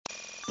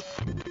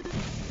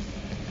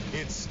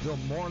It's the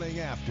morning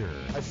after.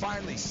 I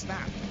finally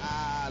snapped.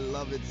 I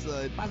love it,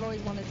 son. I've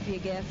always wanted to be a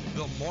gift.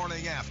 The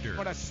morning after. I'm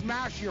gonna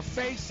smash your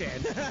face in.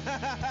 It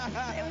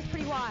was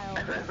pretty wild.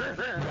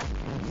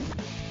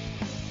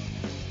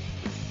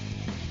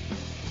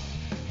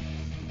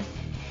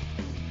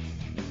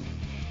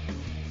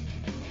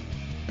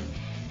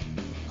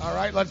 All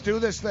right, let's do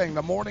this thing.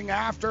 The morning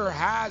after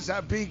has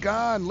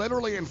begun.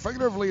 Literally and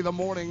figuratively, the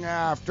morning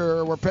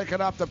after. We're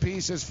picking up the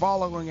pieces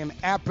following an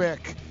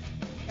epic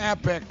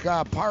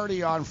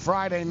party on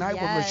Friday night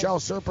with Michelle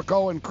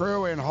Serpico and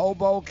crew in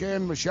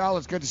Hoboken. Michelle,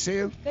 it's good to see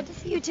you. Good to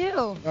see you,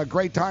 too.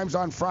 Great times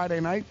on Friday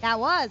night. That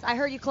was. I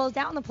heard you closed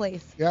down the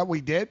place. Yeah,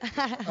 we did.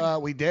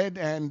 We did,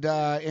 and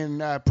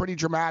in pretty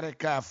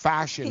dramatic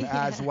fashion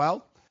as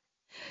well.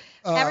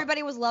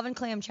 Everybody was loving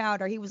clam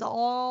chowder. He was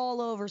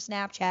all over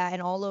Snapchat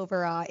and all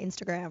over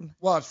Instagram.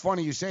 Well, it's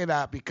funny you say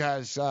that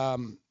because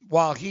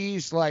while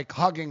he's like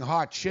hugging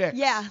hot chicks.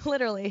 Yeah,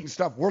 literally. And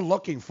stuff, we're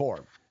looking for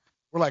him.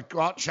 We're like,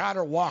 well,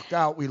 Chowder walked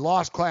out. We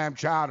lost clam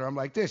chowder. I'm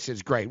like, this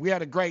is great. We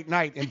had a great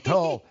night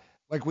until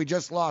like we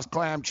just lost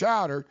clam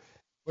chowder.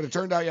 But it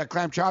turned out,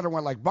 clam chowder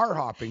went like bar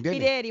hopping, didn't he?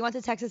 He did. He went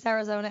to Texas,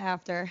 Arizona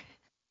after.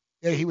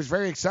 Yeah, he was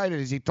very excited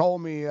as he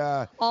told me.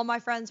 All my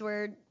friends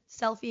were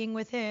selfieing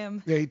with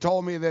him. Yeah, he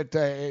told me that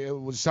it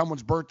was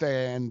someone's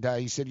birthday, and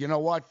he said, you know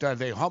what?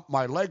 They humped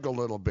my leg a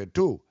little bit,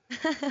 too.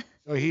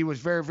 So he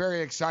was very,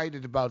 very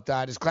excited about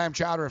that. His clam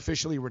chowder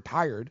officially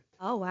retired.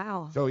 Oh,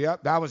 wow. So,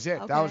 yep, that was it.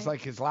 Okay. That was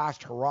like his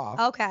last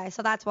hurrah. Okay,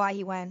 so that's why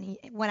he went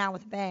out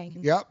with a bang.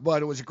 Yep,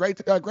 but it was a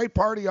great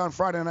party on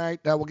Friday night.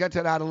 We'll get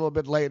to that a little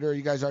bit later.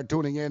 You guys are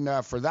tuning in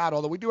for that,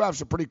 although we do have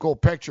some pretty cool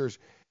pictures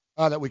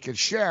that we could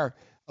share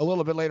a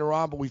little bit later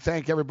on. But we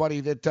thank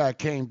everybody that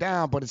came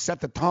down, but it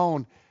set the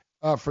tone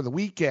for the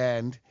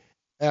weekend.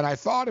 And I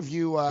thought of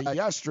you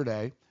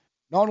yesterday,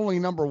 not only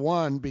number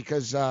one,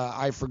 because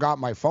I forgot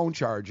my phone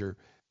charger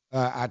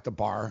at the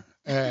bar.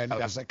 And I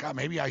was like, oh,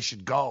 maybe I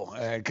should go.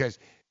 Because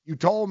you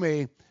told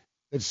me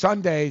that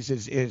Sundays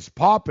is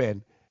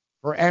popping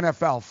for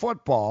NFL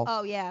football.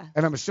 Oh, yeah.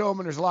 And I'm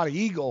assuming there's a lot of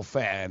Eagle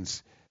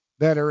fans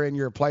that are in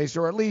your place,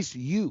 or at least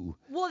you.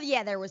 Well,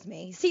 yeah, there was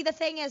me. See, the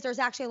thing is, there's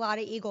actually a lot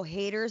of Eagle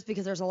haters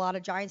because there's a lot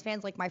of Giants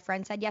fans. Like my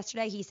friend said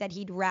yesterday, he said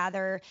he'd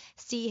rather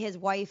see his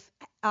wife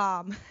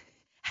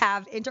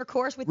have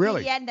intercourse with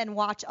BDN than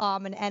watch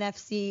an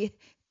NFC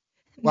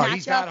well, matchup.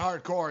 He's that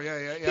hardcore.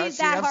 Yeah. He's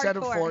See, that I've said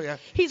it hardcore. before, yeah.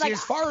 He's like,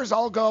 as far as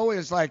I'll go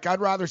is like, I'd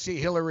rather see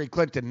Hillary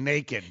Clinton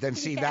naked than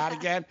see that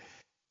again.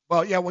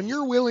 Well, yeah, when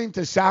you're willing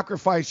to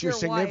sacrifice your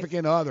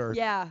significant other.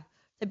 Yeah.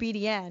 The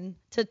BDN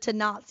to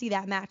not see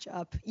that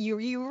matchup.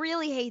 You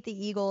really hate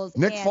the Eagles.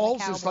 Nick and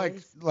Foles the is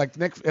like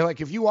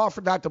if you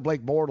offered that to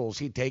Blake Bortles,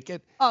 he'd take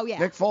it. Oh yeah.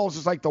 Nick Foles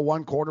is like the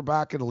one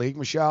quarterback in the league,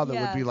 Michelle, that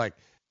would be like,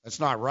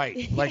 that's not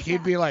right. Like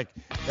he'd be like,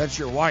 that's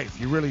your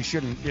wife. You really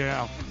shouldn't,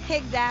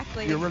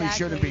 Exactly. You really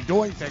shouldn't be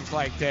doing things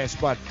like this.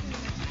 But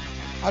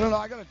I don't know.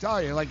 I got to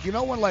tell you, like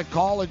when like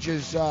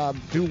colleges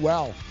do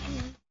well.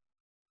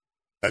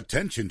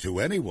 Attention to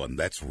anyone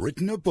that's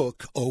written a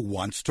book or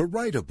wants to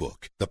write a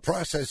book. The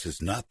process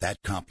is not that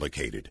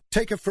complicated.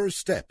 Take a first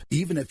step.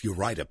 Even if you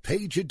write a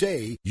page a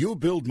day, you'll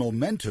build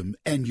momentum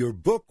and your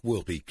book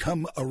will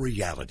become a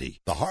reality.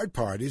 The hard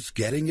part is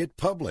getting it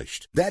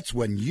published. That's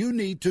when you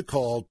need to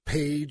call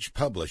Page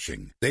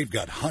Publishing. They've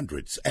got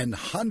hundreds and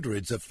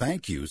hundreds of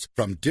thank yous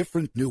from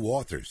different new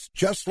authors,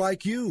 just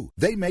like you.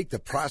 They make the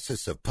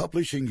process of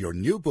publishing your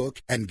new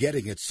book and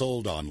getting it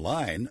sold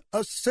online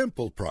a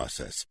simple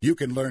process. You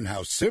can learn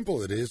how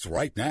simple it is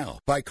right now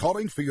by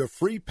calling for your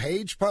free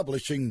Page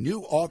Publishing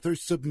new author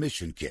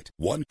submission kit.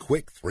 One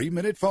quick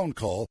 3-minute phone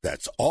call,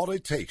 that's all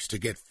it takes to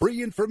get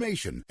free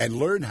information and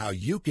learn how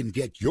you can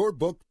get your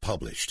book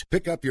published.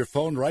 Pick up your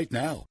phone right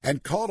now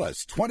and call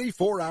us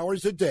 24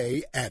 hours a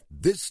day at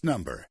this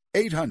number.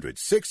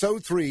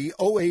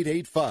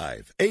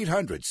 800-603-0885.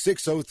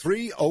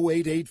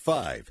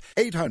 800-603-0885.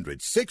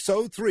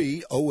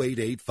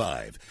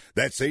 800-603-0885.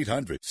 That's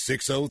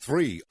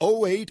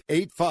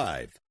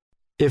 800-603-0885.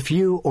 If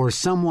you or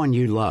someone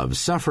you love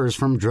suffers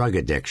from drug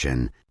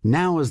addiction,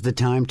 now is the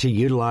time to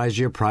utilize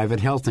your private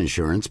health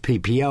insurance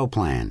PPO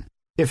plan.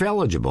 If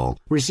eligible,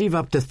 receive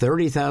up to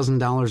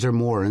 $30,000 or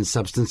more in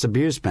substance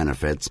abuse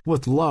benefits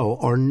with low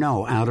or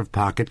no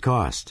out-of-pocket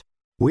cost.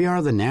 We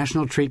are the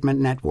National Treatment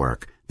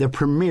Network, the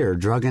premier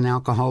drug and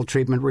alcohol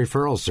treatment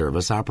referral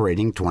service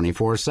operating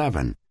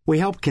 24/7. We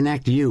help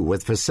connect you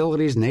with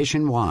facilities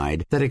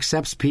nationwide that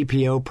accepts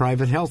PPO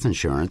private health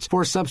insurance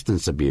for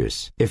substance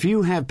abuse. If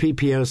you have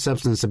PPO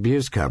substance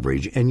abuse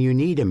coverage and you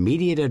need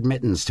immediate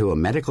admittance to a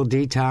medical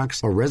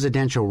detox or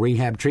residential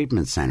rehab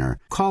treatment center,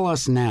 call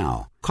us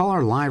now. Call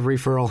our live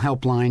referral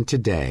helpline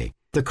today.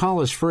 The call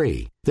is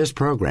free. This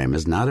program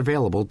is not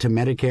available to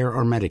Medicare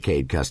or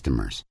Medicaid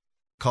customers.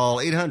 Call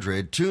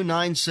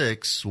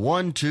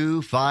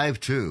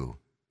 800-296-1252.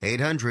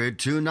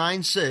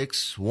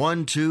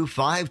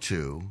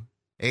 800-296-1252.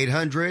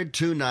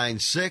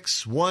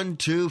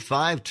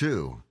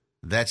 800-296-1252.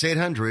 That's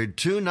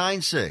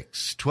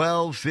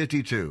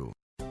 800-296-1252.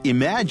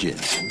 Imagine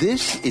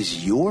this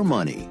is your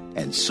money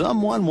and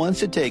someone wants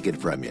to take it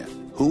from you.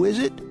 Who is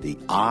it? The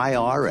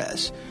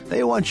IRS.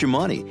 They want your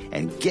money,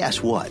 and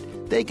guess what?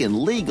 They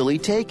can legally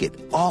take it,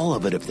 all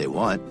of it if they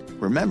want.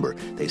 Remember,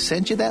 they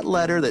sent you that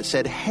letter that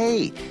said,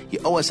 hey, you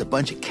owe us a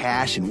bunch of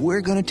cash and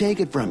we're going to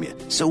take it from you.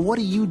 So what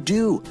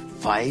do?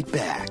 Fight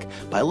back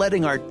by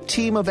letting our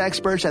team of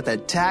experts at the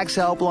Tax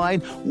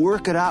Helpline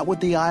work it out with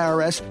the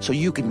IRS so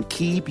you can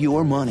keep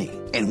your money.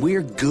 And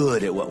we're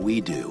good at what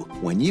we do.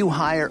 When you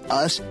hire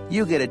us,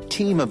 you get a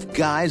team of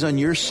guys on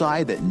your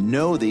side that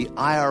know the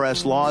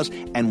IRS laws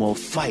and will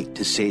fight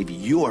to save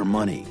your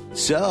money.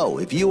 So,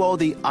 if you owe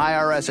the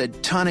IRS a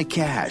ton of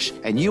cash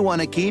and you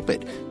want to keep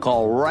it,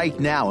 call right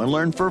now and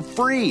learn for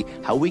free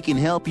how we can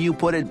help you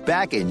put it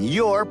back in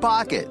your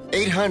pocket.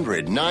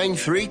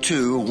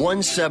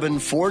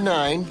 800-932-1749.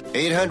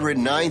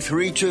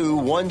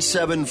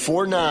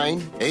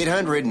 800-932-1749.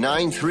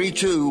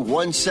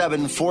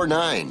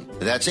 800-932-1749.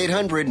 That's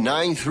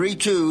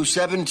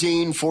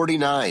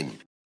 800-932-1749.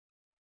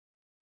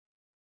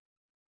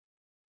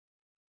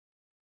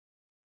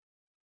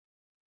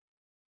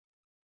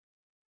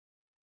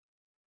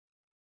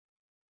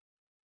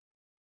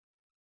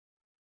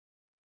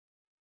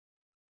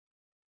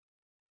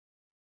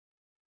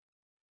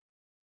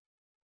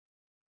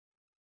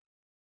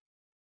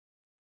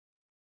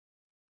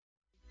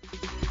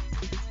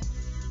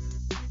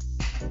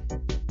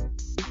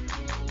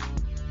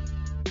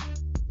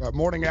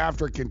 Morning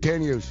After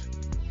continues.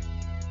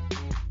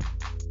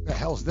 The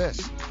hell's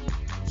this?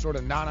 Sort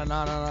of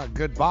na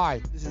goodbye.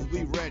 This is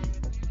We Ready.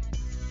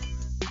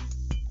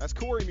 That's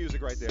Corey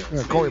music right there.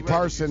 Yeah, Corey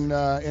Parson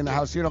in the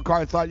house. You know,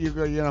 Corey, I thought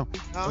Huh?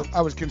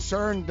 I was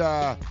concerned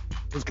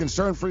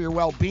for your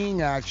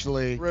well-being,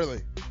 actually.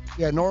 Really?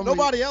 Yeah, normally.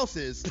 Nobody else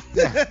is.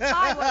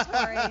 I was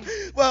Corey.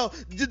 Well,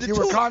 You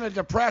were kind of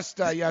depressed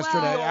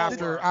yesterday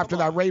after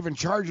that Raven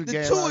Charger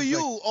game. The two of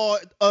you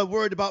are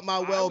worried about my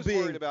well-being. I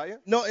was worried about you.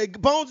 No,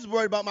 Bones is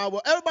worried about my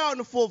well. Everybody on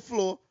the fourth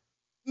floor,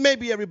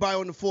 maybe everybody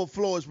on the fourth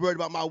floor is worried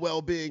about my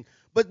well-being,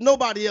 but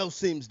nobody else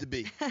seems to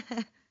be.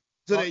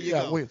 So there you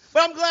go.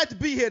 But I'm glad to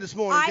be here this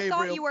morning, Gabriel.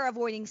 I thought you were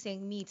avoiding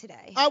seeing me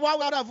today. Why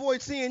would I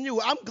avoid seeing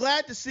you? I'm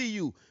glad to see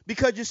you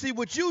because you see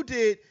what you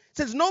did.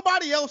 Since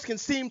nobody else can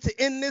seem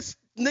to end this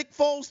Nick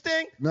Foles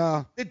thing,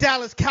 no, the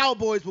Dallas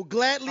Cowboys will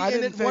gladly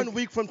end it 1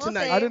 week from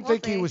tonight. I didn't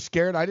think he was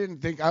scared. I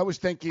was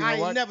thinking, I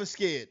ain't never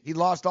scared. He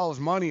lost all his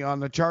money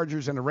on the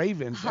Chargers and the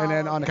Ravens, and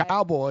then on the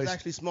Cowboys. It's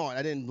actually smart.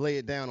 I didn't lay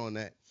it down on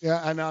that.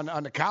 Yeah, and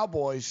on the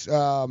Cowboys,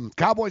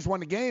 Cowboys won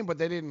the game, but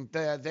they didn't.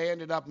 They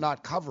ended up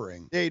not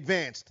covering. They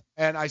advanced.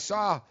 And I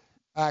saw,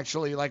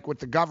 actually, like with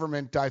the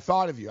government, I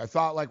thought of you. I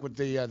thought like with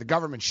the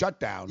government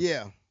shutdown.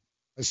 Yeah.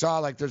 I saw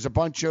like there's a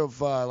bunch of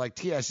like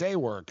TSA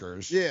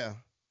workers. Yeah.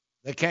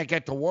 They can't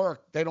get to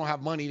work. They don't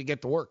have money to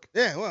get to work.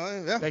 Yeah,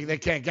 well, yeah. They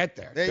can't get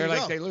there. They're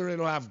like, they literally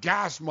don't have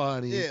gas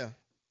money. Yeah.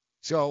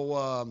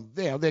 So,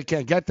 they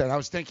can't get there. And I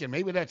was thinking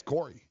maybe that's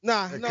Corey.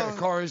 No.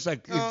 Corey's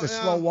like the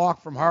slow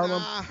walk from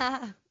Harlem.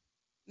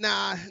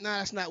 Nah,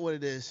 that's not what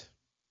it is.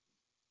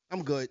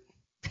 I'm good.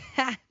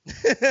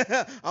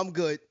 I'm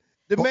good.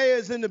 The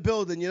mayor's in the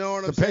building, you know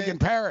what I'm saying? The Pig and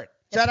Parrot.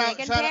 Shout out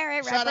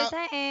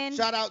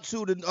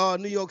to the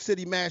New York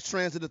City Mass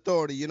Transit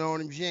Authority, you know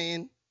what I'm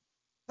saying?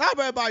 How's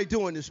everybody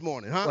doing this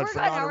morning, huh? What, for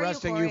not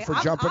arresting you for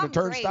jumping the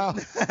turnstile?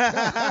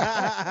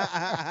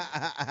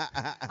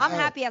 I'm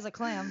happy as a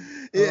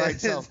clam. Yeah, all right,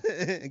 so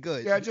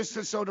good. Yeah, just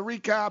so to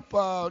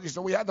recap,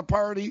 so we had the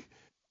party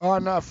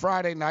on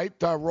Friday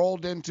night,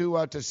 rolled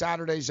into to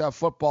Saturday's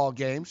football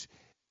games,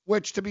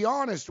 which, to be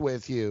honest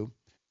with you,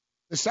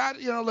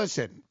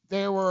 listen,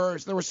 there were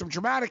some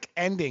dramatic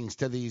endings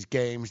to these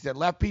games that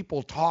left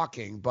people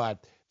talking,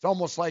 but it's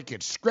almost like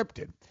it's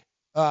scripted.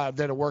 That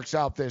it works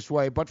out this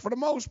way. But for the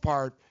most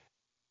part,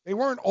 they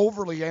weren't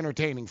overly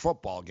entertaining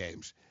football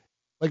games.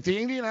 Like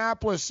the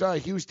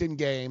Indianapolis-Houston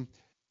game,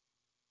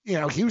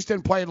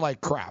 Houston played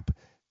like crap.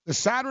 The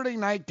Saturday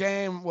night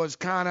game was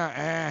kind of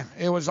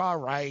it was all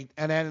right.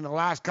 And then in the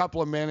last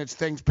couple of minutes,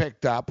 things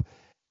picked up.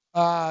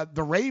 The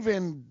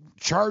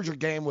Raven-Charger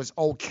game was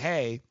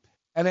okay.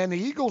 And then the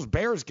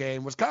Eagles-Bears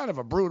game was kind of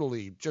a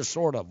brutally just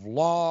sort of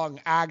long,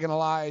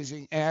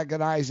 agonizing,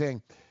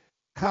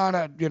 kind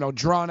of,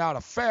 drawn-out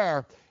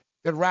affair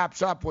that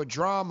wraps up with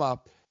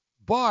drama.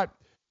 But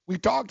we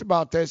talked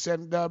about this,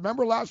 and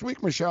remember last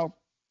week, Michelle,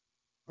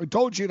 I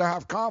told you to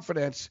have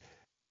confidence,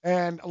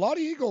 and a lot of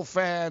Eagle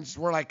fans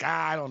were like,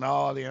 I don't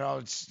know,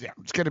 it's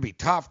going to be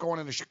tough going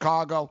into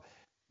Chicago.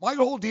 My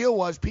whole deal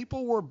was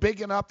people were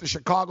bigging up the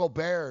Chicago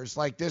Bears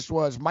like this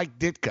was Mike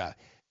Ditka,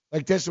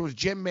 like this was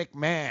Jim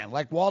McMahon,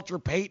 like Walter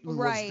Payton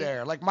was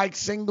there, like Mike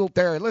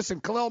Singletary. Listen,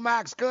 Khalil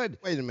Mack's good.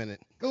 Wait a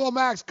minute. Khalil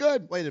Mack's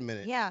good. Wait a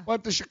minute. Yeah.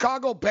 But the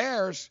Chicago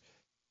Bears,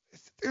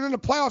 they're in the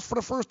playoffs for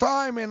the first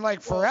time in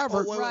like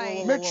forever.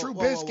 Mitch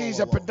Trubisky's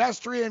a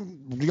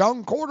pedestrian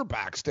young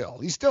quarterback still.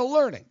 He's still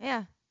learning.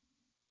 Yeah,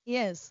 he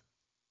is.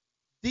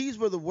 These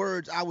were the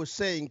words I was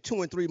saying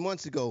 2 and 3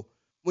 months ago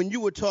when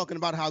you were talking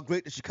about how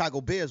great the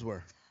Chicago Bears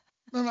were.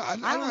 No, I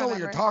don't know what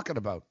you're talking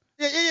about.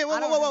 Yeah. Whoa.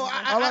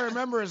 All I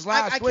remember is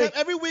last week.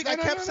 Every week I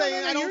kept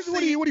saying I don't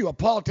see. What are you, a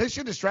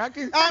politician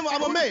distracted?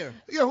 I'm a mayor.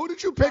 Yeah, who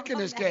did you pick in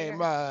this game?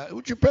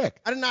 Who'd you pick?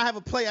 I did not have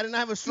a play. I did not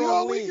have a strong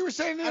all lead. week you were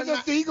saying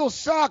the Eagles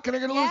suck and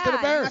they're going to lose to the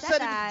Bears.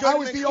 I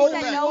was the only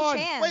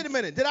one. Wait a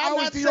minute. Did I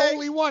not say? I was the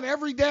only one.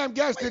 Every damn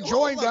guest that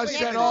joined us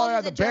said,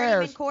 the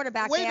Bears.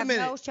 Wait a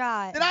minute. No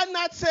shot. Did I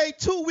not say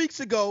 2 weeks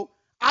ago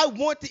I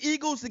want the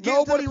Eagles to get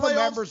into the playoffs? Nobody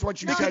remembers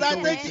what you said 2 weeks ago.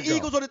 Because I think the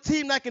Eagles are the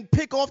team that can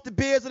pick off the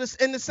Bears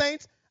and the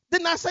Saints.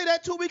 Didn't I say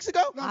that 2 weeks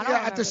ago?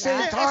 At the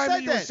same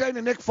time you were saying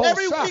that Nick Foles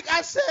Every week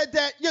I said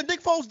that. Yeah,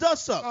 Nick Foles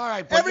does suck. All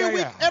right,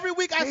 every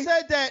week I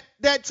said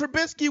that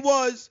Trubisky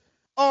was.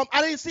 I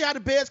didn't see how the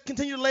Bears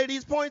continue to lay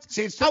these points.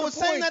 See, I was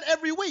saying that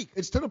every week.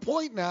 It's to the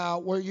point now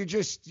where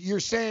you're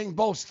saying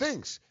both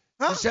things.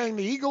 Huh? You're saying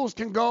the Eagles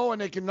can go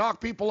and they can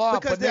knock people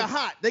off because they're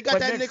hot. They got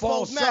that Nick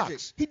Foles magic.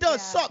 He does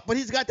suck, but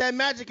he's got that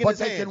magic in his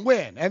hand. But they can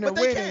win, and they're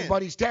winning,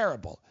 but he's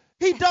terrible.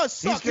 He does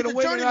suck. He's going to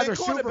win another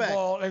Super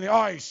Bowl, and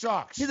he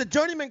sucks. He's a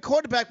journeyman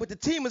quarterback, but the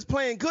team is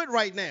playing good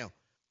right now.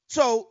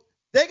 So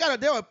they're a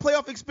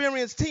playoff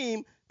experienced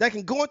team that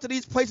can go into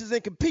these places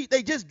and compete.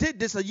 They just did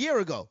this a year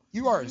ago.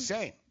 You are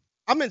insane.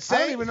 I'm insane.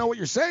 I don't even know what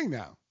you're saying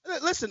now.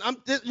 Listen,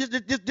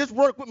 just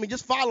work with me.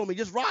 Just follow me.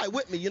 Just ride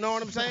with me. You know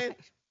what I'm saying?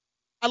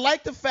 I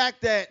like the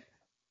fact that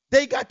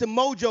they got the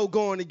mojo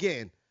going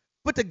again.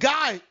 But the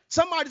guy,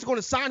 somebody's going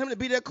to sign him to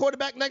be their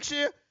quarterback next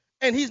year.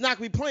 And he's not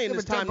going to be playing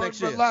this time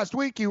next year. But last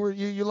week you were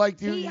saying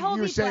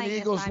the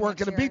Eagles weren't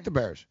going to beat the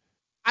Bears.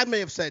 I may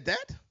have said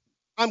that.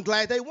 I'm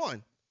glad they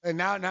won. And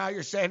now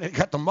you're saying they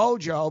got the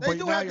mojo, but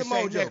now you're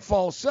saying Nick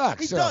Foles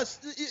sucks. He does.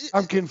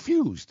 I'm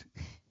confused.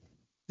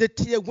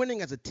 They're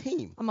winning as a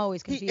team. I'm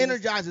always confused. He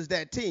energizes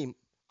that team.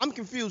 I'm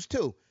confused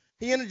too.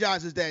 He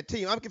energizes that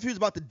team. I'm confused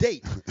about the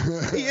date.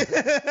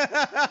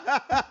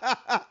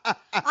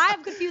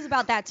 I'm confused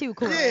about that too,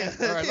 Corey. Yeah.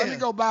 All right, let me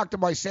go back to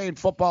my sane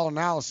football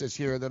analysis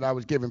here that I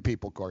was giving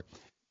people, Corey.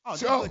 Oh,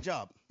 good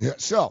job. Yeah,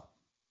 so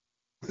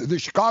the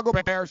Chicago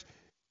Bears,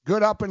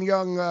 good up and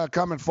young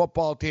coming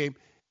football team.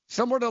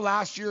 Similar to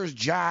last year's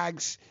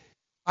Jags.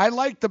 I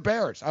like the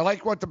Bears. I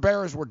like what the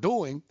Bears were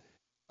doing.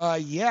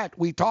 Yet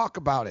we talk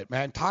about it,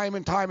 man, time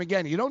and time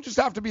again. You don't just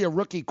have to be a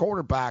rookie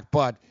quarterback,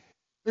 but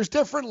there's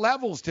different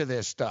levels to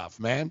this stuff,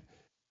 man.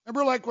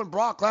 Remember like when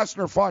Brock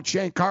Lesnar fought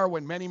Shane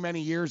Carwin many,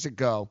 many years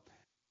ago,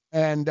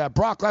 and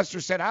Brock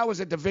Lesnar said, I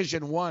was a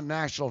Division I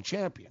national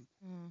champion.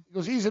 He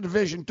goes, he's a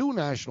Division II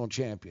national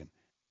champion.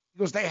 He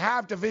goes, they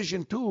have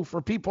Division II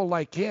for people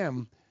like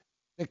him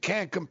that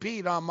can't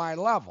compete on my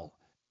level.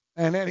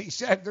 And then he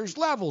said, there's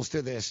levels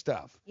to this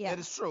stuff. Yeah, that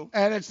is true.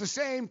 And it's the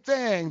same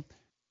thing.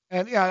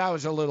 And, yeah, that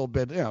was a little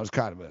bit, it was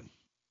kind of an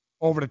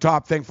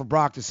over-the-top thing for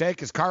Brock to say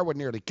because Carwin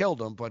nearly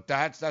killed him, but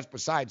that's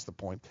besides the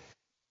point.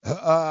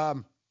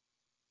 The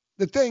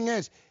thing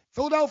is,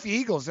 Philadelphia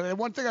Eagles, and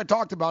one thing I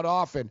talked about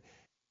often,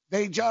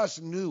 they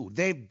just knew.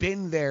 They've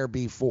been there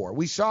before.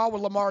 We saw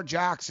with Lamar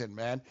Jackson,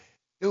 man.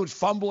 Dude's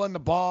fumbling the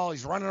ball.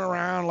 He's running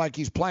around like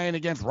he's playing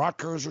against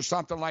Rutgers or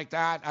something like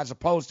that, as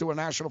opposed to a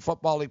National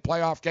Football League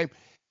playoff game.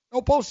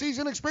 No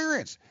postseason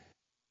experience.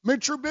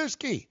 Mitch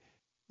Trubisky,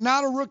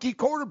 not a rookie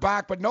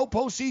quarterback, but no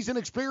postseason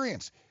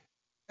experience.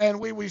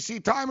 And we see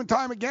time and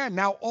time again,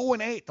 now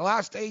 0-8, the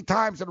last 8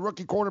 times that a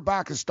rookie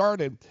quarterback has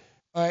started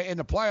in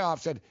the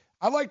playoffs. And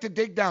I'd like to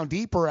dig down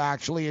deeper,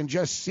 actually, and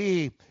just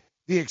see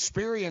the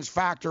experience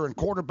factor in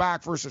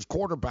quarterback versus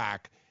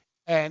quarterback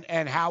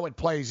and how it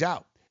plays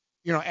out.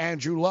 You know,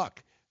 Andrew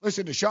Luck.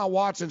 Listen, Deshaun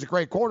Watson's a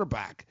great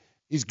quarterback.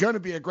 He's going to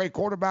be a great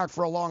quarterback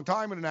for a long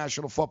time in the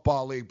National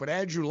Football League, but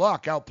Andrew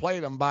Luck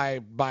outplayed him by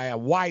a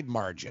wide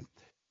margin.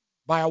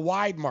 By a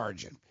wide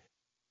margin.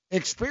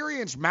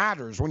 Experience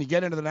matters when you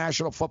get into the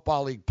National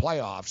Football League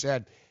playoffs.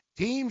 And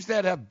teams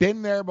that have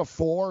been there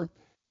before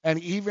and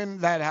even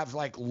that have,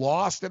 like,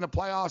 lost in the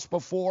playoffs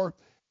before,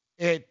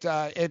 it's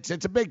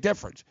a big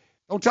difference.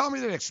 Don't tell me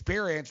that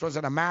experience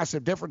wasn't a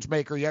massive difference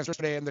maker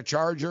yesterday in the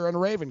Charger and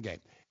Raven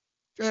game.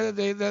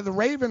 The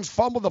Ravens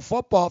fumbled the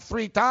football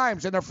 3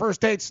 times in their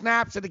first 8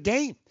 snaps of the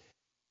game.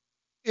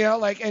 You know,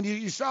 like, and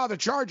you saw the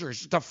Chargers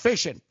just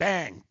efficient.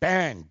 Bang,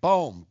 bang,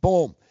 boom,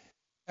 boom.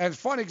 And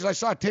it's funny because I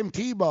saw Tim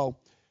Tebow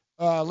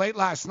late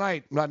last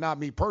night. Not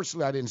me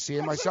personally. I didn't see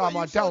him. I saw him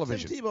on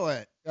television. Tim Tebow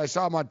at? I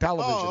saw him on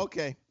television. Oh,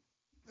 okay.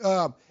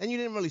 And you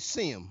didn't really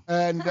see him.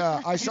 And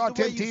I saw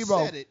Tim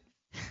Tebow. Said it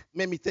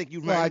made me think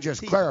you. No, I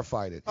just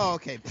clarified it. Oh,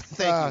 okay.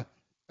 Thank you.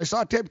 I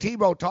saw Tim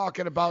Tebow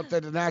talking about the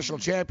national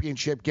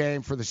championship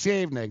game for this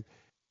evening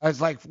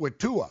as like with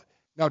Tua.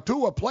 Now,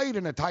 Tua played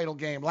in a title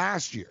game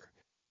last year.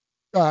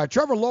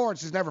 Trevor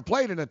Lawrence has never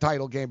played in a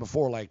title game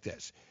before like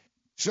this.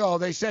 So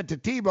they said to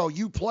Tebow,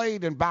 you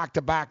played in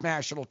back-to-back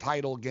national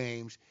title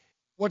games.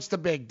 What's the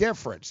big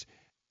difference?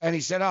 And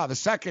he said, the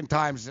second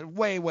time's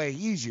way, way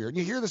easier. And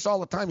you hear this all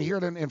the time. You hear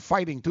it in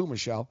fighting too,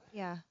 Michelle.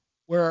 Yeah.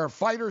 Where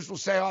fighters will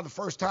say, the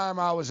first time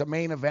I was a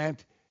main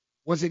event,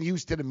 wasn't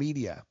used to the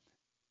media.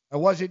 I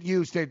wasn't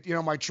used to,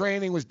 my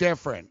training was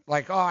different.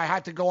 Like, I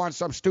had to go on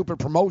some stupid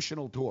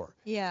promotional tour.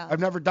 Yeah. I've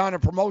never done a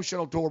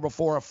promotional tour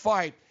before a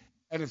fight,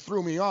 and it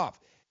threw me off.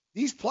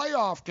 These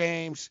playoff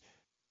games,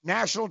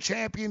 national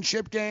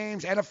championship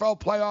games, NFL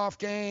playoff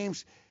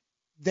games.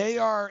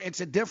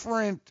 It's a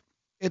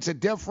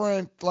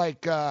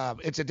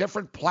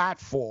different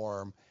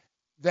platform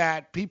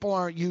that people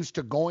aren't used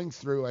to going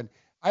through. And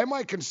I have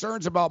my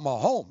concerns about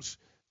Mahomes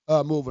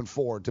moving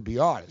forward, to be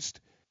honest.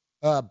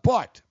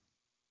 But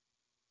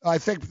I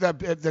think that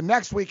the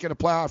next week in the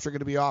playoffs are going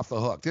to be off the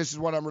hook. This is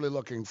what I'm really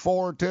looking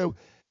forward to.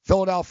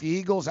 Philadelphia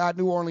Eagles at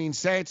New Orleans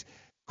Saints.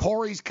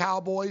 Corey's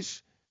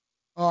Cowboys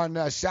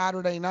on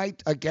Saturday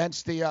night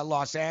against the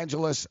Los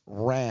Angeles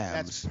Rams.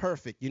 That's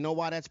perfect. You know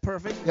why that's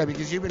perfect? Yeah,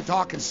 because you've been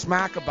talking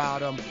smack about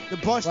them the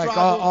bus like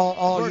driver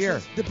all versus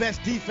year. The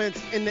best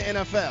defense in the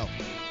NFL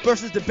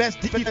versus the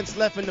best defense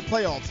left in the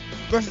playoffs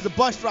versus the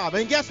bus driver.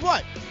 And guess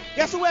what?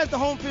 Guess who has the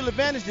home field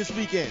advantage this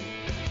weekend?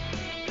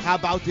 How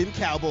about them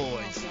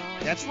Cowboys?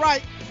 That's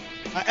right.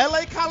 A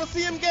L.A.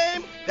 Coliseum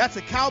game, that's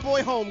a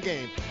Cowboy home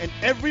game, and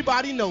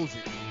everybody knows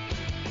it.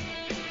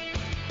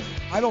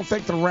 I don't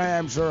think the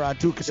Rams are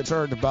too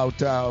concerned about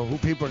who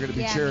people are going to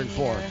be cheering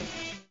for.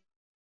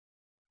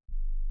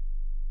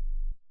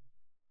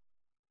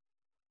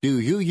 Do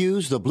you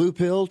use the blue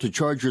pill to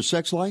charge your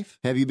sex life?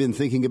 Have you been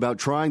thinking about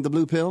trying the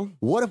blue pill?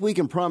 What if we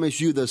can promise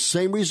you the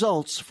same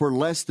results for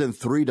less than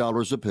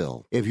 $3 a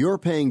pill? If you're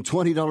paying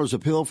 $20 a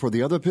pill for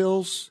the other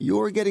pills,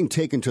 you're getting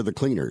taken to the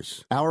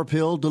cleaners. Our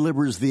pill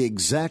delivers the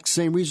exact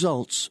same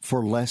results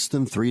for less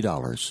than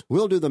 $3.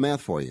 We'll do the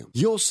math for you.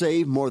 You'll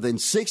save more than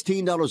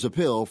 $16 a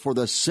pill for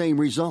the same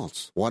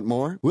results. Want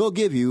more? We'll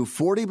give you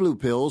 40 blue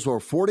pills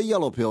or 40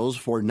 yellow pills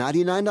for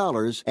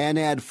 $99 and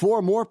add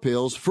 4 more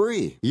pills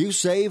free. You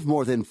save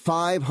more than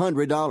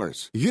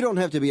 $500. You don't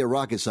have to be a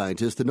rocket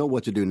scientist to know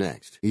what to do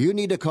next. You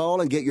need to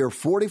call and get your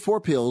 44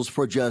 pills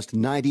for just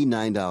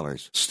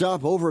 $99.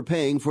 Stop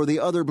overpaying for the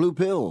other blue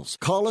pills.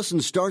 Call us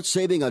and start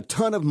saving a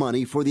ton of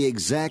money for the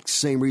exact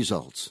same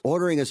results.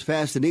 Ordering is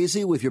fast and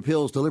easy with your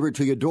pills delivered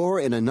to your door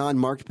in a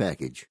non-marked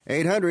package.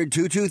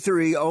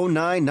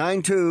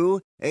 800-223-0992.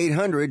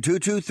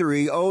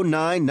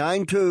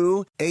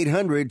 800-223-0992.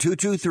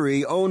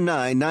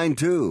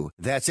 800-223-0992.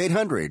 That's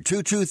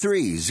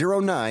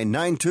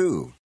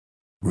 800-223-0992.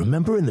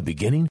 Remember in the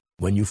beginning,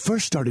 when you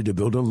first started to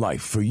build a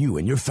life for you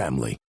and your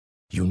family,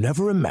 you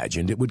never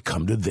imagined it would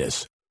come to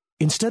this.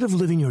 Instead of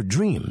living your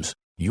dreams,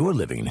 you're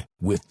living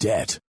with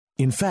debt.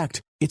 In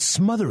fact, it's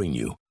smothering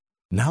you.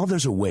 Now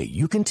there's a way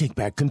you can take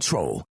back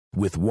control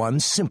with one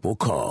simple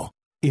call.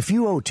 If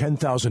you owe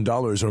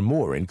 $10,000 or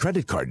more in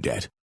credit card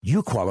debt,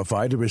 you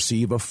qualify to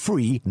receive a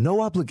free,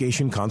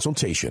 no-obligation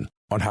consultation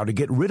on how to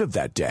get rid of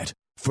that debt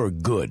for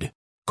good.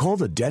 Call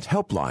the Debt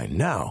Helpline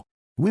now.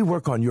 We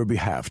work on your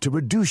behalf to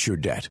reduce your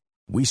debt.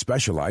 We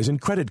specialize in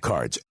credit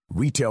cards,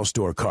 retail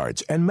store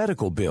cards, and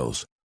medical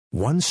bills.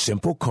 One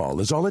simple call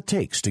is all it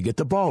takes to get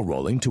the ball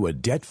rolling to a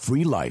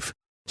debt-free life.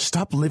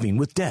 Stop living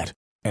with debt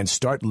and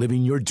start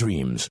living your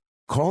dreams.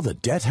 Call the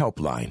Debt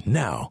Helpline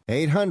now.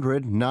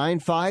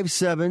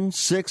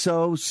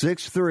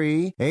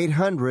 800-957-6063.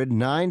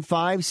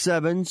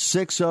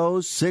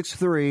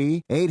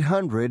 800-957-6063.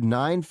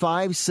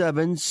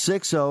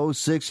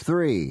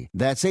 800-957-6063.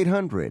 That's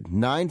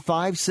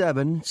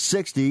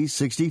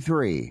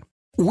 800-957-6063.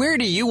 Where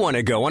do you want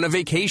to go on a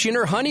vacation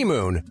or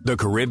honeymoon? The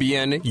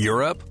Caribbean,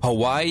 Europe,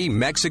 Hawaii,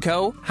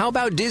 Mexico? How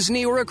about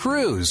Disney or a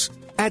cruise?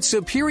 At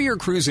Superior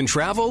Cruise and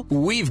Travel,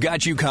 we've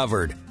got you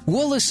covered.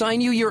 We'll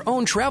assign you your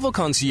own travel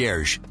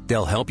concierge.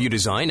 They'll help you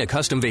design a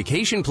custom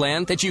vacation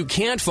plan that you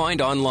can't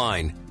find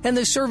online. And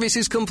the service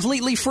is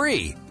completely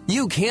free.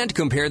 You can't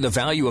compare the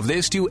value of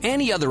this to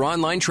any other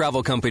online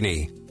travel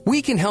company.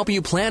 We can help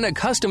you plan a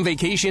custom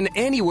vacation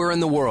anywhere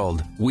in the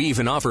world. We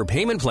even offer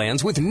payment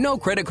plans with no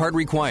credit card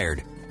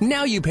required.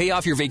 Now you pay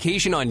off your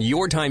vacation on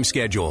your time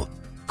schedule.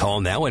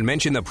 Call now and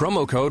mention the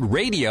promo code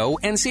RADIO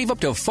and save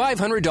up to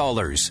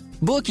 $500.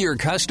 Book your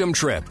custom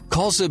trip.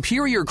 Call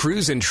Superior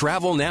Cruise and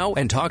Travel now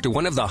and talk to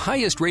one of the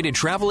highest rated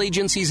travel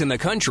agencies in the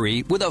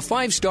country with a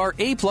 5-star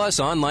A+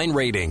 online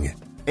rating.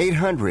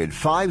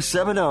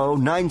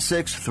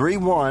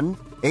 800-570-9631.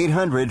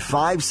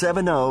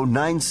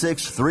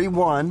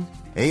 800-570-9631.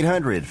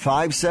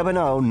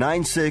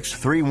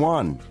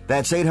 800-570-9631.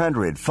 That's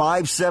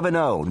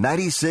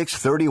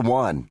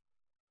 800-570-9631.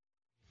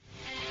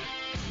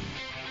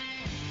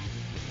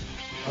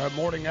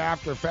 Morning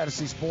after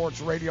Fantasy Sports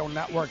Radio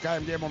Network. I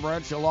am Gabriel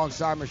Morency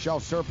alongside Michelle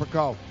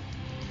Serpico.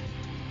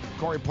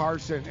 Corey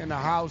Parson in the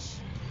house.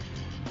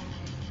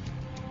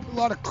 A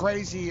lot of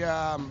crazy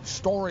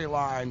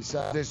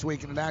storylines this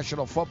week in the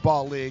National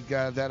Football League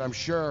that I'm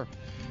sure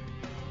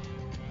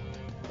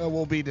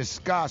will be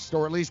discussed,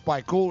 or at least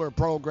by cooler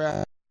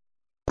programs.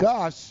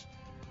 Gus,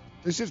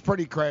 this is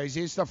pretty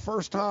crazy. It's the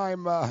first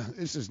time,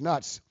 this is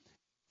nuts.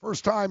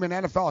 First time in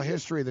NFL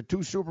history, the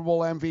 2 Super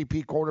Bowl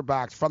MVP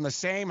quarterbacks from the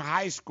same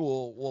high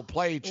school will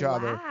play each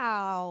other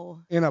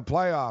in a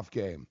playoff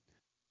game.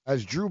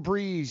 As Drew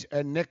Brees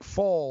and Nick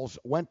Foles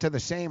went to the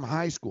same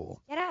high school.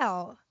 Get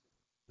out.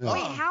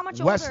 Wait, how much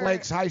West older?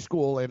 Lakes High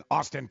School in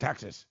Austin,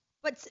 Texas.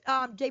 But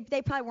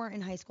they probably weren't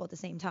in high school at the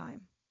same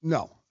time.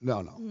 No.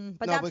 But no,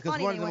 that's because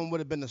funny. one of them would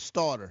have been the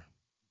starter.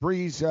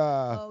 Brees.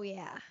 Oh,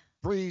 yeah.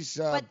 Breeze,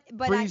 but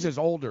Breeze is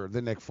older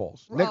than Nick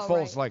Foles. Nick Foles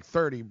right. is like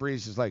 30.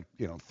 Breeze is like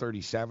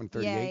 37,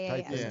 38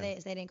 type So thing.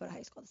 they didn't go to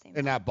high school at the same time.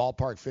 In that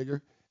ballpark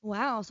figure.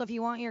 Wow. So if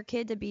you want your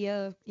kid to be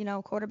a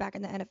quarterback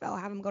in the NFL,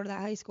 have him go to that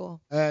high school.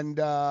 And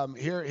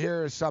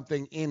here is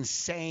something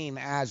insane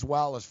as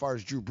well as far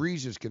as Drew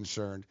Brees is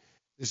concerned.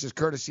 This is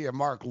courtesy of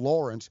Mark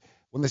Lawrence.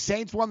 When the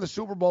Saints won the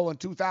Super Bowl in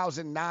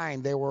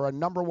 2009, they were a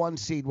number 1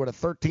 seed with a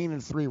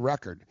 13-3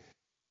 record.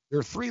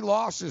 Their 3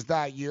 losses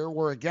that year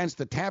were against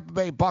the Tampa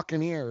Bay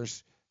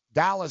Buccaneers,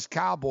 Dallas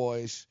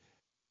Cowboys,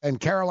 and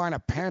Carolina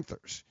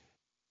Panthers.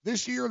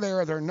 This year, they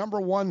are their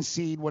number 1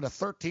 seed with a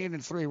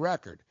 13-3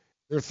 record.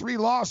 Their 3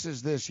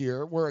 losses this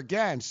year were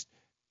against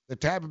the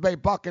Tampa Bay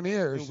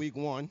Buccaneers, in week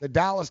 1, the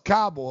Dallas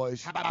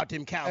Cowboys, how about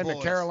them Cowboys, and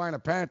the Carolina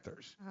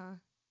Panthers.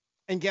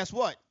 And guess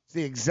what? It's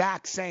the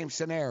exact same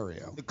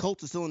scenario. The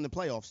Colts are still in the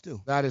playoffs,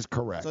 too. That is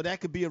correct. So that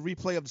could be a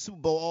replay of the Super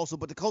Bowl also,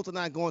 but the Colts are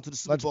not going to the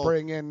Super Bowl. Let's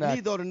bring in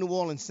neither are the New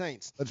Orleans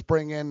Saints. Let's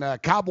bring in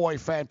Cowboy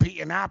fan Pete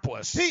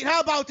Annapolis. Pete, how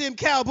about them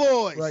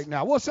Cowboys? Right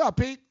now. What's up,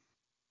 Pete?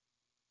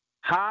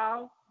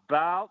 How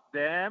about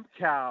them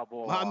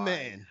Cowboys? My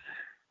man.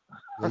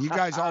 Well, you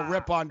guys all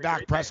rip on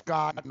Dak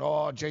Prescott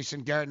and Jason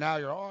Garrett. Now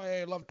you're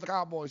hey, love the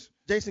Cowboys.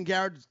 Jason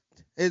Garrett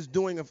is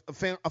doing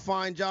a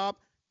fine job.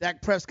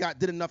 Dak Prescott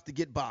did enough to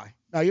get by.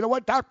 Now, you know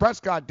what? Dak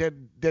Prescott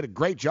did a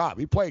great job.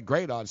 He played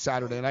great on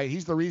Saturday night.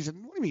 He's the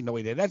reason. What do you mean, no,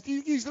 he did?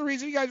 He's the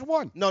reason you guys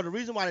won. No, the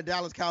reason why the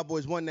Dallas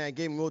Cowboys won that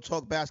game, and we'll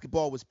talk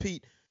basketball, was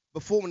Pete.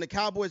 Before, when the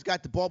Cowboys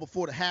got the ball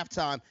before the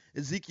halftime,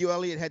 Ezekiel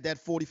Elliott had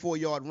that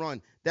 44-yard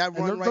run. That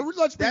run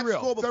let's be that real.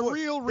 Score before, the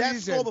real that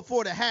reason. score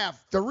before the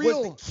half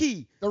was the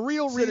key. The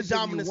real to reason the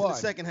dominance you won in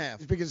the second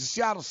half is because the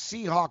Seattle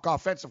Seahawks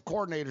offensive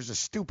coordinator is a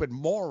stupid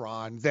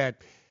moron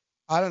that,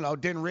 I don't know,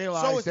 didn't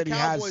realize so is that the he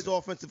Cowboys has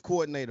offensive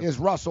coordinator. Is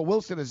Russell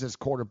Wilson as his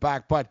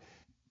quarterback. But,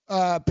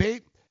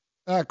 Pete,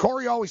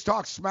 Corey always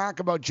talks smack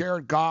about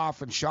Jared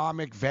Goff and Sean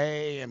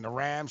McVay and the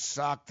Rams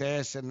suck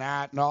this and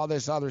that and all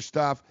this other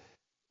stuff.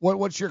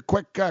 What's your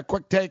quick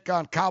take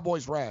on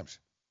Cowboys-Rams?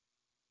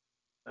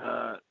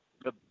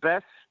 The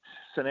best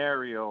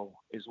scenario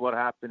is what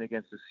happened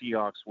against the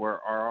Seahawks,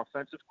 where our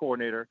offensive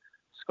coordinator,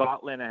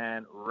 Scott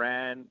Linehan,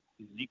 ran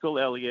Ezekiel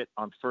Elliott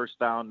on first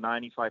down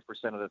 95%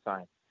 of the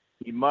time.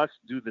 He must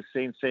do the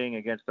same thing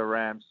against the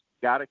Rams.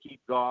 Got to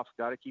keep Goff,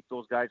 got to keep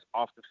those guys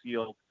off the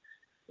field.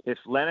 If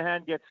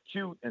Linehan gets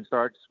cute and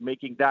starts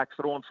making Dak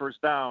throw on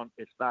first down,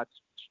 it's not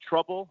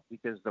trouble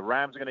because the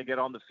Rams are going to get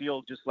on the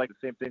field, just like the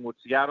same thing with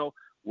Seattle.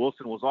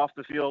 Wilson was off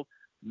the field.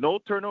 No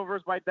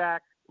turnovers by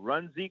Dak.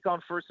 Run Zeke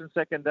on first and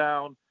second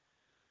down.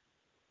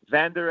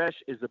 Van Der Esch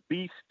is a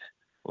beast.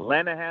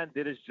 Linehan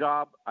did his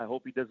job. I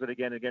hope he does it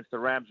again against the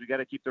Rams. We got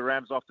to keep the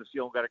Rams off the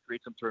field. We got to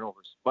create some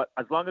turnovers. But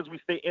as long as we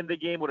stay in the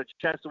game with a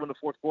chance to win the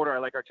fourth quarter, I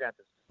like our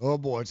chances. Oh,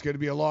 boy, it's going to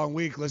be a long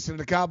week. Listen to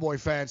the Cowboy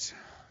fans.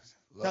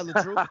 Tell the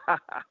truth.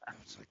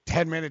 It's like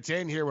 10 minutes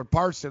in here with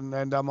Parson,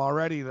 and I'm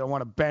already I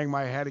want to bang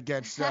my head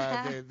against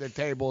the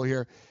table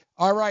here.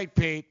 All right,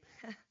 Pete.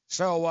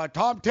 So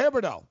Tom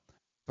Thibodeau.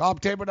 Tom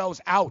Thibodeau's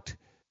out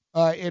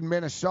in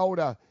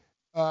Minnesota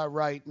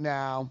right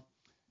now.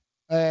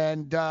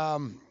 And,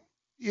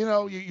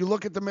 you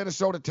look at the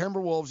Minnesota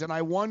Timberwolves, and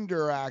I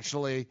wonder,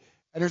 actually,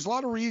 and there's a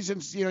lot of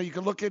reasons, you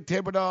can look at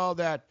Thibodeau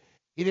that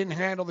he didn't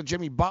handle the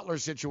Jimmy Butler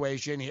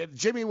situation.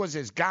 Jimmy was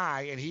his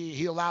guy, and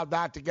he allowed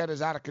that to get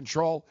us out of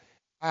control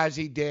as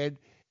he did.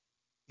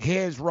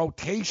 His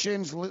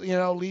rotations,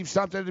 leave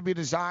something to be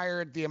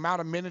desired. The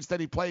amount of minutes that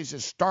he plays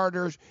his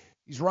starters,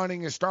 he's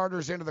running his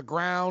starters into the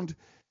ground.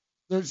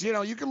 There's,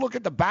 you can look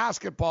at the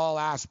basketball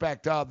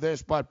aspect of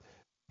this, but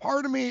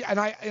part of me, and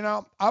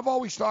I've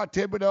always thought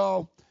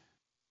Thibodeau,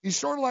 he's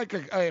sort of like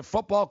a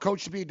football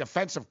coach to be a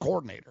defensive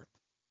coordinator.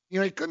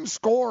 He couldn't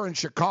score in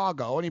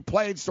Chicago, and he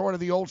played sort of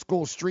the old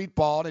school street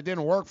ball, and it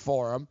didn't work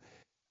for him.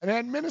 And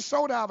then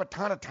Minnesota have a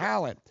ton of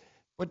talent.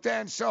 But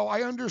then, so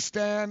I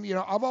understand,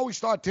 I've always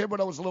thought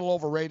Thibodeau was a little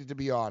overrated, to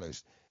be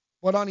honest.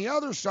 But on the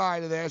other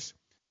side of this,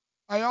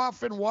 I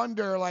often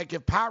wonder, like,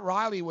 if Pat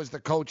Riley was the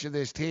coach of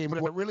this team,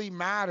 would it really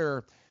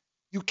matter?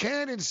 You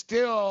can't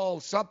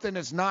instill something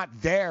that's not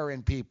there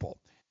in people.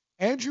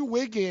 Andrew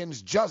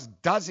Wiggins just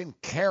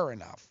doesn't care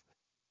enough.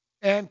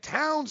 And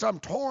Towns, I'm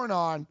torn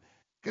on,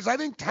 because I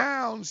think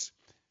Towns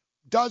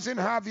doesn't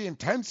have the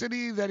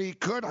intensity that he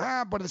could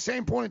have, but at the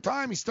same point in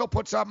time, he still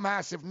puts up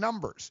massive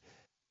numbers.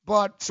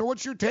 But so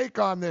what's your take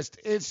on this?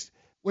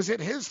 Was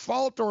it his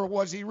fault, or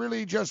was he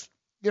really just,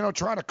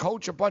 trying to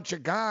coach a bunch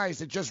of guys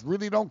that just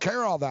really don't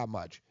care all that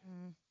much?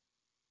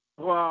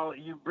 Well,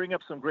 you bring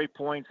up some great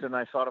points, and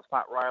I thought of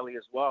Pat Riley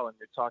as well. And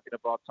you're talking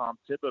about Tom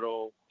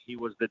Thibodeau. He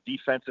was the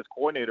defensive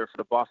coordinator for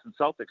the Boston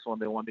Celtics when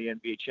they won the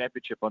NBA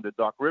championship under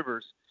Doc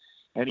Rivers.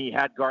 And he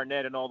had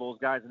Garnett and all those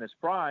guys in his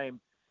prime.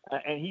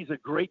 And he's a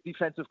great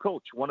defensive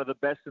coach, one of the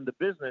best in the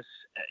business.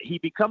 He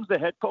becomes the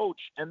head coach.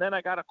 And then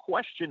I got to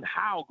question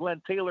how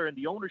Glenn Taylor and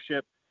the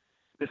ownership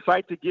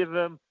decide to give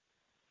him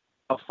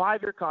a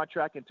 5-year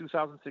contract in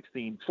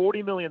 2016,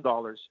 $40 million.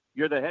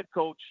 You're the head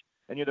coach,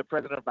 and you're the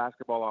president of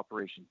basketball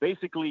operations.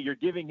 Basically, you're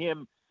giving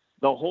him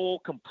the whole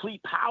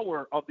complete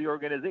power of the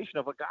organization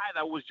of a guy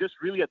that was just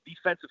really a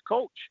defensive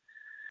coach.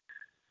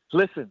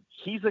 Listen,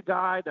 he's a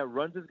guy that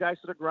runs his guys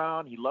to the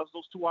ground. He loves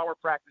those 2-hour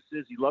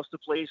practices. He loves to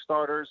play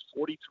starters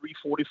 43,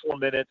 44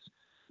 minutes.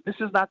 This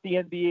is not the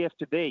NBA of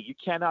today. You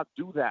cannot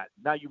do that.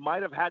 Now, you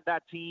might have had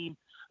that team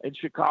in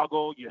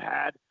Chicago. You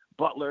had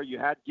Butler. You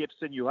had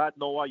Gibson. You had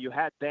Noah. You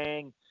had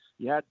Dang.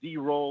 You had D.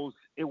 Rose.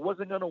 It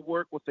wasn't going to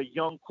work with the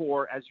young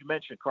core, as you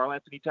mentioned, Karl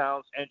Anthony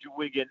Towns, Andrew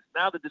Wiggins.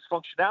 Now the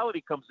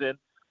dysfunctionality comes in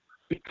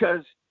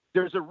because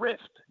there's a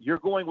rift. You're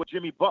going with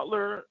Jimmy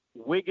Butler.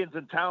 Wiggins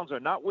and Towns are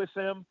not with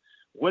him.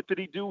 What did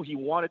he do? He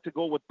wanted to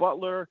go with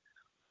Butler.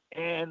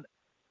 And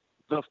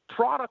the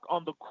product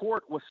on the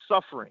court was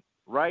suffering,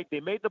 right? They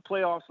made the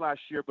playoffs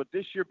last year, but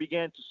this year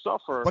began to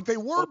suffer. But they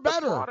were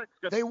better.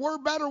 They were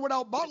better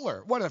without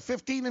Butler. What, a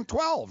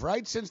 15-12,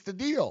 right, since the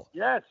deal?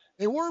 Yes.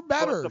 They were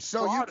better.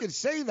 So you could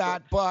say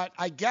that, but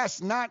I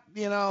guess not,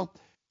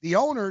 the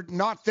owner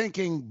not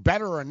thinking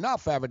better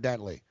enough,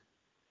 evidently.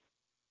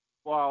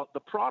 Well, the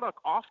product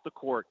off the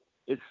court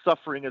is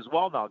suffering as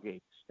well now,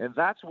 Gabe. And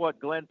that's what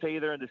Glenn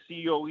Taylor and the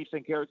CEO,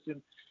 Ethan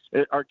Harrison,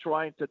 are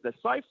trying to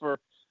decipher,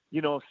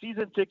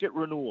 season ticket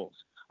renewals.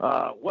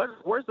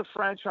 Where's the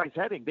franchise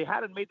heading? They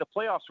hadn't made the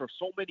playoffs for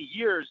so many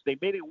years. They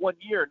made it 1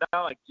 year.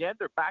 Now, again,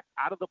 they're back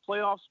out of the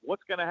playoffs.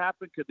 What's going to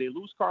happen? Could they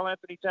lose Karl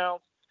Anthony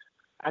Towns?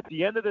 At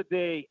the end of the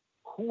day,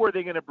 who are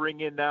they going to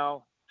bring in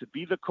now to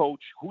be the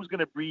coach? Who's going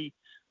to be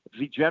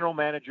the general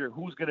manager?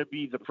 Who's going to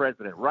be the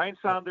president? Ryan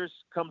Saunders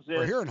comes in.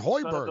 We're hearing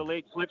Hoiberg. The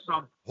late flips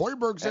on.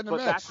 Hoiberg's in the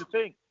mix. But that's the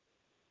thing.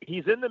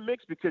 He's in the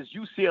mix because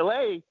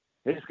UCLA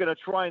is going to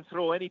try and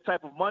throw any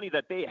type of money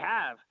that they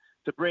have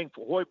to bring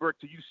Hoiberg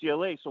to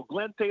UCLA. So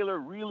Glenn Taylor,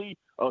 really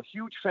a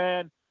huge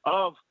fan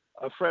of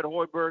Fred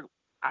Hoiberg.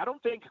 I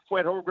don't think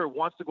Fred Hoiberg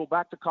wants to go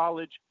back to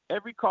college.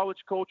 Every college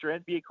coach or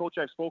NBA coach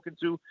I've spoken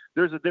to,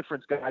 there's a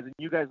difference, guys, and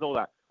you guys know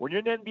that. When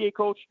you're an NBA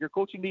coach, you're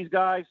coaching these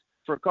guys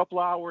for a couple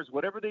hours.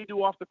 Whatever they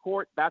do off the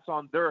court, that's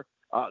on their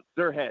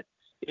head.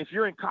 If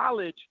you're in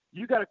college,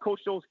 you got to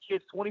coach those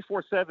kids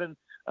 24/7,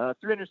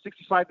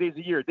 365 days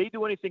a year. They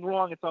do anything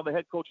wrong, it's on the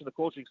head coach and the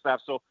coaching staff.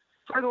 So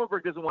Fred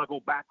Hoiberg doesn't want to go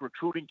back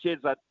recruiting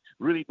kids that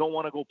really don't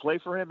want to go play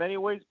for him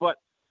anyways. But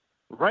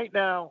right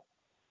now,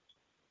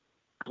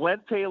 Glenn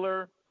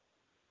Taylor,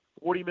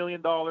 $40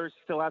 million,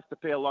 still has to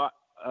pay a lot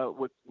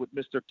with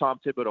Mr.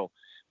 Tom Thibodeau.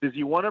 Does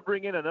he want to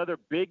bring in another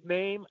big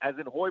name, as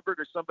in Hoiberg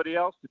or somebody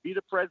else, to be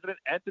the president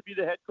and to be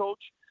the head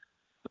coach?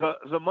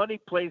 The money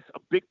plays a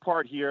big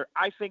part here.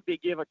 I think they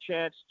give a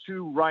chance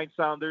to Ryan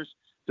Saunders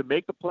to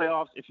make the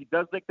playoffs. If he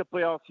does make the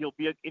playoffs, he'll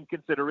be in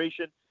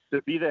consideration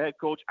to be the head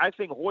coach. I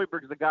think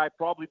Hoiberg's the guy,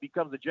 probably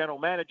becomes the general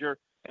manager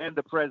and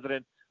the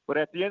president. But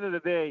at the end of the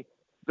day,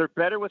 they're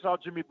better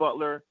without Jimmy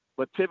Butler.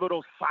 But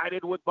Thibodeau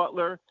sided with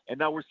Butler, and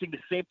now we're seeing the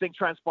same thing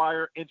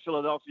transpire in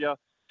Philadelphia.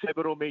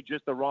 Thibodeau made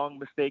just the wrong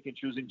mistake in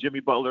choosing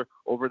Jimmy Butler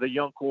over the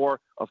young core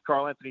of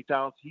Karl Anthony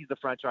Towns. He's the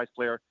franchise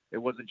player. It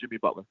wasn't Jimmy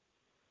Butler.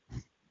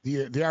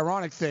 The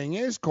ironic thing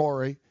is,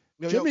 Corey,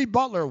 Jimmy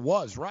Butler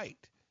was right.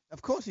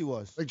 Of course he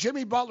was. Like,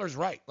 Jimmy Butler's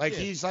right. Like,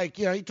 he's like,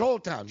 he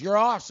told Towns, you're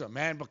awesome,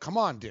 man, but come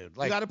on, dude.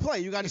 Like, you got to play.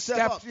 You got to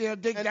step up.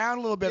 Dig down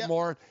a little bit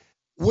more.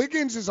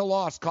 Wiggins is a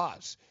lost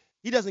cause.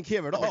 He doesn't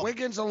care at all.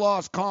 Wiggins a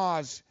lost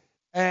cause.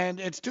 And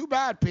it's too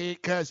bad, Pete,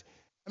 because,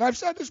 and I've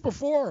said this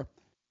before,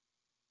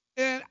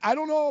 and I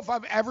don't know if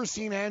I've ever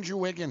seen Andrew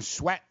Wiggins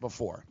sweat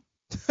before.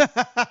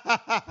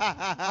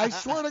 I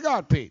swear to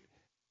God, Pete.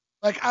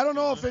 Like, I don't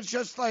know if it's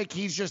just like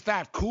he's just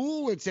that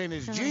cool. It's in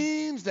his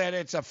genes, that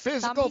it's a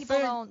physical thing. Some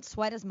people don't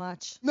sweat as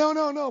much.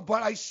 No.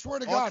 But I swear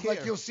to God,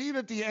 like, you'll see it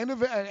at the end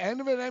of an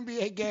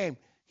NBA game,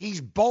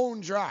 he's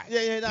bone dry.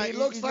 He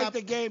looks like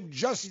the game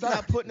just started.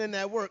 He's not putting in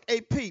that work.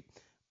 Hey, Pete,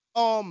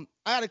 I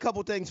had a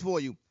couple things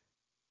for you.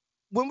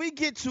 When we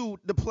get to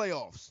the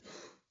playoffs,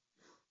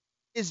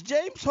 is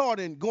James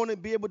Harden going to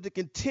be able to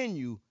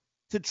continue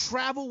to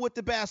travel with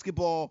the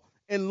basketball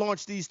and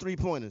launch these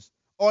three-pointers?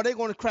 Or are they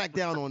going to crack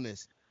down on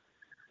this?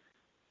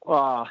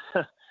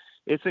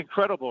 It's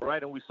incredible,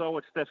 right? And we saw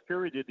what Steph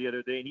Curry did the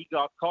other day, and he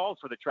got called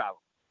for the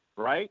travel,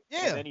 right?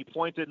 Yeah. And then he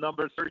pointed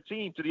number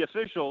 13 to the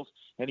officials,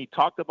 and he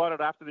talked about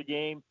it after the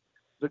game.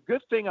 The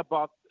good thing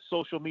about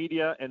social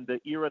media and the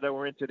era that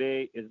we're in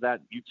today is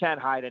that you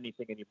can't hide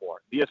anything anymore.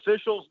 The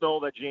officials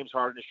know that James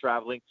Harden is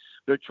traveling.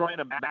 They're trying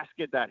to mask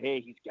it that, hey,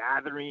 he's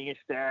gathering his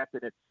steps,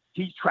 and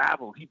he's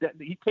traveled.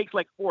 He takes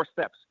like 4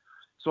 steps.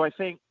 So I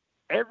think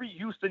every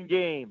Houston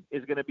game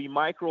is going to be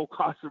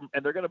microcosm,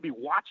 and they're going to be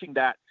watching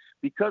that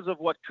because of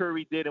what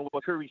Curry did and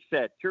what Curry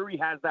said. Curry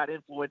has that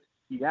influence.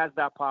 He has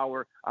that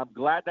power. I'm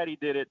glad that he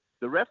did it.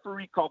 The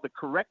referee called the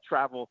correct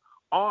travel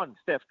on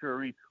Steph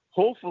Curry.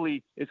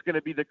 Hopefully, it's going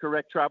to be the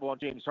correct travel on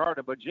James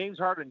Harden, but James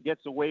Harden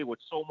gets away with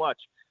so much.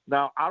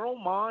 Now, I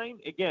don't mind.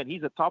 Again,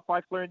 he's a top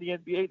 5 player in the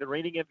NBA, the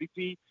reigning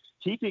MVP.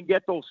 He can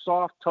get those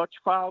soft touch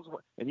fouls,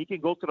 and he can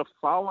go to the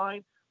foul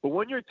line. But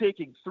when you're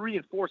taking 3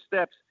 and 4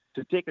 steps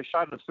to take a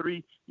shot at a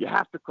 3, you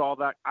have to call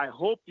that. I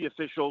hope the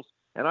officials,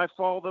 and I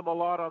follow them a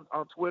lot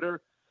on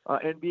Twitter,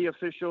 NBA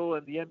official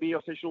and the NBA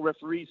official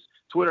referees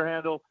Twitter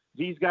handle.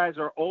 These guys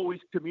are always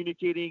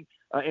communicating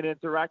and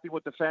interacting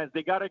with the fans.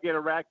 They got to get a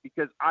rack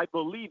because I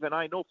believe and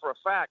I know for a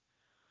fact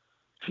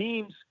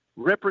teams,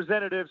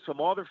 representatives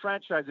from all their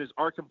franchises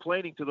are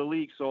complaining to the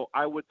league. So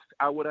I would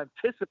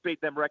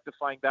anticipate them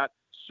rectifying that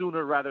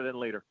sooner rather than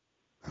later.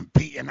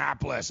 Pete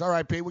Annapolis. All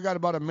right, Pete, we got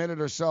about a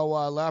minute or so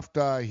left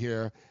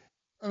here.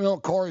 I know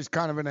Corey's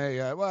kind of in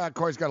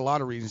Corey's got a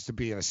lot of reasons to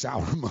be in a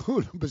sour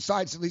mood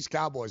besides at least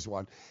Cowboys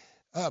one.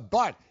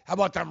 But how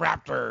about them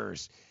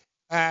Raptors?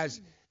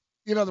 As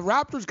you know, the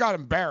Raptors got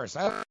embarrassed.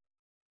 An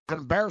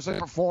embarrassing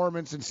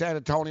performance in San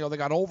Antonio. They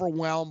got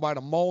overwhelmed by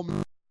the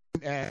moment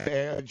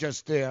and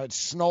just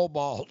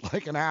snowballed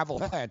like an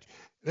avalanche.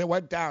 They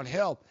went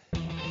downhill.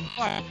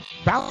 But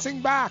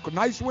bouncing back, a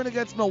nice win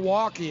against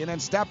Milwaukee, and then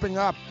stepping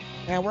up.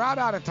 And we're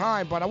out of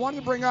time, but I wanted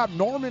to bring up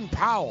Norman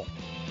Powell.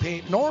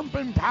 Pete,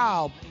 Norman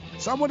Powell,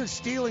 someone is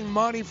stealing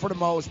money for the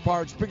most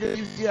part because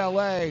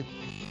UCLA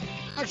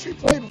actually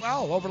played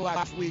well over the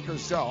last week or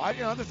so.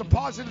 There's a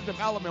positive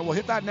development. We'll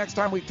hit that next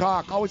time we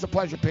talk. Always a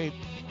pleasure, Pete.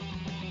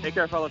 Take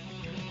care, fellas.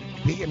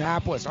 Pete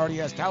Annapolis,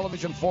 RDS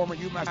Television, former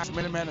UMass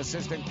Minutemen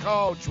assistant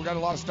coach. We got a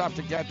lot of stuff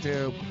to get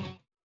to.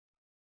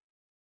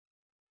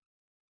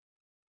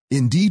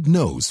 Indeed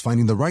knows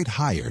finding the right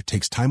hire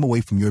takes time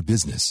away from your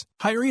business.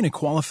 Hiring a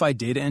qualified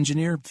data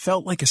engineer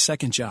felt like a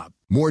second job.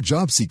 More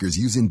job seekers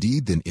use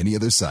Indeed than any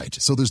other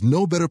site, so there's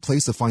no better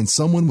place to find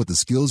someone with the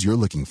skills you're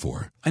looking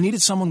for. I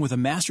needed someone with a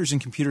master's in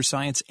computer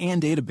science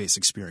and database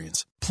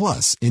experience.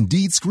 Plus,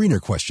 Indeed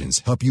screener questions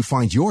help you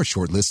find your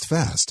shortlist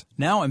fast.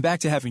 Now I'm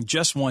back to having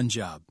just one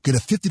job. Get a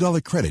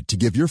 $50 credit to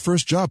give your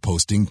first job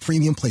posting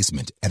premium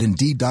placement at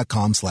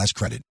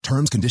Indeed.com/credit.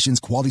 Terms, conditions,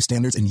 quality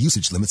standards, and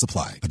usage limits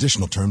apply.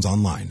 Additional terms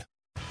online.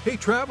 Hey,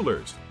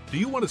 travelers, do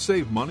you want to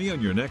save money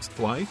on your next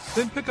flight?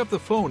 Then pick up the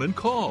phone and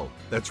call.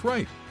 That's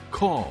right,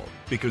 call,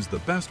 because the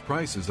best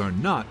prices are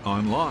not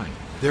online.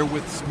 They're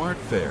with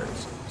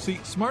SmartFares. See,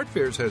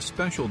 SmartFares has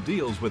special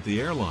deals with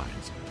the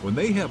airlines. When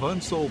they have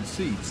unsold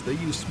seats, they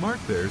use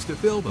SmartFares to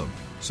fill them.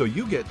 So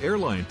you get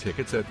airline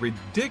tickets at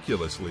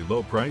ridiculously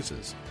low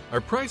prices.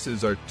 Our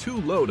prices are too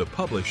low to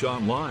publish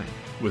online.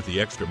 With the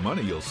extra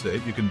money you'll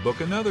save, you can book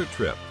another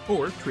trip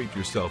or treat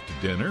yourself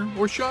to dinner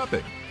or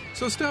shopping.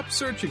 So stop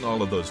searching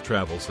all of those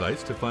travel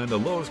sites to find the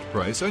lowest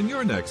price on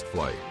your next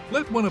flight.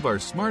 Let one of our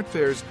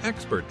SmartFares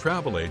expert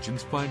travel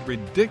agents find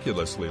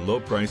ridiculously low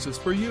prices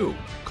for you.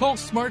 Call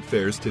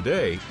SmartFares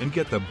today and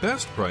get the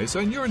best price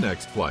on your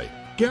next flight.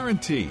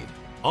 Guaranteed.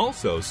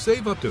 Also,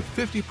 save up to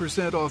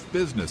 50% off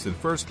business and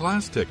first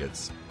class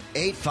tickets.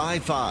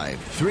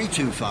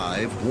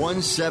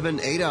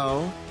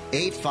 855-325-1780.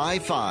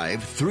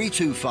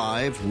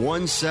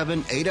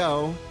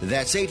 855-325-1780.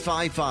 That's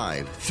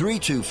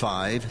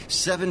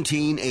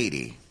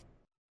 855-325-1780.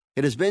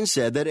 It has been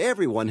said that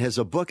everyone has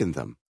a book in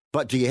them.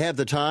 But do you have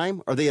the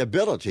time or the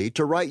ability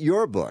to write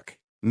your book?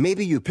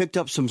 Maybe you picked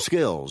up some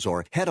skills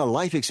or had a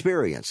life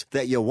experience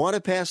that you want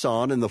to pass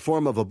on in the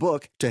form of a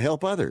book to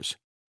help others.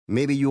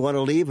 Maybe you want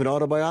to leave an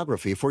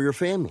autobiography for your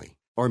family.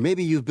 Or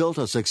maybe you've built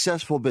a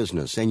successful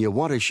business and you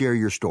want to share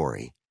your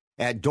story.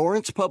 At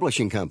Dorrance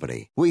Publishing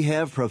Company, we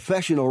have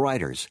professional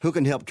writers who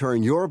can help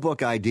turn your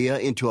book idea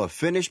into a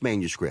finished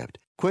manuscript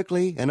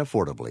quickly and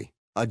affordably.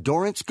 A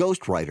Dorrance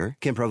ghostwriter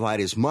can provide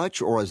as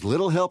much or as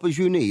little help as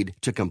you need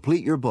to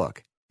complete your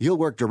book. You'll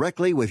work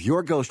directly with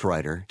your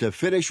ghostwriter to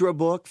finish your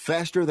book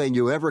faster than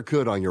you ever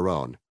could on your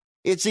own.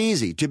 It's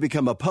easy to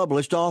become a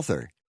published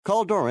author.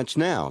 Call Dorrance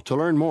now to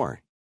learn more.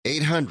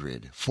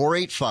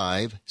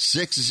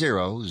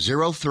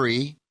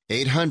 800-485-6003.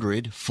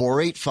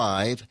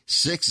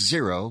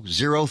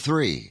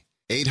 800-485-6003.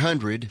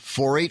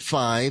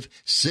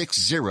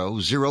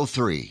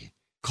 800-485-6003.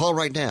 Call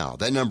right now.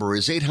 That number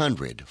is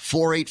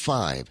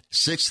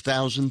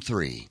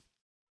 800-485-6003.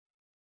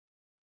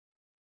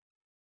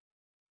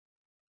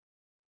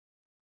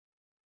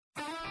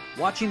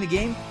 Watching the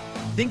game?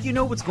 Think you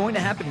know what's going to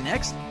happen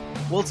next?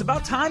 Well, it's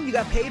about time you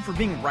got paid for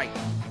being right.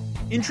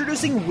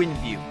 Introducing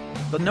WinView,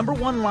 the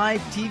 #1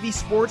 live TV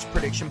sports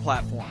prediction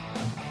platform.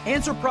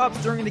 Answer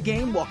props during the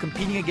game while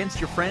competing against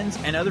your friends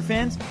and other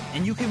fans,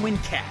 and you can win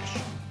cash.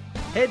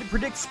 Head to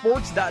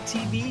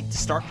PredictSports.tv to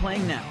start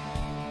playing now.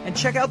 And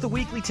check out the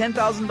weekly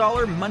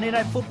 $10,000 Monday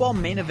Night Football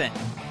main event.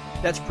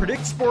 That's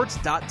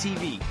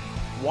PredictSports.tv.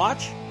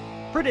 Watch,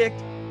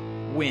 predict,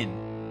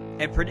 win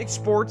at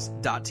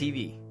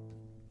PredictSports.tv.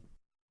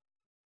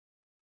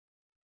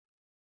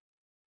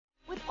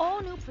 With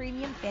all new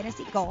premium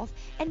fantasy golf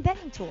and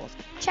betting tools,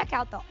 check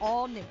out the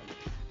all-new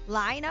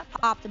Lineup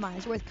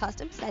Optimizer with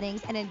custom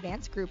settings and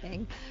advanced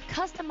grouping,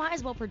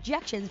 customizable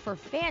projections for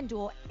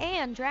FanDuel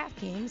and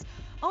DraftKings,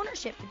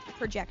 ownership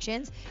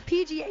projections,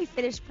 PGA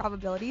finish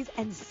probabilities,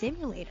 and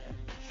simulator.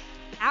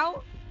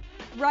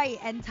 Outright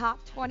and top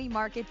 20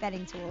 market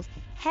betting tools,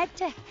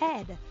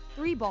 head-to-head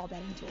 3-ball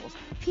betting tools,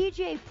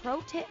 PGA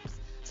Pro tips,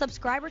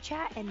 subscriber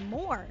chat, and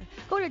more.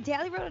 Go to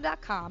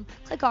dailyroto.com,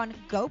 click on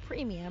Go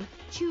Premium,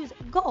 choose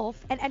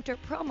Golf, and enter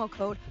promo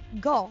code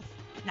GOLF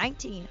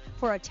GOLF19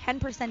 for a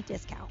 10%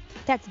 discount.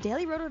 That's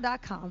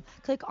dailyroto.com.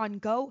 Click on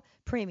Go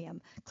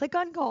Premium. Click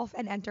on Golf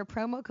and enter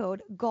promo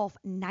code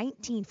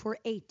GOLF19 for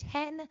a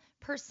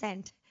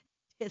 10%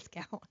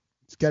 discount.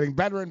 It's getting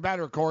better and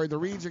better, Corey. The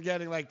reads are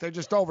getting they're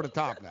just over the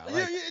top now.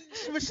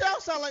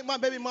 Michelle sound like my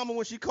baby mama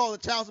when she called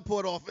the child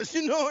support office.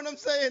 You know what I'm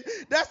saying?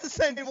 That's the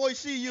same voice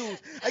she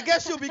used. I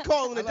guess she'll be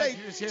calling today,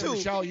 too.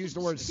 Michelle used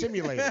the word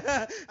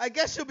simulator. I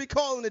guess she'll be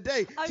calling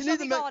today. She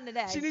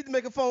needs to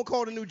make a phone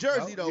call to New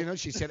Jersey, though. You know,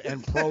 she said,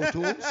 and Pro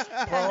Tools.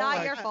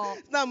 Not your fault.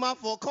 It's not my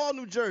fault. Call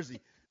New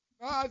Jersey.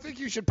 I think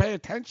you should pay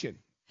attention.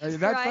 That's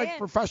like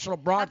professional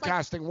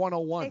broadcasting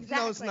 101.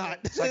 Exactly. No, it's not.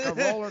 It's like a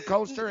roller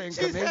coaster in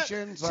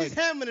commissions. She's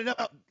hamming it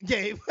up,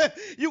 Gabe.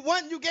 You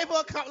gave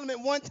her a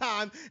compliment one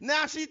time.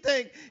 Now she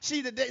thinks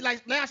she the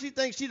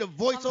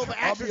voiceover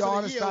actress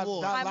of the year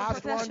award. I'm a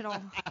professional.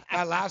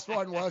 That last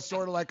one was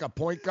sort of like a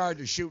point guard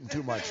who's shooting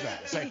too much now.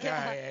 It's like,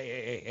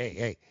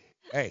 hey.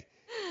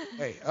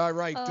 All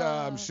right.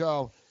 A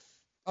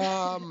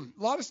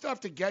lot of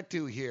stuff to get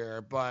to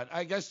here, but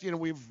I guess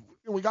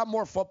we got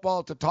more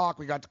football to talk.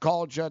 We got the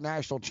college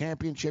national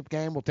championship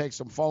game. We'll take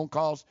some phone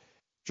calls.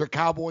 Your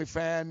Cowboy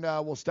fan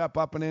will step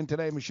up and in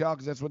today, Michelle,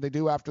 because that's what they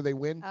do after they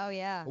win. Oh,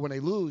 yeah. When they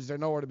lose, they're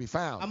nowhere to be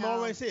found. I'm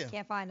always here.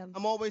 Can't find them.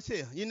 I'm always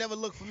here. You never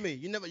look for me.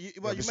 You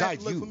might have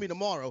to look for me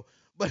tomorrow.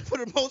 But for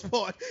the most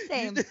part,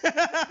 Same.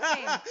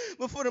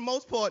 But for the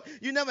most part,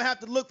 you never have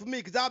to look for me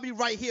because I'll be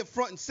right here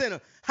front and center.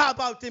 How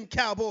about them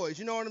Cowboys?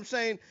 You know what I'm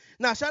saying?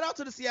 Now, shout out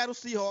to the Seattle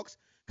Seahawks.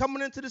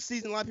 Coming into the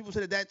season, a lot of people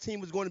said that team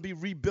was going to be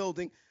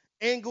rebuilding.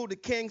 Angle, the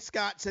King,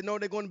 Scott said no,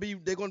 they're going to be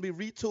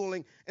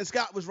retooling, and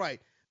Scott was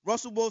right.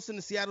 Russell Wilson,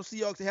 the Seattle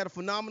Seahawks, they had a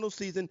phenomenal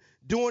season,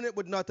 doing it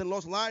with nothing.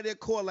 Lost a lot of their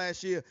core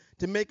last year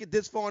to make it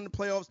this far in the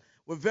playoffs.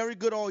 Were very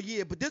good all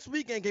year, but this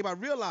weekend, Gabe, I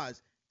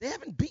realized they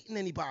haven't beaten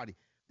anybody.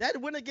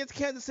 That win against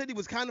Kansas City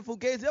was kind of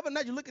fugazi. The other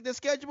night, you look at their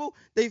schedule,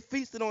 they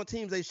feasted on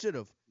teams they should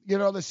have. You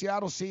know, the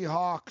Seattle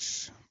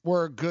Seahawks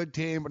were a good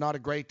team, but not a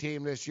great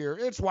team this year.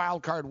 It's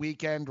wild card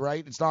weekend,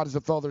 right? It's not as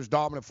if there's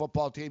dominant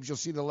football teams. You'll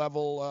see the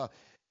level.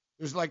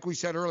 There's, like we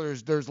said earlier,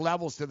 there's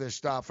levels to this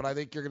stuff, and I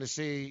think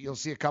you'll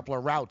see a couple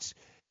of routes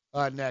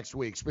next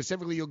week.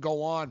 Specifically, you'll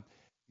go on.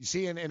 You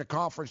see in a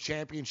conference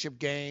championship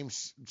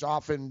games, it's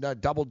often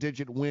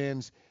double-digit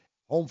wins.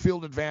 Home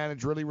field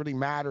advantage really, really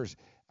matters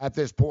at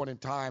this point in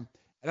time.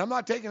 And I'm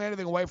not taking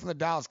anything away from the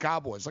Dallas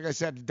Cowboys. Like I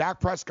said, Dak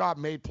Prescott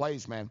made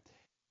plays, man.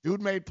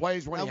 Dude made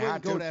plays when he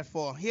had to. I wouldn't go that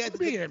far. He had to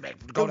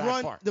go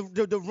that far.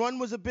 The run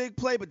was a big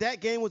play, but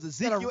that game was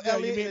Ezekiel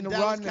Elliott and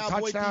Dallas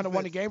Cowboys touchdown defense. and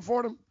won the game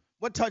for them?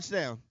 What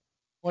touchdown?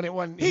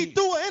 When he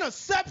threw an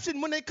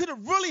interception when they could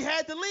have really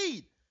had the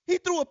lead. He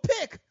threw a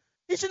pick.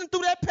 He shouldn't have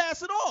threw that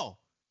pass at all.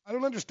 I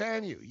don't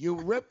understand you. You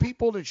rip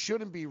people that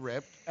shouldn't be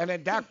ripped, and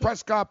then Dak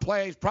Prescott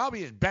plays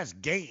probably his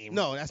best game.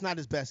 No, that's not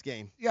his best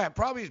game. Yeah,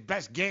 probably his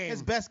best game.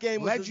 His best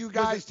game led you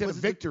guys to the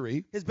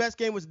victory. His best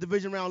game was the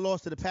division round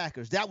loss to the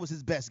Packers. That was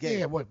his best game.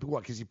 Yeah, what?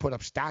 Because he put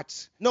up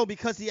stats? No,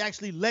 because he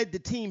actually led the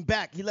team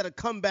back. He led a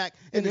comeback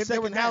in the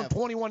second half. They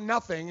were down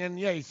 21-0, and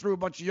he threw a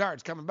bunch of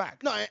yards coming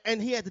back. No,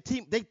 and he had the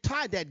team. They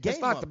tied that game.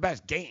 That's not the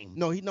best game.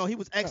 No, he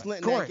was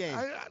excellent in Corey,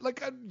 that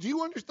game. Do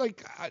you understand?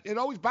 It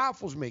always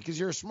baffles me because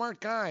you're a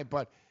smart guy,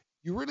 but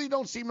you really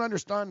don't seem to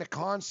understand the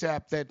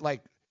concept that,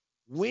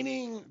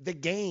 winning the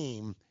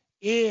game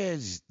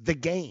is the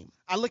game.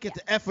 I look at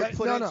the effort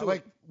put into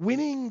it.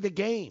 Winning the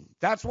game.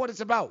 That's what it's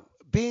about,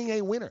 being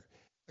a winner.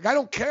 I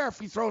don't care if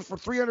he throws for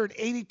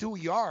 382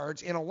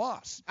 yards in a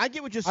loss. I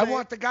get what you're saying. I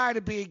want the guy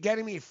to be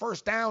getting me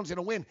first downs in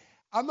a win.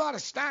 I'm not a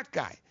stat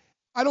guy.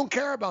 I don't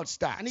care about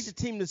stats. I need the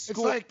team to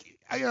score. It's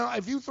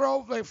if you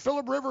throw,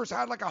 Phillip Rivers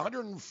had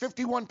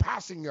 151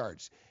 passing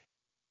yards.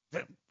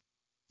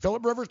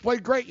 Phillip Rivers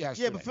played great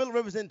yesterday. Yeah, but Phillip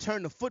Rivers didn't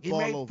turn the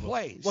football over. He made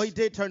plays. Well, he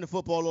did turn the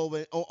football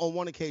over on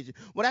one occasion.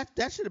 Well,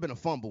 that should have been a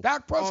fumble.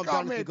 Dak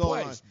Prescott made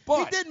plays.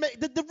 But he did make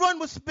the run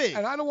was big.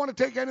 And I don't want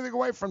to take anything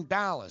away from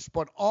Dallas,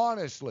 but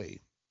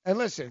honestly, and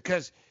listen,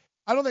 because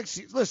I don't think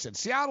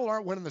Seattle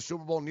aren't winning the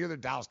Super Bowl, neither the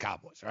Dallas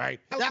Cowboys, all right?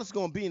 Dallas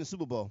going to be in the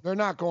Super Bowl. They're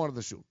not going to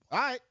the Super Bowl.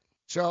 All right.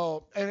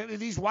 So, and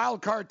these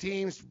wild card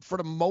teams, for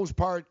the most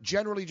part,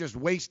 generally just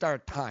waste our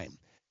time.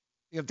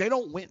 If they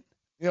don't win.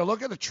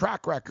 Look at the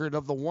track record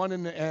of the one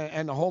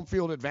and the home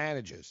field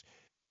advantages.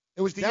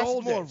 It was the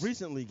old days. That's more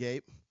recently,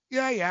 Gabe.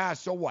 Yeah.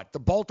 So what? The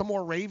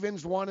Baltimore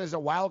Ravens won as a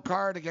wild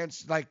card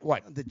against the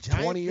Giants,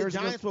 20 years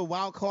ago? The Giants were a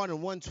wild card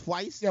and won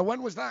twice. Yeah,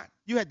 when was that?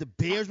 You had the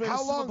Bears win the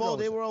Super Bowl.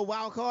 They were a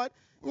wild card.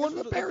 Well,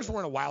 the Bears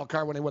weren't a wild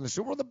card when they won the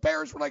Super Bowl. The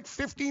Bears were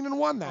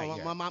 15-1 that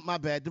year. My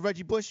bad. The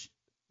Reggie Bush.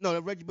 No,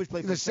 the Reggie Bush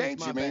played for the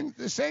Saints. You mean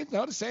the Saints?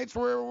 No, the Saints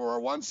were a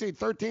 1 seed,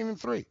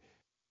 13-3.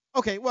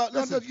 Okay, well,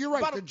 listen, you're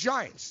right. The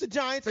Giants.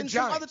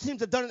 Some other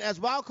teams have done it as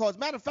wild cards.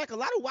 Matter of fact, a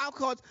lot of wild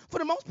cards, for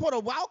the most part, are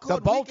wild card.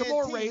 The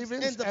Baltimore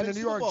Ravens and the New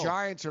York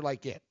Giants are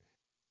like it.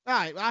 All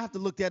right, I have to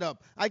look that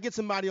up. I get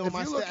somebody on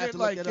my staff to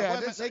look that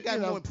up. They got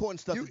more important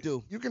stuff to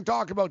do. You can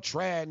talk about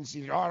trends. I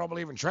don't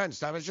believe in trend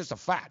stuff. It's just a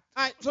fact.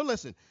 All right, so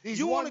listen.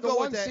 You want to go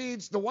with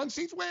that? The one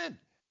seeds win.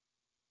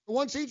 The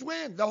one seeds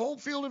win. The home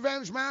field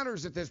advantage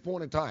matters at this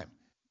point in time.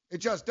 It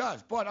just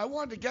does. But I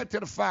wanted to get to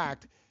the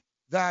fact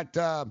that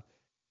the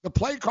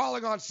play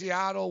calling on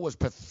Seattle was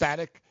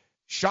pathetic.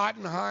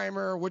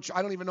 Schottenheimer, which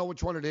I don't even know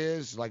which one it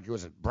is. Like,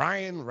 was it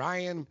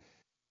Ryan?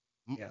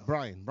 Yeah.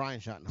 Brian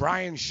Schottenheimer.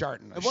 Brian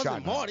Sharton. It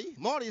wasn't Marty.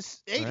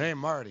 Marty's 80. It ain't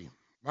Marty.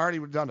 Marty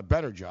would have done a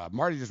better job.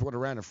 Marty just would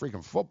have ran a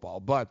freaking football.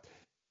 But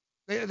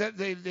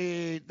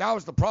that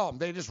was the problem.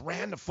 They just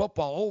ran the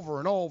football over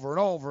and over and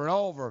over and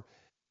over.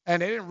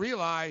 And they didn't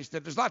realize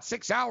that there's not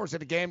 6 hours in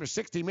the game. There's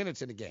 60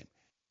 minutes in the game.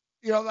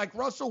 You know, like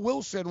Russell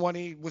Wilson, when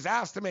he was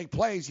asked to make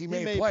plays, he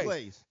made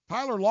plays.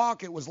 Tyler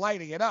Lockett was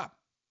lighting it up.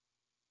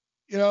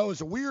 You know, it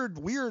was a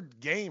weird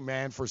game,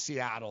 man, for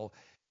Seattle,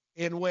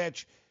 in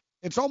which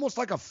it's almost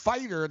like a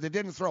fighter that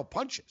didn't throw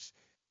punches.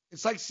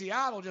 It's like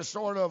Seattle just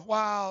sort of,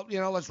 well, you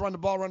know, let's run the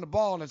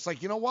ball. And it's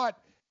like, you know what?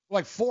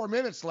 Like 4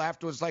 minutes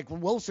left. It was like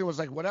Wilson was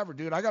like, whatever,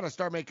 dude, I got to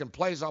start making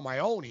plays on my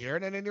own here.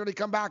 And then they nearly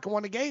come back and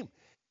won the game.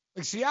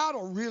 Like,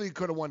 Seattle really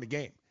could have won the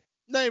game.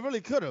 They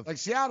really could have. Like,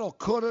 Seattle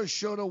could have,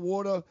 should have,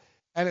 would have.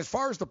 And as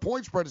far as the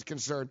point spread is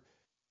concerned,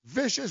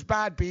 vicious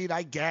bad beat.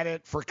 I get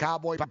it for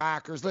Cowboy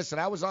Packers. Listen,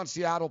 I was on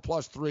Seattle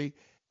 +3,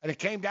 and it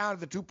came down to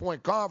the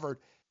 2-point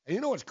convert. And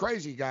you know what's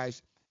crazy,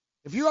 guys?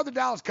 If you have the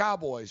Dallas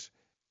Cowboys,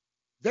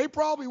 they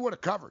probably would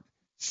have covered.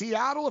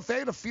 Seattle, if they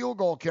had a field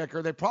goal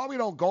kicker, they probably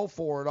don't go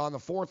for it on the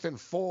 4th and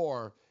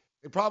 4.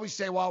 They probably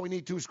say, well, we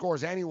need 2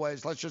 scores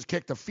anyways. Let's just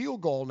kick the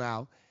field goal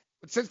now.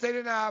 But since they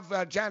didn't have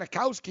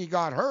Janikowski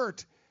got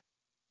hurt,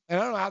 and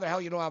I don't know how the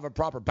hell you don't have a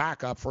proper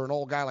backup for an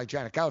old guy like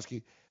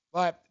Janikowski,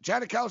 but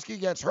Janikowski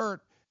gets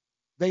hurt.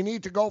 They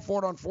need to go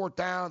for it on 4th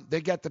down.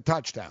 They get the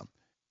touchdown.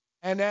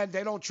 And then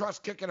they don't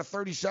trust kicking a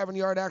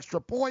 37-yard extra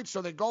point,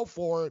 so they go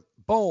for it.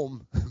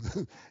 Boom.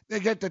 They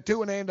get the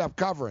 2 and they end up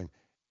covering.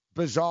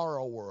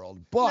 Bizarro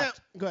world. But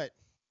go ahead.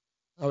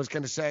 I was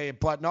going to say,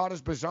 but not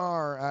as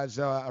bizarre as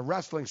a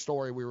wrestling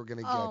story we were going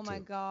to get to. Oh, my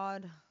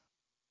God.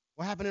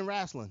 What happened in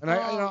wrestling? And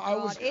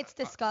It's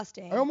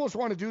disgusting. I almost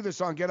want to do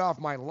this on Get Off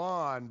My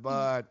Lawn,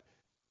 but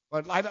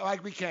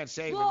we can't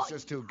save it. It's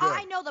just too good.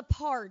 I know the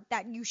part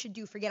that you should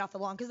do for Get Off the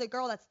Lawn, because the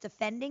girl that's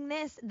defending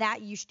this,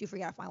 that you should do for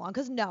Get Off My Lawn.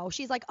 Because no,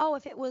 she's like, oh,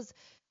 if it was.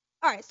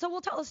 All right, so we'll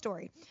tell the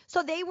story.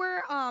 So they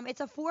were, it's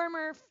a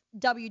former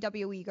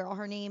WWE girl.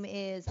 Her name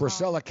is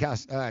Priscilla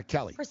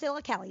Kelly.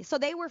 Priscilla Kelly. So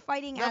they were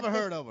fighting. Never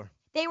heard of her.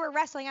 They were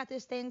wrestling at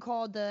this thing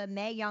called the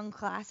Mae Young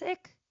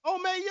Classic. Oh,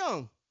 Mae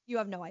Young. You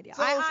have no idea.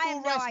 I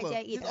have no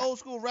idea either. She's an old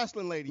school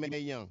wrestling lady, Mae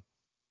Young.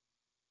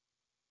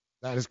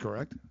 That is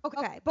correct.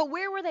 Okay, but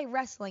where were they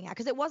wrestling at?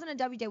 Because it wasn't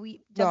a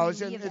WWE. No,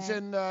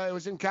 event. It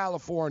was in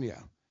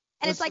California.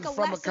 And it's like a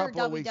lesser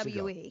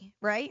WWE,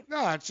 right?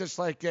 No, it's just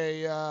like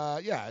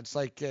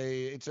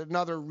it's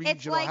another regional.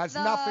 It's like it has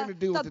nothing to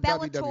do with the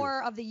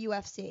Bellator of the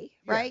UFC,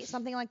 right? Yes.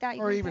 Something like that.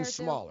 Or even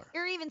smaller.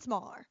 Or even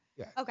smaller.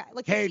 Yeah. Okay,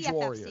 like Cage the CFFC.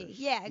 Warriors.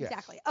 Yeah,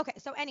 exactly. Yes. Okay,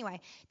 so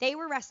anyway, they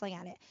were wrestling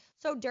at it.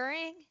 So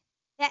during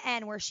the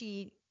end where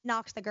she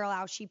knocks the girl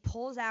out, she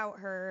pulls out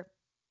her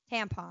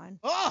tampon.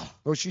 Oh!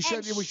 Well, we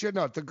should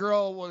know. The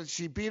girl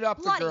she beat up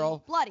the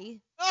girl.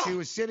 Bloody. She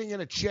was sitting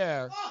in a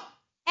chair.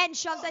 And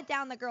shoves it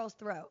down the girl's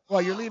throat. Well,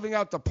 you're leaving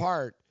out the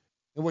part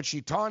in which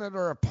she taunted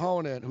her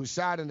opponent who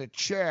sat in a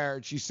chair.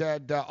 And she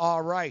said,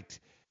 all right,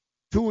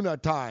 tuna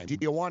time. Do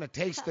you want to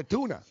taste the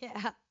tuna?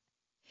 Yeah.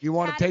 You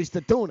want to taste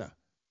the tuna?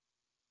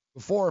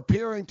 Before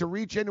appearing to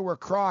reach into her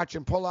crotch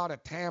and pull out a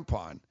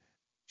tampon,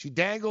 she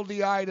dangled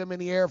the item in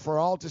the air for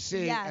all to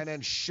see and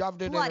then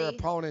shoved it in her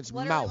opponent's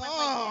mouth.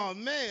 Oh,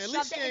 man. At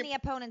least shoved it in the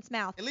opponent's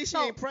mouth. At least she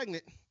ain't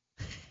pregnant.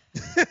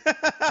 Yeah,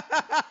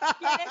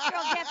 this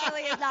girl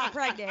definitely is not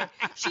pregnant.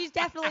 She's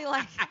definitely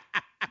like.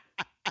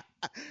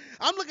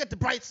 I'm looking at the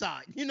bright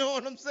side. You know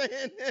what I'm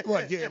saying?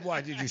 What?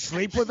 Did you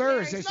sleep with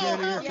her? Is this your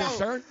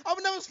concern? I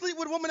would never sleep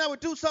with a woman that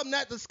would do something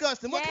that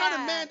disgusting. What kind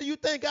of man do you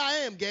think I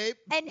am, Gabe?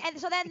 And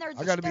so then they're.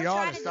 I got to be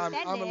honest. I'm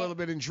a little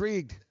bit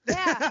intrigued.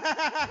 Yeah.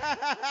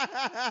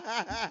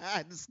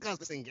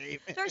 Disgusting,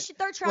 Gabe. They're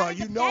trying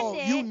to defend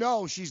it. You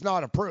know she's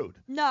not a prude.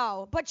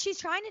 No, but she's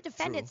trying to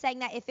defend it, saying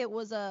that if it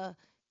was a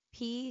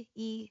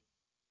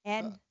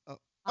PEN.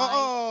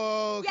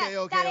 Okay.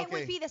 That it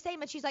would be the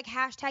same, but she's like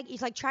hashtag.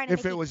 He's like trying to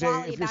make equality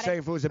about it.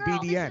 If it was a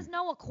BDN. This is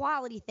no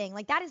equality thing.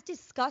 Like that is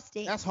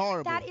disgusting. That's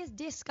horrible. That is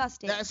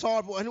disgusting. That's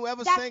horrible. And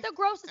that's the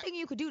grossest thing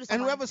you could do to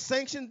someone. And whoever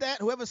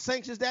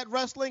sanctions that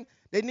wrestling,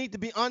 they need to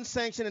be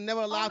unsanctioned and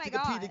never allowed to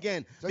compete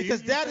again. So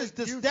because that is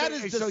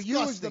disgusting. So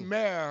you as the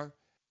mayor.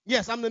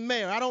 Yes, I'm the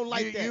mayor. I don't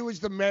like that. You as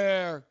the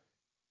mayor.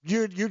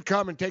 You'd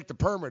come and take the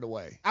permit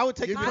away. I would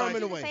take the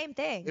permit away. The same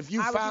thing. If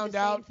you found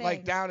out,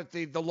 like down at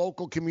the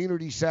local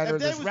community center,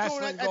 there's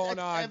wrestling going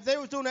on. If they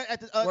was doing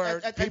that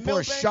at people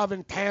are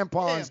shoving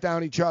tampons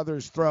down each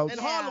other's throats. In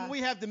Harlem,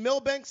 we have the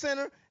Millbank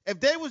Center. If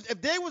that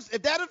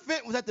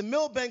event was at the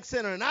Millbank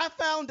Center, and I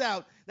found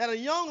out that a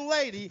young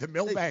lady,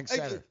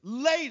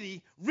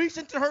 lady reached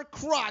into her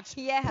crotch,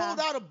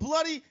 pulled out a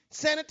bloody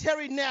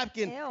sanitary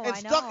napkin, and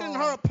stuck it in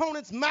her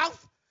opponent's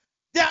mouth.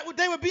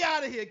 They would be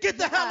out of here. Get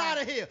the hell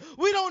out of here.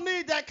 We don't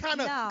need that kind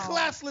of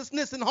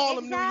classlessness in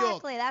Harlem, New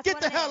York.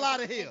 Get the hell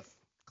out of here. It's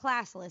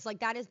classless.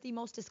 Like, that is the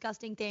most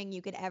disgusting thing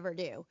you could ever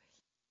do.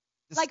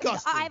 Like,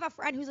 I have a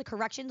friend who's a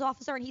corrections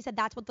officer, and he said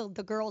that's what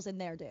the girls in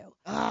there do.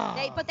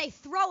 But they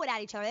throw it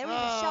at each other. They don't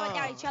even shove it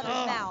down each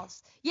other's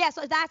mouths. Yeah,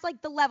 so that's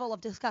like the level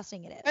of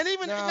disgusting it is. And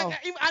even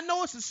I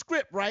know it's a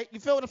script, right? You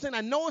feel what I'm saying?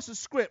 I know it's a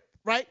script,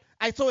 right?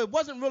 So it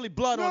wasn't really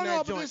blood on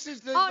that joint. This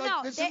is this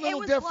is a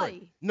little different.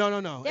 Bloody.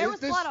 No. There was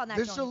blood on that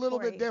joint. This is a little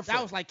bit different.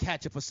 That was like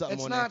ketchup or something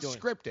on that joint.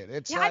 It's not scripted.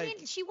 It's I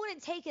mean, she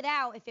wouldn't take it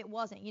out if it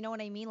wasn't. You know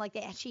what I mean? Like,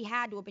 she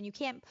had to have been. You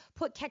can't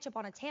put ketchup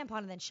on a tampon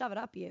and then shove it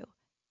up you.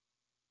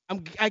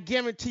 I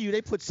guarantee you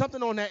they put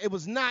something on that. It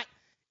was not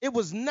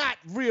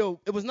real.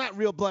 It was not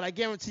real blood. I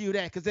guarantee you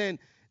that. Because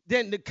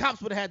then the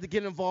cops would have had to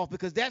get involved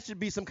because that should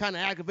be some kind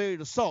of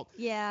aggravated assault.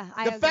 Yeah,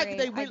 the fact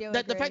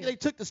that they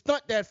took the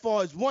stunt that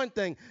far is one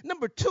thing.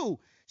 Number two,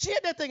 she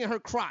had that thing in her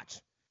crotch.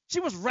 She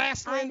was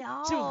wrestling.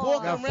 She was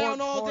walking around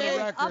all day. You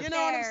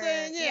know what I'm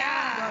saying?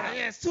 Yeah,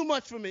 it's too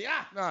much for me.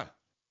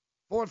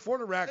 For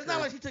the record. It's not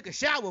like she took a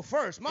shower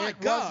first. My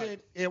God.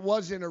 It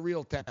wasn't a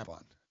real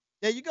tampon.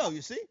 There you go.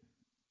 You see?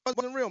 It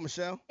wasn't real,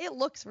 Michelle. It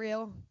looks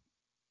real.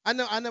 I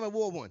never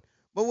wore one.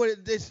 But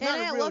it's not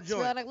a real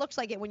joint. Real, and it looks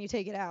like it when you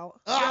take it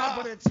out. Yeah,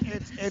 but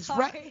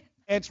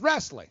it's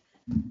wrestling.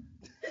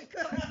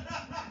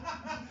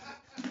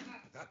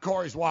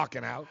 Corey's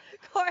walking out.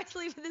 Corey's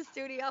leaving the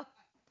studio.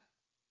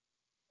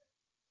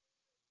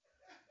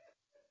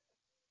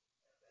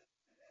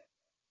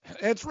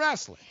 It's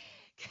wrestling.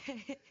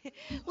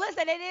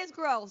 Listen, it is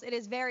gross. It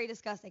is very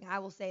disgusting. I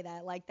will say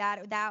that. Like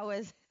that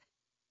was.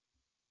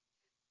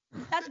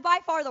 That's by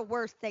far the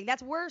worst thing.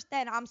 That's worse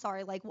than, I'm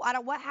sorry, like,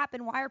 what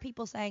happened? Why are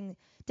people saying,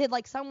 did,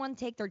 like, someone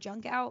take their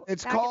junk out?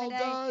 It's called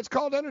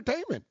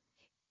entertainment.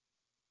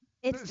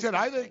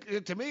 I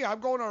think, to me,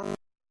 I'm going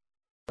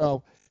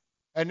on,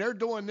 and they're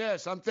doing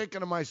this. I'm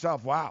thinking to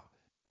myself, wow,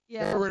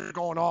 they're really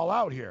going all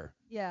out here.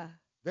 Yeah.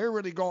 They're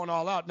really going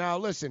all out. Now,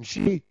 listen,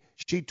 she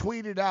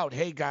tweeted out,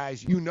 hey,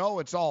 guys,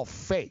 it's all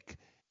fake.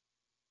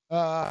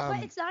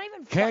 But it's not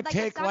even Can't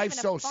take life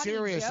so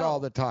serious all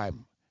the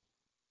time.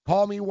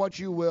 Call me what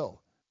you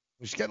will.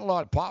 She's getting a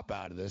lot of pop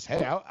out of this.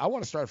 Hey, I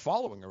want to start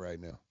following her right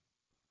now.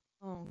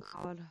 Oh,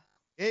 God.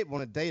 Gabe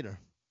want to date her.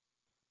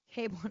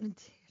 Gabe want to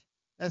date her.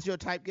 That's your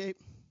type, Gabe?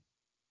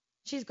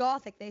 She's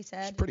gothic, they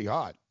said. She's pretty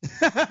hot.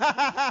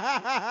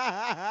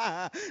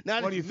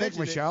 What do you think,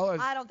 Michelle?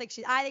 I don't think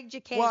I think you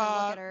can't look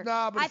at her.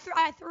 No, but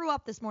I threw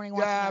up this morning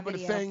watching that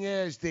video. Yeah, but the thing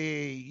is,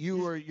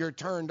 you're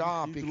turned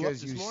off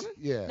because this morning?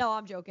 Yeah. No,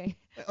 I'm joking.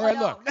 All right,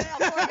 look. No,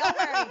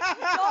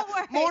 don't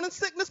worry. Morning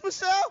sickness,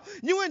 Michelle?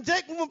 You and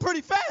Jake moving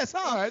pretty fast,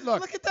 huh? All right,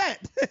 look. Look at that.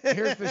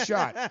 Here's the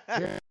shot.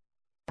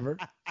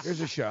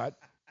 Here's a shot.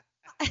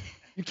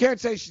 You can't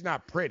say she's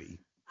not pretty.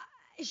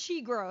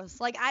 She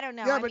gross. Like, I don't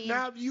know. Yeah, but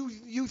now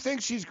you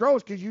think she's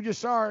gross because you just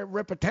saw her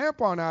rip a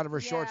tampon out of her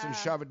shorts and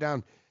shove it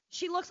down.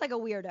 She looks like a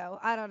weirdo.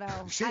 I don't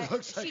know. She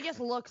just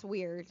looks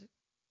weird.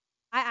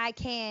 I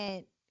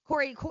can't.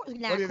 Corey won't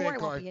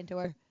be into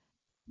her.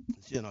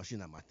 She's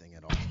not my thing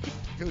at all.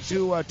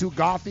 Too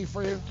gothy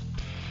for you?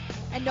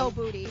 And no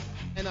booty.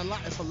 And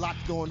there's a lot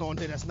going on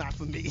there that's not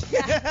for me.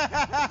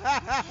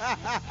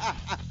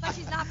 But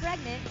she's not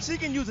pregnant. She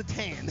can use a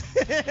tan.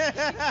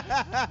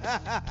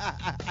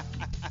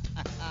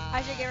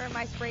 I should give her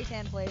my spray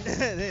tan, please.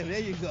 There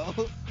you go.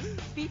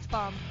 Beach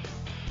bomb.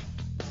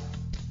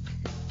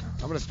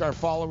 I'm going to start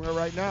following her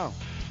right now.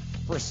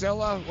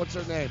 Priscilla, what's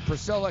her name?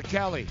 Priscilla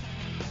Kelly.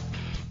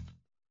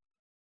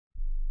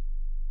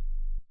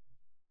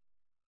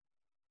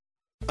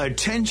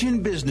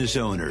 Attention business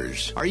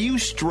owners. Are you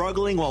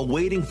struggling while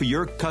waiting for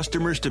your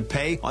customers to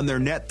pay on their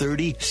net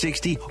 30,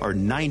 60, or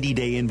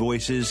 90-day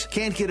invoices?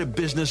 Can't get a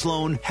business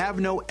loan? Have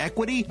no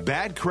equity?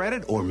 Bad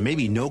credit? Or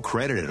maybe no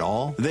credit at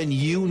all? Then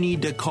you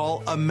need to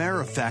call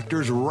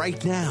AmeriFactors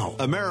right now.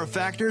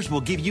 AmeriFactors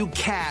will give you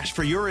cash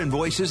for your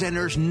invoices and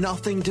there's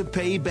nothing to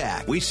pay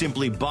back. We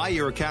simply buy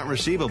your account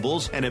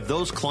receivables, and if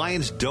those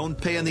clients don't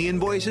pay on the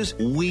invoices,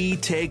 we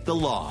take the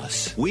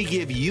loss. We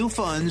give you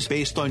funds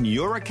based on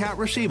your account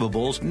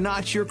receivables,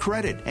 not your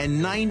credit.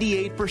 And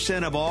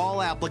 98% of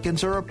all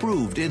applicants are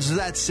approved. It's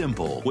that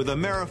simple. With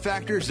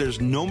AmeriFactors,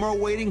 there's no more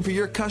waiting for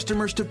your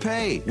customers to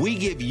pay. We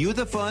give you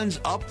the funds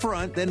up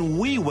front, then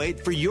we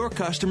wait for your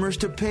customers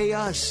to pay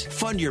us.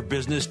 Fund your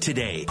business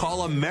today.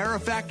 Call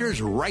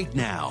AmeriFactors right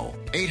now.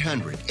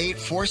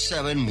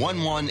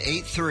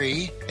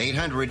 800-847-1183.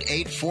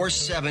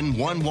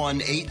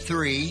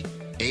 800-847-1183.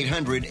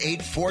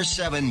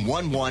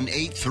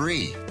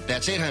 800-847-1183.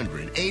 That's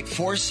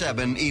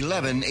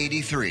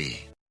 800-847-1183.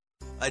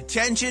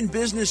 Attention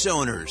business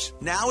owners.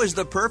 Now is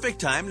the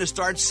perfect time to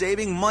start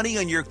saving money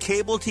on your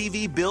cable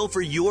TV bill for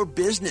your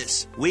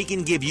business. We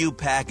can give you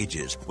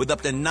packages with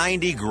up to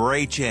 90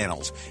 great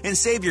channels and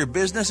save your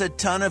business a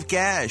ton of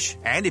cash.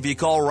 And if you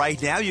call right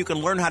now, you can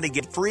learn how to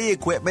get free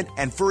equipment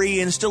and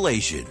free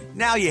installation.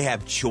 Now you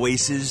have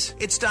choices.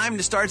 It's time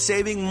to start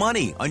saving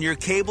money on your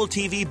cable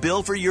TV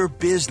bill for your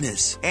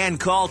business. And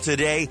call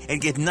today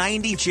and get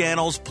 90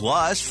 channels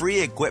plus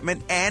free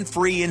equipment and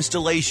free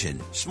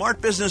installation.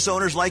 Smart business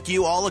owners like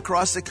you all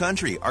across the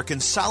country are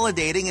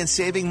consolidating and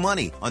saving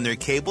money on their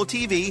cable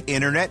TV,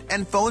 internet,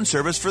 and phone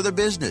service for their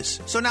business.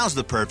 So now's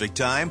the perfect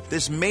time.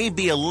 This may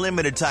be a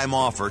limited time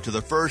offer to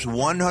the first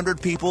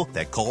 100 people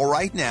that call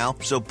right now,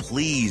 so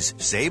please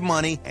save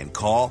money and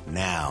call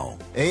now.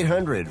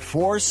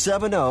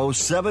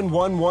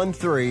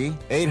 800-470-7113.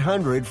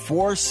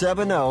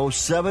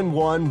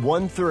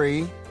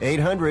 800-470-7113.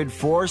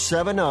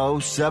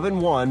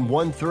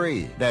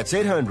 800-470-7113. That's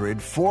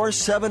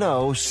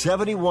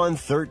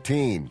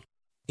 800-470-7113.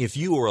 If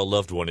you or a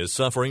loved one is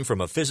suffering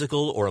from a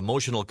physical or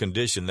emotional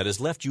condition that has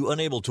left you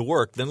unable to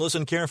work, then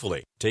listen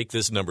carefully. Take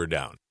this number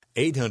down.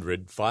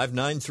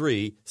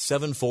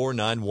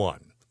 800-593-7491.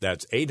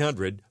 That's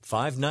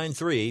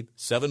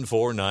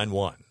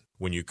 800-593-7491.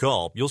 When you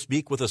call, you'll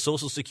speak with a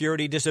Social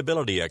Security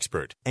disability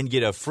expert and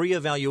get a free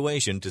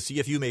evaluation to see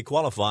if you may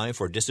qualify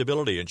for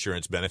disability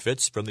insurance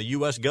benefits from the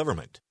U.S.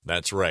 government.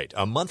 That's right,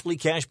 a monthly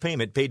cash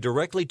payment paid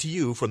directly to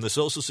you from the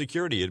Social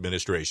Security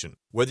Administration.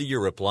 Whether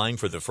you're applying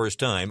for the first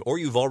time or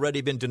you've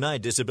already been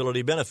denied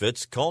disability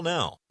benefits, call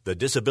now. The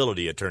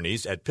disability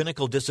attorneys at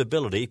Pinnacle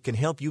Disability can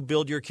help you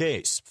build your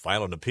case,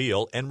 file an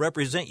appeal, and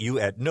represent you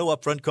at no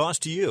upfront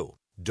cost to you.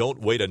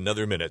 Don't wait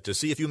another minute to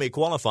see if you may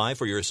qualify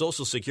for your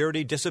Social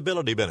Security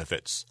disability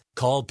benefits.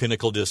 Call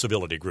Pinnacle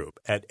Disability Group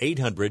at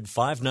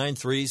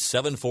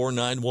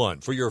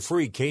 800-593-7491 for your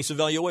free case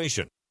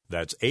evaluation.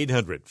 That's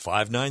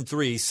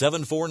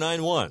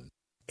 800-593-7491.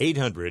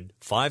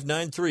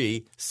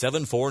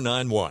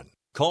 800-593-7491.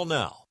 Call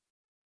now.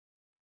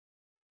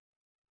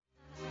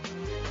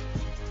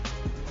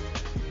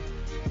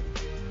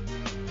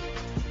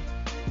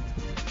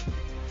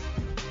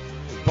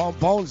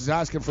 Bones is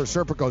asking for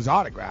Serpico's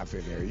autograph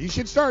in here. You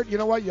should start. You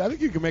know what? I think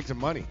you can make some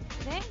money.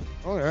 Think?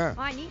 Oh, yeah.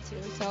 Well, I need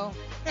to, so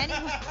any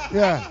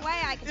way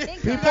I can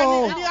think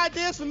People, of. Any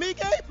ideas for me,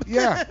 Gabe?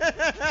 Yeah.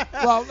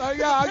 Well,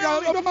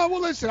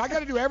 well, listen, I got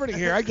to do everything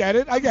here. I get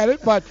it,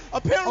 but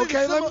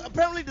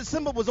apparently the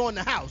symbol was on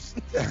the house.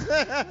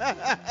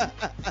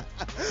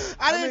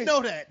 I didn't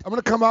know that. I'm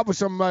going to come up with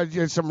some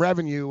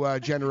revenue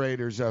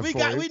generators for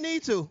you. We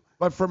need to.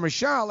 But for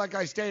Michelle, like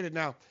I stated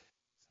now,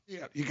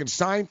 yeah, you can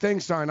sign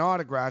things, sign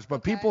autographs,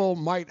 but people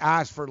might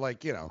ask for a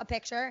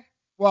picture.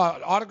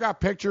 Well, autograph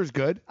picture is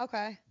good.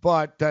 Okay.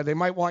 But they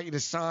might want you to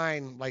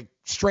sign like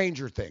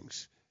Stranger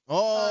Things.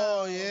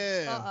 Oh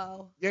yeah.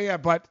 Uh-oh. Yeah,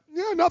 but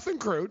nothing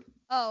crude.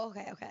 Oh,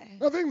 okay.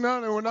 Nothing.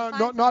 No,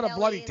 not a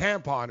bloody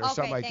tampon or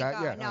something like that.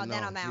 God. Yeah. No,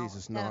 then I'm out.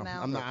 Jesus, no.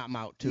 Then I'm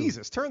out too.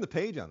 Jesus, turn the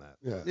page on that.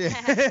 Yeah.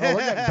 Oh,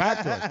 we're getting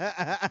back to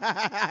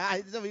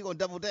it. So we're gonna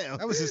double down.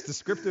 That was as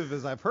descriptive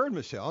as I've heard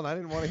Michelle, and I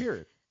didn't want to hear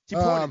it. She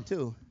pointed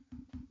too.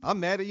 I'm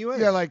mad at you.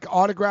 Yeah, like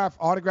autograph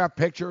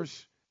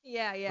pictures.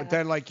 Yeah. But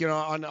then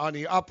on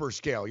the upper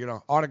scale,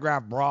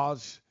 autograph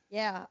bras.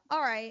 Yeah. All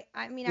right.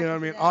 I mean, you know what I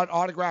mean?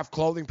 Autograph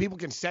clothing. People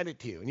can send it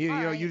to you, and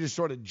you just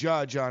sort of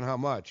judge on how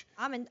much.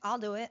 I'll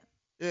do it.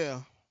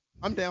 Yeah.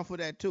 I'm down for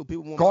that too.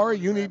 People want. Corey,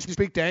 you need to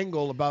speak to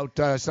Engel about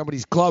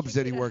somebody's clubs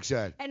that he works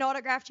at. An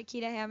autographed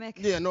Chiquita hammock.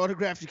 Yeah, an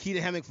autographed Chiquita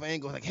hammock for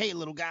Engel. Like, hey,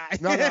 little guy.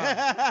 No,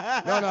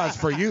 it's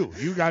for you.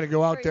 You got to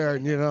go out there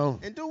and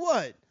And do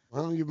what?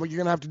 Well, you're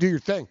gonna have to do your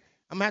thing.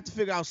 I'm gonna have to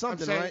figure out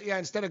something, right? Yeah,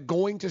 instead of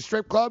going to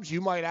strip clubs, you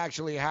might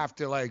actually have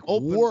to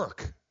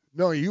work.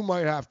 No, you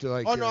might have to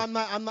Oh no, I'm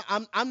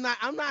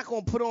not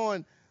gonna put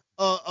on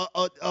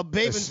a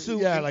bathing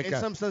suit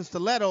and some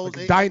stilettos,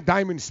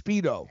 diamond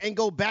speedo, and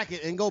go back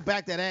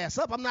that ass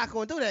up. I'm not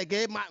gonna do that,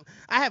 Gabe.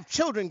 I have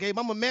children, Gabe.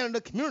 I'm a man of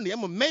the community.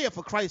 I'm a mayor,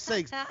 for Christ's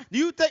sakes. Do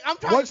you think I'm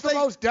trying? What's the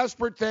most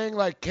desperate thing?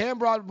 Like Cam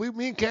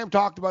me and Cam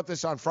talked about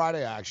this on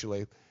Friday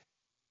actually.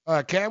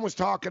 Cam was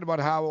talking about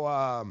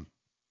how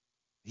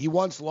he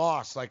once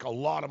lost like a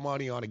lot of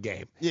money on a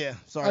game. Yeah,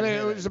 sorry. I mean,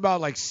 it was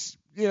about it's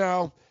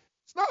not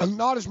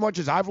as much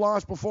as I've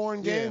lost before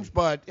in games,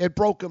 but it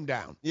broke him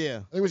down. Yeah, I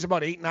think it was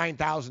about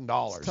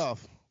 $8,000-$9,000.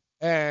 Tough.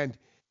 And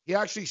he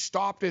actually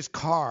stopped his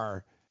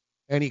car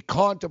and he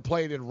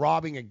contemplated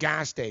robbing a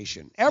gas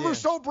station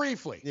so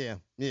briefly.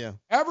 Yeah.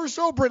 Ever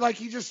so briefly, like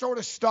he just sort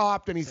of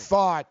stopped and he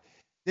thought.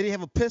 Did he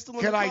have a pistol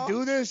in the car? Can I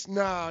do this?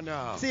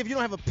 No. See, if you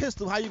don't have a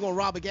pistol, how you gonna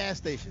rob a gas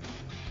station?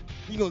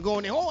 You gonna go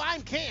in there? Oh,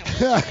 I'm Cam.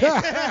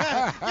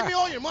 Give me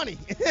all your money.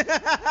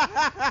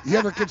 You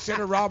ever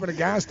consider robbing a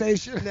gas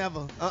station?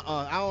 Never.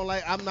 I don't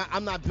like.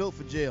 I'm not built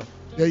for jail.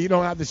 Yeah, you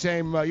don't have the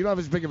same. You don't have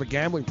as big of a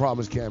gambling problem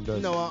as Cam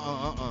does.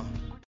 No.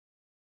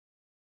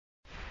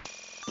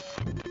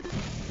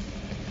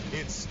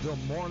 It's the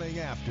morning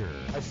after.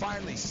 I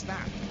finally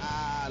snapped.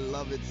 I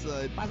love it,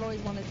 son. I've always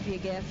wanted to be a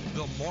gift.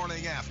 The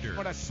morning after. I'm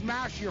gonna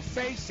smash your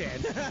face in.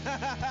 It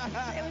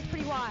was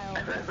pretty wild.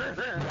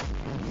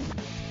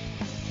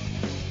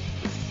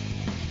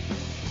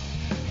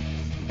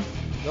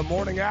 The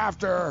morning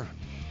after.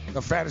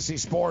 The Fantasy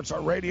Sports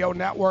Radio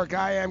Network.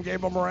 I am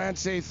Gabriel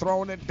Morency,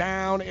 throwing it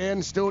down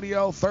in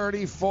Studio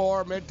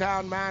 34,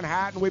 Midtown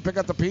Manhattan. We pick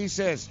up the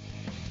pieces.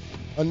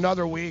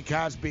 Another week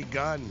has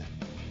begun.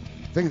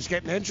 Things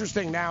getting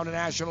interesting now in the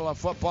National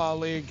Football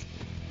League.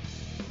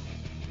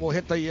 We'll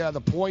hit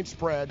the point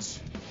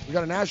spreads. We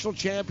got a national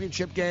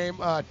championship game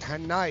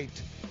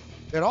tonight.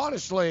 that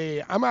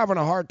honestly I'm having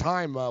a hard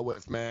time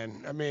with,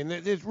 man. I mean,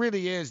 it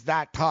really is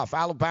that tough.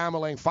 Alabama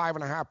laying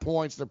 5.5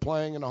 points. They're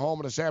playing in the home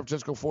of the San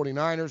Francisco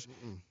 49ers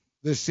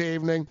this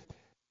evening.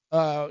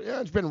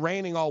 It's been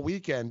raining all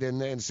weekend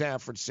in San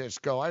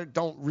Francisco. I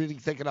don't really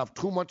think it'll have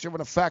too much of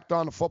an effect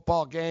on the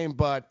football game,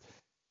 but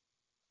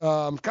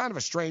kind of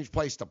a strange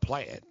place to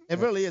play it. It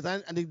really is.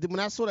 When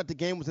I saw that the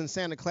game was in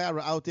Santa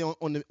Clara out there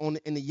in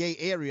the Yay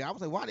area, I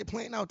was like, why are they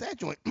playing out that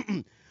joint?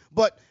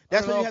 But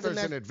that's what you have. There's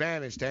an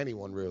advantage to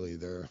anyone really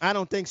there. I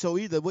don't think so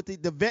either. With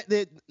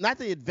not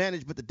the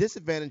advantage, but the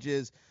disadvantage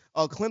is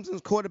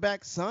Clemson's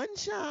quarterback,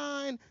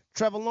 Sunshine,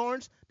 Trevor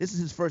Lawrence. This is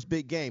his first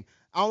big game.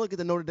 I don't look at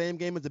the Notre Dame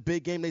game as a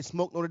big game. They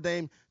smoked Notre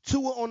Dame.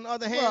 Tua, on the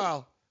other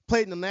hand,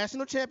 played in the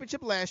national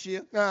championship last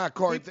year.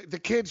 Corey, the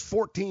kid's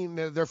 14.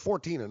 They're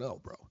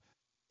 14-0, bro.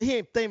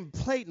 They ain't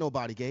played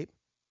nobody, Gabe.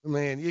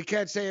 Man, you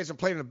can't say he hasn't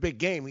played in a big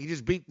game. He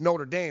just beat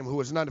Notre Dame, who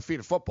was an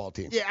undefeated football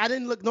team. Yeah, I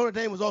didn't look. Notre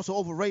Dame was also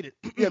overrated.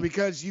 Yeah,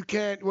 because you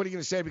can't. What are you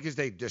going to say? Because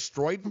they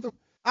destroyed them?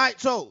 All right,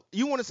 so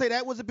you want to say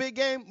that was a big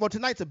game? Well,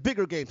 tonight's a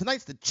bigger game.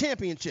 Tonight's the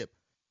championship.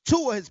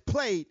 Tua has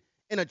played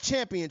in a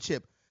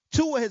championship.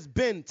 Tua has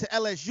been to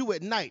LSU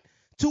at night.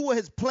 Tua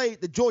has played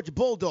the Georgia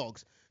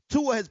Bulldogs.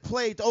 Tua has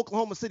played the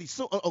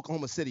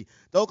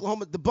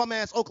the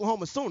bum-ass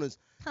Oklahoma Sooners.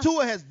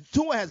 Tua has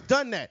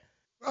done that.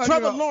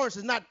 Trevor Lawrence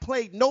has not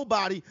played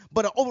nobody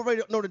but an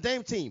overrated Notre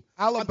Dame team.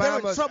 They're in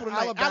trouble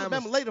tonight.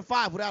 Alabama laid a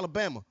 5 with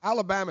Alabama.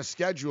 Alabama's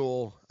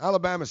schedule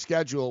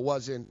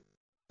wasn't.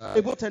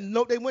 They went to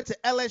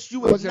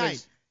LSU at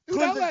night.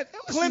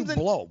 Clemson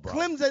blow, bro.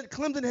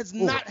 Clemson has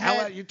not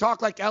had. You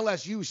talk like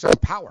LSU, some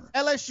power.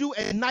 LSU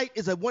at night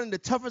is one of the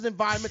toughest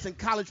environments in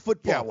college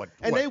football.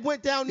 Yeah, they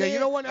went down there. You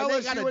know when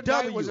LSU at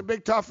night was a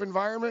big tough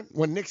environment?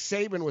 When Nick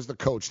Saban was the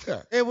coach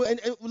there. Do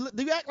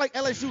you act like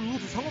LSU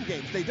loses home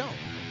games? They don't.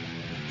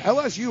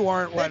 LSU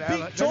aren't what?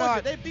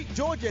 They beat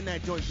Georgia in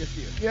that joint this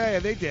year. Yeah,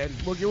 they did.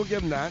 We'll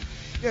give them that.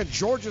 Yeah,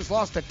 Georgia's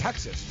lost to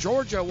Texas.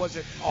 Georgia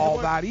wasn't all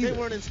that either. They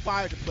weren't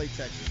inspired to play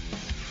Texas.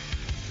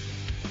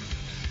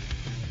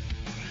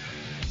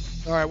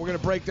 All right, we're going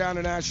to break down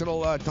the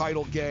national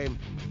title game.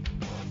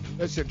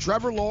 Listen,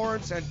 Trevor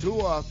Lawrence and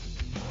Tua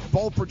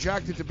both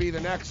projected to be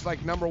the next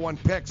number 1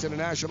 picks in the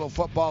National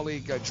Football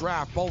League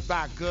draft. Both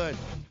that good.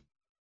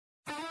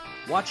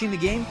 Watching the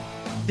game?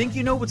 Think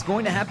you know what's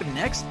going to happen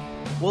next?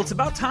 Well, it's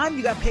about time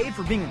you got paid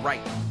for being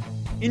right.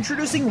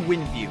 Introducing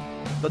WinView,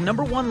 the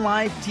number 1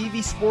 live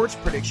TV sports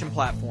prediction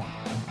platform.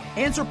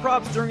 Answer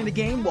props during the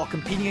game while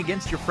competing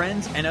against your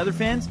friends and other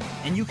fans,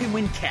 and you can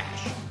win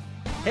cash.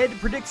 Head to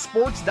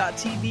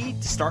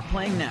PredictSports.tv to start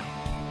playing now.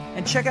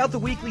 And check out the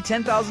weekly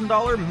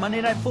 $10,000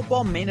 Monday Night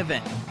Football main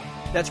event.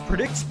 That's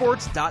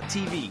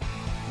PredictSports.tv.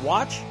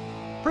 Watch,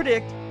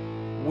 predict,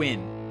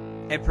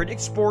 win at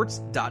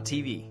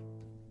PredictSports.tv.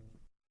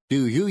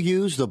 Do you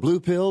use the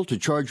blue pill to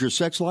charge your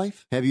sex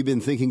life? Have you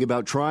been thinking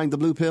about trying the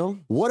blue pill?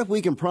 What if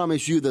we can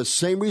promise you the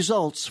same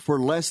results for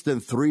less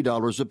than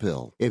 $3 a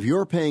pill? If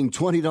you're paying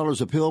 $20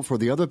 a pill for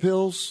the other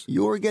pills,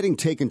 you're getting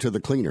taken to the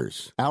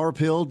cleaners. Our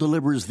pill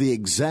delivers the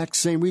exact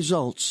same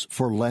results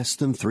for less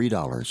than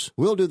 $3.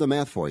 We'll do the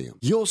math for you.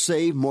 You'll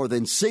save more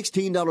than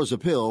 $16 a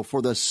pill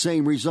for the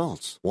same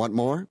results. Want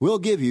more? We'll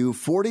give you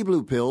 40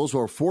 blue pills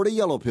or 40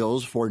 yellow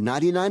pills for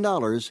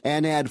 $99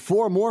 and add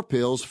 4 more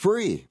pills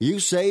free.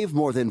 You save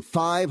more than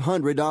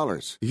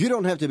 $500. You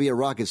don't have to be a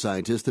rocket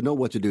scientist to know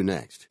what to do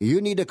next. You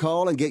need to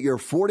call and get your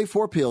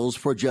 44 pills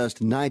for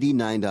just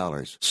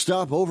 $99.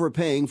 Stop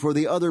overpaying for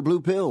the other blue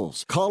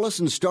pills. Call us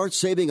and start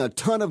saving a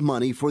ton of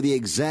money for the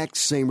exact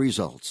same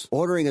results.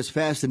 Ordering is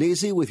fast and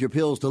easy with your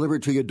pills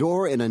delivered to your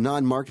door in a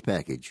non-marked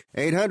package.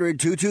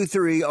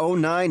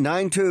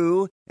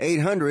 800-223-0992.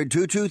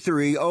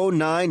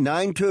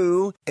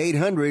 800-223-0992.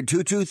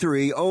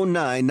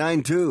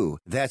 800-223-0992.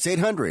 That's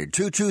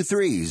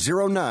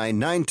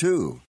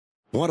 800-223-0992.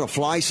 Want to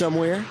fly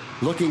somewhere?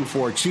 Looking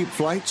for cheap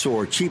flights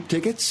or cheap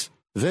tickets?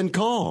 Then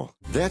call.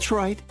 That's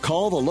right.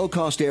 Call the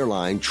low-cost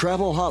airline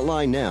travel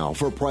hotline now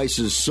for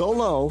prices so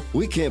low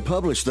we can't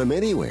publish them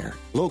anywhere.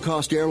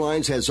 Low-cost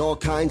airlines has all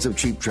kinds of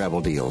cheap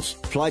travel deals.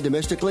 Fly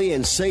domestically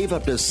and save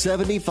up to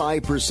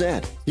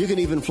 75%. You can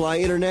even fly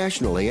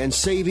internationally and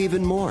save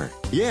even more.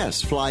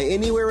 Yes, fly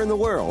anywhere in the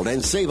world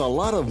and save a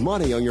lot of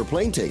money on your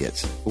plane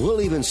tickets.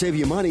 We'll even save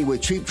you money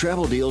with cheap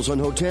travel deals on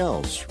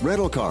hotels,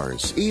 rental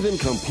cars, even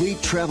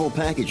complete travel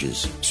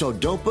packages. So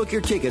don't book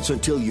your tickets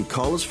until you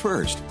call us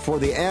first for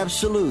the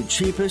absolute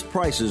cheapest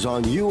prices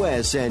on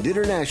U.S. and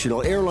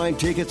international airline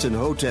tickets and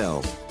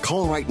hotels.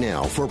 Call right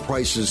now for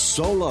prices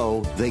so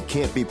low they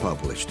can't be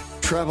published.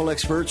 Travel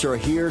experts are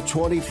here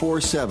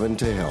 24/7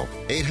 to help.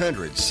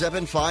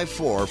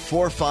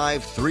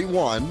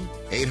 800-754-4531.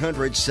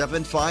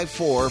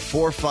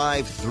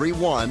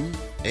 800-754-4531.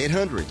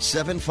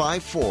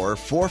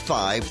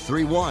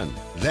 800-754-4531.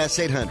 That's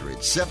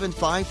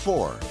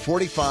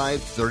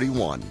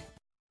 800-754-4531.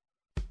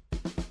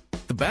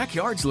 The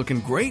backyard's looking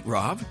great,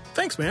 Rob.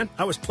 Thanks, man.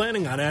 I was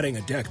planning on adding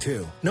a deck,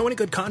 too. Know any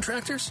good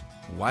contractors?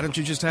 Why don't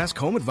you just ask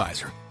Home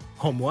Advisor?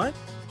 Home what?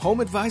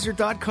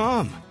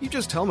 HomeAdvisor.com. You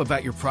just tell them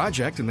about your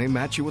project and they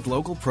match you with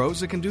local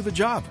pros that can do the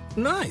job.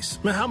 Nice.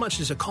 Now, how much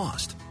does it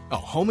cost? Oh,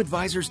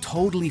 HomeAdvisor's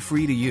totally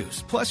free to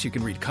use. Plus, you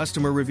can read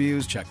customer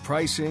reviews, check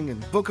pricing,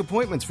 and book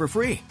appointments for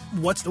free.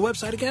 What's the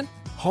website again?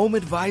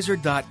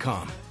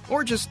 HomeAdvisor.com.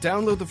 Or just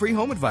download the free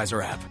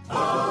HomeAdvisor app.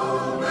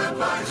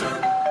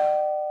 HomeAdvisor.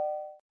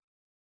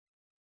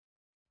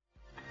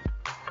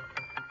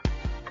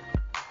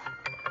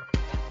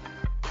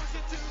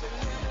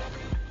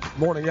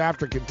 Morning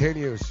After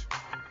continues.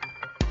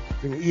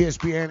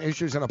 ESPN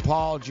issues an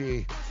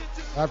apology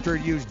after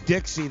it used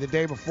Dixie the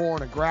day before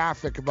in a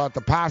graphic about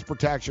the pass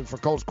protection for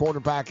Colts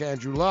quarterback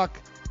Andrew Luck.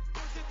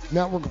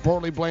 Network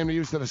reportedly blamed the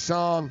use of the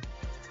song,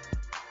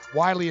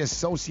 widely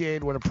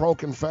associated with a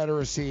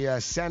pro-Confederacy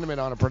sentiment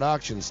on a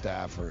production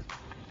staffer.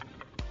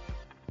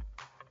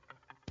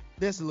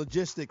 There's the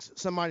logistics.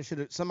 Somebody should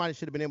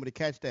have been able to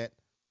catch that.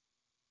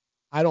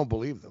 I don't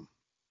believe them.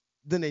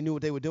 Then they knew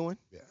what they were doing?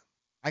 Yeah.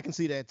 I can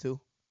see that, too.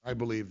 I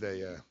believe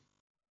they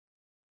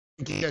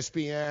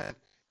ESPN's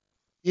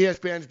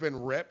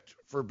been ripped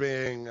for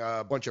being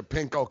a bunch of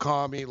pinko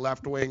commie,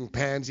 left-wing,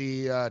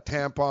 pansy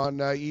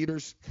tampon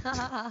eaters.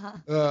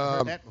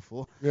 Heard that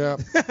before. Yeah.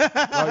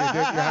 Well,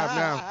 you have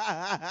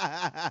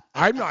now.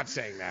 I'm not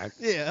saying that.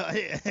 Yeah.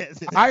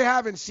 I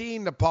haven't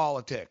seen the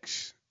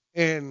politics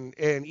in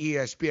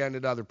ESPN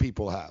that other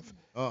people have.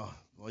 Oh,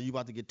 well, you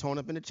about to get torn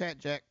up in the chat,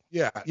 Jack.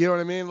 Yeah. You know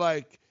what I mean?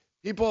 Like,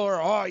 people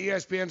are,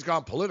 ESPN's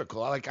gone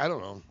political. I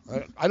don't know.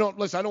 I don't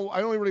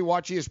really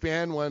watch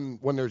ESPN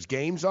when there's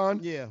games on.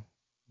 Yeah.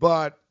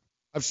 But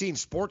I've seen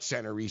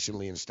SportsCenter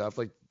recently and stuff.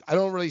 Like, I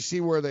don't really see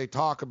where they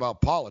talk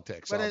about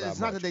politics. But it's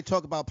not that they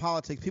talk about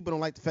politics. People don't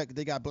like the fact that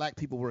they got black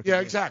people working. Yeah,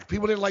 there. exactly.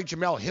 People didn't like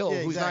Jamel Hill,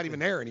 who's not even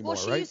there anymore,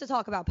 well, she used to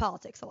talk about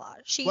politics a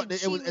lot.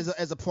 It was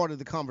as a part of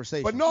the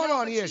conversation. But not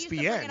on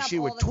ESPN. She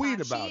would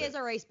tweet about it. She is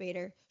a race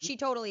baiter. She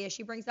totally is.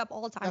 She brings it up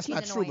all the time. That's She's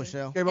not annoying. true,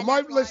 Michelle. Okay,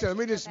 but listen, let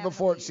me just,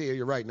 before,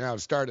 you're right now,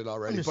 it started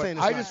already.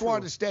 I just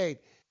wanted to state,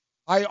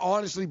 I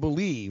honestly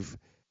believe,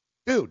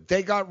 dude,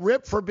 they got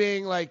ripped for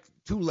being like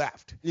too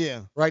left.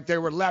 Yeah. Right? They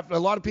were left. A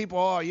lot of people,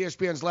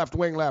 ESPN's left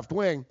wing.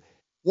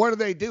 What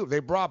do? They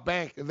brought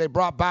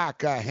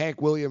back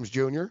Hank Williams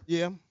Jr.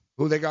 Yeah.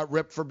 Who they got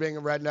ripped for being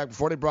a redneck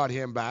before they brought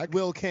him back.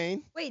 Will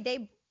Kane. Wait,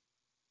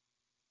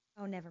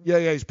 oh, never mind.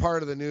 Yeah, he's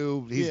part of the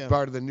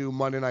new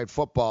Monday Night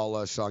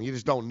Football song. You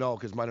just don't know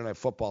because Monday Night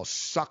Football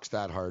sucks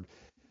that hard.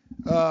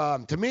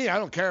 To me, I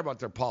don't care about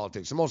their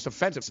politics. The most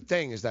offensive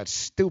thing is that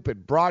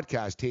stupid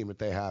broadcast team that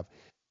they have.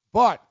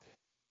 But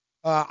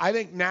I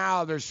think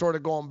now they're sort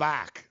of going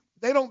back.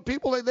 You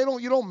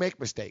don't make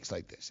mistakes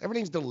like this.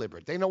 Everything's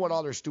deliberate. They know what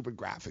all their stupid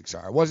graphics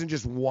are. It wasn't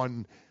just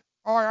one,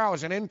 I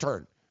was an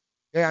intern.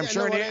 Yeah, I'm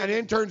sure an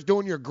intern's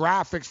doing your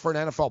graphics for an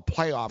NFL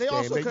playoff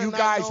game that you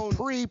guys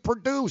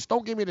pre-produced.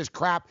 Don't give me this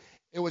crap.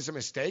 It was a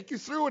mistake. You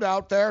threw it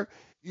out there.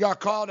 You got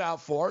called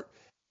out for it.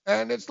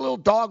 And it's a little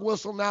dog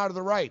whistle now to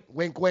the right.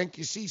 Wink, wink.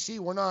 You see,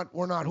 we're not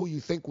who you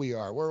think we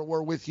are.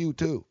 We're with you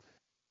too.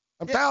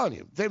 I'm telling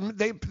you,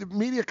 the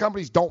media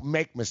companies don't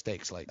make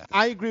mistakes like that.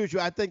 I agree with you.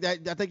 I think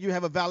you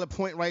have a valid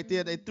point right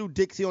there. They threw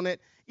Dixie on that.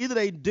 Either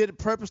they did it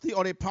purposely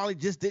or they probably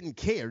just didn't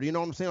care. You know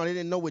what I'm saying? Or they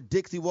didn't know what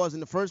Dixie was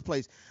in the first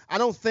place. I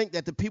don't think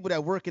that the people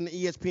that work in the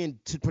ESPN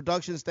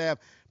production staff,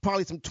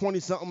 probably some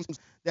 20-somethings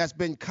that's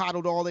been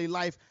coddled all their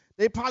life,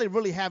 they probably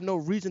really have no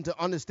reason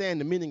to understand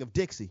the meaning of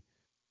Dixie.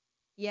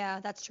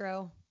 Yeah, that's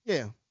true.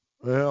 Yeah.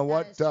 Well,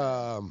 what?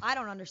 I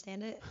don't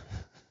understand it.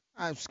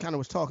 I just kind of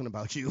was talking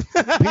about you.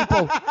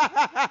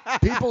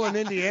 People in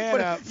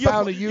Indiana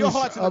found the use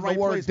of the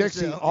word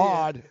Dixie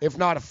odd, if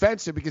not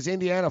offensive, because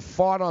Indiana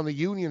fought on the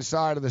Union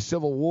side of the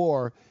Civil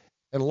War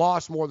and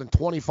lost more than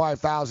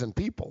 25,000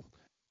 people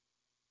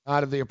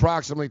out of the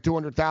approximately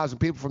 200,000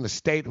 people from the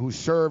state who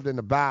served in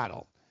the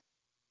battle.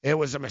 It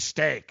was a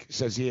mistake,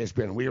 says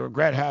ESPN. We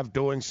regret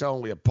doing so,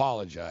 and we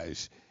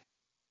apologize.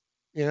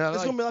 You know,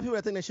 there's going to be a lot of people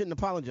that think they shouldn't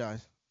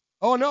apologize.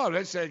 Oh, no,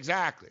 that's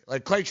exactly.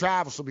 Like Clay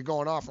Travis will be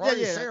going off.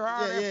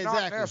 Exactly.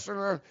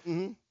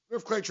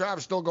 If Clay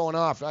Travis still going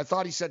off, I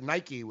thought he said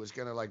Nike was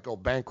going to go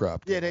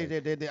bankrupt. Yeah,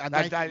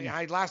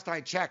 they last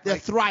I checked. They're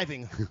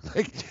thriving.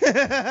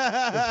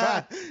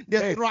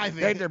 They're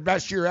thriving. They had their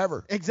best year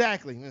ever.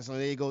 Exactly. So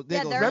there you go.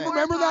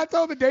 Remember that,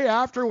 though, the day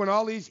after when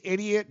all these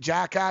idiot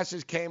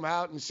jackasses came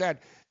out and said,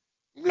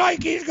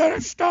 Nike's going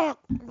to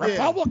stop.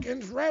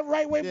 Republicans,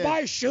 right way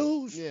buy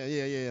shoes.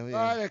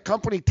 Yeah. The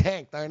company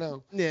tanked, I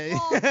know. Yeah.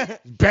 Well,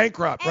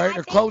 bankrupt, right?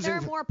 They're closing. They're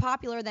more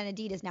popular than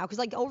Adidas now.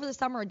 Because, over the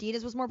summer,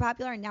 Adidas was more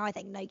popular, and now I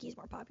think Nike's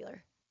more popular.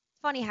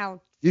 It's funny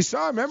how you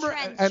saw, remember?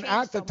 And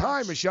at the so time,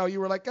 much. Michelle, you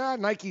were like,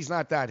 Nike's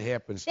not that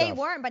hip and stuff. They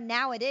weren't, but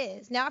now it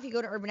is. Now if you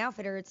go to Urban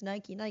Outfitter, it's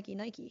Nike.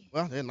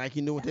 Well, then Nike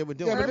knew what they were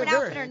doing. Yeah, Urban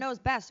Outfitter knows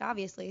best,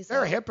 obviously. So.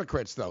 They're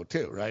hypocrites, though,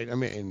 too, right? I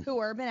mean. Who,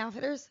 Urban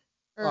Outfitters?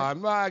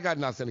 I got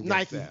nothing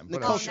against them.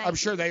 But I'm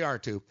sure they are,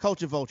 too.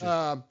 Culture vultures.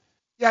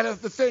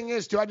 The thing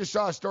is, too, I just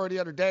saw a story the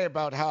other day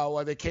about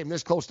how they came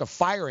this close to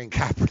firing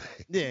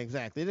Kaepernick. Yeah,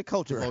 exactly. The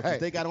culture vultures. Right.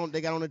 They got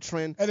on a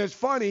trend. And it's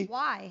funny.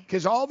 Why?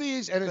 Because all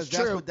these, and it's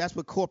true. That's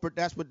what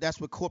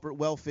corporate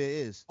welfare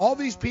is. All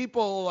these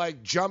people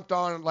like jumped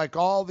on, like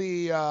all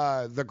the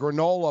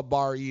granola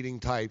bar eating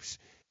types.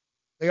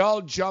 They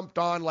all jumped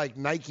on like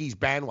Nike's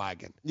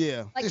bandwagon.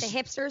 Yeah. Like the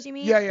hipsters, you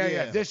mean?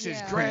 Yeah. This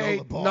is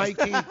great.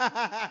 Nike.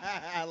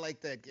 I like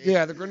that game.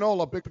 Yeah, the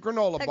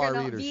granola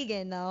bar eaters.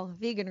 Vegan, though.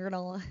 Vegan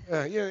granola.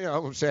 Yeah, you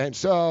know what I'm saying.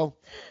 So,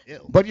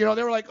 but, they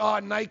were like, oh,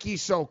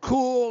 Nike's so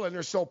cool, and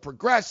they're so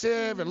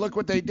progressive, and look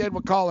what they did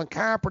with Colin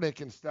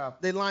Kaepernick and stuff.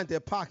 They lined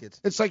their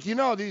pockets. It's like,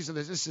 this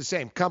is the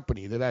same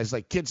company that has,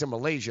 like, kids in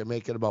Malaysia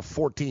making about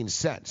 14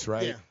 cents,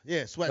 right?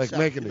 Yeah, sweatshop. Like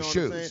making the what I'm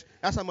shoes. saying?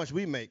 That's how much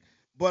we make.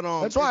 But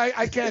that's why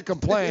I can't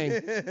complain.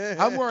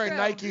 I'm wearing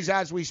Nikes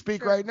as we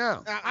speak right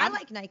now. I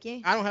like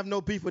Nike. I don't have no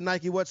beef with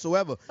Nike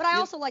whatsoever. But I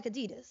also like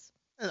Adidas.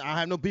 I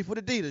have no beef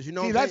with Adidas. You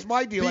know. See, that's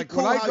my deal. Be like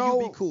cool when I how go,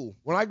 you be cool.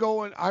 When I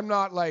go in, I'm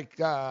not like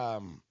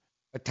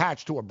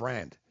attached to a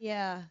brand.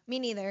 Yeah, me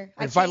neither.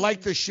 If I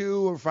like the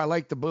shoe or if I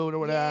like the boot or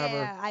whatever.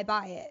 Yeah, I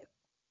buy it.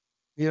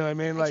 You know what I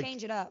mean? I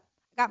change it up.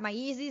 I got my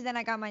Yeezys, then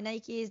I got my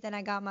Nikes, then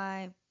I got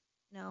my.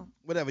 No.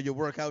 Whatever your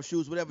workout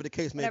shoes, whatever the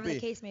case may be. Whatever the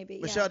case may be.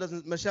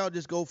 Michelle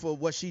just go for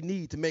what she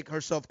needs to make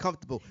herself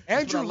comfortable.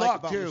 Andrew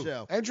Luck too.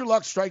 Michelle. Andrew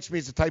Luck strikes me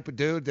as the type of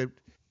dude that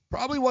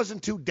probably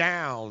wasn't too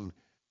down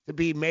to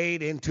be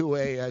made into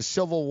a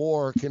Civil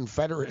War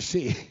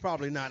Confederacy.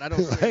 Probably not. I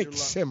don't think like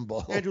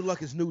symbol. Andrew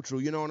Luck is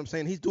neutral. You know what I'm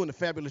saying? He's doing a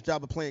fabulous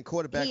job of playing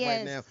quarterback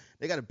right now.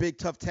 They got a big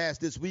tough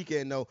task this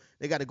weekend though.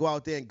 They got to go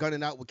out there and gun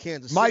it out with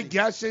Kansas City. My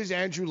guess is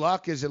Andrew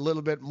Luck is a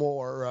little bit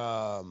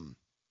more.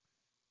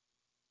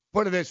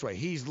 Put it this way,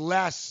 he's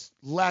less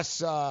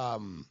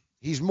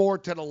he's more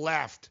to the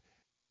left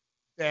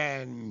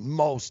than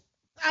most.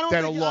 I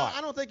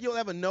don't think you'll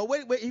ever know.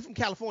 Wait, he's from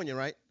California,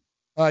 right?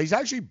 He's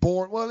actually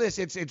born. Well,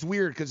 it's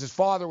weird because his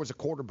father was a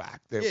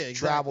quarterback that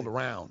traveled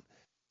around,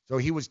 so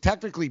he was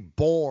technically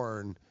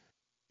born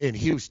in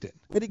Houston.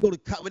 Where did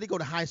he go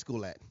to high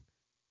school at?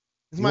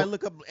 Somebody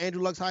look up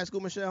Andrew Luck's high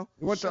school, Michelle.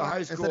 He went to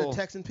high school instead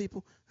of texting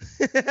people.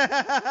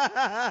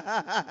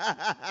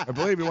 I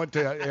believe he went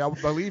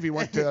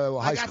to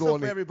high school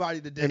in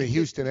the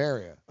Houston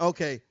area.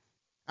 Okay,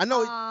 I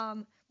know.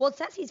 Well, it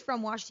says he's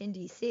from Washington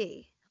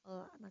D.C.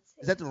 Let's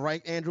see. Is that the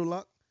right Andrew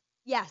Luck?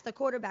 Yes, the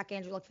quarterback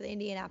Andrew Luck for the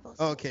Indianapolis.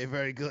 Okay,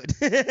 very good.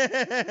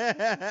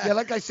 Yeah,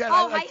 like I said.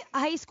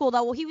 High school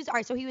though. Well, he was all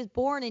right. So he was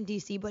born in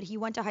D.C., but he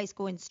went to high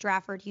school in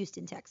Stratford,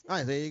 Houston, Texas. All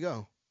right, there you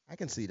go. I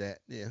can see that.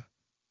 Yeah.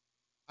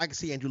 I can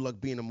see Andrew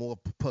Luck being a more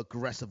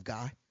progressive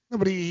guy. No,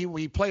 but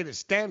he played at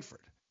Stanford.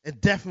 And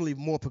definitely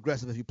more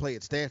progressive if you play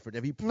at Stanford.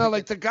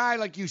 Like the guy,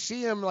 like you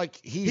see him, like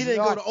he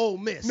didn't go to Ole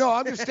Miss. No,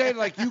 I'm just saying,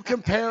 like you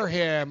compare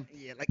him.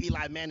 Yeah, like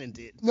Eli Manning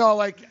did. No,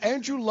 like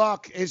Andrew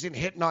Luck isn't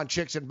hitting on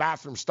chicks in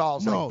bathroom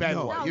stalls like Ben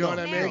was. You know what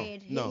I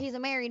mean? No, he's a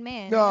married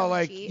man. No,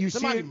 like you see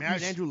somebody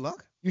married Andrew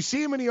Luck. You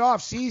see him in the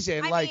off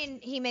season, I mean,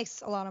 he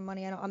makes a lot of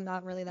money. I'm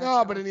not really that.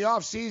 No, but in the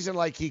off season,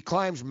 like he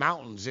climbs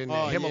mountains in the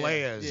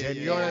Himalayas, and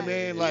you know what I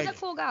mean. Like he's a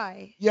cool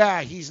guy.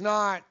 Yeah, he's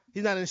not.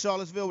 He's not in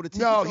Charlottesville with a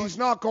tiki No, torch? he's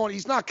not going.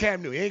 He's not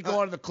Cam Newton. He ain't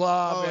going to the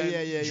club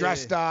and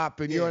dressed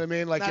up, and you know what I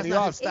mean. Like in the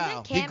off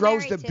style. He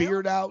grows the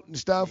beard out and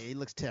stuff. Yeah, he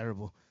looks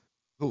terrible.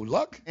 Who,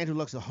 Luck? Andrew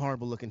Luck's a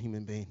horrible-looking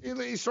human being.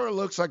 He sort of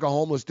looks like a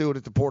homeless dude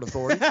at the Port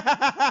Authority. He's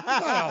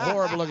not a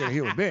horrible-looking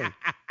human being.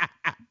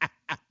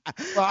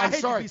 Well, I'm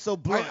sorry. To be so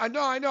blunt.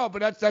 I know,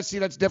 but that's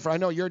different. I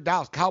know you're a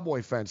Dallas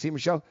Cowboy fan. See,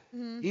 Michelle?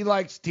 Mm-hmm. He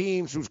likes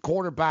teams whose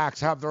quarterbacks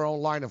have their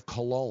own line of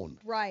cologne.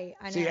 Right,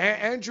 I know. See,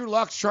 Andrew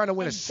Luck's trying to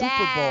win a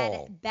Super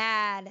Bowl.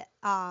 Bad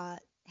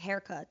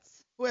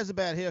haircuts. Who has a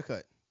bad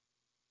haircut?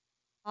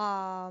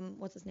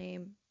 What's his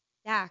name?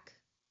 Dak.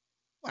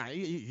 Well,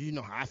 you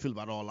know how I feel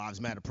about All Lives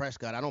Matter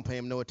Prescott. I don't pay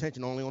him no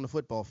attention, only on the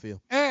football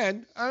field.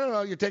 And, I don't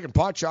know, you're taking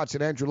pot shots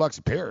at Andrew Luck's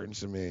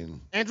appearance. I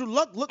mean. Andrew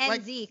Luck looked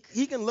like Zeke.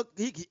 He can look.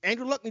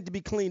 Andrew Luck needs to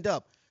be cleaned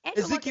up.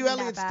 Ezekiel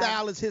Elliott's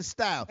style is his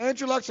style.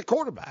 Andrew Luck's a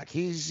quarterback.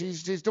 He's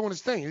doing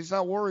his thing. He's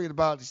not worried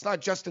about. It's not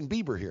Justin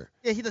Bieber here.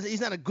 Yeah,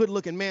 he's not a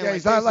good-looking man. Yeah,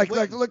 he's not like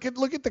look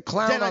at the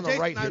clown on the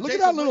right here. Look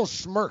at that little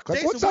smirk.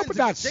 Like, what's up with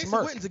that smirk?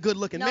 Jason Witten's a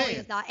good-looking man. No,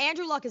 he's not.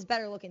 Andrew Luck is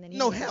better looking than he is.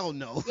 No, hell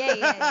no. Yeah,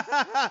 he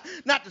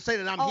is. Not to say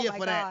that I'm here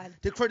for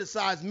that to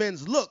criticize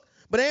men's look.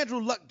 But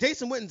Andrew Luck,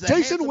 Jason Witten's a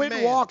handsome man.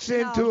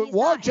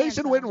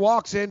 Jason Witten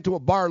walks into a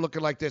bar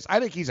looking like this. I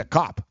think he's a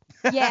cop.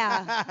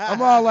 Yeah. I'm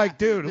all like,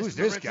 dude, who's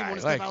this guy?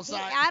 Like,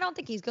 I don't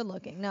think he's good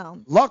looking.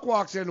 No. Luck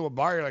walks into a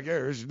bar, you're like, hey,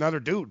 there's another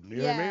dude. You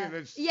know what I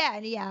mean? It's, yeah,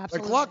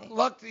 absolutely. Like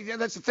Luck. Yeah,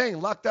 that's the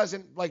thing. Luck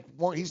doesn't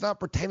he's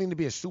not pretending to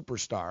be a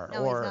superstar,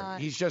 no, or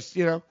he's just,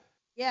 you know.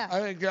 Yeah.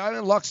 I think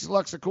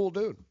Luck's a cool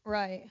dude.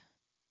 Right.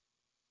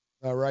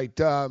 All right.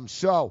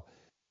 So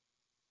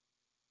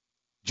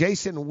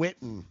Jason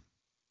Witten,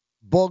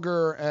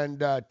 Booger, and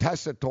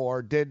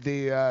Tessitore did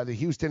the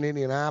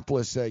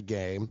Houston-Indianapolis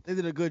game. They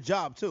did a good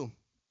job too.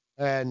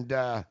 And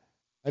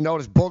I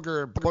noticed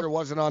Booger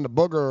wasn't on the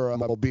Booger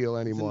mobile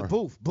anymore. In the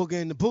booth, Booger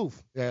in the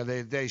booth. Yeah,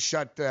 they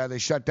shut down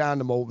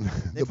the mobile.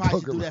 They probably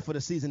should do that for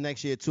the season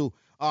next year too.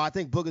 I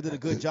think Booger did a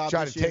good job.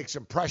 Try to take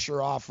some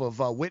pressure off of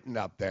Witten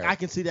up there. I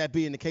can see that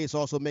being the case.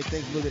 Also, make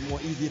things a little bit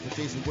more easier for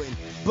Jason Witten.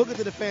 Booger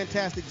did a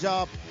fantastic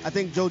job. I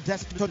think Joe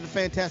Destin did a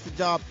fantastic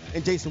job,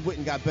 and Jason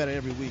Witten got better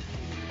every week.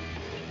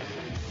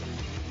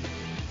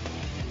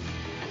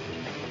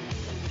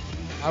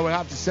 I would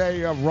have to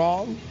say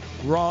wrong,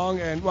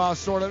 and well,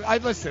 sort of.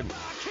 Listen,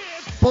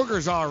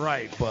 Booger's all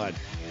right, but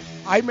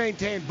I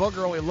maintain Booger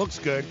only looks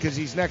good because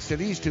he's next to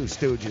these two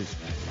stooges.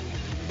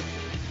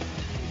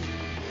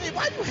 Hey,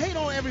 why do you hate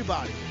on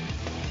everybody?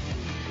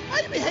 Why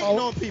do you be hating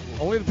on people?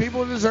 Only the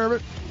people who deserve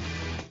it.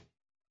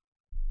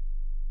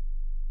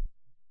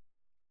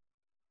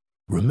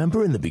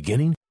 Remember in the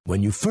beginning,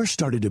 when you first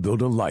started to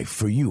build a life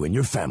for you and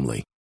your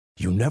family,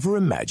 you never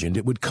imagined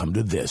it would come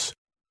to this.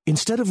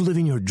 Instead of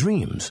living your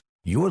dreams,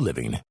 you're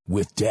living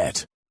with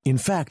debt. In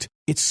fact,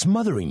 it's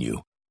smothering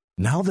you.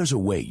 Now there's a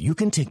way you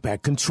can take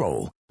back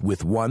control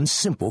with one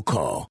simple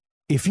call.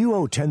 If you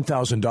owe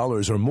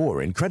 $10,000 or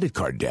more in credit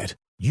card debt,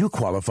 you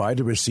qualify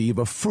to receive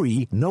a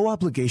free,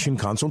 no-obligation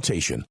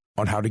consultation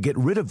on how to get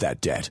rid of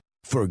that debt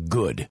for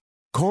good.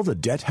 Call the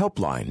Debt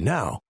Helpline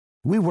now.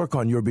 We work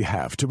on your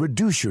behalf to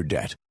reduce your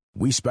debt.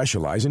 We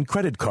specialize in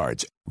credit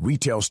cards,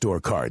 retail store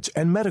cards,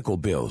 and medical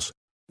bills.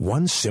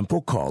 One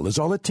simple call is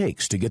all it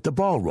takes to get the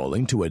ball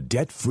rolling to a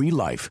debt-free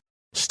life.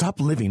 Stop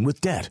living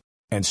with debt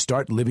and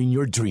start living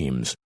your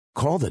dreams.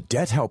 Call the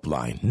Debt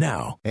Helpline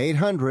now.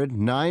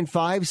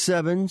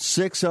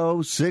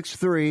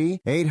 800-957-6063.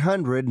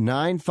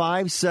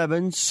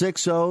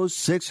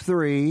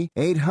 800-957-6063.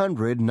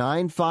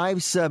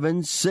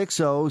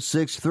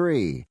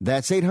 800-957-6063.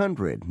 That's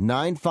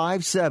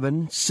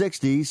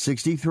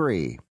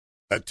 800-957-6063.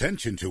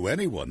 Attention to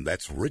anyone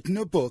that's written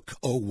a book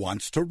or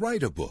wants to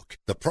write a book.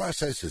 The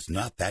process is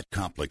not that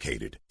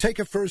complicated. Take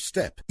a first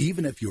step.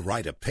 Even if you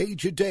write a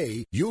page a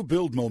day, you'll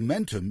build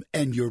momentum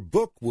and your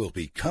book will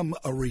become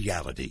a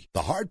reality.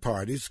 The hard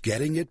part is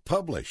getting it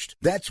published.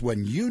 That's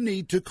when you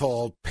need to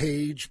call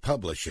Page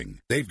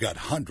Publishing. They've got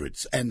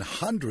hundreds and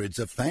hundreds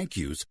of thank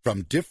yous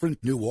from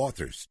different new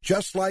authors,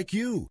 just like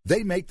you.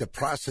 They make the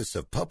process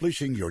of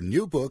publishing your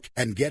new book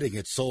and getting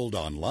it sold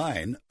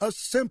online a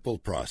simple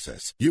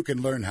process. You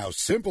can learn how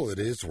simple it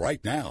is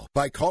right now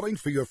by calling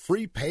for your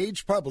free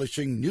Page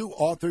Publishing New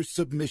Author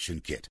Submission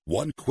Kit.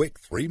 One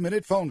quick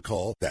 3-minute phone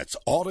call, that's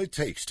all it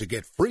takes to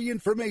get free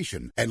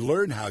information and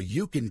learn how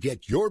you can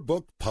get your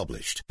book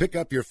published. Pick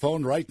up your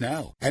phone right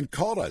now and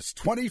call us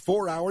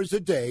 24 hours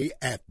a day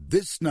at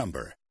this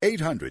number.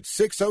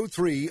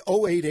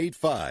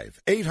 800-603-0885.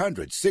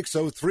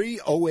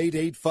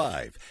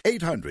 800-603-0885.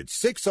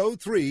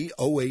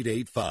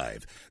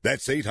 800-603-0885.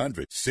 That's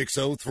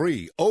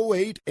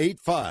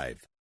 800-603-0885.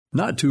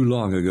 Not too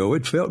long ago,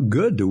 it felt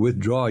good to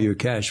withdraw your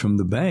cash from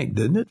the bank,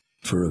 didn't it?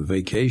 For a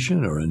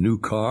vacation or a new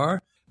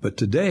car. But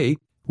today,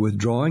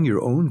 withdrawing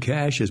your own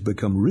cash has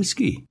become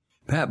risky.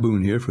 Pat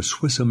Boone here for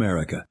Swiss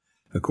America.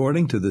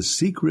 According to The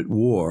Secret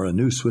War, a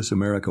new Swiss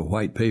America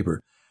white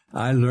paper,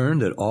 I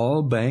learned that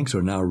all banks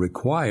are now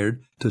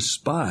required to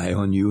spy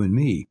on you and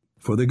me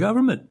for the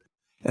government,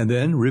 and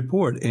then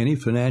report any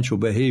financial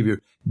behavior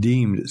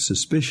deemed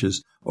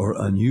suspicious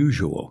or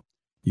unusual.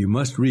 You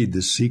must read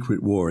The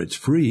Secret War. It's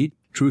free.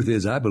 Truth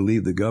is, I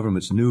believe the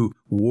government's new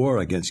war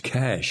against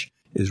cash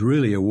is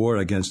really a war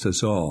against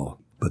us all.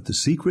 But the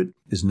secret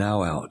is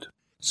now out.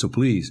 So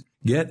please,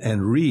 get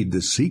and read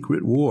The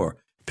Secret War.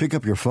 Pick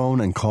up your phone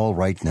and call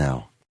right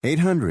now.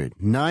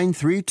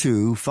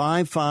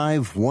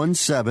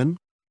 800-932-5517.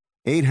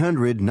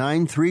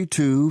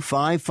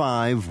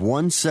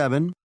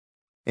 800-932-5517.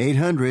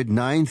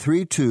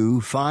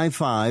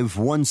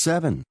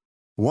 800-932-5517.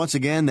 Once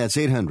again, that's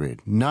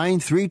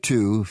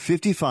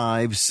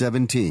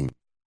 800-932-5517.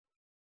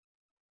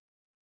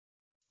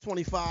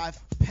 25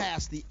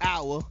 past the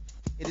hour.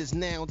 It is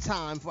now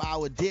time for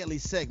our daily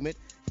segment,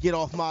 Get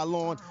Off My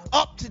Lawn.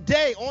 Up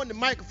today on the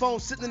microphone,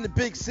 sitting in the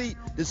big seat,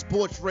 the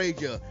sports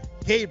ranger,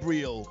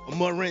 Gabriel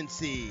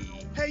Morency.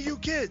 Hey, you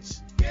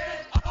kids.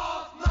 Get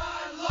off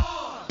my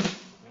lawn.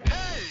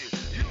 Hey,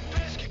 you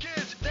pesky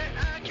kids that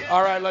I can't...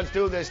 All right, let's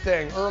do this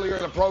thing. Earlier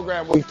in the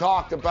program, we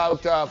talked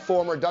about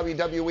former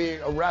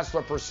WWE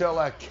wrestler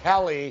Priscilla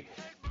Kelly,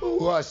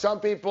 who some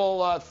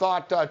people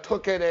thought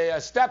took it a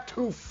step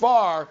too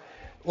far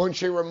when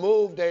she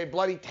removed a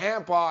bloody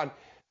tampon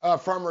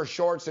from her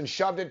shorts and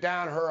shoved it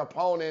down her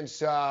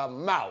opponent's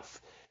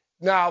mouth.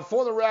 Now,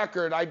 for the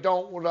record, I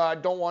don't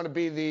want to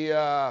be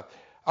the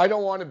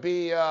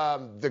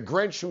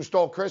Grinch who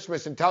stole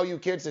Christmas and tell you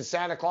kids that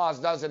Santa Claus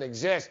doesn't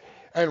exist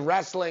and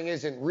wrestling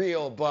isn't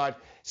real, but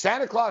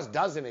Santa Claus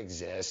doesn't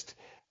exist,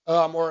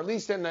 or at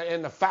least in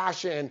the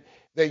fashion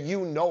that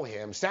you know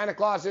him. Santa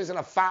Claus isn't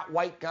a fat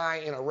white guy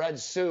in a red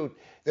suit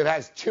that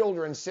has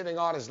children sitting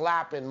on his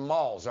lap in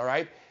malls, all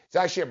right? It's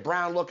actually a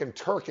brown-looking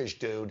Turkish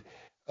dude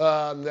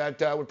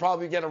that would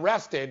probably get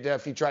arrested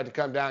if he tried to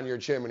come down your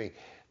chimney.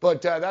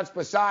 But that's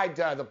beside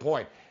the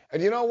point.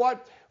 And you know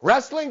what?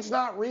 Wrestling's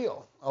not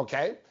real,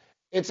 okay?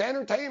 It's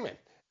entertainment.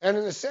 And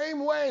in the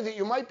same way that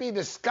you might be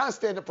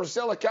disgusted at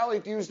Priscilla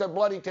Kelly used a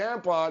bloody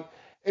tampon,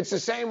 it's the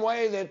same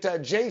way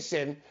that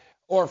Jason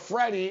or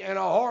Freddy in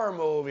a horror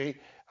movie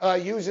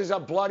uses a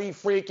bloody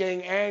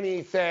freaking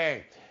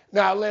anything.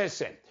 Now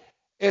listen,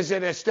 is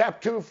it a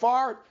step too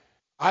far?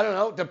 I don't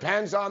know.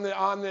 Depends on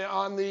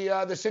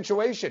the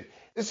situation.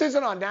 This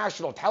isn't on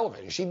national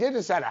television. She did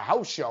this at a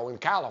house show in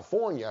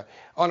California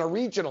on a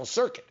regional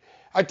circuit.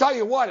 I tell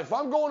you what, if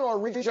I'm going to a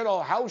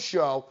regional house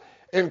show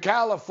in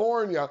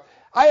California,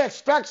 I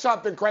expect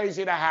something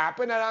crazy to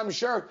happen, and I'm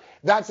sure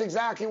that's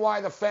exactly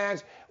why the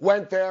fans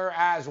went there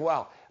as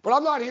well. But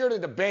I'm not here to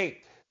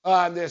debate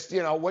this,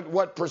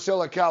 what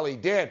Priscilla Kelly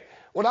did.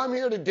 What I'm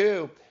here to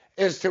do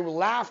is to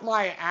laugh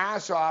my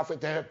ass off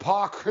at the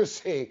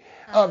hypocrisy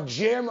of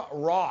Jim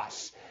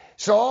Ross.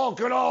 So,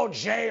 good old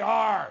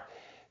JR.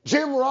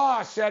 Jim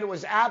Ross said it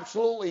was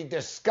absolutely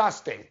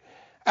disgusting.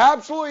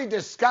 Absolutely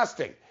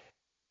disgusting.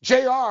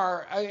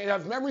 JR,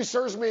 if memory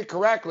serves me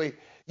correctly,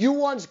 you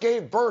once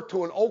gave birth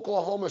to an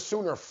Oklahoma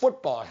Sooner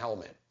football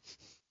helmet.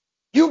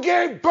 You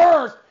gave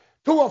birth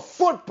to a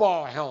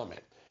football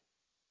helmet.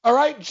 All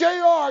right,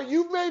 JR,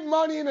 you've made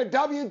money in the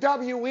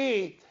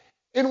WWE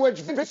in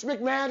which Vince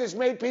McMahon has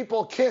made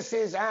people kiss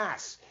his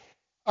ass.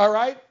 All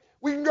right?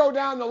 We can go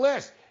down the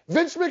list.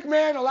 Vince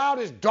McMahon allowed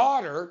his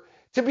daughter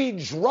to be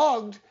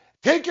drugged,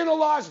 taken to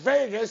Las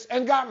Vegas,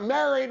 and got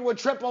married with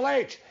Triple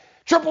H.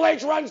 Triple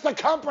H runs the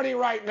company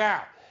right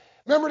now.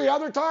 Remember the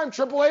other time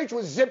Triple H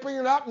was zipping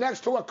it up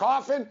next to a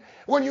coffin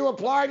when you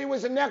implied he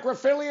was a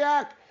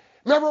necrophiliac?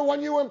 Remember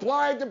when you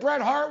implied that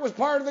Bret Hart was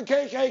part of the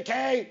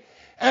KKK?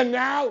 And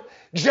now,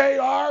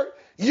 JR,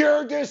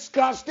 you're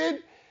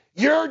disgusted?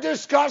 You're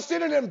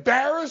disgusted and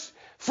embarrassed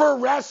for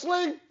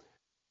wrestling?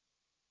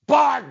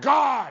 By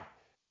God.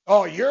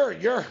 Oh, you're.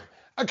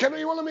 Can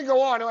you let me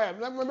go on?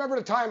 Remember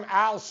the time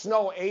Al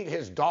Snow ate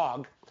his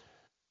dog?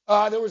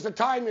 There was a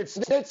time that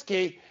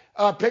Snitsky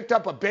picked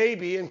up a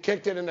baby and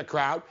kicked it in the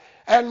crowd.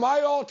 And my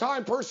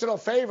all-time personal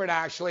favorite,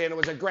 actually, and it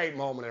was a great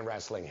moment in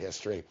wrestling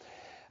history,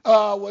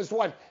 was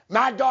when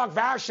Mad Dog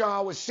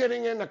Vachon was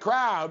sitting in the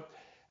crowd,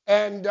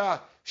 and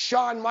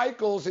Shawn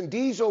Michaels and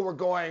Diesel were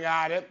going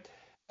at it,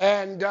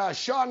 and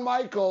Shawn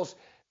Michaels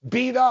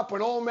beat up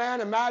an old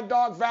man, and Mad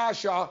Dog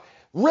Vachon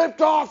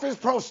ripped off his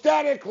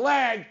prosthetic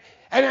leg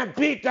and then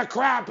beat the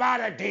crap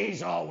out of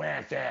Diesel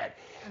with it.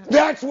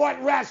 That's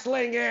what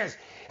wrestling is.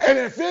 And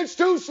if it's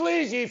too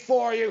sleazy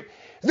for you,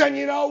 then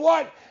you know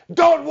what?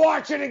 Don't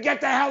watch it and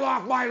get the hell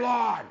off my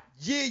lawn.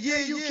 Yeah,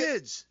 you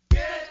kids.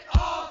 Get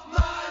off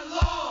my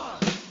lawn.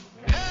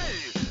 Hey,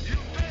 you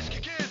pesky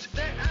kids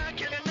that I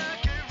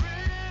cannot get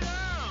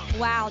rid of.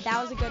 Wow,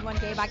 that was a good one,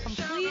 Gabe. I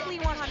completely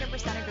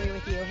 100% agree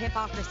with you.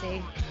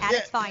 Hypocrisy at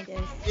its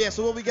finest. Yeah,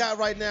 so what we got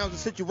right now is a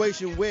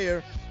situation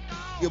where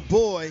your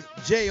boy,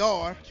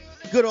 JR,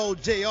 good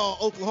old JR,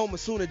 Oklahoma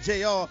Sooner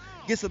JR,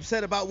 gets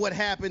upset about what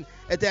happened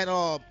at that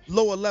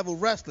lower level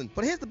wrestling.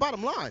 But here's the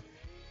bottom line.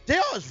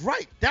 JR is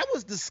right. That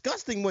was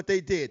disgusting what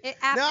they did.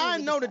 Now, I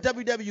know that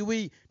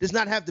WWE does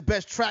not have the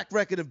best track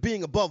record of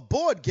being above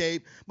board,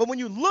 Gabe, but when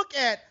you look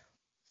at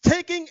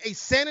taking a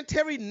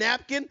sanitary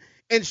napkin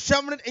and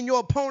shoving it in your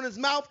opponent's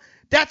mouth,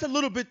 that's a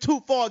little bit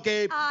too far,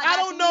 Gabe. I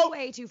don't know.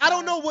 Way too far. I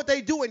don't know what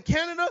they do in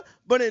Canada,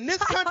 but in this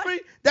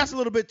country, that's a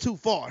little bit too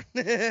far.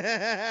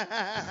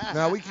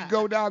 Now, we can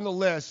go down the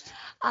list.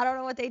 I don't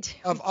know what they do.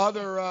 Of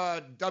other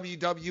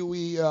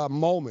WWE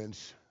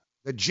moments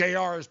that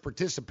JR has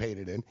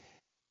participated in.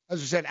 As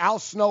I said, Al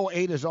Snow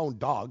ate his own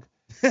dog.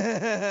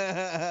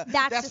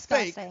 That's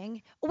disgusting.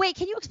 Fake. Wait,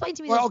 can you explain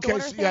to me this daughter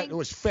thing? Yeah, it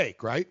was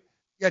fake, right?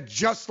 Yeah,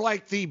 just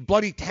like the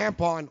bloody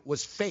tampon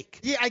was fake.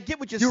 Yeah, I get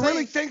what you're saying. You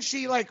really think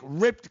she,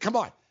 ripped? Come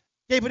on.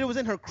 Yeah, but it was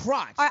in her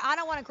crotch. All right, I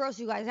don't want to gross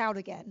you guys out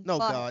again. No,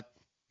 God.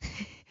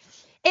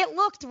 It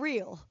looked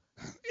real.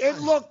 It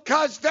looked,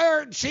 because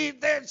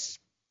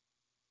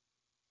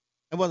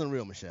it wasn't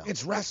real, Michelle.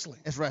 It's wrestling.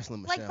 It's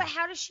wrestling, Michelle. But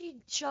how does she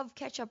shove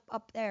ketchup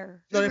up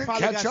there? No, they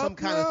probably got some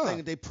kind of thing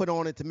that they put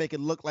on it to make it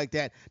look like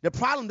that. The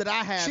problem that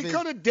I have is... She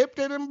could have dipped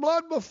it in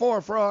blood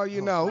before, for all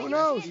you know. Who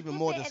knows? Even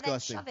more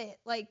disgusting. And then shove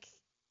it,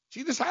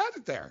 She just had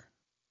it there.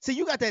 See,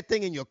 you got that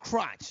thing in your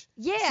crotch.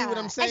 Yeah. See what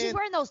I'm saying? And she's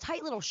wearing those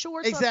tight little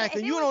shorts.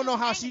 Exactly. You don't know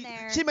how she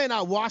may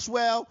not wash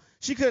well.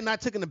 She could have not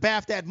taken a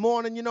bath that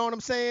morning, you know what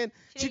I'm saying?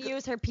 She didn't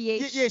use her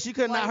pH. Yeah, she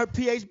could have not. Her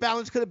pH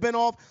balance could have been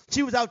off.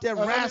 She was out there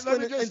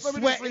wrestling and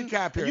sweating. Let me just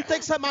recap here. And you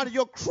take something out of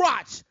your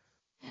crotch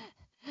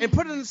and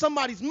put it in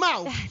somebody's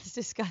mouth. That's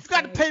disgusting.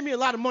 You got to pay me a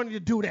lot of money to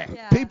do that.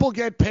 Yeah. People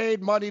get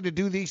paid money to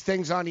do these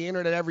things on the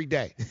internet every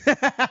day. You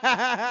can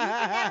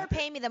never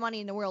pay me the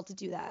money in the world to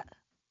do that.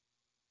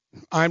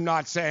 I'm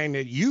not saying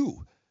that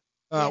you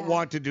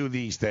want to do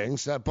these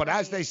things, but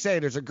as they say,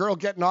 there's a girl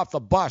getting off the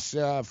bus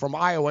from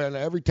Iowa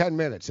every 10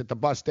 minutes at the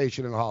bus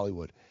station in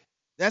Hollywood.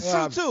 That's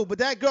true, too, but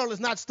that girl is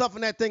not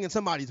stuffing that thing in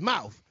somebody's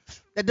mouth.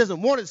 That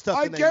doesn't want it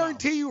stuffed in their mouth. I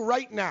guarantee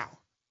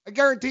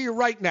you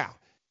right now,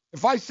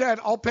 if I said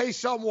I'll pay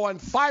someone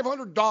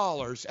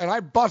 $500 and I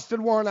busted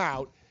one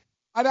out,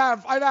 I'd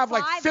have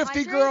like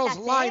 50 girls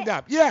lined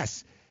up.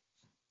 Yes.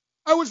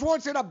 I was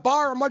once in a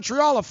bar in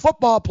Montreal. A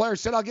football player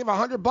said, I'll give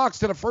 $100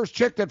 to the first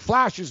chick that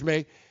flashes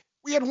me.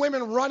 We had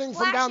women running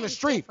from down the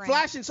street.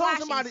 Flashing, showing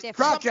somebody,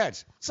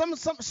 crackheads.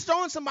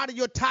 Showing somebody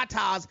your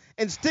tatas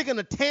and sticking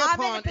a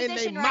tampon in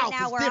their mouth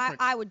now is where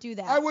different. I would do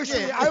that. I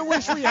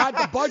wish we had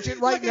the budget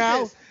right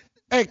now.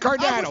 Hey,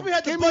 Cardano,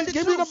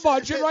 give me the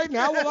budget right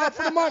now. We'll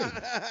offer the money.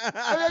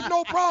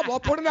 No problem. I'll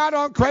put it out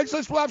on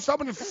Craigslist. We'll have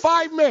someone in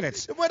 5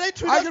 minutes. When they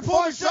treat I us can poor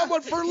find Michelle-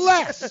 someone for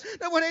less.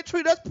 When they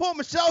treat us, poor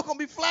Michelle gonna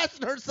be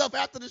flashing herself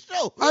after the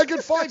show. I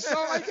can find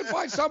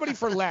somebody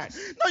for less.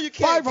 No, you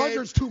can't.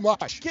 500's too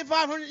much. Get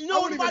 500. You know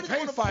I wouldn't even nobody's pay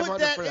gonna put 500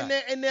 that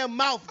for in their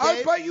mouth. I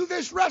Dave. bet you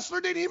this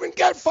wrestler didn't even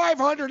get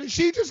 500, and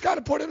she just got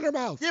to put it in her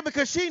mouth. Yeah,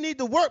 because she need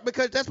to work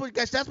because that's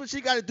what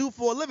she got to do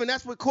for a living.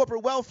 That's what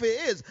corporate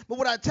welfare is. But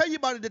what I tell you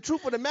about it, the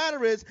truth of the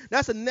matter is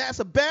that's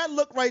a bad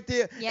look right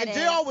there. Yeah, and it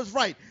JR was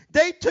right.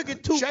 They took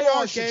it too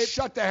far, JR should Gabe.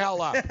 shut the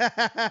hell up.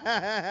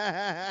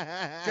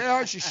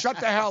 JR should shut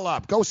the hell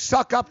up. Go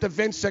suck up to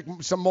Vince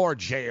some more,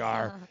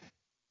 JR.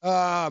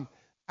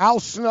 Al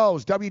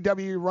Snow's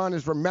WWE run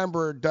is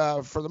remembered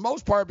for the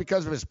most part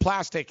because of his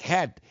plastic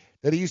head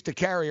that he used to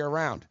carry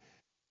around.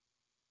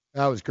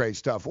 That was great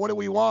stuff. What do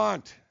we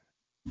want?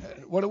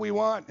 What do we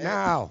want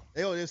now?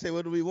 They always say,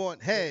 what do we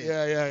want? Hey,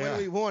 Yeah. what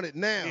do we want it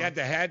now? He had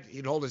the head.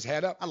 He'd hold his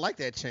head up. I like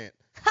that chant.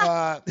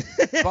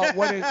 But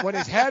when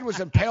his head was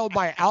impaled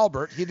by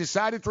Albert, he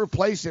decided to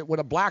replace it with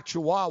a black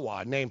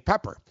chihuahua named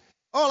Pepper.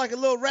 Oh, like a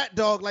little rat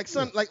dog, like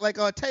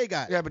Tay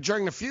got. Yeah, but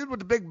during the feud with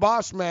the big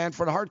Boss Man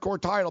for the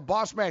hardcore title,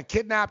 Boss Man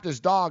kidnapped his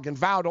dog and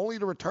vowed only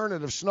to return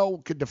it if Snow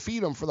could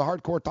defeat him for the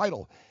hardcore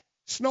title.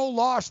 Snow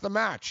lost the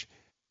match.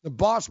 The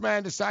Boss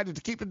Man decided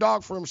to keep the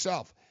dog for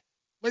himself.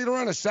 Later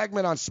on a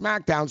segment on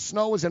SmackDown,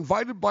 Snow was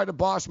invited by the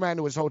Boss Man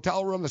to his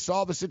hotel room to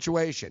solve the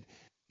situation.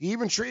 He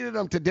even treated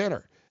him to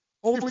dinner,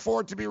 only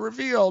for it to be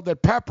revealed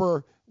that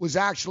Pepper was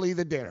actually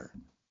the dinner.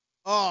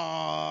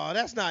 Oh,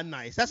 that's not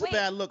nice. That's a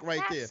bad look right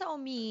there. That's so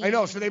mean. I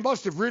know, so they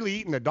must have really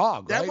eaten the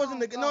dog, That right?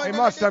 wasn't the no. They no,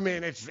 must. no, I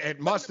mean, it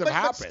must have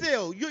happened. But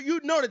still, you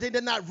know that they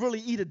did not really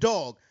eat a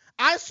dog.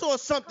 I saw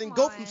something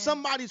go from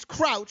somebody's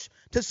crouch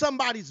to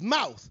somebody's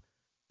mouth.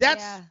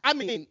 That's, I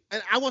mean,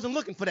 and I wasn't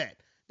looking for that.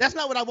 That's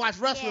not what I watch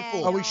wrestling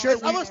for. We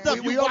should. Other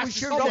stuff We you watch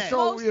should is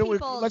also.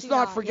 that. Let's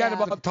not forget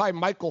about the time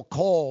Michael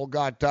Cole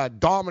got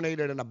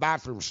dominated in a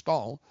bathroom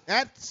stall.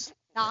 That's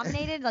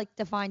Dominated? Like,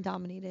 define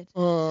dominated.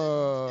 Uh,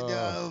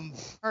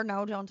 Or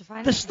no, don't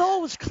define The it.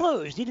 stall was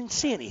closed. You didn't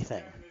see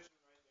anything.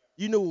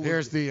 You knew.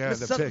 Here's the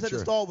Mr. Sutton picture. said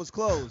the stall was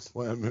closed.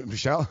 Well,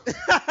 Michelle.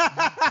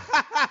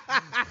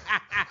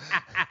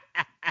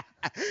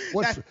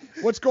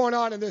 What's going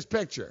on in this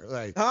picture?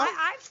 Like, Huh?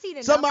 I've seen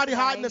it. Somebody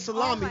hiding the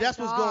salami. Oh That's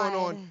what's going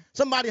on.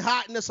 Somebody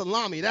hiding the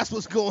salami. That's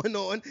what's going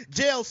on.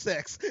 Jail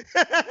sex.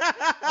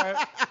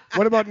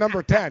 what about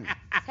number 10?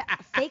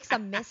 Fakes a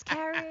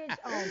miscarriage?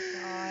 Oh,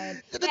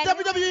 God. The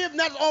WWE have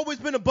not always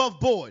been above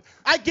board.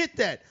 I get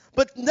that,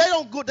 but they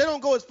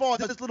don't go as far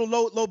as this little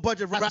low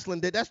budget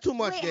wrestling did. That's too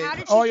much,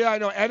 Gabe. Oh yeah, I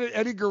know.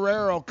 Eddie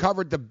Guerrero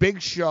covered the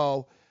Big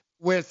Show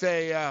with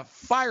a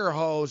fire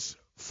hose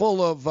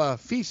full of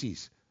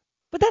feces.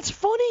 But that's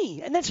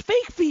funny, and that's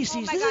fake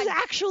feces. This is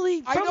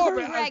actually I from know,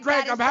 her. but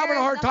Greg, I'm having a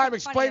hard time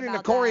explaining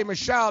to Corey and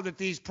Michelle that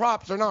these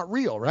props are not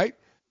real, right?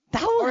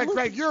 All right,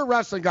 Greg, you're a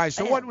wrestling guy,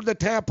 so what with the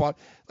tampon?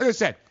 Like I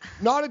said,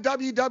 not a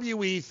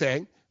WWE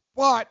thing,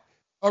 but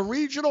a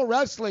regional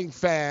wrestling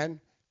fan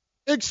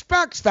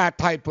expects that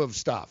type of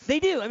stuff. They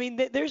do. I mean,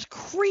 there's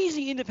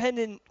crazy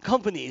independent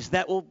companies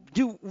that will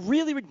do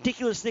really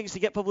ridiculous things to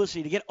get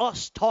publicity, to get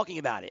us talking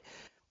about it.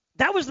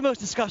 That was the most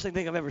disgusting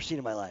thing I've ever seen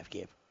in my life,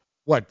 Gabe.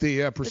 What,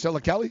 the Priscilla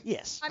Kelly?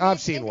 Yes. I mean, I've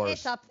seen worse.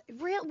 It's up.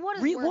 What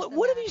is worse than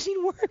What have you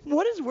seen worse?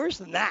 What is worse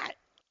than that?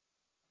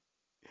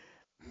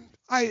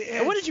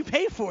 And what did you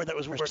pay for that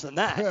was worse than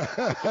that?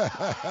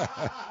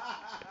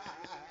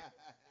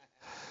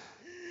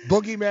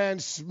 Boogeyman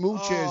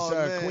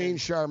smooches Queen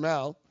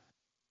Charmel.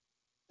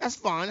 That's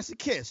fine. That's a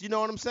kiss. You know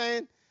what I'm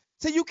saying?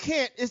 So you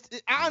can't.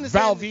 I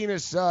understand. Val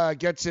Venus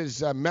gets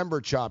his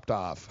member chopped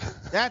off.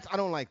 I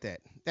don't like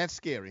that. That's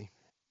scary.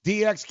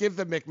 DX give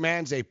the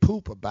McMahons a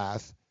poop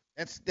bath.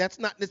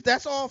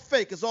 That's all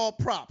fake. It's all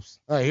props.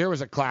 All right, here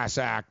was a class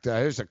act.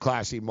 Here's a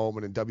classy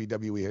moment in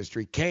WWE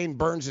history. Kane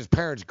burns his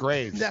parents'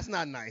 graves. That's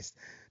not nice.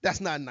 That's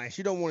not nice.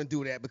 You don't want to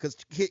do that because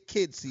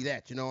kids see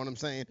that. You know what I'm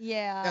saying?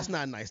 Yeah. That's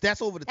not nice.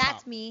 That's over the top.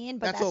 That's mean,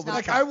 but that's over not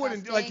Like I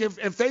wouldn't like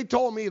if they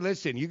told me,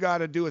 listen, you got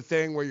to do a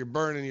thing where you're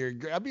burning your.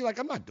 I'd be like,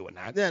 I'm not doing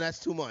that. Yeah, that's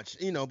too much.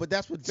 You know, but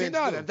that's what See, Vince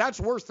no, do. that's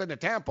worse than a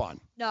tampon.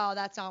 No,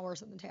 that's not worse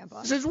than the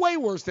tampon. This is way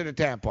worse than a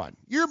tampon.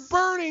 You're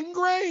burning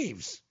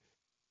graves.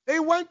 They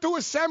went to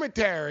a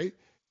cemetery,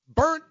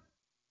 burnt.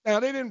 Now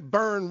they didn't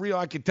burn real.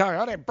 I can tell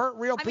you, they burnt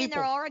real people. I mean,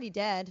 they're already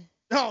dead.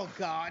 Oh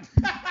God.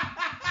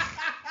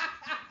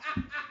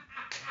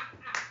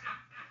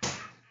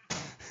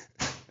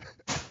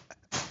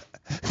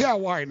 Yeah,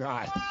 why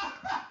not?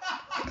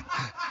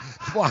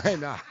 Why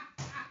not?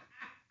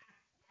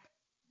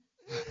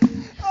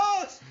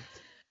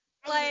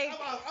 like.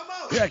 I'm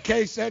out. Yeah,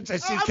 case in. I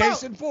see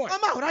case in point.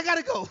 I'm out. I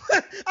gotta go.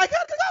 I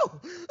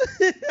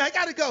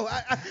gotta go.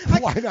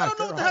 Why not? I don't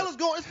know what the hell is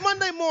going on. It's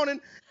Monday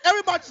morning.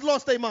 Everybody's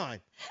lost their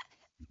mind.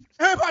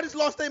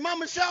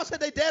 Michelle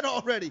said they dead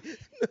already.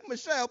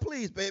 Michelle,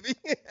 please, baby.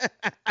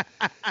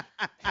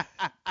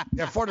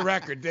 Yeah, for the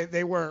record,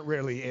 they weren't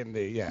really in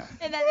the, yeah.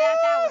 And that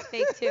was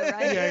fake too,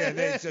 right? Yeah,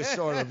 they just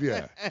sort of,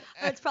 yeah.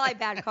 It's probably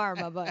bad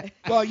karma, but.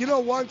 Well,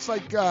 once,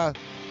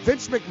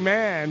 Vince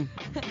McMahon,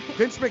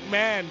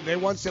 they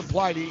once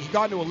implied he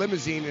got into a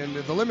limousine and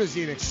the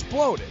limousine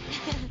exploded.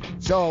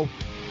 So.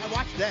 I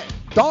watched that.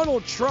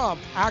 Donald Trump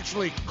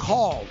actually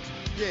called.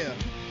 Yeah.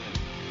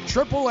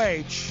 Triple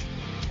H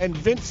and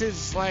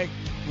Vince's,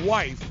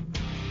 wife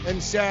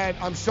and said,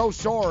 I'm so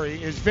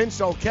sorry, is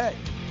Vince okay?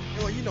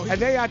 Well, and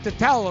they had to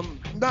tell him,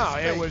 no,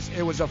 it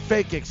was a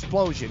fake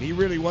explosion. He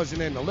really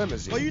wasn't in the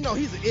limousine. Well,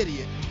 he's an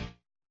idiot.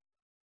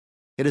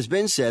 It has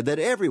been said that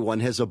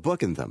everyone has a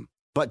book in them.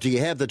 But do you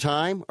have the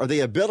time or the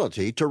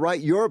ability to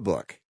write your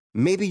book?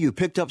 Maybe you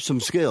picked up some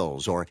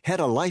skills or had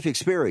a life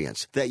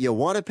experience that you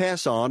want to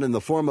pass on in the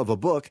form of a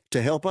book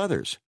to help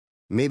others.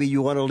 Maybe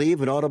you want to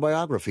leave an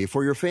autobiography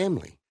for your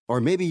family. Or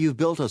maybe you've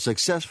built a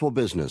successful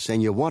business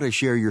and you want to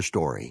share your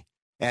story.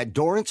 At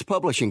Dorrance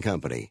Publishing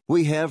Company,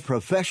 we have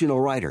professional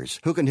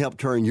writers who can help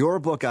turn your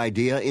book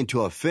idea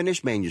into a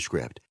finished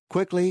manuscript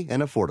quickly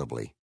and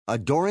affordably. A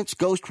Dorrance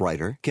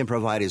ghostwriter can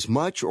provide as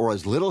much or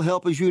as little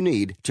help as you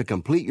need to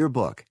complete your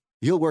book.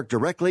 You'll work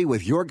directly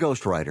with your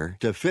ghostwriter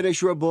to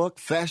finish your book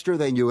faster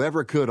than you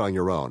ever could on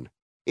your own.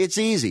 It's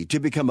easy to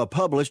become a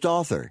published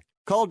author.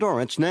 Call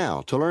Dorrance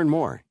now to learn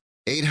more.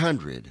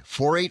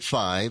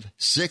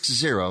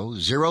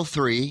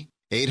 800-485-6003.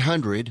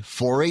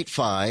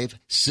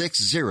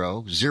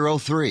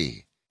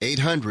 800-485-6003.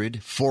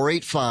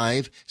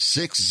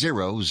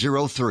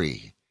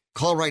 800-485-6003.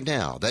 Call right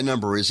now. That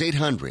number is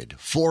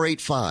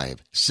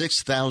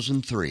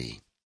 800-485-6003.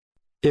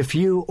 If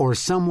you or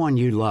someone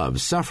you love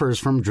suffers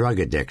from drug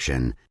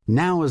addiction,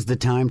 now is the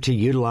time to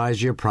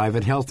utilize your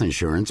private health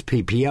insurance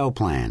PPO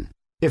plan.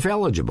 If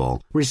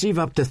eligible, receive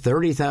up to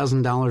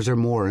 $30,000 or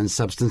more in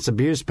substance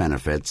abuse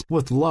benefits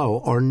with low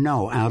or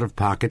no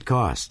out-of-pocket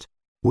cost.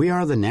 We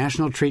are the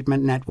National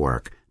Treatment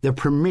Network, the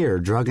premier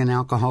drug and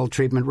alcohol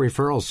treatment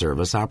referral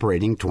service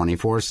operating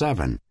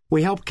 24/7.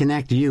 We help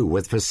connect you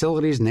with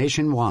facilities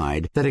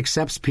nationwide that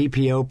accepts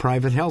PPO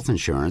private health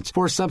insurance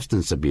for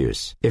substance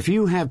abuse. If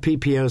you have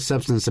PPO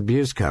substance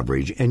abuse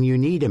coverage and you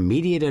need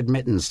immediate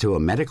admittance to a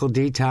medical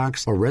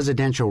detox or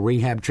residential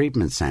rehab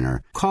treatment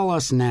center, call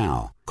us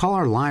now. Call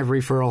our live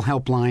referral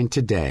helpline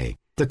today.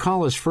 The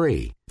call is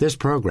free. This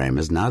program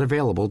is not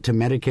available to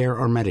Medicare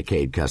or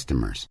Medicaid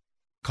customers.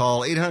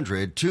 Call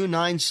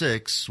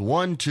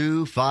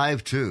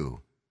 800-296-1252.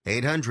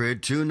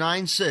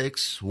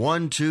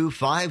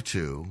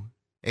 800-296-1252.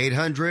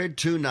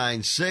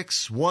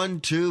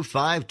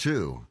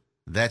 800-296-1252.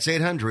 That's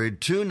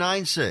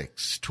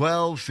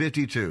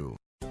 800-296-1252.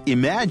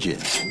 Imagine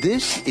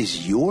this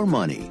is your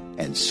money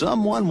and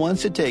someone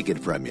wants to take it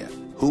from you.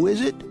 Who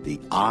is it? The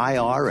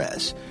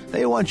IRS.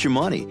 They want your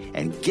money,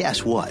 and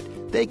guess what?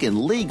 They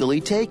can legally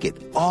take it,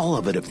 all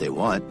of it if they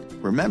want.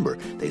 Remember,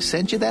 they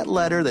sent you that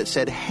letter that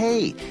said,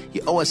 hey,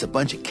 you owe us a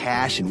bunch of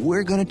cash and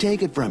we're going to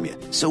take it from you.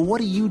 So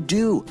what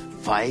do?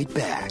 Fight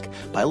back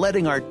by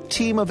letting our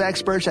team of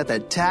experts at the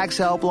Tax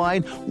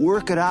Helpline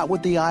work it out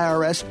with the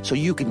IRS so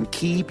you can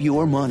keep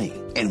your money.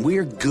 And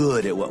we're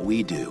good at what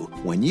we do.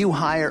 When you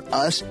hire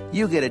us,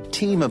 you get a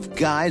team of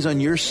guys on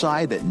your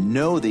side that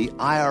know the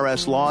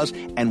IRS laws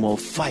and will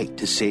fight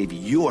to save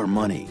your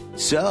money.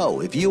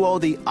 So, if you owe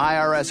the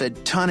IRS a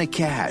ton of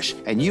cash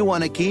and you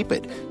want to keep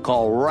it,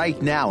 call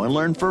right now and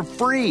learn for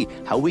free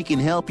how we can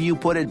help you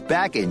put it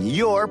back in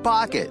your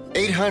pocket.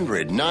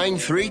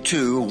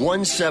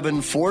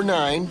 800-932-1749.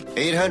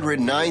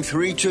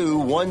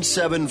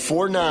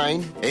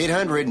 800-932-1749.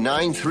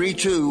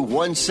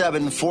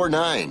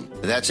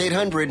 800-932-1749. That's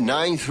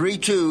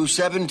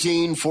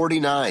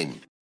 800-932-1749.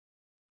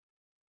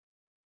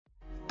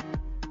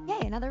 Yay,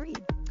 another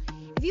read.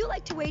 If you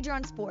like to wager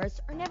on sports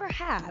or never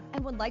have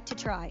and would like to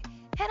try,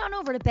 head on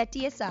over to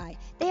BetDSI.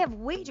 They have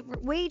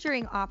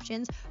wagering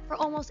options for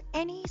almost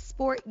any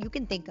sport you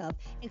can think of,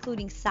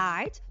 including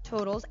sides,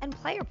 totals, and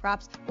player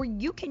props where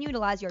you can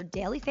utilize your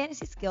daily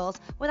fantasy skills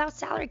without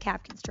salary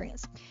cap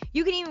constraints.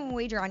 You can even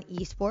wager on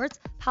esports,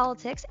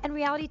 politics, and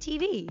reality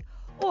TV.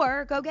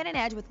 Or go get an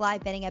edge with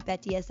live betting at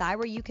BetDSI,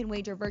 where you can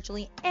wager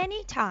virtually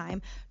any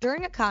time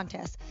during a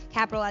contest,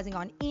 capitalizing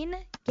on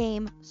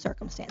in-game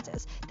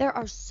circumstances. There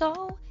are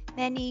so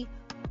many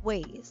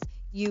ways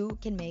you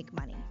can make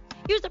money.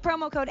 Use the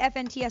promo code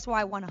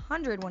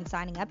FNTSY100 when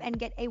signing up and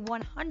get a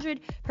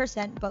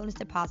 100% bonus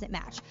deposit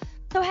match.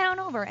 So head on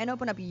over and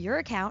open up your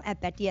account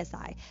at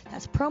BetDSI.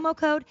 That's promo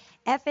code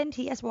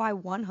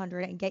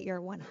FNTSY100 and get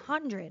your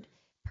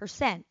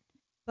 100%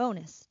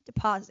 bonus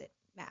deposit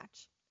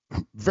match.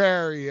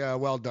 Very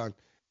well done.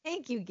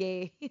 Thank you,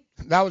 Gabe.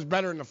 That was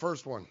better than the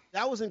first one.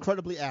 That was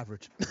incredibly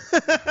average.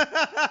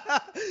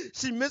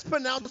 She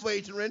mispronounced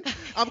wagering.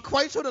 I'm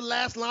quite sure the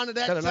last line of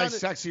that. Got a nice,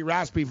 sexy,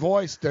 raspy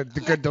voice. The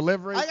good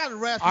delivery. I got a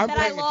raspy. I'm That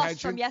I paying lost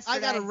attention. from yesterday. I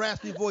got a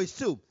raspy voice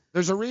too.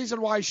 There's a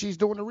reason why she's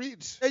doing the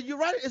reads. And you're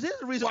right. It is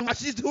the reason why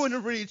she's doing the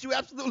reads. You're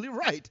absolutely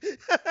right.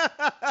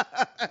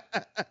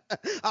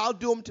 I'll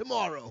do them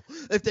tomorrow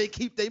if they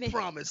keep their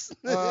promise.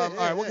 All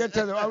right,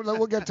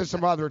 we'll get to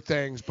some other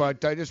things,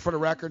 but just for the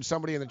record,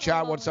 somebody in the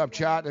chat, what's up,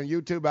 chat, and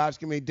YouTube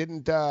asking me,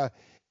 didn't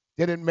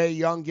Mae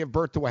Young give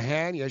birth to a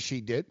hen? Yes,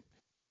 she did.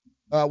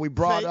 We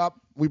brought up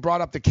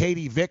the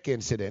Katie Vick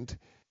incident.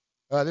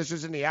 This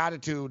was in the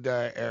Attitude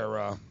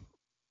era.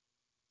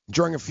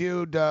 During a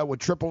feud with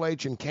Triple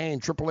H and Kane,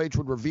 Triple H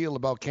would reveal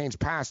about Kane's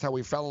past, how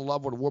he fell in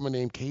love with a woman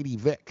named Katie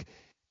Vick,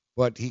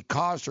 but he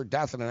caused her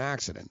death in an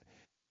accident.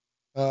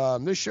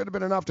 This should have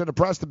been enough to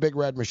depress the Big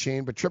Red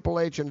Machine, but Triple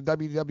H and the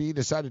WWE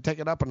decided to take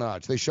it up a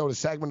notch. They showed a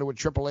segment in which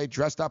Triple H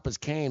dressed up as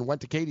Kane,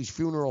 went to Katie's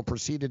funeral,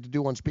 proceeded to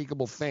do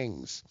unspeakable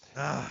things.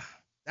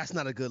 That's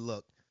not a good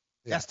look.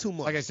 Yeah. That's too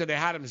much. Like I said, they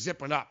had him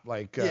zipping up.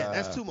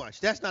 That's too much.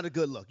 That's not a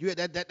good look.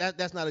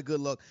 That's not a good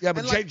look. Yeah,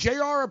 but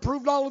JR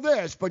approved all of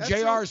this, but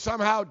JR is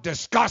somehow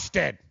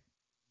disgusted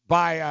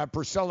by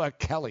Priscilla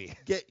Kelly.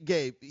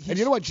 Gabe. And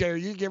you know what, JR,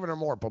 you're giving her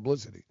more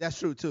publicity. That's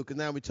true too, because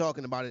now we're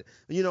talking about it.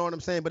 You know what I'm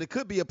saying? But it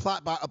could be a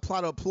plot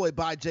employed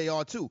by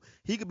JR too.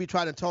 He could be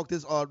trying to talk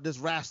this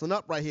wrestling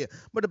up right here.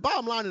 But the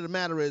bottom line of the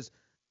matter is,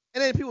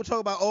 and then people talk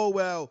about,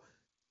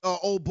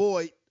 old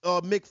boy.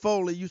 Mick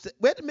Foley used to.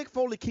 Where did Mick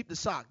Foley keep the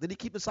sock? Did he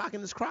keep the sock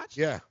in his crotch?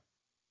 Yeah.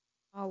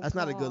 Oh, That's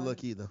not a good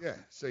look either. Yeah,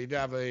 so you'd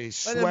have a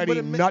sweaty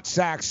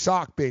nutsack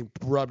sock being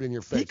rubbed in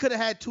your face. He could have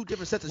had two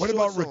different sets of shorts.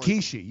 What about on.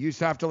 Rikishi? You used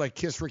to have to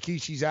kiss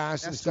Rikishi's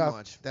ass and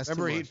stuff. That's too much.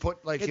 Remember too much. he'd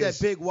put that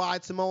big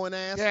wide Samoan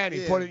ass. Yeah, and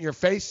he'd put it in your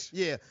face.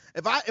 Yeah.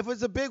 If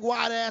it's a big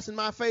wide ass in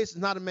my face,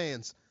 it's not a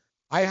man's.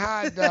 I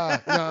had.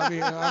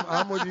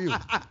 I'm with you.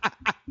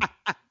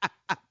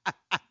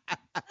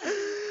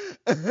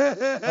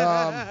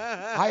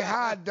 I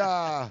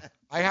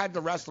had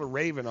the wrestler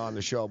Raven on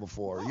the show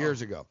before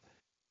years ago.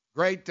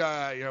 Great,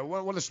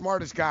 one of the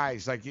smartest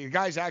guys. The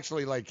guy's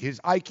actually his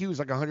IQ is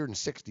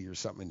 160 or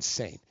something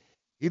insane.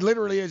 He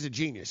literally is a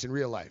genius in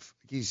real life.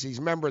 He's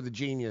a member of the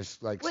genius.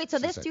 Wait, so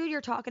this dude you're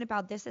talking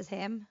about, this is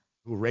him?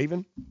 Who,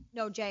 Raven?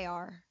 No,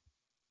 JR.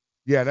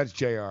 Yeah, that's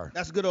JR.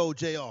 That's good old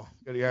JR.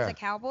 Yeah. He's a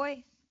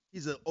cowboy?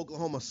 He's an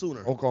Oklahoma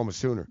Sooner. Oklahoma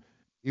Sooner.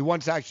 He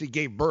once actually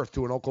gave birth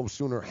to an Oklahoma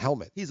Sooner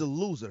helmet. He's a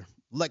loser,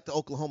 like the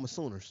Oklahoma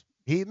Sooners.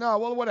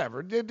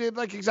 Whatever.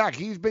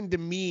 Exactly. He's been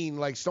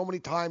demeaned so many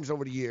times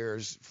over the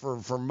years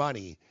for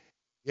money,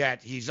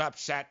 yet he's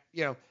upset.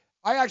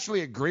 I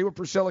actually agree with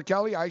Priscilla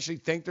Kelly. I actually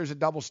think there's a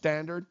double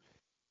standard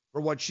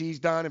for what she's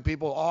done, and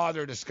people,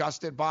 they're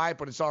disgusted by it,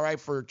 but it's all right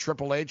for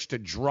Triple H to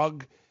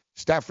drug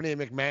Stephanie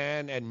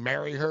McMahon and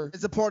marry her.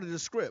 It's a part of the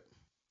script.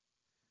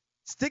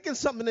 Sticking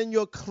something in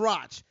your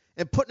crotch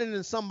and putting it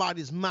in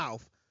somebody's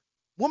mouth.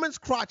 Woman's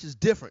crotch is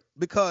different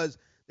because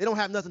they don't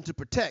have nothing to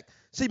protect.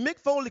 See, Mick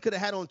Foley could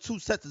have had on two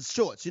sets of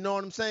shorts, you know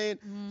what I'm saying?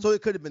 Mm-hmm. So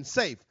it could have been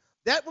safe.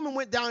 That woman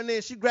went down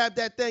there, she grabbed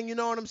that thing, you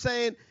know what I'm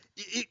saying?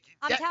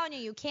 I'm telling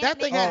you can't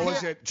that make thing.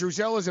 Was it?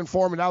 Druzella's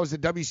informing that was the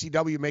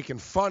WCW making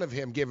fun of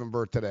him giving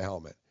birth to the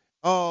helmet.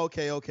 Oh,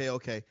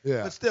 okay.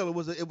 Yeah. But still,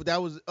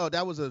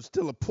 that was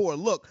still a poor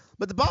look.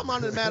 But the bottom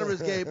line of the matter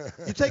is, Gabe,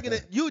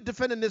 you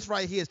defending this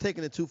right here is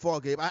taking it too far,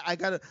 Gabe. I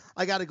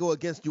gotta go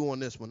against you on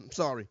this one. I'm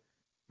sorry.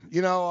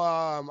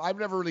 I've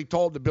never really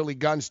told the Billy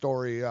Gunn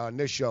story on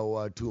this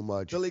show too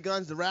much. Billy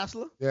Gunn's the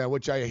wrestler? Yeah,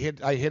 which I hit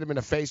him in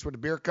the face with a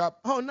beer cup.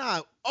 Oh,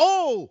 no.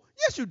 Oh,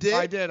 yes, you did.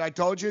 I did. I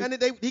told you.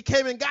 And he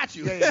came and got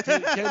you. Yeah, he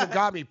came and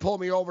got me,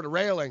 pulled me over the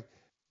railing.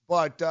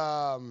 But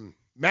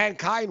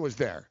Mankind was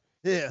there.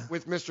 Yeah.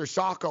 With Mr.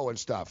 Sacco and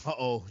stuff.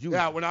 Uh-oh.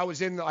 Yeah, when I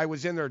was in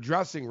their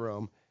dressing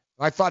room,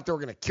 I thought they were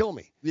going to kill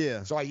me.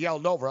 Yeah. So I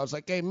yelled over. I was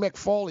like, hey, Mick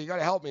Foley, you got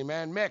to help me,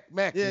 man. Mick.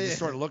 Yeah, he just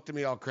sort of looked at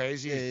me all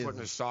crazy. He's putting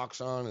his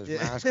socks on, his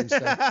mask and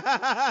stuff.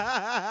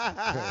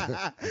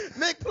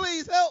 Mick,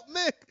 please help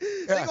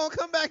Mick. They're going to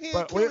come back here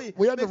and kill you.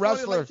 We had Mick the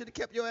wrestler. Foley should have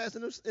kept your ass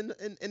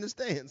in the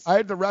stands. I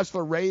had the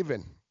wrestler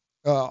Raven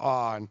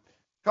on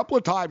a couple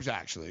of times,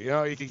 actually.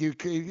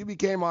 He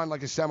became on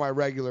like a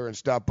semi-regular and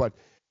stuff, but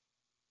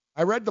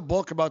I read the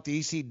book about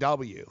the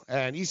ECW,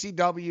 and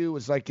ECW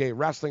was like a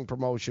wrestling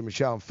promotion,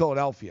 Michelle, in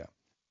Philadelphia.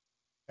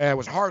 And it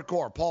was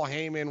hardcore. Paul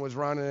Heyman was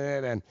running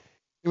it, and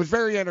it was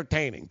very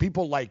entertaining.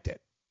 People liked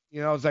it.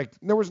 It was like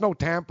there was no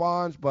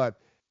tampons, but,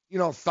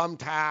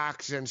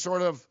 thumbtacks and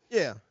sort of.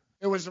 Yeah.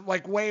 It was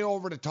like way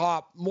over the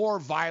top, more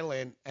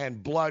violent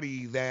and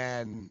bloody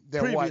than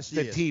what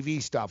the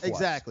TV stuff was.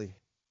 Exactly.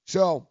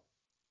 So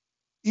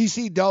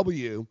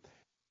ECW,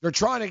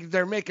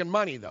 they're making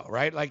money though,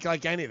 right?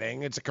 Like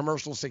anything, it's a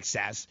commercial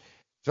success.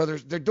 So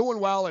they're doing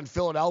well in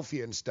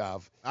Philadelphia and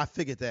stuff. I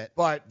figured that.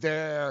 But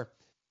they're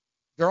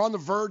on the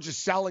verge of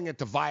selling it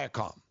to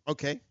Viacom.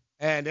 Okay.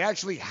 And they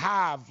actually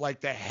have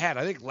the head.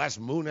 I think Les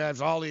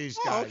Munez, all these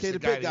guys. Okay, the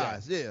big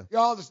guys, yeah.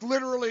 This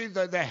literally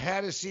the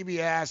head of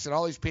CBS and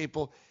all these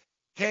people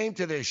came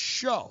to this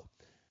show.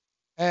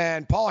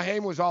 And Paul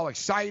Heyman was all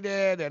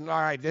excited, and all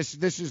right, this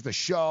is the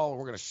show.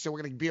 We're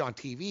gonna be on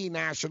TV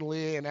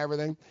nationally and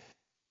everything.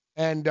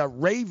 And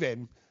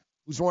Raven,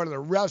 who's one of the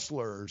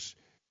wrestlers,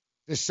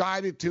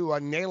 decided to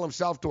nail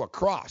himself to a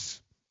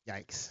cross.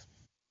 Yikes!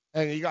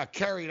 And he got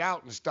carried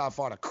out and stuff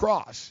on a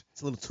cross.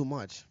 It's a little too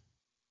much.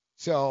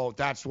 So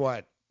that's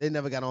what. They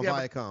never got on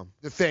Viacom.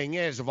 The thing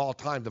is, of all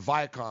time, the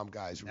Viacom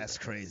guys. That's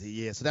crazy.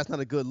 Yeah, so that's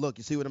not a good look.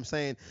 You see what I'm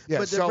saying? Yeah,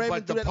 but did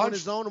Raven do that on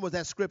his own, or was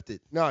that scripted?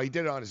 No, he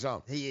did it on his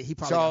own. He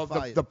probably got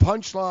fired. The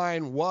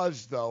punchline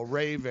was, though,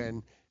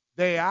 Raven,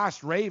 they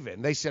asked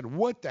Raven, they said,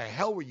 what the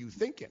hell were you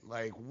thinking?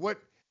 Like, what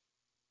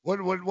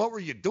were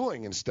you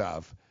doing and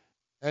stuff?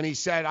 And he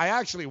said, I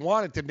actually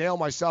wanted to nail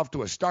myself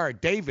to a Star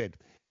David,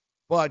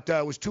 but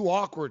it was too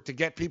awkward to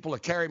get people to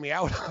carry me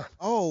out.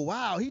 Oh,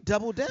 wow. He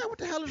doubled down. What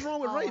the hell is wrong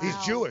with Raven?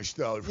 He's Jewish,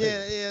 though.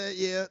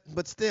 Yeah.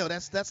 But still,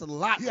 that's a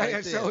lot right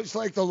there. So it's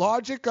like the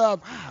logic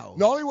of,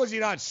 not only was he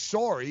not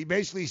sorry, he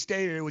basically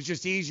stated it was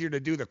just easier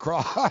to do the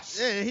cross.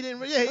 Yeah, he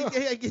didn't.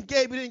 Yeah,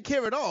 Gabe didn't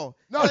care at all.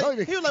 No,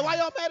 he was like, "Why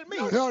y'all mad at me?"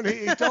 No,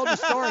 he told the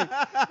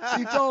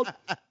story.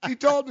 He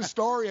told the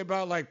story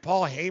about like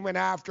Paul Heyman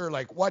after,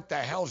 like, what the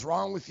hell's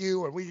wrong with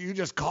you? And you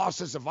just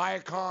cost us a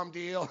Viacom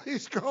deal.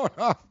 He's going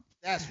up.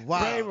 That's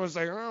wild. Raven was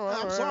like,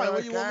 I'm sorry.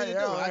 What do you want me to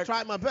do? I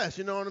tried my best.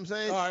 You know what I'm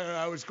saying?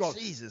 I was cool.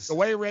 Jesus. The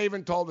way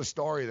Raven told the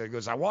story, that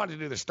goes, I wanted to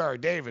do the Star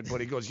David, but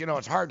he goes,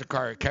 it's hard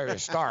to carry a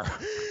star.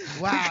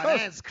 Wow,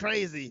 that's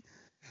crazy.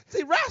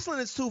 See, wrestling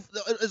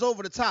is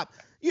over the top.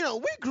 We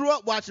grew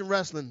up watching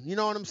wrestling. You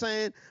know what I'm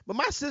saying? But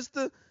my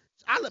sister,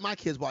 I let my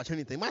kids watch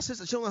anything. My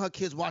sister, she'll let her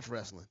kids watch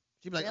wrestling.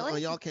 She'd be like, really? Oh,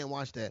 y'all can't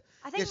watch that.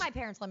 I think my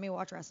parents let me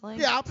watch wrestling.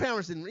 Yeah, our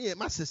parents didn't. Yeah,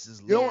 my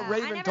sisters. You know what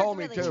Raven told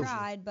me, really too?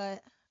 Tried,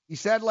 but... He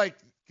said, like,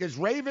 because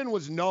Raven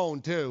was known,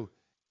 too.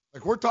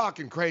 Like, we're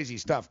talking crazy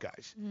stuff,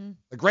 guys. Mm-hmm.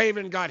 Like,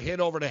 Raven got hit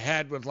over the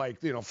head with,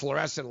 like,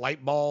 fluorescent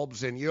light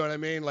bulbs, and you know what I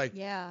mean? Like,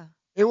 yeah.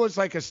 It was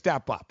like a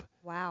step up.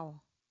 Wow.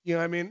 You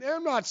know what I mean?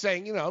 I'm not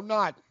saying,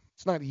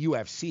 it's not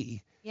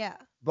UFC. Yeah.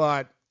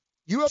 But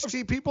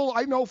UFC people,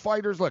 I know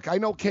fighters. Look, I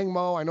know King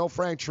Mo. I know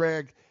Frank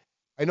Trigg.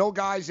 I know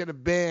guys that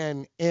have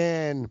been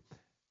in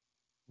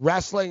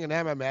wrestling and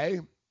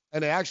MMA,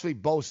 and they actually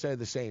both say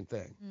the same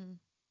thing,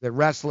 that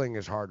wrestling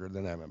is harder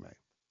than MMA.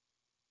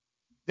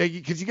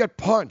 Because you get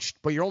punched,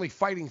 but you're only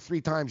fighting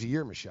 3 times a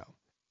year, Michelle.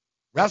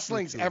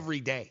 Wrestling's every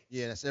day.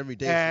 Yeah, that's every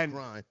day.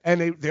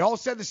 And they all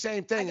said the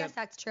same thing. I guess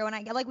that's true.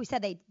 And like we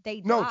said,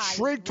 they No, died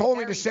Trigg told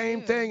me the same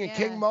soon. thing, and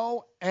King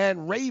Mo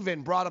and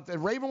Raven brought up.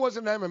 And Raven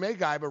wasn't an MMA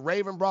guy, but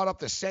Raven brought up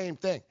the same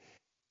thing.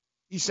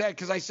 He said,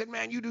 because I said,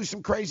 man, you do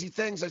some crazy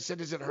things. I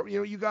said, is it,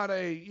 you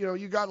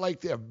got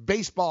like a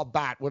baseball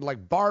bat with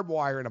like barbed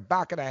wire in the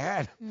back of the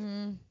head.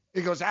 Mm-hmm.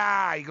 He goes,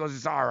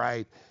 it's all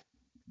right.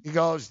 He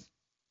goes,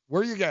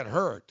 where you get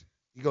hurt?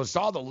 He goes, it's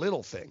all the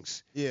little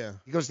things. Yeah.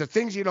 He goes, the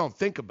things you don't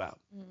think about.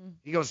 Mm-hmm.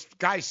 He goes,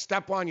 guys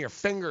step on your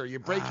finger, you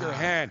break your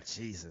hand.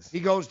 Jesus. He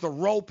goes, the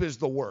rope is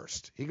the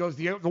worst. He goes,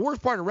 the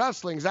worst part of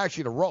wrestling is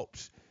actually the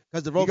ropes.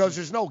 Because the rope. He goes,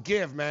 there's no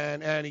give,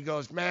 man. And he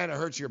goes, man, it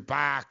hurts your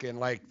back and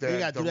like the rope. You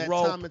got to do that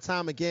time and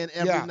time again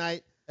every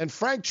night. And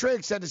Frank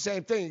Trigg said the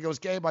same thing. He goes,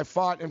 Gabe, I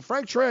fought. And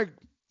Frank Trigg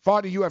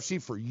fought in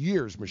UFC for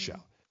years,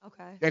 Michelle.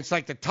 Okay. It's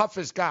like the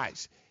toughest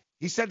guys.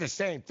 He said the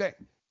same thing.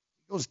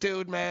 He goes,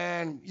 dude,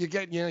 man, you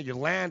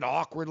land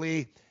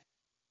awkwardly.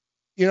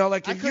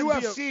 Like in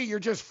UFC, you're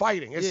just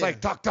fighting. It's like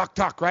tuck, tuck,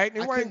 tuck, right? And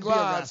you're wearing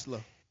gloves.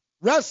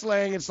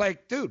 Wrestling, it's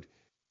like, dude,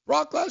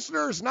 Brock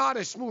Lesnar is not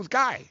a smooth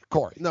guy,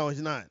 Corey. No,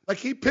 he's not. Like,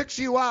 he picks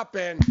you up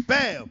and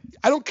bam.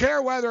 I don't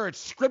care whether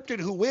it's scripted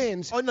who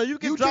wins. Oh, no, you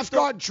just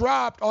got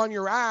dropped on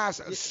your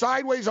ass,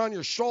 sideways on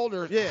your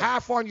shoulder,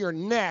 half on your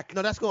neck.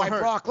 No, that's going to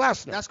hurt. By Brock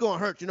Lesnar. That's going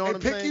to hurt. You know what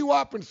I'm saying? Pick you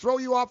up and throw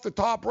you off the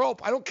top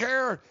rope. I don't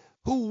care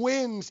who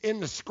wins in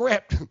the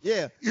script.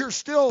 Yeah. You're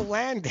still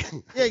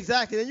landing. Yeah,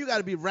 exactly. Then you got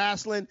to be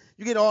wrestling.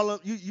 You get all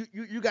of you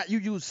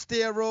use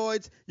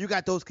steroids. You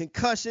got those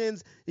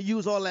concussions. You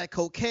use all that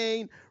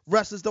cocaine.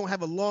 Wrestlers don't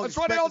have a long. That's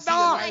why they all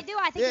die. They do.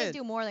 I think they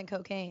do more than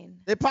cocaine.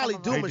 They probably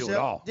do, They Michelle. do it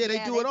all. Yeah,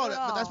 they do it all.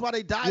 But that's why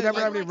they die. You never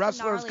have any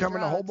wrestlers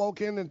coming to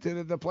Hoboken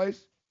into the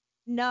place?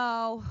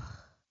 No.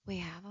 We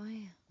have.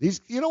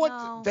 These, you know what?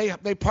 No.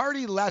 They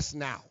party less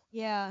now.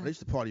 Yeah. They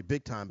used to party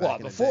big time back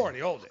in the before day.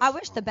 in the old days. I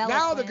wish the Bella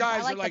Now twins. the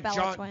guys I are like the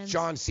Bella twins.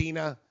 John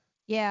Cena.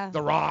 Yeah.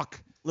 The Rock.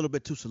 A little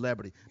bit too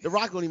celebrity. The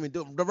Rock don't even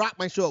do it. The Rock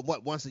might show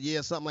up, once a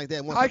year, something like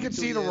that. I can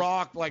see The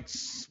Rock, like,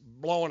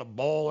 blowing a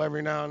bowl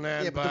every now and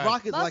then. Yeah, but The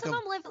Rock is Most of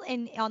them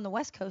live on the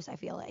West Coast, I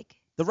feel like.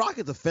 The Rock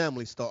is a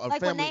family star.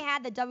 When they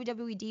had the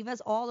WWE Divas,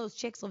 all those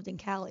chicks lived in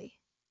Cali.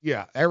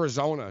 Yeah,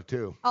 Arizona,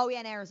 too. Oh, yeah,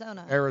 in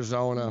Arizona.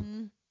 Arizona.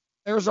 Mm-hmm.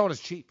 Arizona's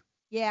cheap.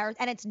 Yeah,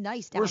 and it's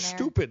nice down We're there.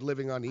 stupid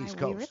living on the East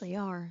Coast. We really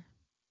are.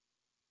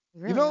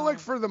 Like,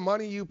 for the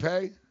money you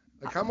pay,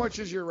 like, how much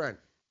is your rent?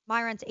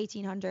 My rent's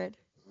 $1,800.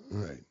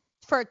 Right.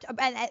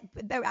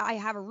 And I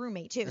have a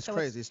roommate too. That's so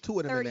crazy. It's two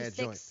of them in that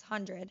joint.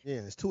 $3,600.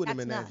 Yeah, there's two of them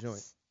in that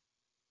joint.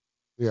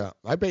 Yeah,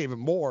 I pay even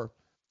more.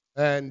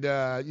 And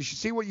you should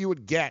see what you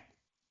would get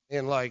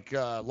in like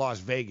Las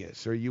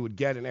Vegas or you would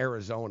get in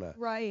Arizona.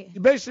 Right.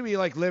 You basically be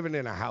like living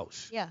in a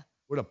house. Yeah.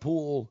 With a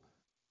pool,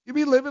 You'd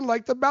be living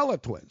like the Bella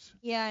twins.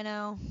 Yeah, I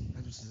know.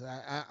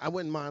 I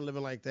wouldn't mind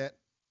living like that.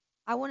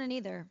 I wouldn't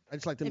either. I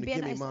just like them It'd to be a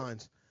give me nice-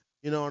 mines.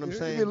 You know what I'm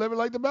saying? You'd be living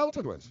like the Bella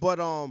twins. But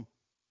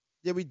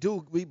yeah, we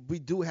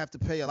do have to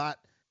pay a lot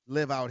to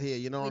live out here.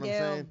 You know what We I'm do.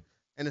 saying?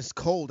 And it's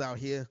cold out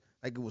here.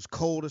 Like it was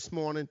cold this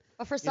morning.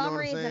 But for You know some what I'm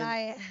reason,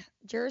 saying?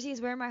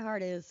 Jersey's where my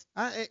heart is.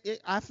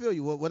 I feel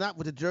you. Well, not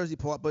with the Jersey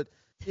part, but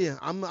yeah,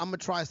 I'm a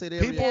tri-state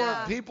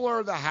area. People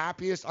are the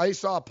happiest. I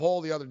saw a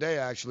poll the other day,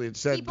 actually. It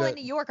said People that, in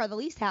New York are the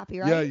least happy,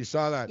 right? Yeah, you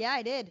saw that. Yeah,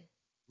 I did.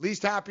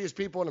 Least happiest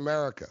people in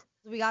America.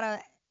 We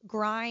gotta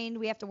grind.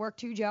 We have to work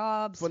 2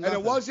 jobs. And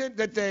it wasn't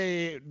that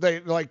they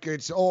like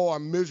it's,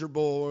 I'm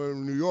miserable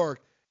in New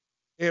York.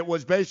 It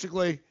was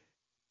basically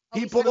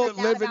people that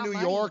live in New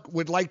York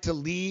would like to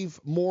leave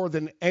more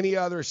than any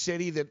other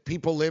city that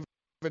people live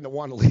in that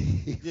want to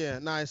leave. Yeah,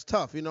 it's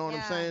tough. You know what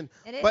I'm saying?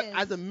 It But is.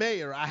 as a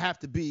mayor, I have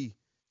to be.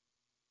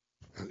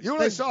 You know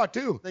what I saw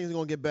too? Things are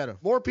gonna get better.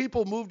 More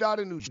people moved out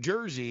of New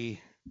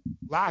Jersey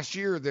last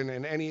year than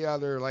in any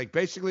other. Like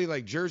basically,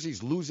 like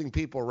Jersey's losing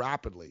people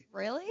rapidly.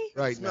 Really?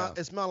 Right now.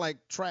 It smell like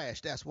trash.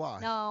 That's why.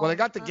 No. Well, they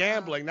got the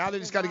gambling. Now they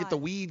just got to get the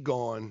weed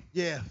going.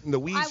 Yeah. And the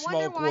weed I smoke.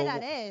 wonder why will-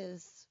 that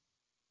is.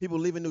 People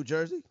live in New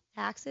Jersey.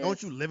 Taxes.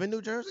 Don't you live in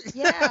New Jersey?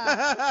 Yeah.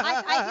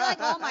 I feel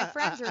like all my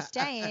friends are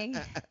staying.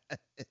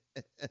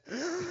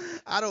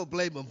 I don't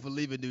blame them for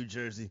leaving New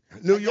Jersey.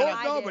 New York,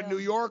 no, but New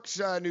York's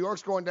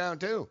going down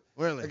too.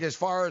 Really? Like as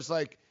far as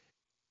like,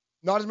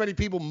 not as many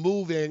people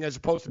moving as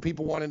opposed to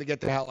people wanting to get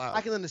the hell out.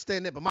 I can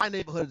understand that, but my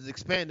neighborhood is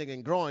expanding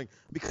and growing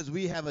because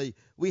we have a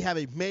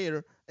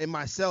mayor and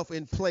myself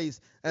in place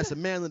as a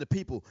man of the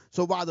people.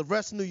 So while the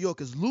rest of New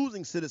York is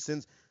losing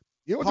citizens,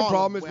 You know what the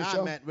problem is, where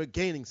Michelle? I'm at, we're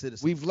gaining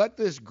citizens. We've let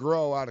this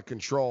grow out of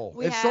control.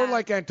 We It's sort of have.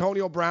 like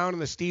Antonio Brown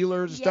and the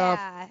Steelers and stuff.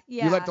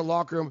 Yeah. You let the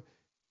locker room.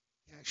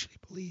 He actually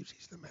believes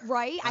he's the mayor.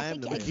 Right? I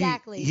think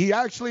exactly. He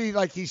actually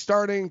he's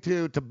starting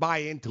to buy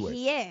into it.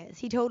 He is.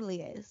 He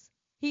totally is.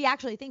 He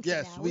actually thinks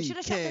Yes, it now. We we should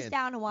have shut this can.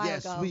 down a while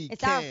Yes, ago. we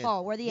It's our can.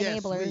 fault. We're the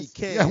Yes, enablers. we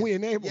can. Yeah, we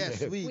enabled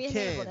Yes, it. we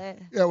enabled can.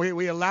 it. Yeah,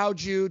 we allowed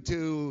you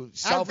to I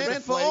self-inflate.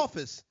 ran for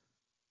office.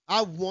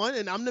 I won,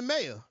 and I'm the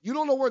mayor. You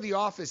don't know where the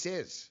office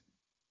is.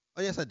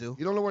 Oh, yes, I do.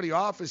 You don't know where the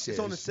office It's is.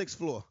 on the 6th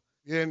floor.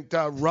 You didn't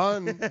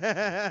run.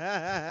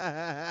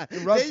 There you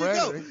run go.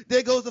 forever.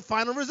 There goes the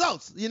final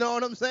results. You know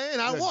what I'm saying?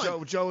 I Yeah, won. There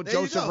you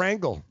Joseph go.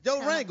 Rangel.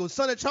 Joe Rangel,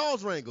 son of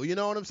Charles Rangel. You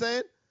know what I'm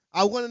saying?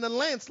 I won in a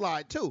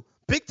landslide, too.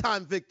 Big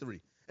time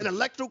victory. An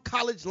electoral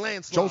college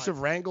landslide. Joseph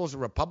Rangel's a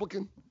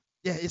Republican?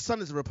 Yeah, his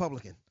son is a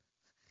Republican.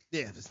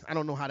 Yeah, I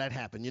don't know how that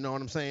happened. You know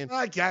what I'm saying?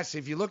 I guess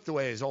if you look the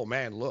way his old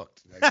man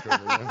looked. that could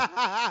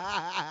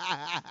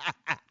have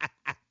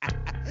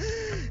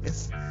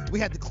We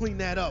had to clean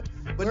that up.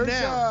 But Where's,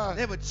 now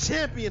they have a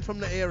champion from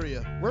the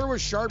area. Where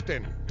was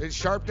Sharpton? Is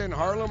Sharpton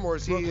Harlem or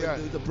is he?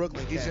 Brooklyn, the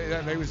Brooklyn He's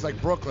cat. he was like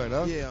Brooklyn,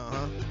 huh? Yeah,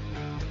 uh-huh.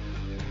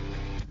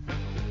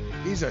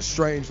 He's a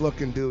strange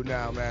looking dude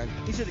now, man.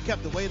 He should have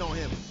kept the weight on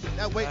him.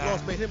 That weight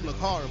loss made him look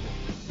horrible.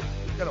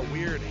 Got a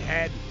weird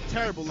head.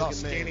 Terrible All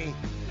looking skinny. man.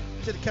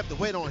 Should have kept the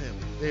weight on him.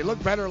 He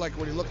looked better like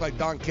when he looked like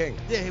Don King.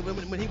 Yeah,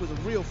 when he was a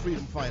real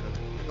freedom fighter.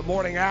 The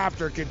morning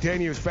after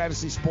continues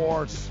fantasy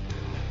sports.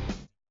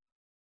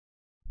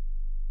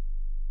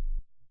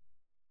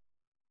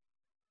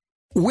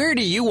 Where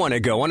do you want to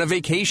go on a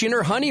vacation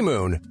or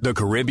honeymoon? The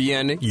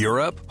Caribbean,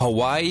 Europe,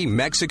 Hawaii,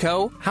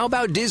 Mexico? How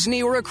about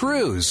Disney or a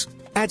cruise?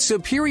 At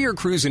Superior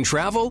Cruise and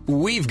Travel,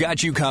 we've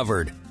got you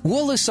covered.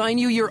 We'll assign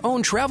you your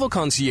own travel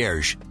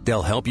concierge.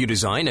 They'll help you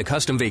design a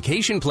custom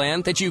vacation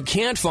plan that you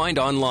can't find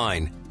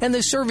online. And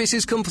the service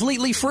is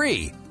completely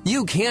free.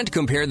 You can't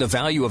compare the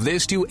value of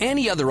this to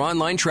any other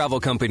online travel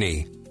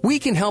company. We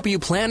can help you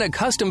plan a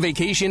custom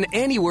vacation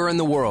anywhere in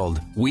the world.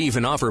 We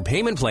even offer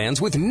payment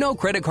plans with no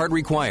credit card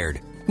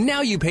required.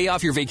 Now you pay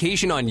off your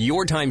vacation on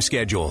your time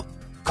schedule.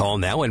 Call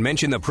now and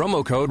mention the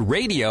promo code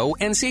RADIO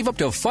and save up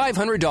to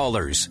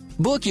 $500.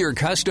 Book your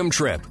custom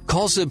trip.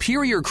 Call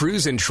Superior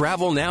Cruise and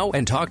Travel now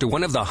and talk to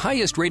one of the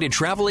highest rated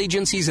travel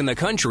agencies in the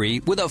country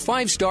with a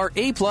 5-star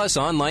A+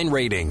 online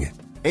rating.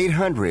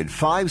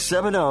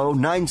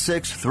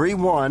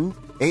 800-570-9631.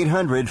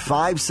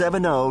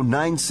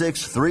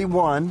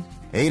 800-570-9631.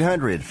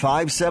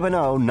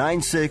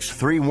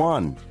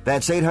 800-570-9631.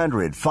 That's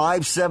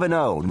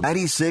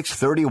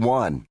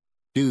 800-570-9631.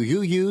 Do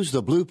you use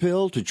the blue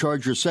pill to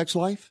charge your sex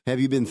life? Have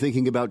you been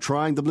thinking about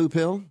trying the blue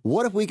pill?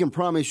 What if we can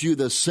promise you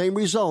the same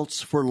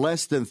results for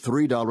less than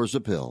 $3 a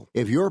pill?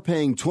 If you're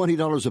paying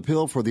 $20 a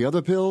pill for the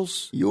other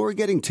pills, you're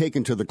getting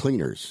taken to the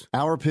cleaners.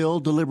 Our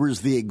pill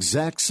delivers the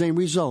exact same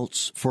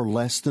results for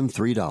less than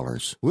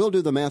 $3. We'll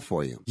do the math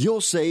for you. You'll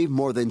save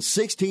more than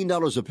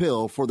 $16 a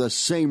pill for the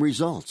same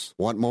results.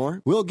 Want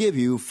more? We'll give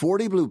you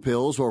 40 blue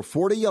pills or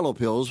 40 yellow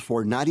pills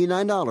for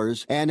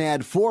 $99 and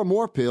add 4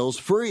 more pills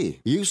free.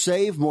 You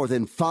save more than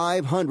than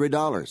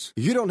 $500.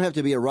 You don't have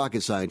to be a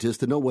rocket scientist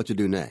to know what to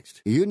do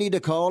next. You need to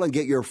call and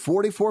get your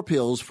 44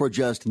 pills for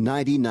just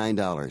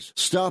 $99.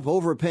 Stop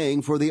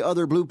overpaying for the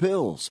other blue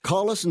pills.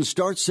 Call us and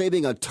start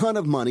saving a ton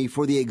of money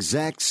for the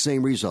exact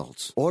same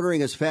results.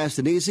 Ordering is fast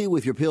and easy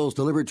with your pills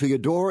delivered to your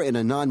door in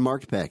a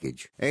non-marked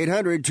package.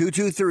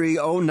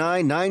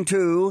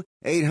 800-223-0992.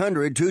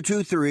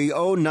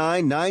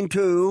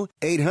 800-223-0992.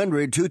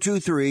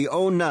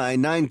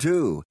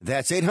 800-223-0992.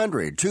 That's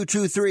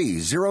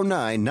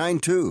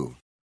 800-223-0992.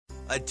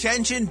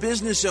 Attention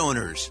business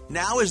owners.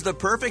 Now is the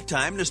perfect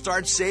time to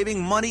start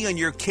saving money on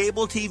your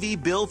cable TV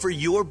bill for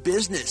your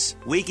business.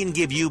 We can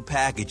give you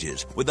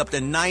packages with up to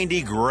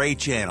 90 great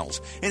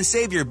channels and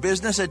save your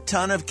business a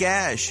ton of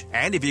cash.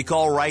 And if you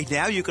call right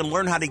now, you can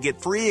learn how to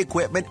get free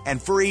equipment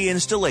and free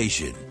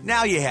installation.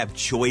 Now you have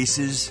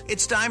choices.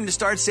 It's time to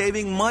start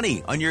saving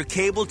money on your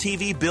cable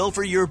TV bill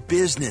for your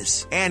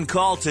business. And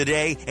call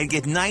today and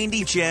get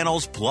 90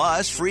 channels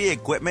plus free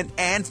equipment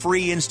and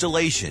free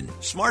installation.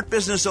 Smart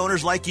business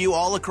owners like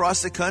you all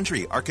across the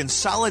country are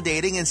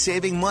consolidating and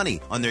saving money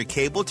on their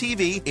cable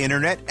TV,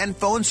 internet, and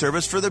phone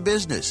service for their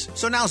business.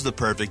 So now's the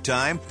perfect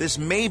time. This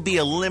may be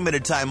a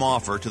limited time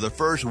offer to the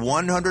first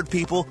 100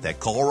 people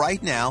that call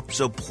right now,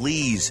 so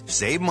please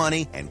save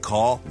money and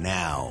call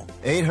now.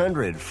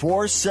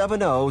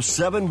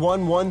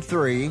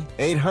 800-470-7113.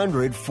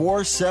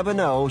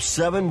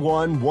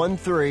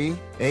 800-470-7113.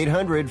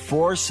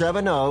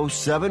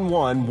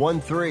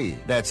 800-470-7113.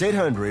 That's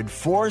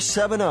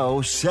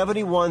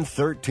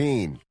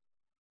 800-470-7113.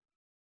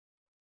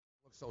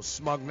 So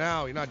smug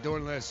now. You're not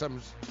doing some.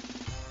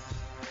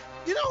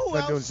 You know who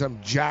not else? doing some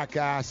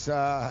jackass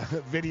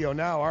video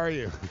now, are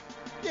you?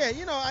 Yeah,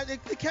 you know, the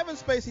Kevin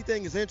Spacey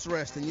thing is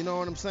interesting. You know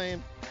what I'm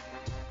saying?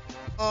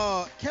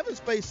 Kevin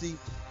Spacey,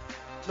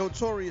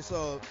 notorious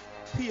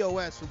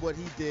POS for what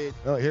he did.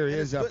 Oh, here he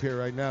is up here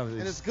right now.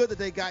 And it's good that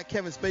they got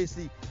Kevin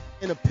Spacey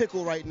in a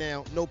pickle right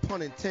now. No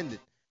pun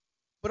intended.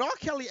 But R.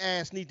 Kelly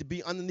ass need to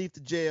be underneath the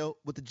jail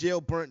with the jail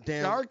burnt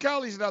down. Now, R.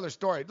 Kelly's another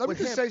story. Let me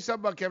just say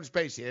something about Kevin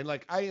Spacey. And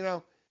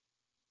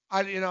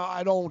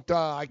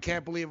I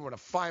can't believe I'm going to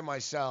find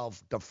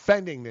myself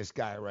defending this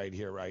guy right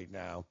here, right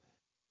now.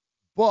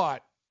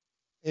 But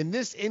in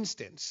this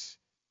instance,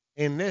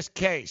 in this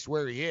case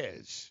where he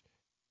is,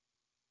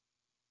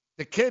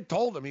 the kid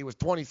told him he was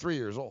 23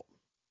 years old.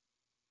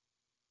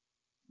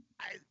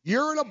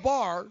 You're in a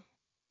bar.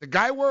 The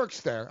guy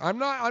works there. I'm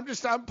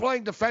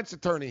playing defense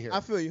attorney here. I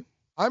feel you.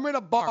 I'm in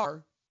a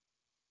bar.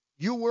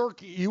 You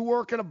work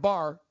in a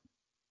bar.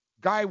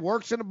 Guy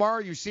works in a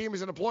bar. You see him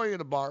as an employee in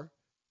the bar.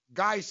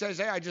 Guy says,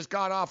 hey, I just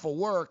got off of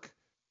work.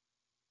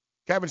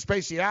 Kevin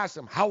Spacey asks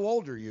him, how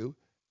old are you?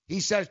 He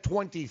says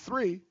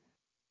 23.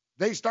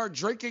 They start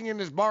drinking in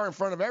this bar in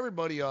front of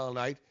everybody all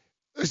night.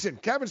 Listen,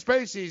 Kevin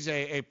Spacey's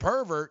a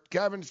pervert.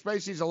 Kevin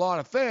Spacey's a lot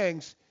of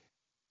things.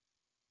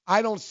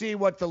 I don't see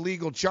what the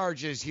legal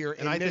charge is here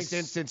in this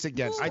instance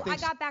against him. I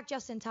got back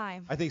just in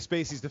time. I think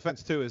Spacey's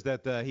defense, too, is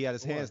that he had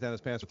his hands down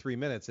his pants for 3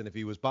 minutes, and if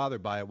he was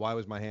bothered by it, why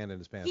was my hand in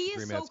his pants for 3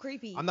 minutes? He is so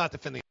creepy. I'm not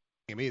defending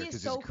him either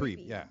because he's a creep.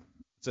 Creepy. Yeah.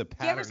 It's a pattern.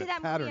 Do you ever see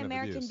that pattern movie, of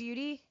American abuse.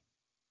 Beauty?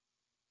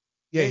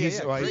 Yeah, He he's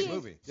is great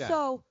movie. Yeah.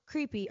 so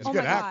creepy. He's oh a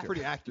good my actor. God.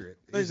 Pretty accurate.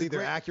 He's He's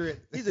either accurate.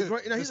 He's a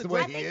great. Just the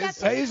way he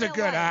is. He's a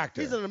good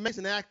actor. He's an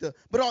amazing actor.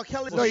 But R.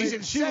 Kelly's No, he's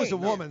amazing. She was a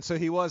woman, so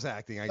he was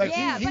acting. I guess.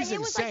 Yeah, but he's it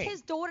was insane. like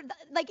his daughter.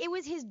 Like it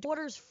was his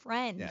daughter's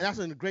friend. And that's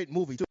a great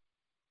movie too.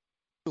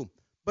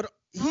 But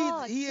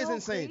he is so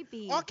insane.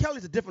 creepy. R.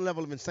 Kelly's a different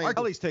level of insane. R.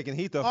 Kelly's taking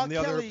heat though from the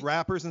other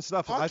rappers and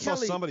stuff. R. I saw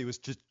Kelly somebody was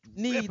just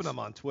ripping him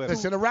on Twitter.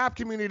 Listen, the rap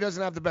community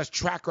doesn't have the best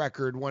track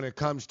record when it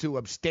comes to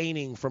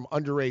abstaining from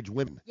underage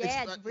women.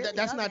 Yeah, it really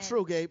That's not doesn't.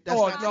 true, Gabe.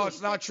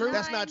 It's not true.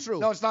 That's not true.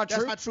 No, it's not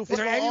true. That's not true. Is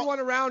there anyone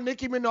around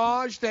Nicki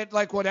Minaj that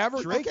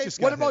whatever? Drake just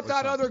what got about hit with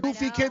that other something.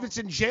 goofy kid that's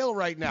in jail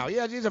right now?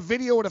 Yeah, he's a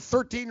video with a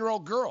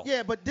 13-year-old girl.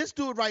 Yeah, but this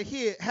dude right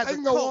here has I a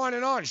can cult. go on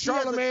and on. He has a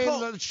Charlemagne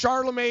cult. the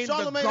Charlemagne God.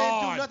 didn't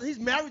do nothing. He's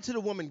married to the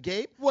woman,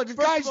 Gabe. What, the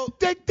First guy's of all,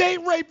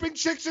 date raping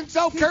chicks in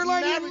South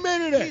Carolina? He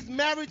admitted it. He's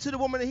married to the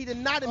woman, and he did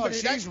not admit it.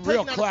 she's That's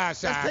real taken class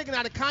That's act. taken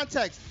out of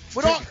context.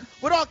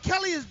 What R.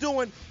 Kelly is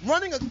doing,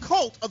 running a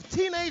cult of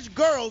teenage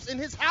girls in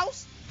his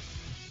house,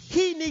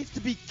 he needs to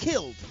be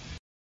killed.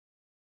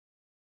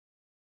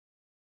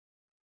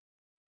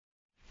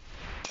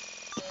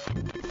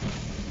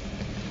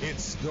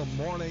 It's the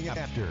morning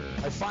after.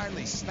 I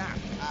finally snapped.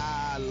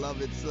 I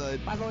love it, son.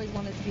 I've always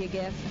wanted to be a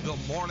gift. The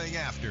morning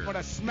after. I'm going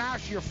to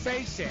smash your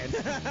face in.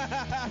 It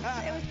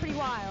was pretty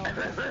wild.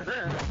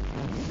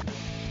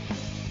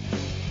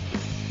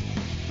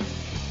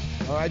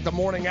 All right, the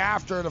morning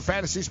after, the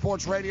Fantasy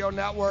Sports Radio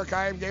Network.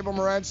 I am Gabriel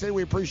Morency.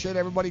 We appreciate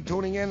everybody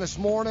tuning in this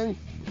morning.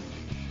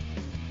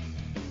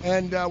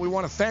 And we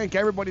want to thank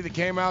everybody that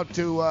came out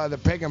to the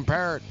Pig and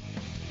Parrot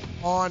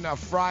on a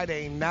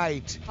Friday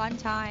night. Fun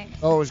time.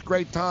 Oh, it was a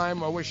great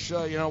time. I wish,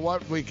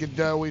 we could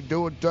we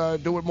do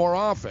it more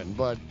often.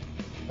 But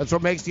that's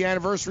what makes the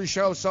anniversary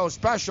show so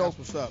special. That's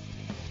what's up.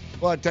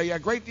 But,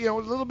 great, a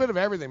little bit of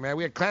everything, man.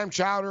 We had Clam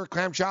Chowder.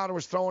 Clam Chowder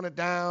was throwing it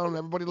down.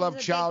 Everybody loved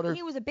Chowder.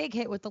 He was a big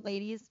hit with the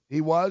ladies.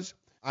 He was.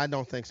 I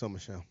don't think so,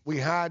 Michelle. We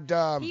had.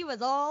 He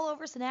was all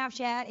over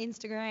Snapchat,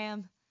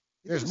 Instagram.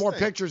 There's more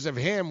pictures of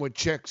him with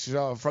chicks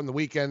from the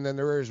weekend than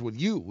there is with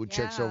you with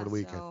chicks over the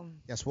weekend. So.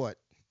 Guess what?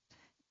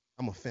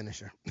 I'm a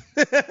finisher.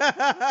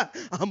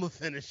 I'm a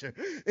finisher.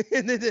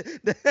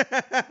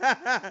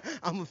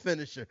 I'm a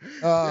finisher.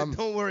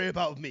 Don't worry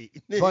about me.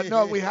 But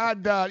no, we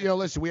had,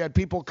 listen, we had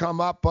people come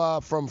up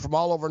from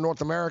all over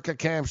North America.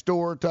 Cam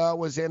Stewart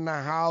was in the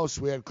house.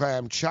 We had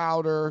Clam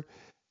Chowder,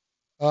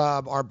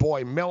 our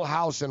boy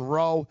Millhouse and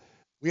Rowe.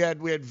 We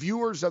had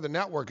viewers of the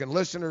network and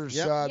listeners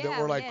that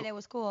were like. Yeah, it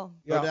was cool.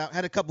 Yeah.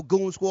 Had a couple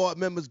Goon Squad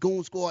members,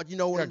 Goon Squad, you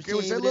know what I'm saying?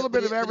 It was a little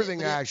bit of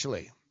everything,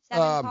 actually.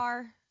 Seven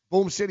Car.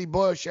 Boom City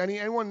Bush.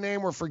 Anyone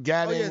name we're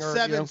forgetting? Oh,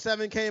 yeah,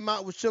 Seven came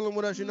out, was chilling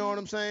with us, you know what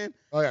I'm saying?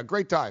 Oh, yeah,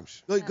 great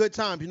times. Good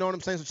times, you know what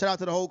I'm saying? So shout out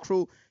to the whole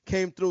crew.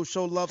 Came through,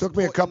 showed love. Took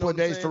me a couple of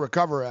days to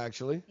recover,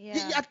 actually.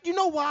 Yeah. You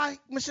know why,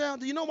 Michelle?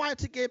 Do you know why it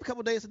took Gabe a couple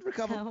of days to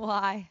recover?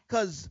 Why?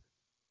 Because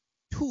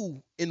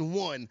 2 in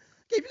 1.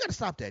 Gabe, you got to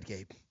stop that,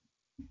 Gabe.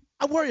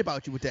 I worry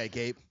about you with that,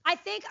 Gabe. I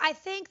think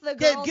the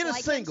Gabe, girls get a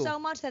like single. him so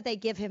much that they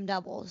give him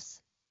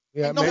doubles.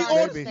 Yeah, no,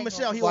 maybe.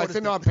 Michelle, I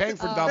think I'm paying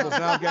for doubles.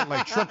 Now I'm getting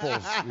like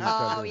triples.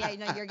 Oh, yeah,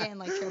 no, you're getting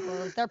like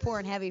triples. They're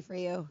pouring heavy for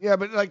you. Yeah,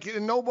 but like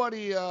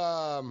nobody,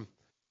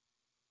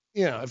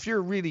 if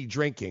you're really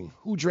drinking,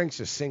 who drinks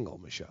a single,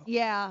 Michelle?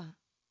 Yeah.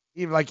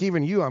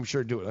 Even you, I'm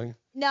sure, do it. Like,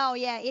 no,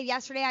 yeah.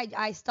 Yesterday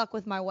I stuck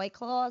with my White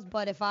Claws,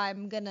 but if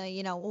I'm going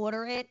to,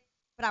 order it,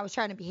 but I was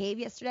trying to behave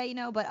yesterday,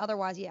 but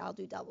otherwise, yeah, I'll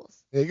do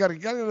doubles. Yeah, you got to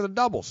get into the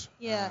doubles.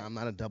 Yeah. I'm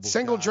not a double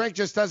Single guy. drink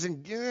just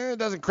doesn't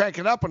crank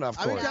it up enough.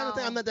 I mean, I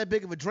think I'm not that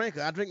big of a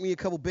drinker. I drink me a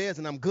couple beers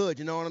and I'm good.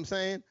 You know what I'm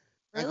saying?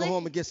 Really? I go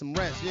home and get some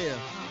rest. Yeah.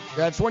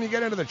 That's when you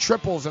get into the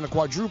triples and the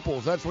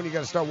quadruples. That's when you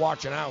got to start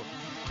watching out.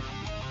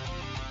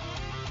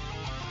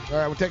 All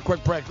right, we'll take a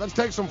quick break. Let's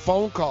take some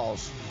phone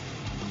calls.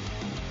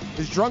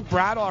 Is Drunk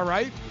Brad all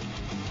right?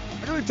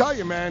 I gotta tell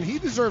you, man, he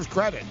deserves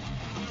credit.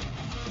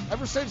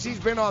 Ever since he's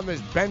been on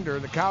this bender,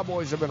 the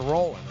Cowboys have been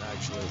rolling,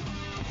 actually.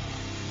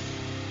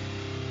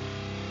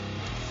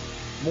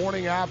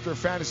 Morning After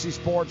Fantasy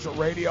Sports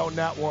Radio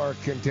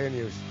Network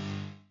continues.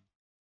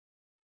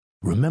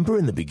 Remember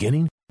in the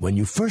beginning, when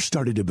you first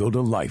started to build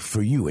a life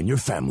for you and your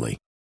family,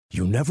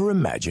 you never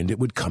imagined it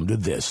would come to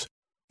this.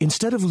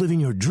 Instead of living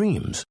your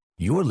dreams,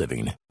 you're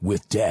living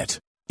with debt.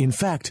 In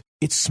fact,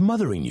 it's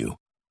smothering you.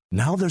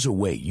 Now there's a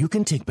way you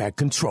can take back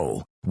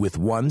control with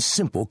one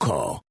simple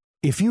call.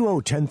 If you owe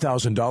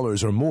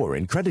 $10,000 or more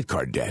in credit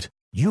card debt,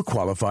 you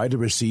qualify to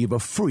receive a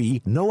free,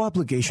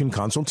 no-obligation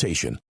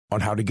consultation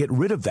on how to get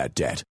rid of that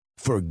debt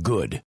for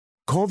good.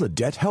 Call the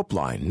Debt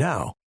Helpline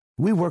now.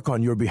 We work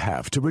on your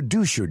behalf to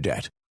reduce your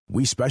debt.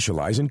 We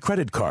specialize in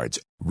credit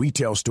cards,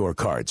 retail store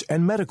cards,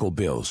 and medical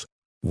bills.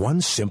 One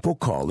simple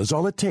call is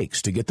all it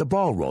takes to get the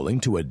ball rolling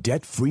to a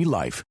debt-free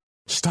life.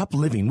 Stop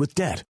living with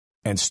debt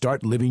and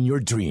start living your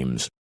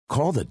dreams.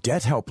 Call the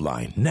Debt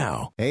Helpline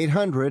now.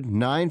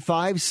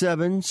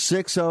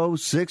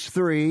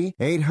 800-957-6063.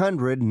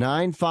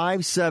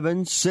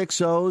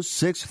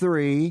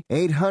 800-957-6063.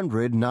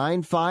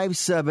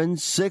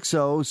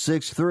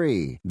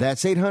 800-957-6063.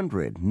 That's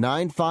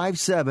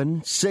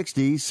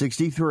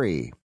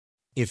 800-957-6063.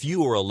 If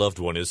you or a loved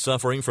one is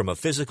suffering from a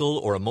physical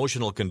or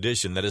emotional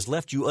condition that has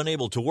left you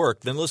unable to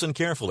work, then listen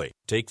carefully.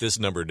 Take this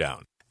number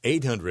down.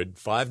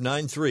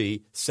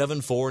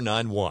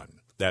 800-593-7491.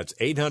 That's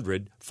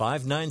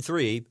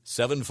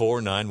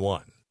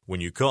 800-593-7491.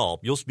 When you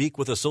call, you'll speak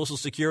with a Social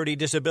Security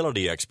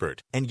disability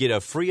expert and get a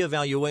free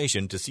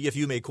evaluation to see if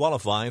you may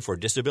qualify for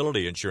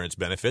disability insurance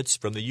benefits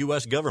from the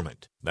U.S.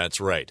 government.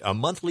 That's right, a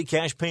monthly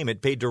cash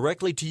payment paid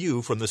directly to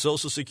you from the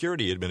Social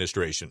Security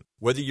Administration.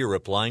 Whether you're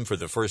applying for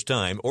the first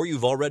time or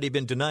you've already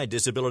been denied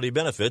disability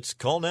benefits,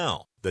 call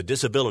now. The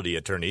disability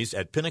attorneys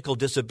at Pinnacle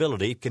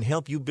Disability can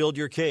help you build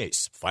your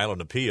case, file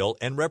an appeal,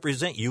 and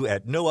represent you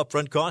at no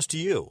upfront cost to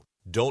you.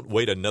 Don't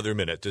wait another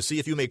minute to see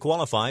if you may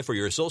qualify for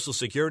your Social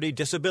Security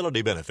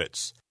disability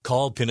benefits.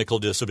 Call Pinnacle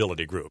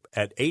Disability Group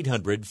at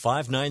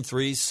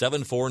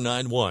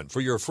 800-593-7491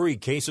 for your free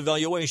case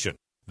evaluation.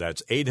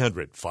 That's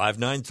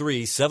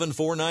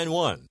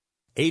 800-593-7491.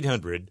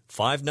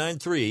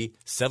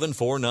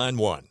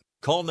 800-593-7491.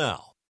 Call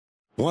now.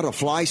 Want to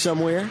fly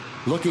somewhere?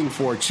 Looking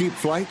for cheap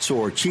flights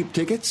or cheap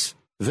tickets?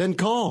 Then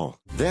call.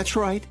 That's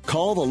right.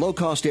 Call the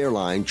low-cost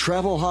airline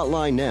travel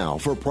hotline now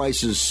for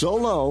prices so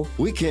low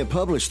we can't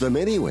publish them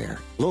anywhere.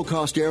 Low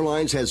Cost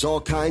Airlines has all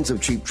kinds of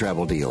cheap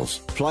travel deals.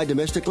 Fly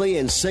domestically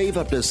and save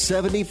up to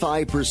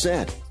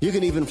 75%. You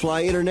can even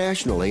fly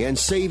internationally and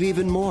save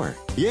even more.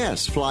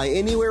 Yes, fly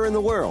anywhere in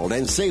the world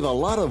and save a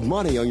lot of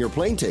money on your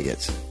plane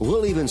tickets.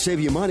 We'll even save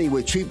you money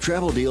with cheap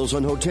travel deals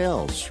on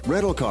hotels,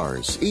 rental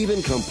cars,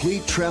 even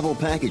complete travel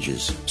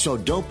packages. So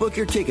don't book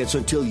your tickets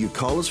until you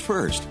call us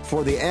first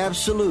for the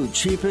absolute absolute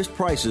cheapest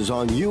prices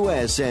on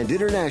U.S. and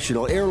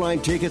international airline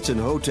tickets and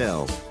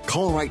hotels.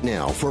 Call right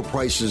now for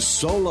prices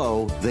so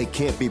low they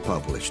can't be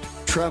published.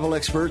 Travel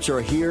experts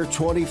are here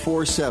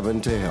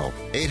 24/7 to help.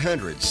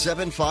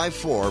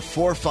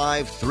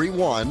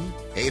 800-754-4531.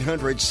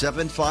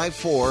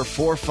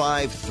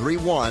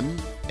 800-754-4531.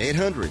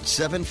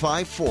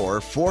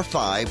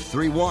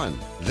 800-754-4531.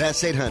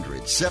 That's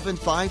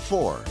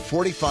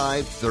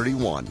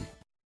 800-754-4531.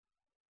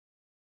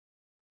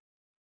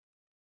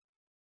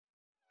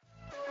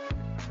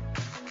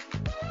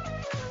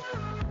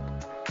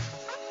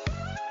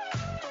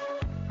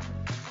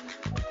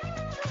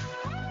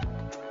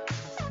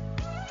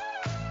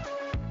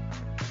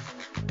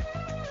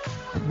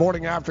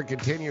 Morning After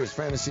continues,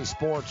 Fantasy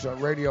Sports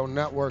Radio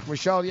Network.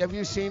 Michelle, have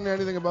you seen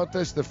anything about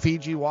this, the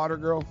Fiji water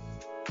girl?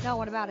 No,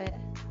 what about it?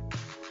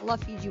 I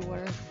love Fiji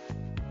water.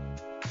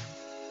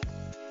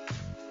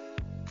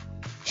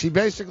 She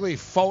basically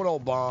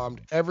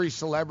photobombed every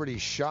celebrity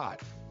shot.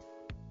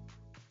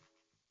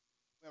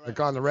 Like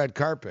on the red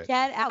carpet.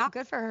 Get out.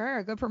 Good for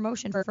her. Good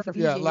promotion for Fiji.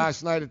 Yeah,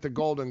 last night at the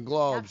Golden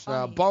Globes.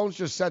 Now, Bones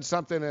just said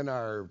something in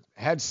our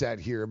headset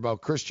here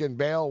about Christian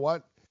Bale.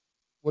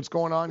 What's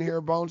going on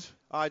here, Bones?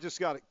 I just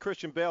got it.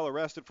 Christian Bale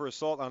arrested for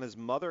assault on his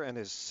mother and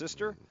his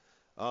sister.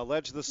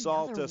 Alleged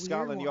assault.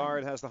 Scotland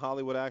Yard has the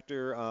Hollywood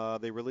actor.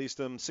 They released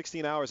him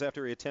 16 hours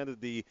after he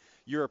attended the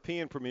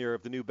European premiere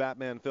of the new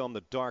Batman film,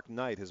 The Dark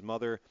Knight. His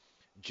mother,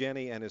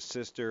 Jenny, and his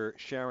sister,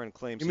 Sharon,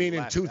 claims You mean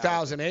in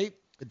 2008?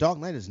 The Dark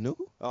Knight is new?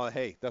 Oh,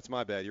 hey, that's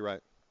my bad. You're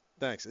right.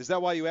 Thanks. Is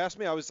that why you asked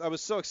me? I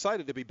was so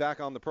excited to be back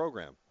on the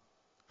program.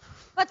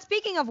 But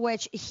speaking of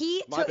which,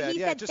 he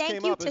said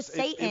thank you to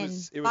Satan,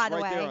 it was by the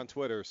right way. there on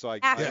Twitter. So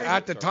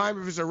at the time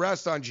of his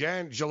arrest on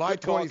July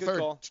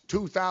 23rd,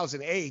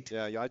 2008.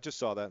 Yeah, I just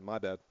saw that. My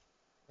bad.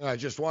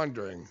 Just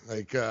wondering.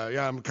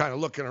 I'm kind of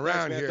looking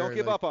around man. here. Don't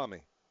give up on me.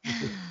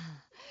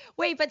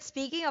 Wait, but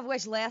speaking of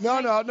which, last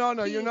night...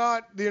 No. You're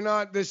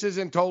not. This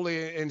isn't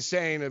totally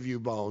insane of you,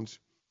 Bones.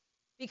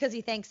 Because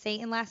he thanked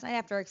Satan last night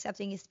after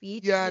accepting his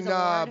speech?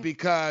 Yeah,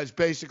 because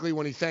basically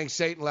when he thanked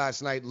Satan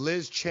last night,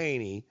 Liz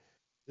Cheney...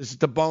 This is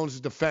the Bones'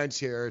 defense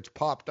here. It's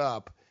popped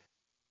up.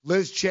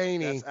 Liz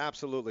Cheney. That's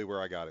absolutely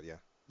where I got it, yeah.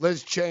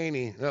 Liz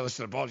Cheney. No,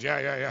 listen to Bones.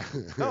 Yeah.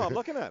 No, I'm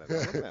looking at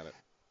it.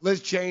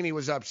 Liz Cheney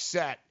was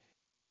upset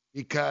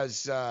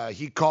because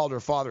he called her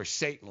father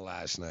Satan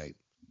last night.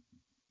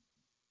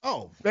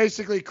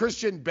 Basically,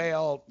 Christian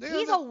Bale.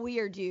 He's a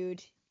weird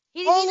dude.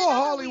 All of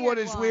Hollywood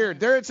is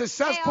weird. It's a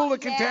cesspool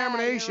of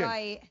contamination. You're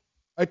right.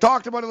 I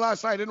talked about it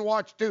last night. I didn't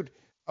watch. Dude,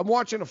 I'm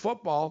watching the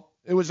football.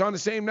 It was on the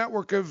same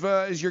network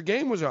as your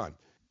game was on.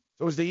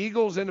 So it was the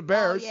Eagles and the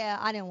Bears. Oh, yeah,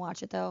 I didn't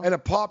watch it, though. And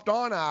it popped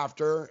on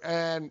after,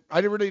 and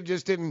I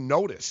just didn't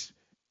notice.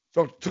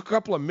 So it took a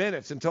couple of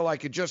minutes until I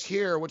could just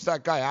hear, what's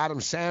that guy,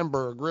 Adam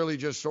Sandberg, really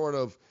just sort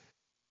of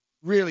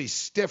really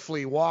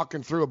stiffly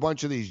walking through a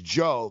bunch of these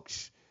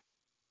jokes.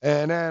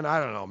 And then, I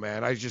don't know,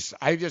 man. I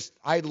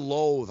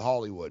loathe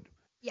Hollywood.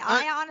 Yeah,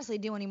 I honestly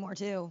do anymore,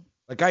 too.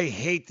 Like, I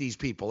hate these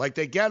people. Like,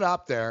 they get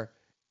up there.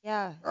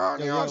 Yeah.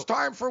 It's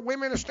time for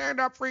women to stand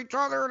up for each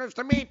other, and it's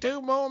the Me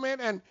Too movement,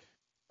 and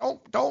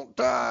don't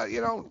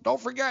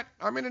forget,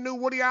 I'm in a new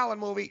Woody Allen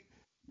movie.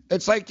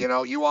 It's like,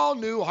 you all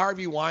knew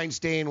Harvey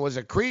Weinstein was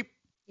a creep.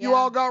 Yeah. You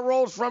all got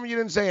roles from him. You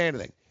didn't say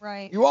anything.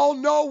 Right. You all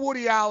know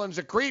Woody Allen's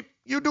a creep.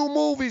 You do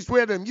movies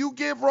with him. You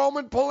give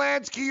Roman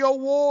Polanski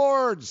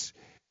awards.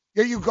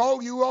 Yeah, you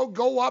all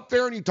go up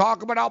there and you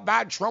talk about how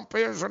bad Trump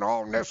is and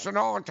all this and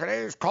all in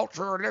today's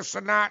culture and this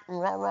and that and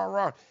rah, rah,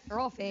 rah. They're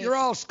all fake. You're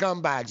all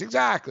scumbags.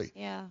 Exactly.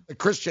 Yeah.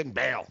 Christian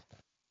Bale.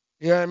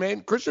 You know what I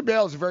mean? Christian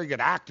Bale is a very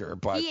good actor,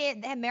 but...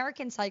 The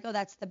American Psycho,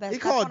 that's the best. He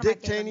called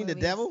Dick Cheney the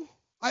devil?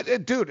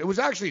 Dude, it was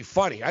actually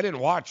funny. I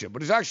didn't watch it,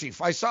 but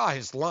I saw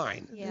his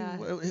line. Yeah.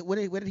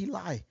 Where did he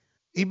lie?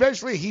 He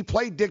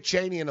played Dick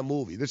Cheney in a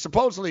movie. There's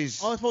supposedly... it's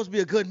supposed to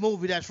be a good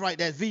movie. That's right.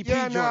 That VP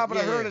Yeah, joint. no, but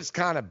I heard it's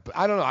kind of...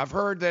 I don't know. I've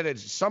heard that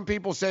some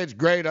people say it's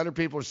great. Other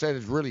people say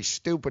it's really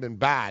stupid and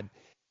bad.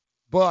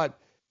 But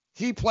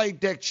he played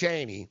Dick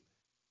Cheney.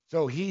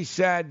 So he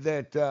said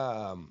that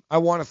I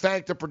want to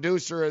thank the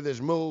producer of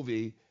this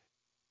movie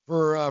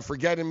for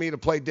getting me to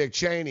play Dick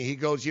Cheney. He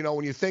goes,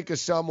 when you think of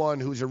someone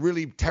who's a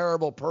really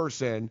terrible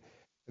person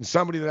and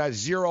somebody that has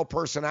zero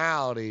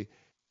personality,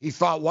 he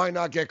thought, why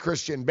not get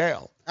Christian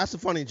Bale? That's a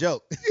funny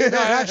joke. No, it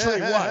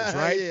actually was,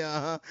 right? Yeah,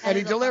 uh-huh. And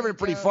he delivered it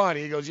pretty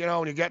funny. He goes,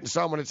 when you're getting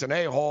someone that's an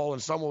a-hole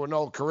and someone with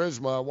no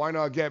charisma, why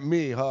not get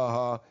me,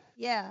 ha.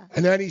 Yeah.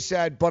 And then he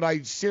said, but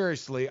I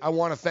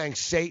want to thank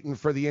Satan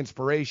for the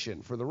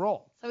inspiration for the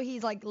role. So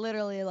he's like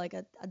literally like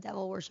a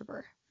devil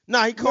worshiper.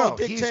 No, he called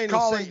Dick Cheney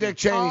calling Satan. Dick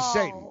Cheney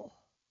Satan.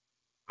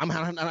 I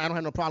don't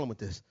have no problem with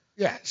this.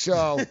 Yeah,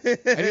 so,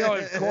 and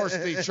of course,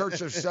 the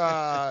Church of...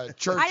 I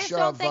just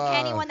don't think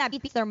anyone that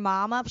beats their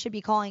mom up should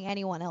be calling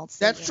anyone else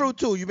Satan. That's true,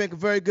 too. You make a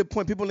very good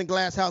point. People in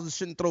glass houses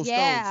shouldn't throw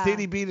stones. Did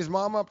he beat his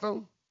mom up,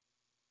 though?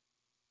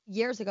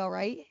 Years ago,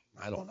 right?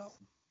 I don't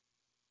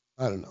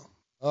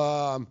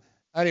know.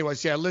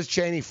 Anyways, Liz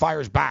Cheney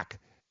fires back.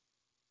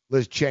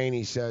 Liz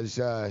Cheney says,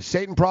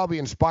 Satan probably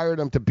inspired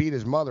him to beat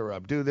his mother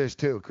up. Do this,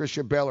 too.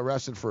 Christian Bale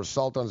arrested for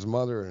assault on his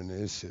mother and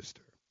his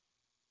sister.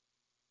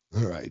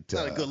 All right.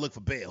 Not a good look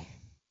for Bale.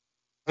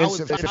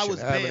 If I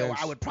was Bale,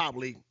 I would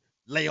probably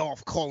lay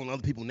off calling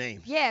other people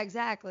names. Yeah,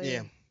 exactly.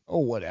 Yeah. Oh,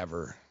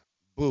 whatever.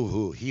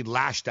 Boo-hoo. He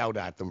lashed out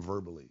at them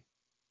verbally.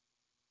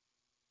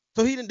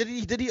 So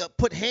did he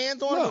put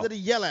hands on him or did he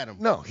yell at him?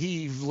 No,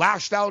 he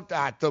lashed out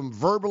at them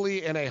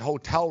verbally in a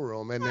hotel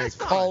room, and they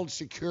called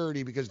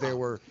security because they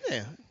were...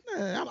 Yeah.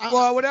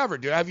 Well, whatever,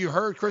 dude. Have you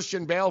heard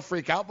Christian Bale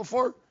freak out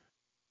before?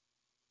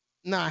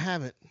 No, I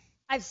haven't.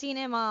 I've seen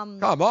him.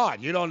 Come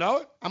on, you don't know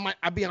it?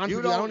 I'll be honest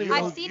with you. I don't even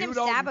know. I've seen him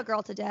stab a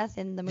girl to death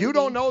in the movie. You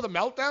don't know the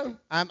meltdown?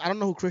 I don't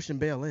know who Christian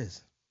Bale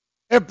is.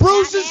 If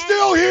Bruce is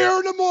still here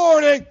in the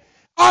morning,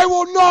 I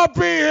will not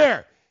be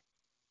here.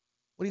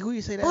 Who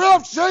you say that? For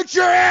F sakes,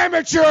 you're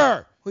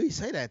amateur. Who you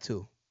say that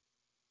to?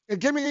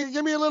 Give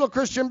me a little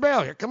Christian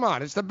Bale here. Come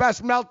on, it's the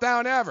best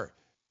meltdown ever.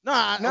 No.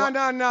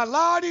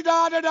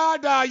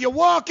 La-di-da-da-da-da. You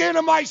walk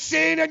into my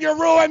scene and you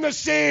ruin the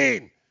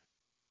scene.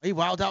 Are you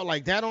wild out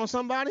like that on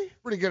somebody?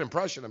 Pretty good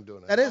impression I'm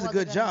doing. That is a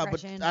good job,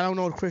 but I don't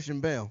know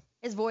Christian Bale.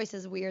 His voice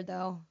is weird,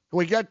 though. Can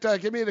we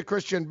give me the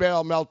Christian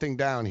Bale melting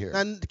down here.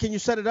 And can you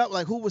set it up?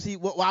 Like, who was he?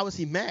 Why was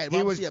he mad?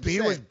 Why was he upset?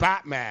 He was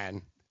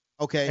Batman.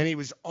 Okay. And he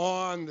was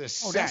on the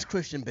set. Oh, that's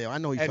Christian Bale. I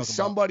know you're talking about. And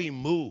somebody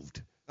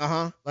moved.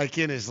 Uh-huh. Like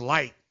in his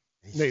light.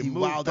 They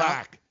moved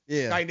back.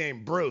 Yeah. A guy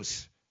named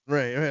Bruce.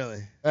 Right,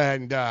 really.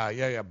 And,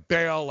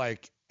 Bale,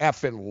 like,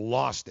 effing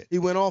lost it. He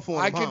went off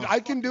on him, I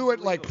can do it,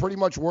 like, pretty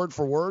much word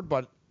for word,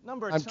 but...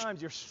 Number of times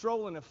you're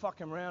strolling and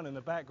fucking around in the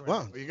background.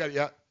 Well, you got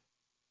you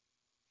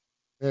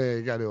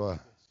got to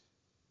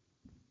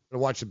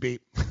watch the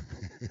beat.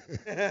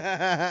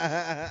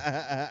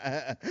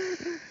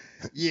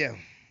 Yeah.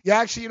 Yeah,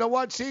 actually, you know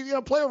what? See,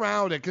 play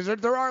around it because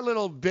there are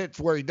little bits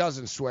where he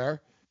doesn't swear.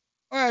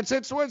 All right,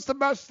 it's the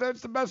best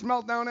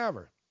meltdown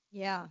ever.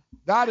 Yeah.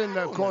 That and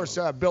of course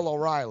Bill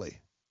O'Reilly.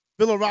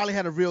 Bill O'Reilly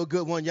had a real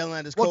good one yelling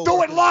at his coworkers.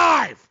 co-workers. Do it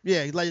live!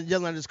 Yeah, he like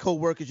yelling at his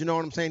co-workers, you know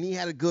what I'm saying? He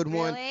had a good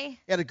one.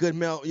 Really? He had a good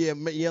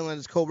yelling at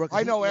his co-workers.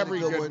 I know every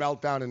good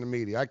meltdown in the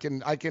media. I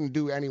can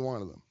do any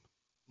one of them.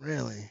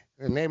 Really?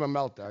 Name a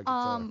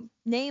meltdown.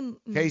 Name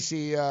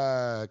Casey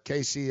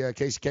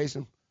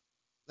Kasem.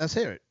 Let's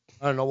hear it.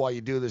 I don't know why you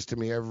do this to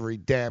me every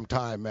damn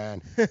time,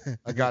 man.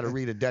 I got to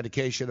read a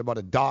dedication about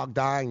a dog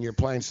dying. You're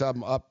playing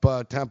some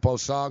up-tempo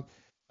song.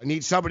 I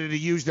need somebody to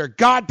use their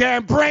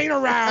goddamn brain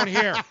around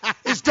here.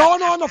 Is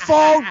Dawn on the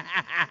phone?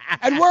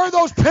 And where are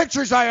those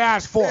pictures I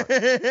asked for?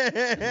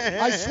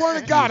 I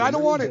swear to God, I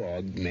don't want it.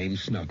 Dog named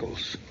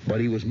Snuggles,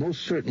 but he was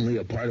most certainly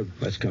a part of.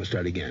 Let's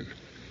start again.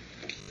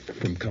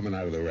 From coming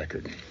out of the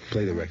record.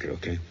 Play the record,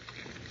 okay?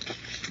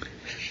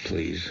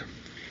 Please.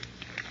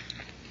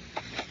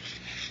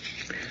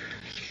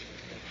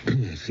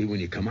 See,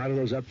 when you come out of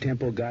those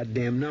up-tempo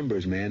goddamn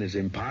numbers, man, it's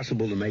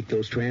impossible to make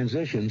those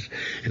transitions.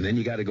 And then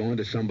you got to go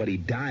into somebody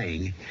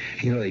dying.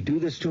 They do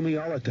this to me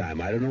all the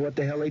time. I don't know what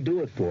the hell they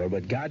do it for,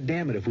 but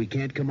goddamn it, if we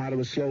can't come out of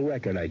a slow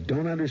record, I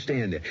don't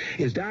understand it.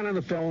 Is Don on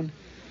the phone?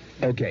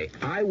 Okay,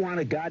 I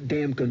want a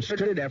goddamn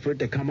concerted effort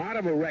to come out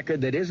of a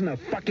record that isn't a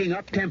fucking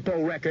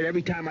up-tempo record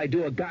every time I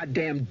do a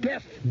goddamn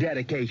death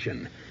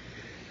dedication.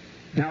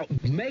 Now,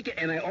 make it,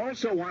 and I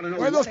also want to know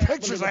what those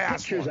pictures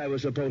I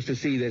was supposed to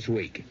see this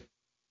week.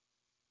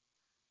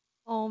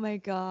 Oh, my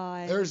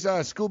God. There's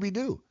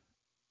Scooby-Doo.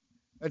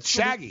 That's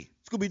Shaggy.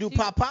 Scooby-Doo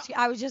Pop Pop.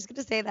 I was just going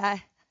to say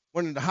that.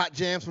 One of the hot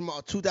jams from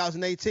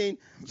 2018.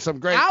 Some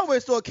great. I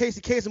always thought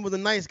Casey Kasem was a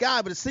nice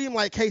guy, but it seemed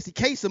like Casey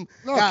Kasem.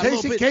 No,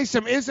 Casey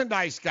Kasem is a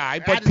nice guy,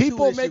 but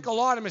people make a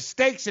lot of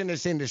mistakes in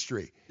this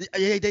industry.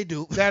 Yeah, they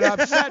do. That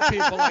upset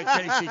people like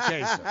Casey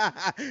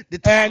Kasem.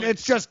 And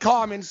it's just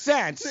common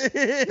sense that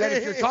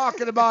if you're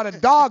talking about a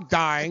dog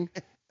dying,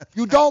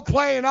 you don't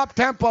play an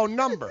up-tempo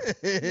number.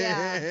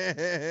 Yeah.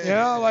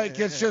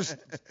 It's just...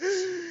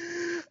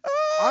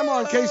 I'm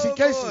on Casey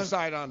Kasem's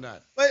side on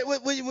that. But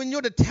when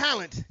you're the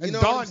talent, and know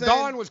what I'm saying?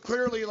 Don was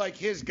clearly like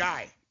his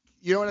guy.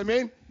 You know what I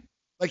mean?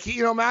 Like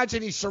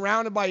imagine he's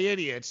surrounded by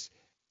idiots,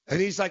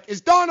 and he's like,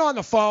 "Is Don on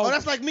the phone?" Oh,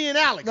 that's like me and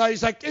Alex. No,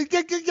 he's like,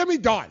 "Give me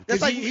Don."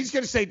 Because he's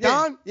gonna say,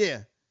 "Don."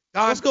 Yeah.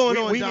 Don, what's going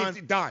on, we Don?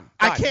 Need Don.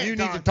 I can't. You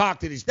Don. need to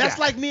talk to these. That's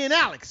like me and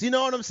Alex. You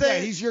know what I'm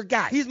saying? Yeah, he's your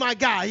guy. He's my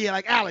guy. Yeah,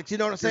 like Alex. You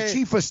know what I'm saying? Your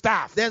chief of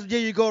staff. There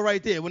you go,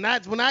 right there. When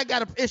I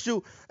got an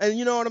issue, and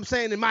you know what I'm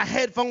saying, and my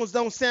headphones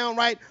don't sound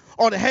right,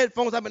 or the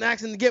headphones I've been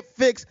asking to get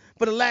fixed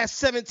for the last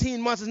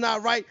 17 months is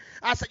not right,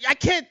 I said I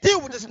can't deal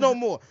with this no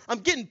more. I'm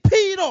getting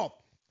peed off.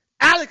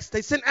 Alex,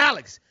 they sent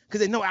Alex because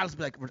they know Alex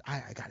be like,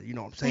 I got it. You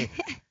know what I'm saying?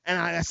 And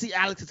I see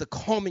Alex as a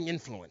calming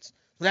influence.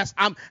 So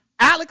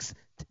Alex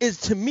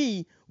is to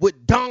me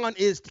what Don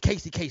is to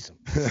Casey Kasem.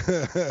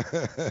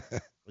 There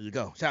you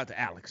go. Shout out to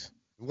Alex.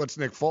 What's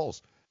Nick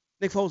Foles?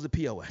 Nick Foles the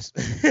POS.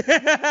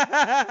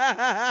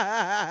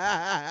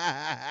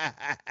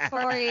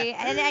 Corey,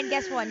 and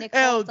guess what? Nick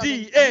Foles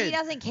he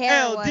doesn't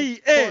care what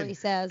Corey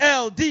says.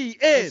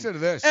 LDN. Listen to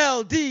this.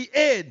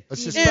 LDN. A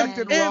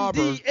suspected robber.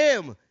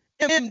 MDM.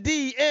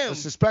 MDM. The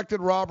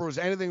suspected robber was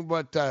anything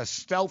but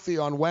stealthy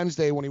on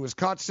Wednesday when he was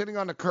caught sitting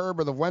on the curb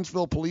of the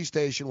Wentzville police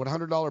station with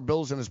 $100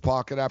 bills in his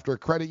pocket after a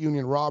credit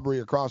union robbery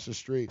across the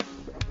street.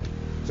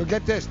 So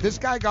get this. This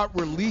guy got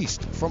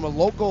released from a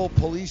local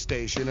police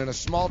station in a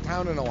small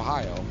town in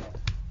Ohio,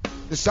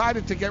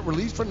 decided to get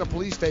released from the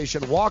police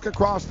station, walk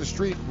across the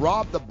street,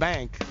 rob the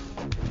bank.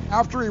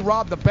 After he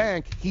robbed the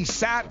bank, he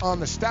sat on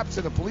the steps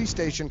of the police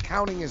station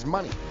counting his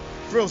money.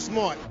 Real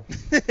smart.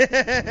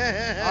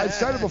 I've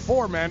said it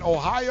before, man.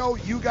 Ohio,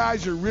 you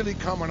guys are really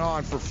coming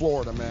on for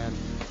Florida, man.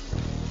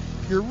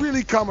 You're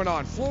really coming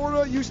on.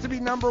 Florida used to be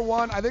number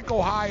one. I think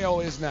Ohio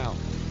is now.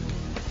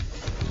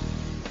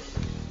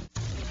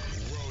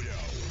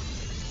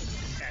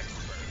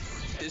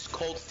 This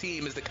Colts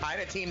team is the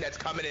kind of team that's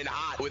coming in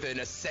hot with an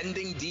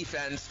ascending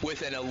defense,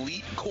 with an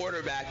elite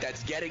quarterback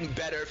that's getting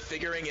better,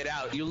 figuring it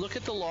out. You look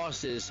at the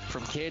losses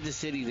from Kansas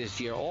City this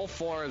year, all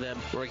 4 of them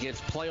were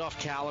against playoff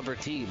caliber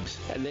teams,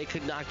 and they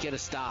could not get a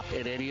stop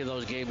in any of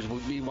those games.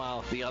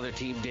 Meanwhile, the other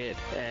team did,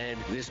 and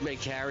this may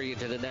carry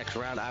into the next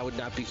round. I would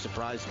not be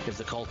surprised if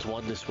the Colts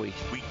won this week.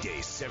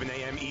 Weekdays, 7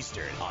 a.m.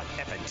 Eastern on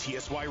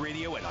FNTSY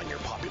Radio and on your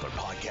popular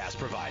podcast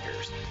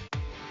providers.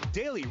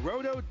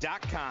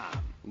 DailyRoto.com.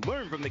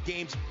 Learn from the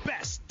game's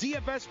best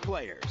DFS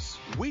players.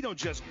 We don't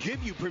just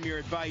give you premier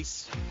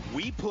advice,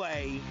 we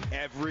play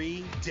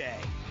every day.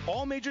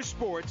 All major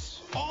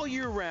sports, all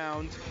year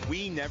round,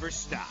 we never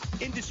stop.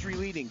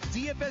 Industry-leading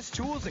DFS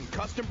tools and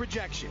custom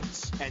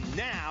projections. And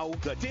now,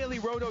 the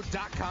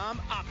DailyRoto.com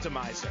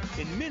Optimizer.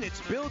 In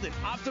minutes, build and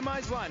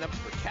optimize lineups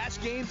for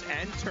cash games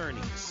and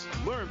tourneys.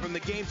 Learn from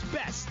the game's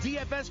best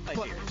DFS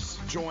players.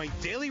 Join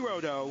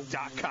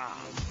DailyRoto.com.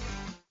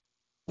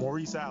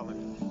 Maurice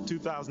Allen,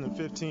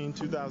 2015,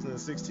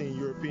 2016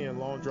 European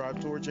Long Drive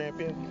Tour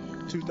champion,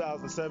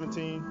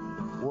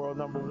 2017 world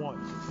number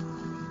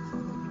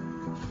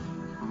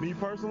 1. Me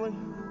personally,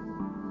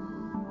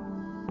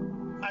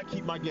 I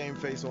keep my game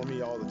face on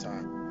me all the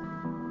time.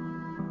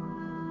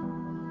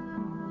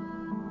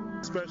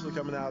 Especially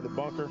coming out of the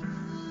bunker,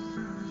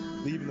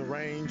 leaving the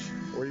range,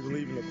 or even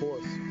leaving the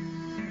course.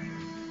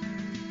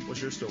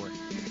 What's your story?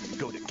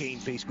 Go to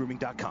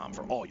GameFaceGrooming.com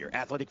for all your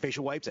athletic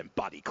facial wipes and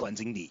body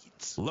cleansing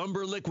needs.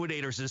 Lumber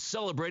Liquidators is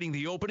celebrating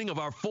the opening of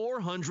our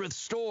 400th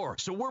store,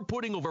 so we're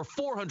putting over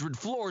 400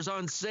 floors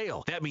on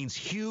sale. That means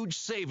huge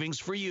savings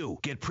for you.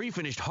 Get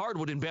pre-finished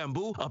hardwood and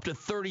bamboo up to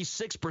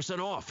 36%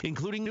 off,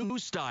 including new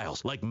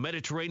styles like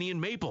Mediterranean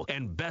maple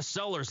and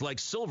bestsellers like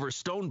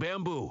Silverstone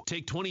bamboo.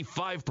 Take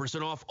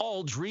 25% off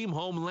all Dream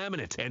Home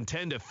laminate and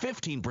 10 to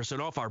 15%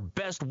 off our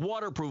best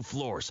waterproof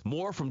floors.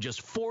 More from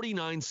just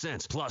 49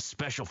 cents, plus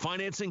special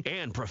financing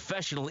and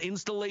professional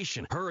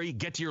installation. Hurry,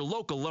 get to your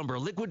local Lumber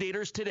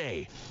Liquidators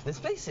today. This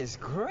place is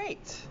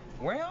great.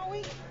 Where are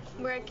we?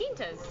 We're at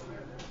Quintas.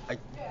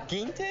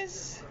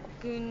 Quintas?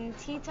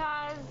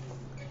 Guntitas.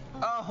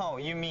 Oh,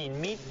 you mean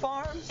meat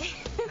farms?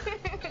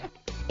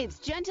 It's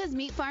Genta's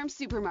Meat Farms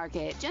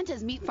Supermarket.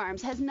 Genta's Meat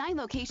Farms has 9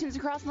 locations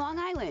across Long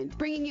Island,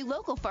 bringing you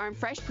local farm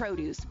fresh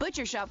produce,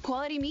 butcher shop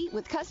quality meat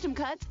with custom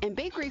cuts, and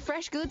bakery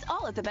fresh goods,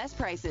 all at the best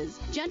prices.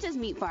 Genta's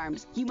Meat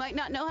Farms. You might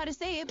not know how to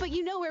say it, but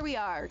you know where we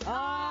are.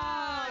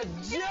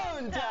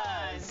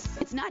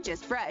 Juntas! It's not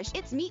just fresh,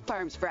 it's Meat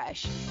Farms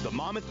fresh. The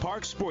Monmouth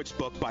Park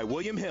Sportsbook by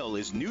William Hill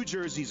is New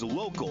Jersey's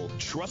local,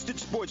 trusted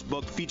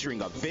sportsbook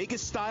featuring a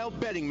Vegas-style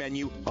betting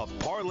menu of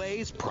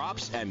parlays,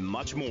 props, and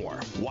much more.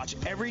 Watch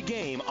every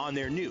game on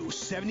their new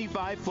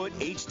 75-foot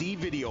HD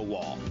video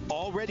wall.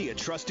 Already a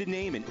trusted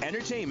name in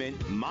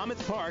entertainment,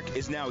 Monmouth Park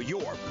is now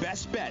your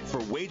best bet for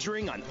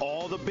wagering on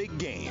all the big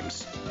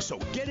games. So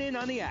get in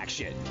on the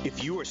action.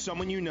 If you or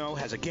someone you know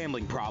has a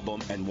gambling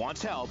problem and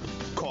wants help,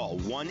 call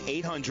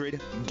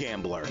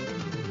 1-800-GAMBLER.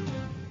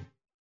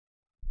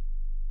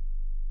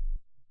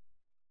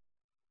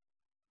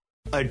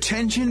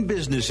 Attention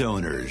business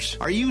owners.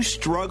 Are you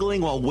struggling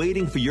while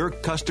waiting for your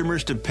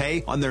customers to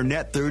pay on their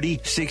net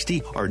 30,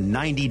 60, or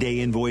 90-day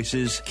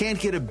invoices? Can't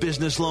get a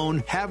business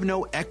loan? Have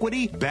no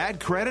equity? Bad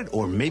credit?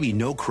 Or maybe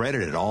no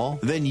credit at all?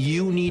 Then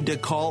you need to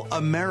call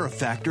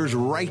AmeriFactors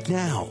right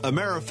now.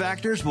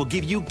 AmeriFactors will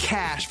give you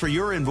cash for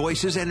your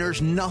invoices and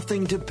there's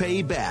nothing to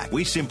pay back.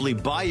 We simply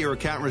buy your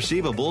account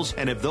receivables,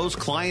 and if those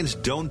clients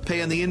don't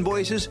pay on the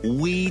invoices,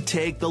 we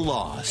take the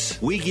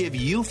loss. We give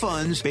you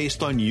funds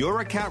based on your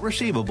account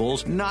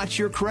receivables, not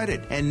your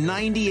credit. And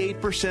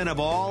 98% of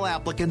all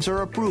applicants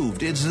are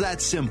approved. It's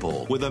that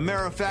simple. With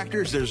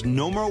AmeriFactors, there's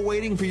no more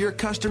waiting for your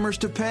customers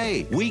to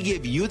pay. We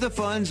give you the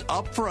funds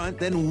up front,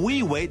 then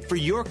we wait for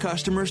your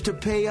customers to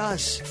pay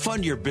us.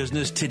 Fund your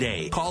business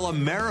today. Call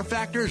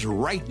AmeriFactors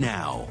right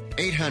now.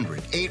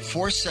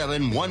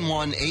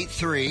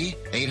 800-847-1183.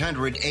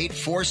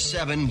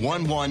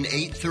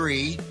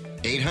 800-847-1183.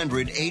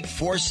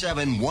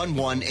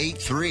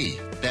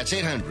 800-847-1183. That's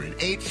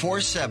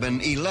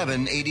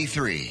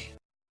 800-847-1183.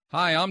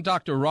 Hi, I'm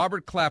Dr.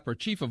 Robert Clapper,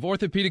 Chief of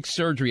Orthopedic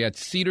Surgery at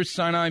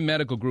Cedars-Sinai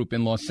Medical Group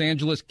in Los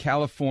Angeles,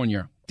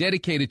 California.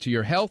 dedicated to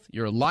your health,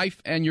 your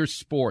life, and your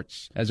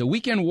sports. As a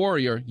weekend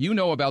warrior, you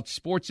know about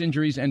sports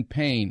injuries and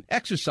pain.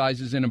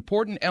 Exercise is an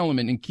important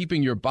element in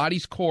keeping your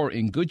body's core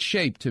in good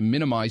shape to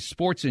minimize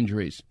sports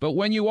injuries. But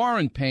when you are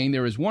in pain,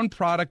 there is one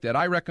product that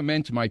I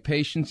recommend to my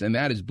patients, and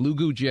that is Blue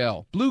Goo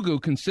Gel. Blue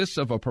Goo consists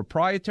of a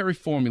proprietary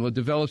formula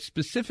developed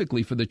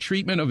specifically for the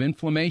treatment of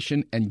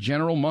inflammation and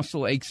general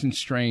muscle aches and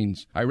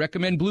strains. I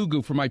recommend Blue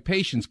Goo for my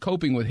patients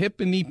coping with hip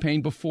and knee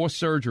pain before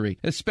surgery,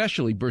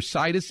 especially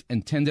bursitis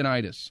and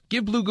tendinitis.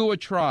 Give Blue Goo a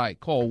try.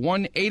 Call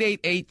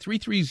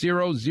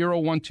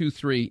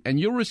 1-888-330-0123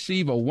 and you'll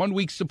receive a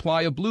 1-week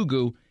supply of Blue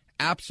Goo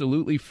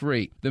absolutely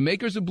free. The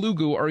makers of Blue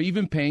Goo are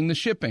even paying the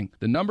shipping.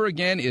 The number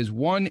again is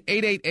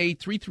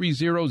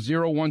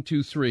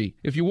 1-888-330-0123.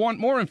 If you want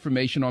more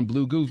information on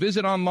Blue Goo,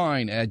 visit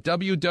online at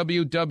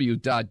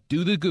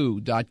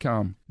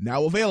www.dothegoo.com.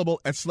 Now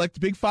available at select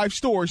Big 5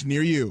 stores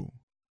near you.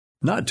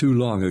 Not too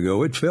long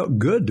ago, it felt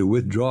good to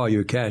withdraw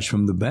your cash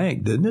from the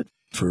bank, didn't it?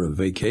 For a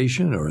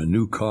vacation or a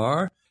new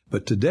car.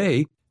 But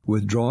today,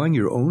 withdrawing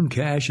your own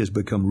cash has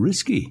become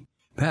risky.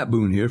 Pat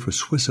Boone here for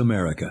Swiss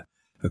America.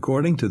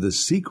 According to The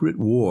Secret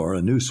War,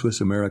 a new Swiss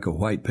America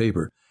white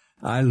paper,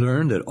 I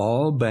learned that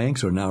all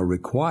banks are now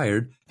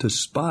required to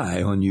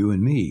spy on you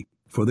and me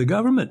for the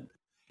government,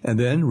 and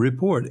then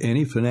report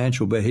any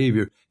financial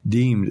behavior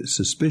deemed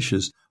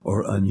suspicious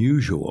or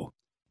unusual.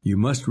 You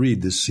must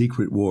read The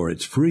Secret War.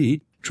 It's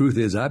free. Truth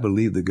is, I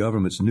believe the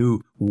government's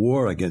new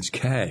war against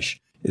cash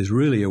is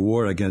really a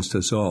war against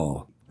us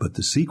all. But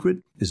the secret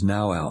is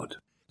now out.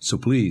 So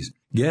please,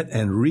 get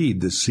and read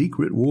The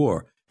Secret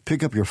War.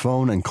 Pick up your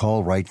phone and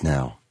call right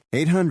now.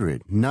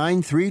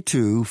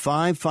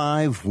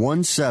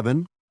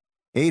 800-932-5517.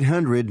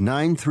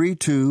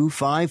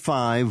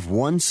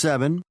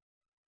 800-932-5517.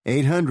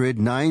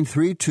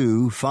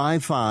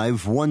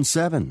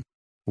 800-932-5517.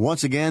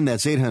 Once again,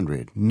 that's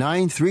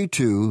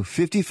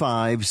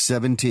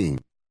 800-932-5517.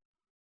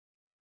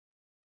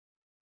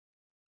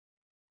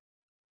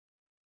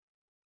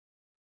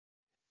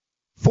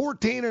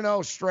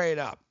 14-0 straight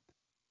up.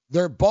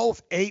 They're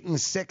both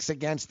 8-6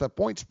 against the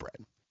point spread.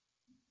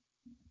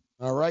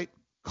 All right.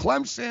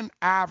 Clemson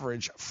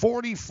average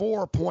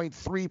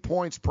 44.3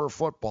 points per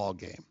football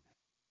game.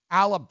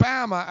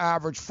 Alabama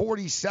average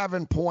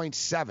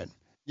 47.7.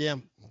 Yeah,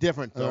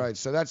 different though. All right,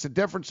 so that's a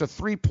difference of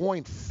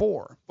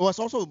 3.4. Well, it's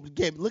also,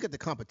 Gabe, look at the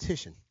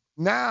competition.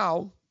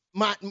 Now,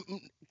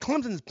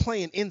 Clemson's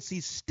playing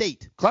NC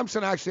State.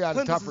 Clemson actually had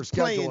a tougher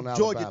schedule than Alabama.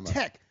 Georgia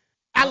Tech.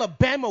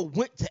 Alabama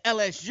went to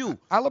LSU.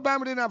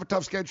 Alabama didn't have a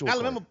tough schedule.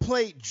 Alabama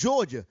played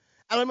Georgia.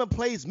 Alabama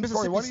plays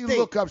Mississippi Corey, why don't State. you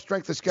look up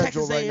strength of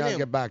schedule Texas right now A&M. and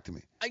get back to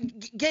me?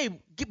 Gabe,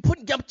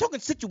 I'm talking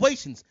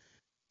situations.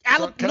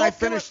 Can I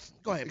finish?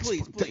 Go ahead,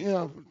 please. You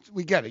know,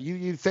 we get it.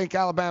 You think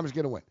Alabama's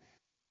going to win.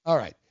 All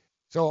right.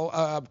 So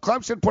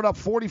Clemson put up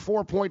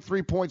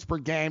 44.3 points per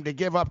game. They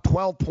give up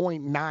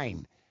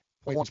 12.9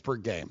 points per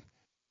game.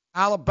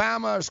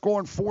 Alabama is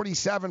scoring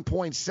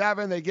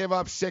 47.7. They give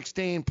up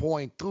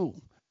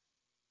 16.2.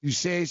 You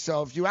see,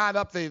 so if you add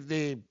up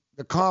the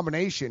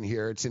combination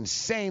here, it's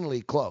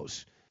insanely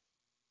close.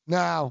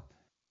 Now,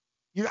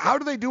 how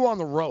do they do on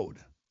the road?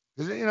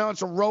 Because, you know,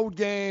 it's a road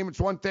game. It's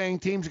one thing.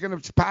 Teams are going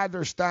to pad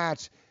their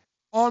stats.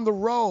 On the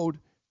road,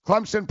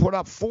 Clemson put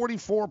up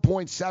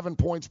 44.7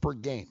 points per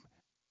game.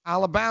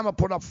 Alabama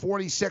put up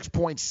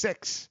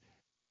 46.6.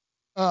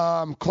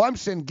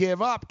 Clemson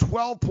give up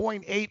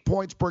 12.8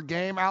 points per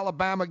game.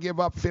 Alabama give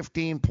up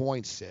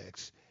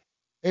 15.6.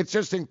 It's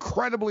just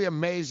incredibly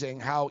amazing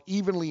how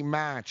evenly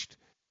matched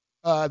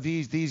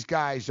these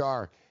guys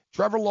are.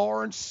 Trevor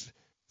Lawrence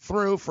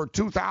threw for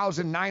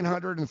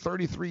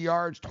 2,933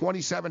 yards,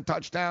 27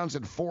 touchdowns,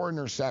 and 4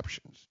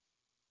 interceptions.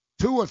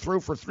 Tua threw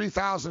for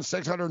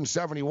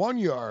 3,671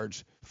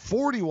 yards,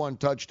 41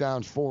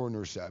 touchdowns, 4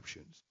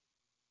 interceptions.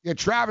 Yeah,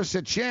 Travis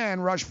Etienne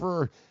rushed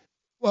for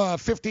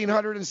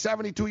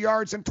 1,572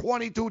 yards and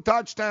 22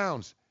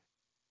 touchdowns.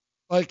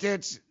 Like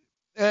it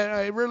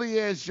really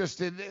is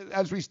just,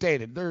 as we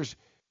stated, there's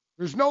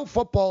no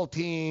football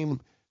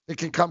team that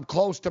can come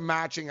close to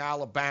matching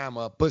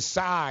Alabama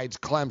besides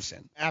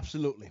Clemson.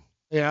 Absolutely.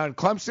 Yeah, and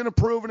Clemson have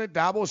proven it.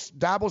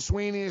 Dabo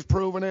Sweeney has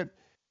proven it.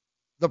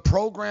 The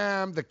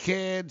program, the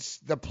kids,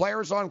 the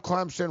players on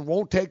Clemson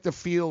won't take the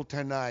field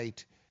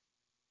tonight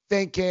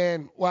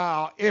thinking,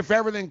 wow, if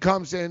everything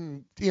comes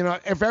in, you know,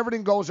 if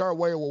everything goes our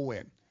way, we'll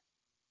win.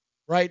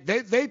 Right?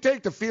 They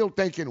take the field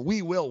thinking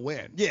we will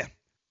win. Yeah.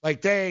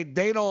 Like they're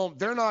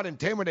not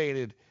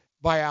intimidated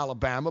by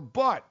Alabama,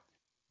 but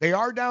they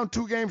are down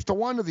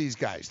 2-1 to these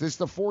guys. This is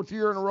the 4th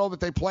year in a row that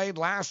they played.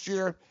 Last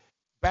year,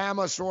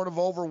 Bama sort of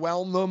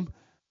overwhelmed them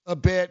a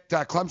bit.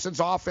 Clemson's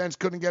offense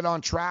couldn't get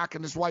on track,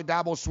 and this is why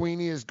Dabo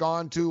Sweeney has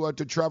gone to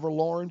Trevor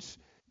Lawrence.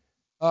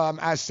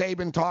 As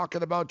Saban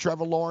talking about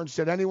Trevor Lawrence,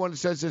 said anyone that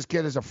says this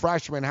kid is a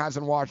freshman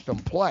hasn't watched him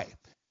play,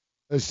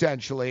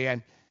 essentially.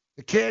 And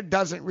the kid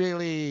doesn't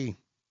make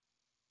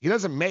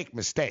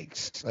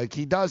mistakes. Like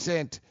he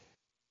doesn't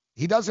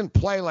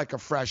play like a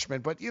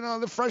freshman. But, you know,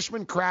 the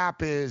freshman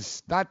crap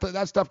is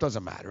that stuff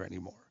doesn't matter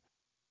anymore.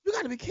 You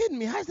got to be kidding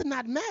me. How does it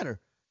not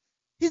matter?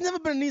 He's never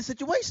been in these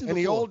situations before.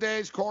 In the old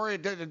days, Corey,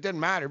 it didn't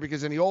matter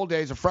because in the old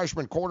days, a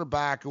freshman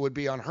quarterback, it would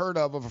be unheard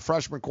of a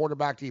freshman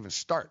quarterback to even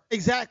start.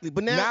 Exactly.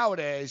 But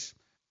nowadays,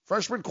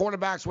 freshman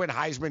quarterbacks win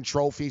Heisman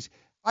trophies.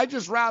 I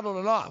just rattled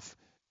it off.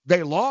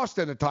 They lost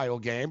in the title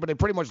game, but they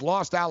pretty much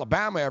lost to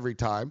Alabama every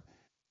time.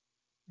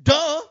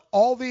 Duh.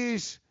 All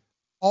these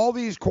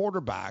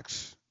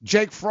quarterbacks,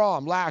 Jake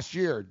Fromm last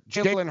year,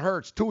 Jalen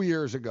Hurts 2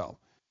 years ago,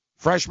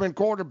 freshman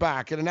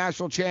quarterback in a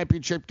national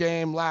championship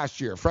game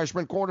last year,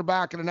 freshman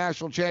quarterback in a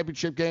national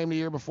championship game the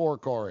year before,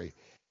 Corey.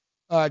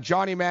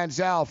 Johnny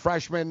Manziel,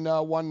 freshman,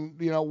 won.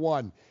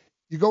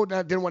 You go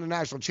didn't win a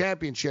national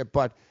championship,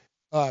 but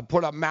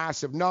put up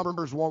massive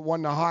numbers,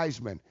 won the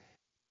Heisman.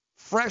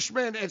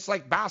 Freshmen, it's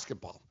like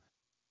basketball.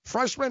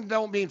 Freshmen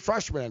don't mean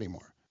freshmen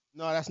anymore.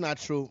 No, that's not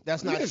true.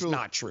 That's not true. It's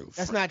not true.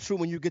 That's not true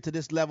when you get to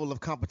this level of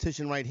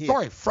competition right here.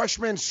 Sorry,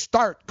 freshmen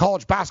start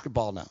college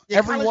basketball now. Yeah,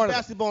 Every college one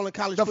basketball and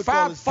college the football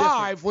Fab is different.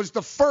 Five was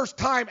the first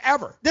time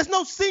ever. There's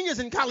no seniors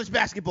in college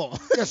basketball.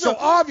 Yeah, so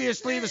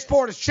obviously the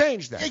sport has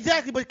changed then.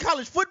 Exactly, but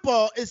college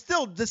football is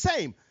still the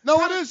same.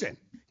 No, it isn't.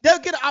 They'll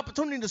get an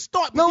opportunity to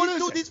start, but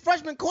No, these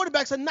freshman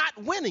quarterbacks are not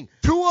winning.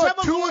 Tua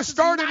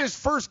started his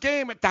first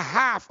game at the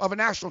half of a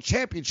national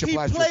championship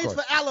last year. He plays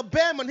for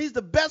Alabama, and he's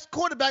the best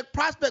quarterback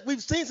prospect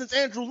we've seen since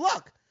Andrew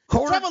Luck.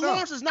 Trevor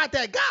Lawrence is not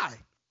that guy.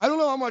 I don't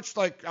know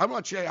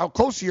how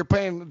close you're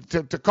paying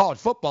to college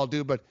football,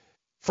 dude, but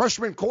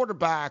freshman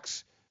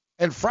quarterbacks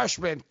and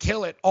freshmen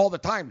kill it all the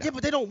time now. Yeah,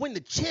 but they don't win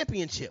the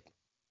championship.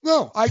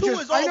 No, I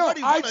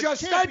just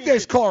said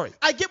this, Corey.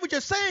 I get what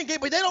you're saying, Gabe,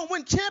 but they don't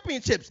win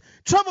championships.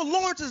 Trevor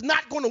Lawrence is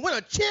not going to win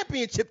a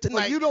championship tonight.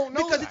 Well, you don't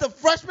know because he's a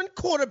freshman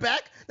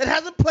quarterback that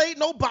hasn't played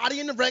nobody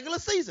in the regular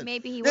season.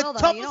 Maybe he will,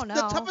 though. You don't know.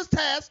 The toughest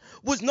task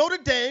was Notre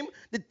Dame.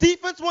 The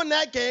defense won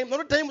that game.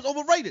 Notre Dame was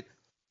overrated.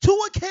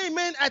 Tua came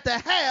in at the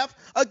half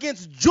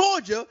against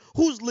Georgia,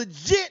 who's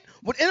legit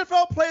with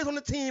NFL players on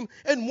the team,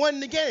 and won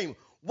the game.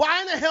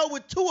 Why in the hell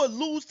would Tua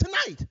lose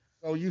tonight?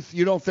 So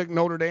you don't think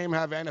Notre Dame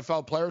have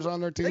NFL players on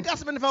their team? They got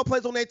some NFL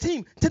players on their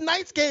team.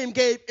 Tonight's game,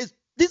 Gabe,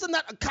 these are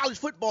not a college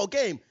football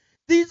game.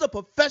 These are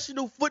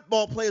professional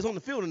football players on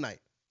the field tonight.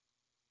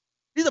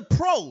 These are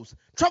pros.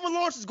 Trevor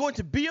Lawrence is going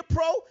to be a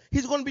pro.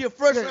 He's going to be a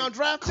first-round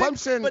draft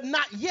pick, but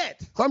not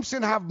yet.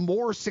 Clemson have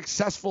more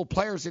successful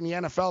players in the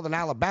NFL than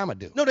Alabama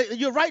do. No,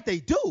 you're right, they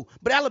do.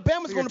 But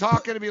Alabama's going to... You're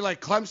talking to me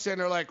like Clemson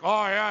are like,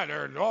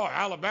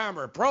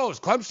 Alabama are pros.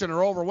 Clemson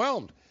are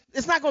overwhelmed.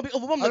 It's not going to be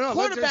overwhelmed. The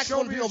quarterback's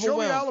going to be overwhelmed. Show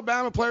me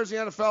Alabama players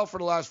in the NFL for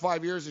the last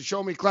 5 years and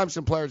show me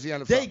Clemson players in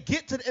the NFL. They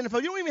get to the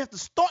NFL. You don't even have to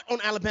start on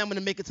Alabama to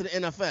make it to the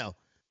NFL.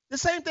 The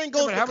same thing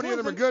goes for how many of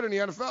them are good in the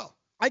NFL?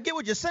 I get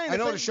what you're saying. I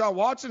know Deshaun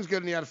Watson's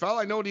good in the NFL.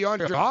 I know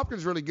DeAndre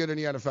Hopkins really good in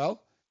the NFL.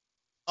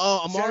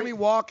 Sammy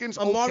Watkins,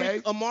 okay.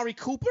 Amari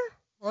Cooper?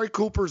 Amari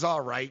Cooper's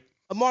all right.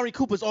 Amari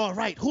Cooper's all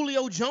right.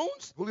 Julio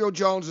Jones? Julio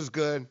Jones is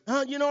good.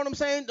 You know what I'm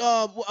saying?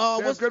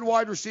 What's good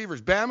wide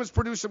receivers? Bama's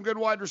produced some good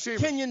wide receivers.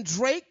 Kenyon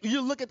Drake.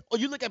 You look at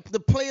the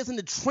players in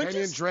the trenches.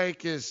 Kenyon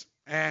Drake is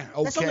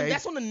okay.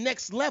 That's on the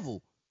next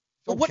level.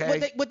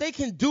 Okay. What they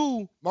can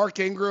do. Mark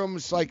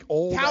Ingram's like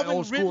old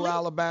school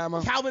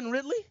Alabama. Calvin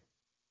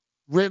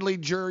Ridley,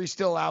 jury's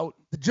still out.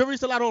 The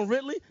jury's still out on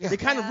Ridley? Yeah. The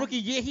kind of rookie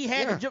year he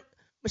had.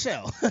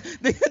 Michelle,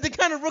 the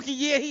kind of rookie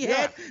year he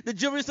had, the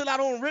jury's still out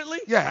on Ridley?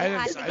 Yeah,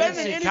 I didn't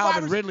see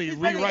Calvin Ridley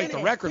rewrite the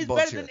record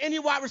books He's better than any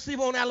wide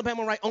receiver on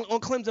Alabama on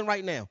Clemson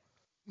right now.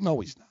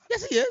 No, he's not.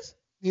 Yes, he is.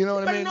 You know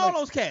what I mean? Better than all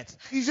those cats.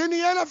 He's in the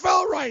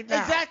NFL right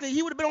now. Exactly.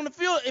 He would have been on the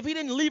field if he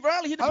didn't leave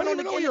early. He'd have been on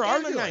the game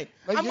tonight.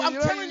 I'm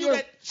telling you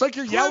that it's like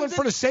you're yelling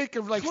for the sake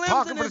of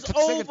talking for the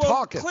sake of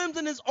talking.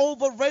 Clemson is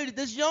overrated.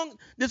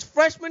 This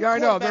freshman. Yeah, I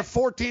know. They're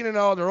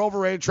 14-0. They're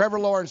overrated. Trevor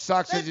Lawrence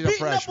sucks as he's a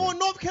freshman. Up on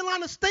North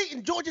Carolina State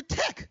and Georgia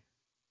Tech.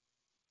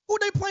 Who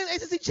they playing the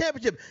ACC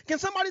championship? Can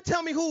somebody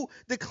tell me who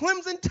the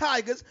Clemson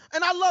Tigers?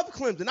 And I love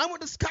Clemson. I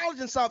went to college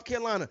in South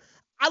Carolina.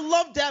 I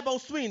love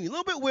Dabo Swinney. A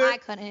little bit weird. I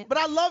couldn't. But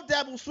I love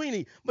Dabo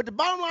Swinney. But the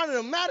bottom line of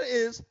the matter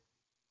is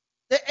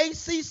the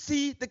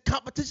ACC, the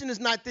competition is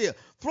not there.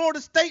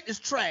 Florida State is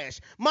trash.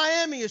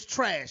 Miami is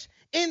trash.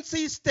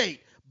 NC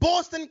State,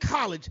 Boston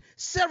College,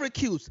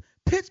 Syracuse,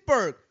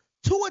 Pittsburgh.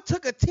 Tua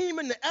took a team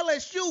into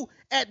LSU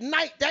at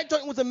night. That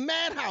joint was a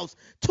madhouse.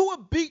 Tua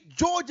beat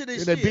Georgia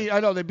this year.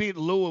 They beat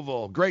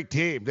Louisville. Great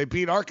team. They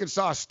beat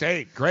Arkansas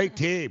State. Great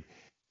team.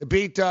 They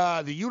beat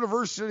the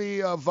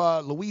University of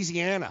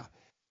Louisiana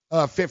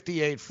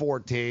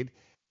 58-14.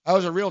 That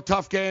was a real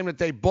tough game that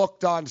they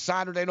booked on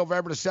Saturday,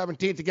 November the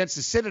 17th against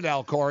the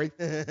Citadel, Corey.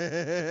 I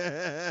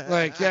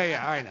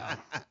know.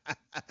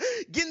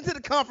 Getting to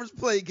the conference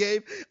play,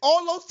 Gabe.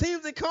 All those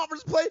teams in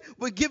conference play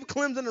would give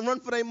Clemson a run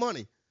for their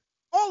money.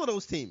 All of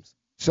those teams.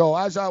 So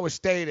as I was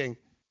stating,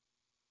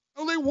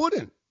 no, they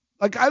wouldn't.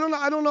 I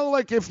don't know.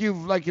 If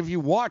you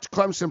watch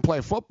Clemson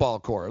play football,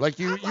 Corey. I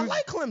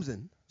like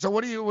Clemson. So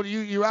what do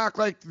you act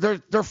like they're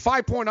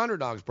 5-point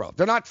underdogs, bro?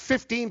 They're not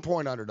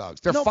 15-point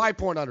underdogs. They're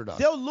 5-point underdogs.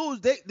 They'll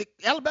lose.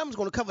 Alabama's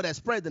going to cover that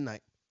spread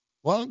tonight.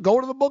 Well,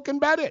 go to the book and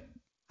bet it.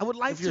 I would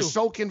like to. If you're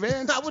so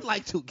convinced. I would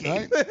like to,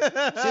 Gabe. Right?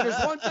 See,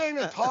 there's one thing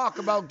to talk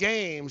about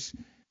games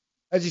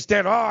as he's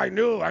standing, I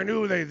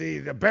knew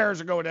the Bears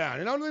would go down.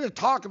 And I don't need to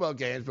talk about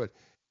games, but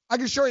I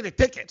can show you the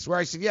tickets where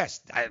I said,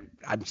 yes,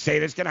 I'm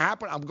saying it's going to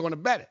happen. I'm going to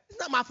bet it. It's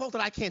not my fault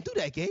that I can't do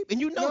that, Gabe,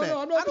 and you know that.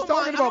 No, I'm not just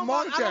talking about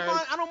monetary.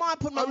 I don't mind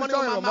putting my money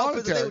on my mouth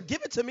because they would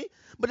give it to me.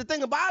 But the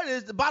thing about it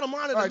is, the bottom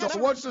line is. All right, so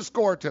what's the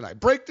score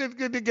tonight? Break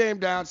the game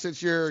down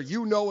since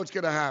you know what's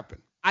going to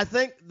happen. I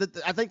think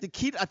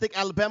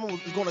Alabama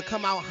is going to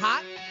come out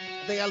hot.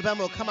 I think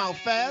Alabama will come out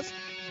fast.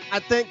 I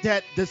think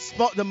that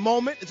the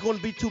moment is going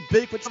to be too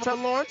big for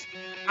Trevor Lawrence.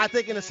 I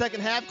think in the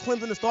second half,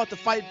 Clemson will start to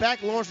fight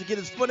back. Lawrence will get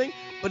his footing.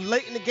 But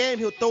late in the game,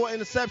 he'll throw an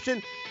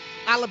interception.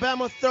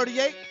 Alabama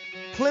 38,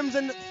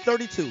 Clemson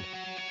 32.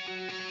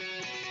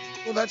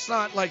 Well, that's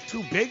not like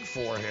too big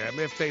for him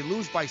if they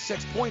lose by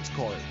 6 points,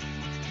 Corey.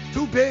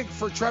 Too big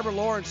for Trevor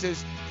Lawrence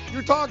is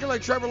you're talking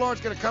like Trevor Lawrence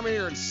is going to come in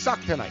here and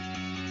suck tonight.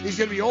 He's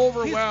going to be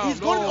overwhelmed. He's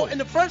going to, in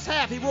the first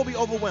half, he will be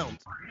overwhelmed.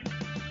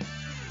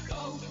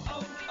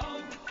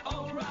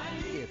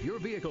 If your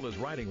vehicle is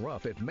riding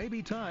rough, it may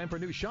be time for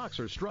new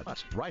shocks or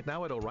struts. Right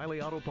now at O'Reilly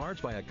Auto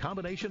Parts, buy a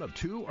combination of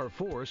 2 or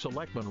 4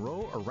 select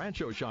Monroe or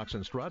Rancho shocks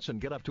and struts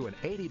and get up to an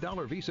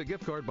 $80 Visa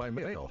gift card by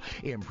mail.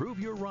 Improve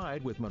your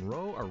ride with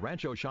Monroe or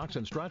Rancho shocks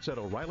and struts at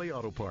O'Reilly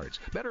Auto Parts.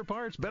 Better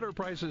parts, better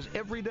prices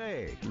every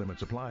day.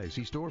 Limits apply.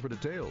 See store for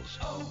details.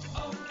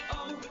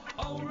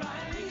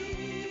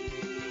 O'Reilly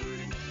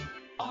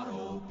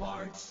Auto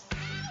Parts.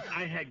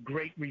 I had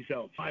great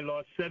results. I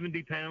lost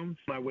 70 pounds.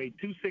 I weighed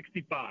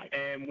 265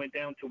 and went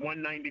down to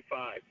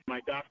 195. My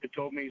doctor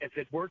told me, if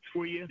it works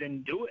for you,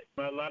 then do it.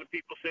 A lot of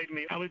people say to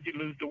me, how did you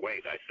lose the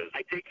weight? I said,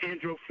 I take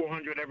Andro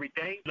 400 every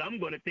day. I'm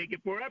going to take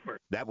it forever.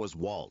 That was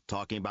Walt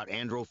talking about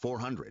Andro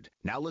 400.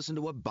 Now listen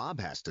to what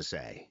Bob has to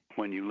say.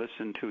 When you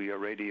listen to your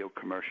radio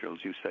commercials,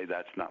 you say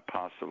that's not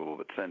possible,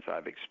 but since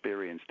I've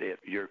experienced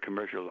it, your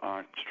commercials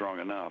aren't strong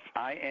enough.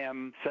 I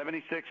am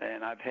 76,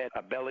 and I've had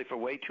a belly for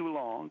way too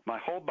long. My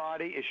whole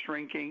body is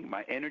shrinking.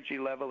 My energy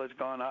level has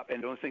gone up,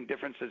 and the only thing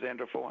difference is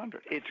Andro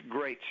 400. It's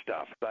great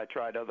stuff. I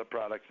tried other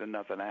products, and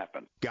nothing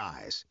happened.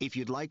 Guys, if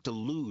you'd like to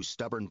lose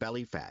stubborn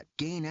belly fat,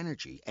 gain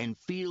energy, and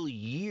feel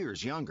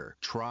years younger,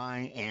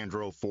 try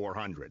Andro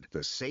 400,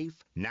 the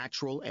safe,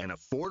 natural, and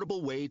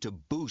affordable way to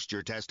boost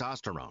your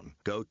testosterone.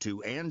 Go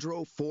to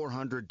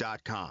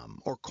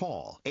andro400.com or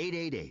call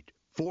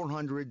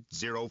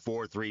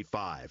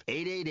 888-400-0435.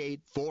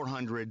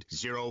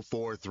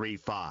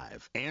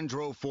 888-400-0435.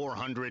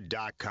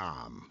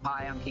 andro400.com.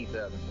 Hi, I'm Keith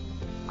Urban.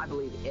 I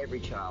believe every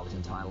child is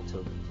entitled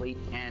to a complete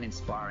and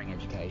inspiring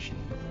education.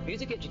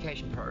 Music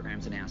education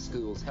programs in our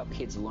schools help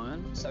kids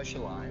learn,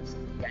 socialize,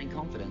 gain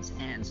confidence,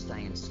 and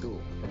stay in school.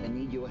 But they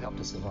need your help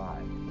to survive.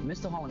 The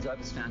Mr. Holland's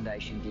Opus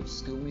Foundation gives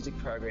school music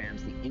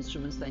programs the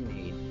instruments they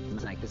need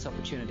to make this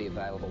opportunity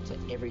available to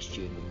every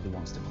student who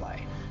wants to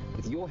play.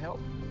 With your help,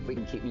 we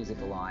can keep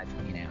music alive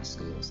in our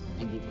schools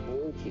and give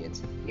all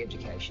kids the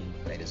education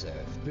they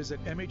deserve.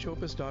 Visit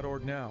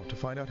mhopus.org now to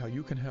find out how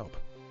you can help.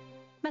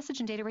 Message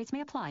and data rates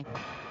may apply.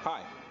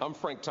 Hi, I'm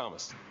Frank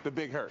Thomas, the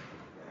Big Hurt.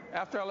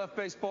 After I left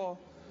baseball,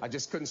 I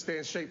just couldn't stay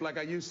in shape like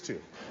I used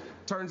to.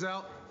 Turns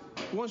out,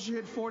 once you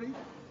hit 40,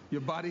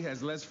 your body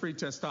has less free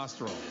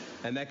testosterone,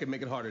 and that can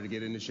make it harder to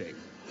get into shape.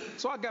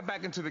 So I got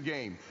back into the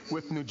game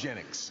with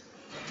Nugenics.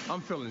 I'm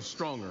feeling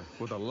stronger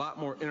with a lot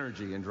more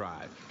energy and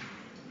drive.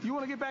 You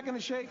want to get back into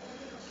shape?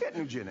 Get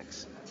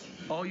Nugenics.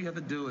 All you have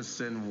to do is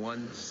send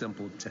one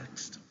simple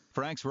text.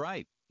 Frank's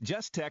right.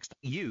 Just text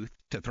YOUTH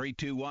to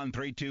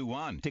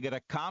 321321 to get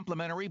a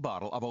complimentary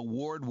bottle of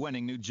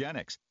award-winning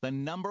Nugenics, the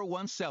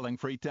 #1 selling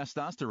free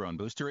testosterone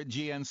booster at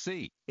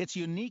GNC. Its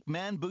unique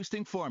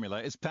man-boosting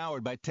formula is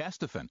powered by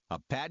Testofen, a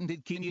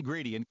patented key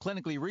ingredient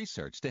clinically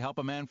researched to help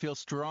a man feel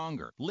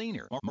stronger,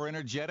 leaner, more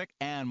energetic,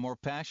 and more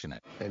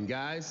passionate. And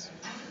guys,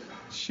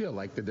 she'll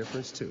like the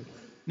difference too.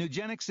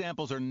 Nugenics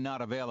samples are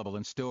not available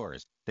in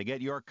stores. To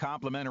get your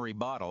complimentary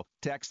bottle,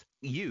 text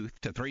YOUTH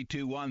to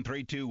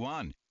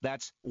 321321.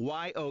 That's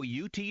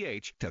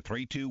YOUTH to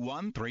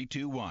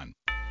 321321.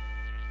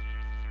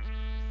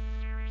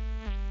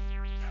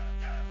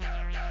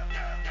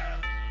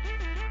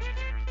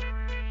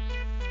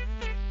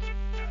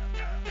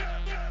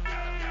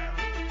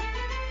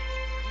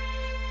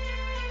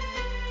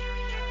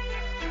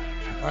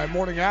 All right,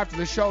 morning after.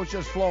 This show's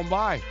just flown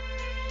by.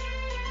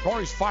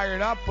 Corey's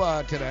fired up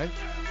today.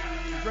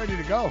 He's ready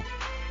to go.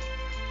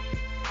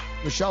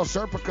 Michelle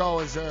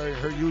Serpico is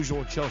her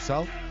usual chill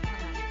self.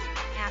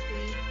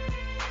 Happy.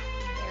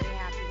 Very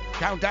happy.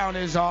 Countdown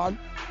is on.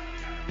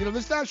 You know,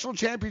 this national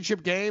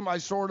championship game, I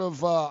sort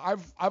of,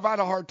 I've had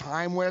a hard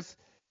time with.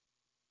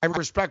 I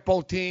respect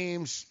both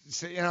teams.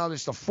 You know,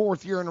 this is the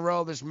fourth year in a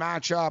row, this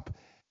matchup.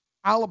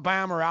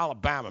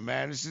 Alabama,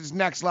 man. This is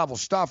next level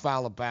stuff,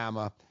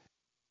 Alabama.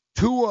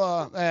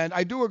 Tua, and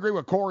I do agree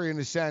with Corey in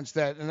the sense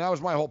that, and that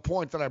was my whole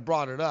point that I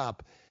brought it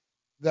up,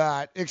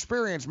 that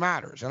experience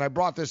matters. And I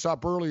brought this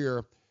up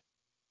earlier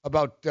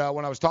about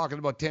when I was talking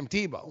about Tim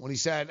Tebow, when he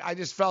said, I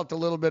just felt a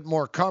little bit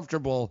more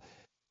comfortable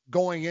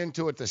going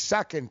into it the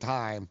second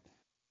time.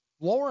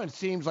 Lawrence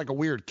seems like a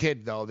weird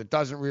kid, though, that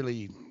doesn't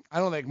really, I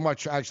don't think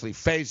much actually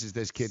phases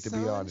this kid, to be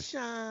honest.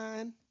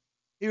 Sunshine.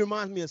 He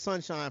reminds me of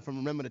Sunshine from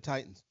Remember the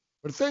Titans.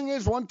 But the thing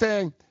is, one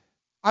thing,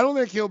 I don't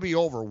think he'll be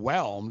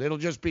overwhelmed. It'll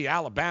just be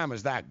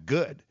Alabama's that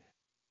good.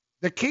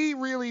 The key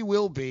really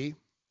will be,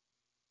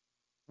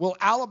 will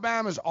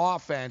Alabama's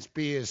offense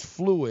be as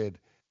fluid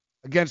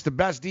against the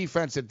best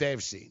defense that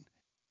they've seen?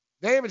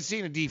 They haven't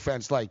seen a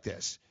defense like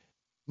this.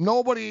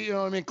 Nobody,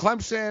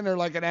 Clemson are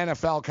like an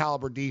NFL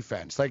caliber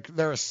defense. Like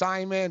their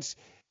assignments,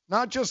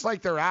 not just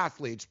like their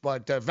athletes,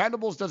 but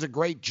Venables does a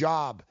great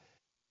job.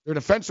 Their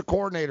defensive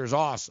coordinator is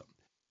awesome.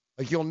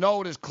 Like you'll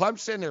notice,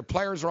 Clemson, their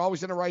players are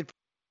always in the right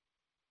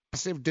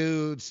massive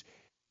dudes.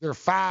 They're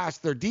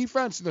fast. Their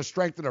defense and the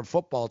strength of their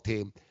football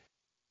team.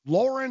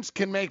 Lawrence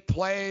can make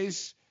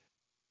plays.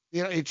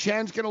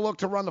 Chen's going to look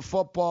to run the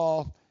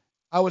football.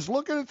 I was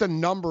looking at the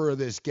number of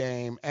this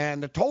game,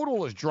 and the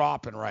total is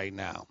dropping right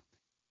now.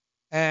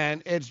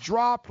 And it's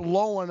dropped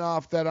low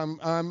enough that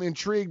I'm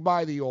intrigued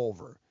by the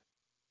over.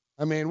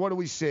 I mean, what are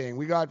we seeing?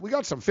 We got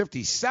some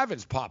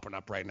 57s popping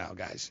up right now,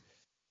 guys.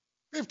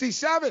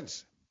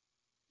 57s.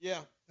 Yeah.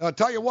 I'll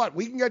tell you what,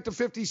 we can get to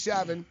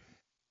 57.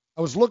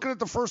 I was looking at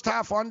the first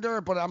half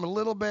under, but I'm a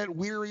little bit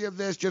weary of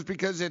this just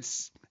because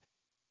it's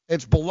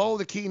below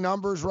the key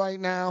numbers right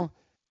now.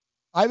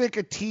 I think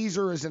a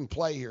teaser is in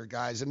play here,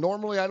 guys. And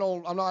normally I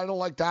don't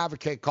like to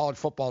advocate college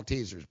football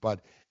teasers,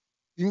 but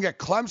you can get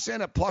Clemson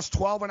at plus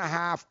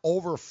 12.5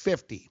 over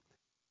 50.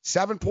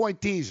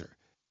 7-point teaser.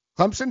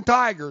 Clemson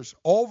Tigers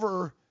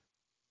over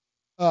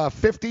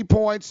 50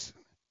 points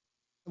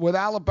with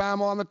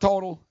Alabama on the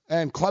total,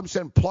 and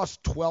Clemson plus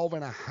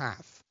 12.5.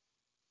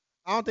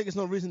 I don't think there's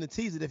no reason to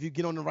tease it if you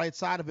get on the right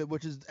side of it,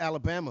 which is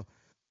Alabama.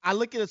 I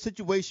look at a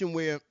situation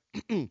where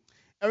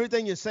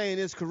everything you're saying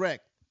is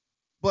correct,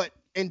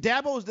 and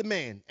Dabo's the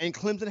man, and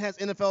Clemson has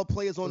NFL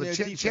players on their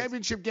defense.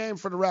 Championship game,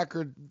 for the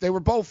record, they were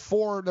both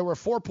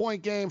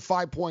 4-point game,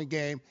 5-point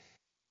game.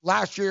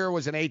 Last year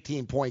was an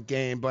 18-point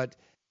game, but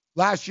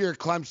last year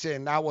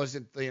Clemson, that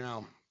wasn't,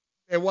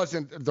 it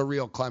wasn't the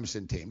real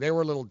Clemson team. They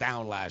were a little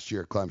down last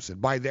year, Clemson,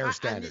 by their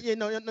standards.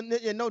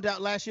 No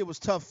doubt last year was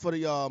tough for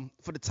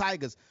the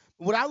Tigers.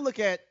 What I look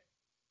at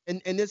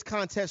in this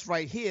contest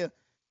right here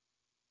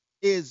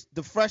is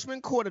the freshman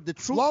quarter, the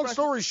true. Long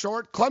story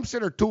short,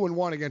 Clemson are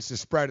 2-1 against the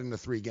spread in the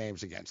 3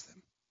 games against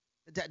them.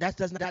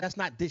 That's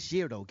not this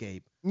year though,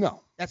 Gabe.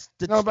 No.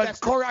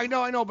 Corey, I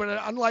know, but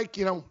unlike,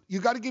 you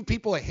got to give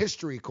people a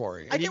history,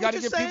 Corey. And you got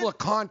to give people a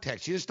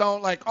context. You just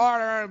don't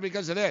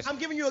because of this. I'm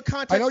giving you a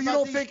context. I know you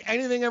don't think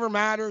anything ever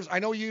matters. I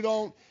know you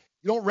don't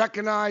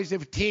recognize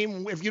if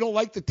you don't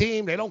like the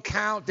team, they don't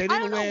count, they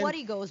didn't win. I don't know what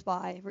he goes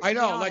by. I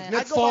know, like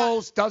Nick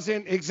Foles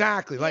doesn't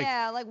exactly.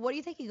 What do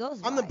you think he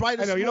goes by? I'm the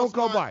brightest. I know, you don't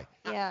go by.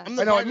 Yeah.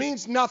 I know, it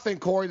means nothing,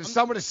 Corey, that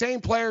some of the same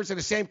players and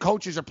the same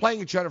coaches are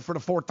playing each other for the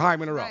 4th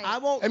time in a row.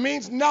 Right. It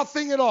means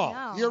nothing at all.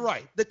 No. You're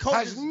right. The coach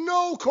has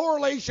no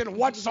correlation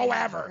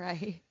whatsoever.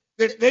 Right.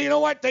 You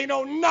know what? They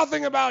know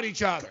nothing about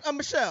each other.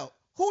 Michelle,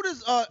 who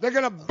does they're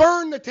gonna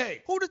burn the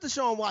tape. Who does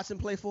Deshaun Watson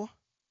play for?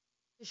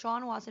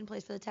 Deshaun Watson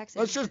plays for the Texans.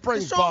 Let's just bring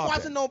Deshaun Bob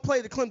Watson in. don't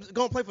play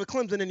for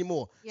Clemson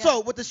anymore. Yeah. So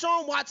what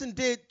Deshaun Watson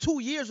did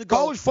 2 years ago.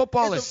 College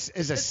football is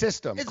a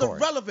system. It's Corey.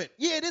 irrelevant.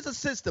 Yeah, it is a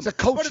system. It's a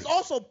coaching. But it's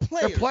also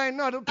players. They're playing.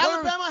 No, they're players.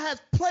 Alabama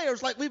has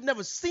players like we've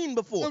never seen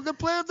before. They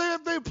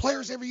have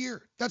players every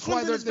year. That's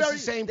why they're the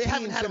same They teams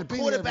haven't had a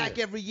quarterback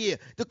every year.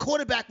 The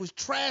quarterback was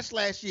trash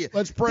last year.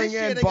 Let's bring this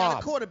year in they Bob.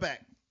 got a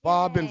quarterback.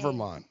 Bob in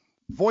Vermont.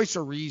 Voice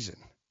of reason.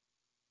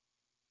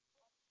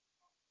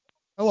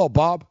 Hello,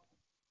 Bob.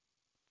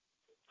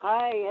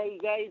 Hi, how you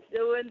guys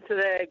doing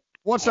today?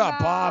 What's up,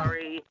 Bob?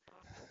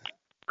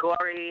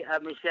 Corey,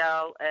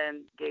 Michelle,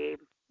 and Gabe.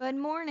 Good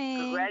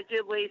morning.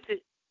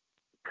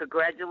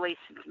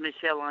 Congratulations,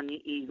 Michelle, on your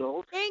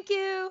Eagles. Thank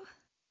you.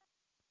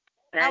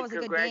 And that was a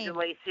good game.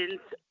 Congratulations,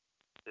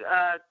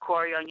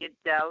 Corey, on your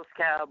Dallas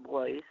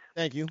Cowboys.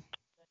 Thank you.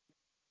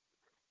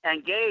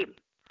 And Gabe.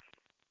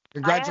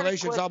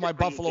 Congratulations on my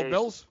Buffalo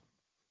Bills.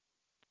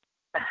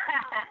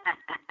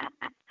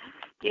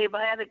 Gabe,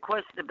 I had a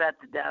question about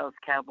the Dallas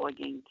Cowboy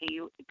game. Can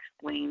you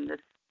explain this?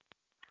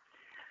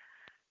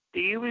 Do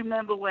you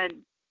remember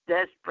when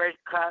Des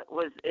Prescott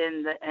was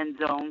in the end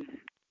zone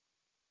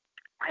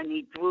and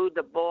he threw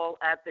the ball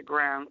at the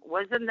ground?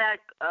 Wasn't that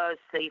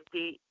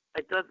safety?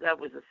 I thought that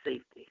was a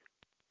safety.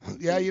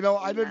 Yeah,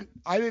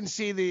 I didn't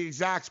see the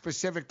exact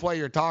specific play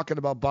you're talking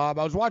about, Bob.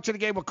 I was watching a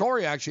game with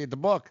Corey actually at the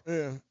book.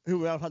 Yeah,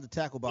 who else had to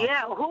tackle Bob?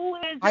 Yeah, who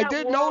is that? I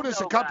did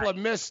notice a couple guy?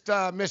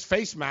 of missed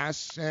face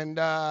masks, and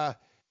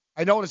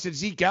I noticed that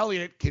Zeke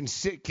Elliott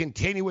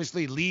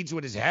continuously leads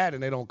with his head,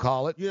 and they don't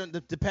call it. You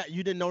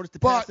didn't notice the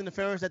pass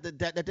interference that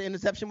the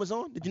interception was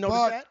on? Did you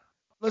notice that?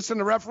 Listen,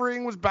 the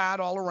refereeing was bad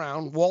all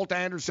around. Walt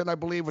Anderson, I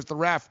believe, was the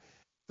ref.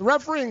 The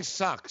refereeing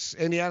sucks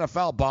in the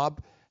NFL,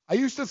 Bob. I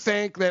used to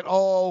think that,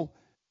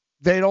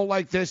 they don't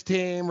like this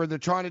team or they're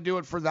trying to do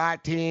it for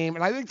that team,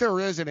 and I think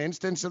there is an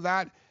instance of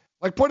that.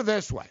 Like, put it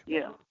this way.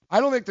 Yeah. I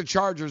don't think the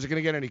Chargers are going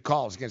to get any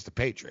calls against the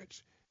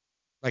Patriots.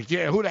 Like,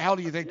 yeah, who the hell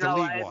do you think the league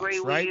wants, right? No, I agree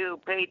with you.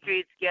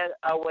 Patriots get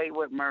away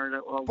with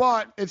murder.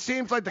 But it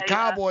seems like the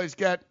Cowboys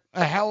get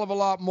a hell of a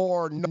lot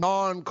more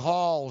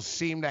non-calls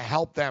seem to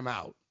help them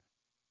out.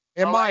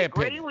 I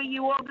agree with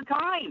you all the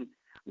time.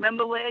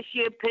 Remember last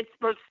year,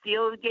 Pittsburgh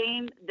Steelers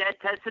game, that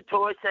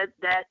Tessitore said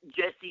that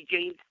Jesse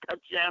James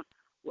touchdown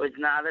was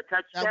not a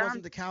touchdown. That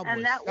wasn't the Cowboys.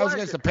 And that was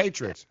against the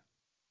Patriots.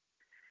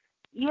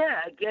 Yeah,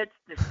 against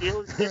the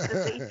Steelers, against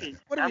the Patriots.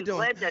 What are we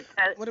doing? I'm glad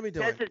that What are we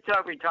doing?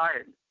 Tessitore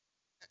retired.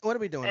 What are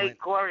we doing? Hey,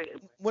 Corey.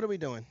 What are we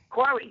doing?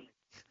 Corey.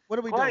 What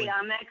are we Corey, doing?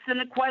 I'm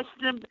asking a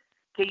question.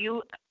 Do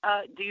you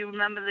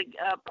remember the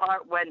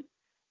part when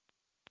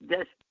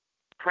this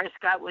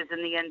Prescott was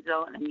in the end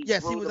zone and he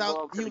Yes, threw he was the out.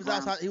 ball to He the was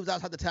ground? outside. He was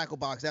outside the tackle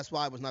box. That's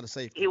why it was not a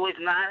safety. He was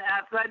not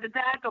outside the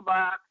tackle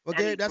box. Well,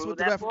 and he Gabe, that's threw what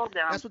the that ball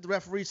down. That's what the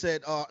referee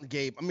said.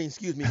 Gabe. I mean,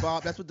 excuse me,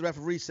 Bob. That's what the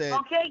referee said.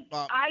 Okay,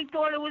 Bob. I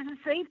thought it was a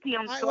safety.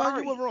 I'm sorry.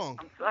 Well, you were wrong.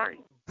 I'm sorry.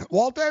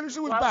 Walt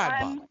Anderson was Well, bad,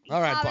 Bob.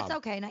 All right, Oh, Bob. it's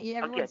okay. Not,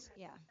 everyone's,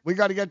 yeah. We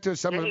got to get to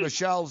some of Dave.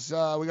 Michelle's.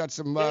 We got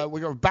some.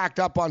 We're backed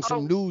up on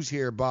some news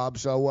here, Bob.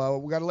 So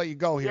we got to let you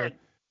go here.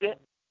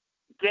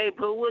 Gabe,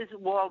 who was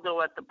Waldo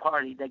at the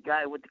party? That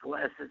guy with the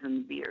glasses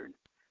and the beard.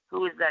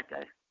 Who was that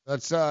guy?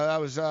 That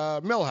was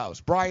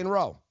Millhouse, Brian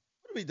Rowe.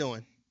 What are we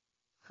doing?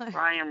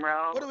 Brian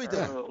Rowe. What are we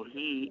doing? Oh,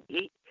 he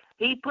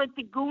put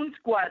the goon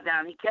squad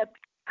down. He kept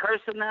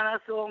cursing at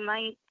us all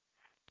night.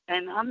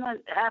 And I'm not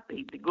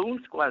happy. The goon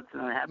squad's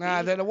not happy.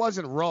 Nah, then it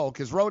wasn't Rowe,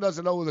 because Rowe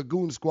doesn't know who the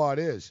goon squad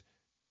is.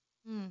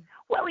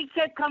 Well, he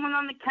kept coming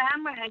on the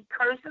camera and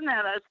cursing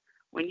at us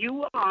when you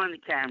were on the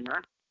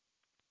camera.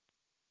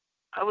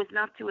 I was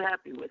not too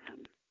happy with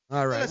him.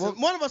 All right. Listen, Well,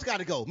 one of us got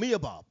to go. Me or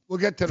Bob? we'll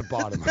get to the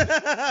bottom. One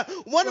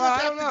of us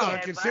I got don't know. to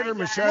go. Consider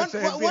Michelle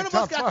saying it'd be One a of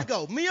us tough got fight. to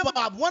go. Me or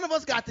Bob? One of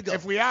us got to go.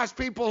 If we ask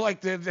people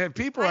like the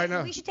people I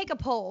know. We should take a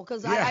poll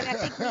because Yeah. I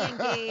think me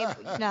and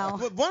Gabe, no.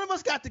 One of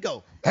us got to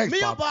go. Thanks,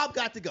 Me Bob. or Bob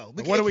got to go.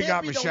 What do we got,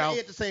 Can't be Michelle? on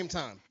air at the same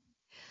time.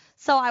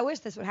 So I wish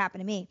this would happen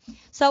to me.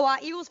 So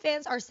Eagles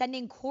fans are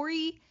sending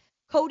Cody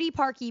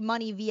Parkey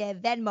money via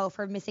Venmo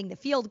for missing the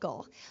field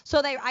goal.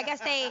 So I guess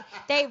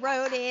they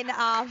wrote in.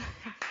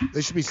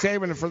 They should be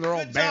saving it for their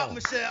own Good bail. job,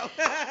 Michelle.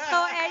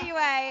 So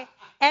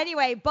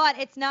anyway, but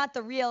it's not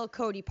the real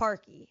Cody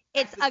Parkey.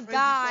 It's a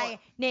guy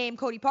named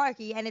Cody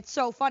Parkey, and it's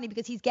so funny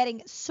because he's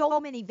getting so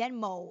many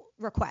Venmo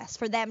requests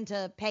for them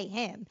to pay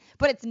him.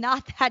 But it's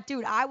not that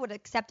dude. I would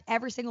accept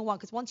every single one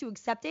because once you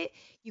accept it,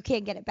 you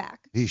can't get it back.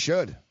 He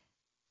should.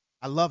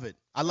 I love it.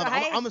 I love it.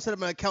 Right? I'm going to set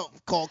up an account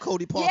called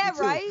Cody Parkey, Yeah,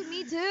 too. right?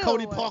 Me too.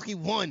 Cody Parkey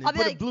 1. And I'll be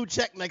put a like- blue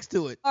check next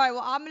to it. All right,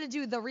 well, I'm going to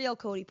do the real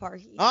Cody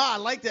Parkey. Ah, I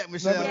like that, No,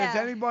 Michelle. but Yeah. has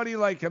anybody,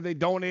 have they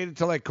donated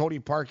to, Cody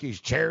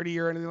Parkey's charity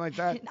or anything like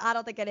that? I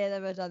don't think any of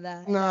them have done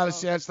that. No,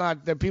 that's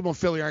not. The people in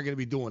Philly aren't going to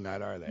be doing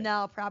that, are they?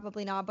 No,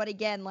 probably not. But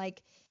again,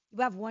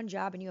 you have one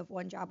job and you have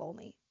one job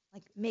only.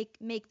 Make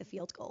the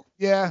field goal.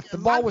 Yeah, the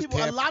ball was A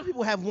tipped. lot of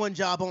people have one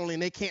job only,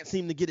 and they can't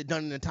seem to get it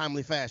done in a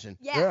timely fashion.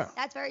 Yeah.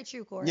 That's very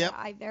true, Corey. Yep.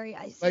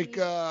 I see.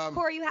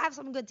 Corey, you have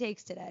some good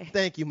takes today.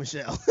 Thank you,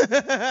 Michelle.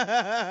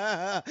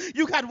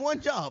 You got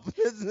one job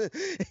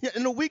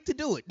in a week to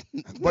do it.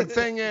 But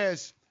thing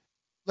is,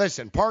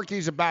 listen,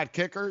 Parkey's a bad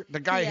kicker. The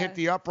guy Yeah. hit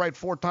the upright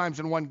 4 times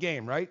in one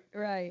game, right?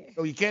 Right.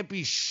 So you can't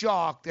be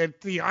shocked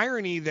at the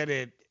irony that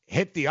it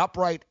hit the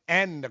upright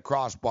and the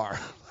crossbar.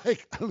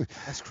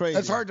 That's crazy.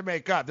 That's hard to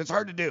make up. That's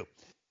hard to do.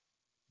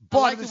 I But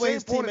like at the the way same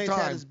his point in teammates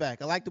had time, his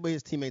back. I like the way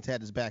his teammates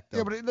had his back, though.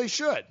 yeah, but they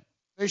should.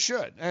 They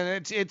should.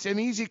 And it's an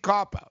easy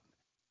cop out.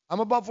 I'm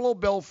a Buffalo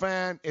Bill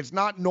fan. It's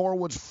not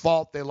Norwood's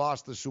fault they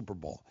lost the Super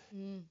Bowl.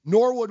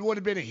 Norwood would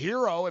have been a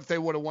hero if they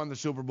would have won the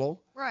Super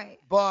Bowl. Right.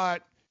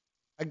 But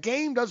a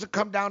game doesn't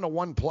come down to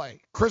one play.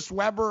 Chris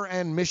Webber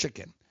and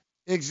Michigan,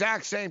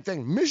 exact same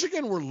thing.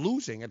 Michigan were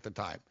losing at the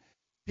time.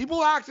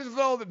 People acted as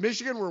though that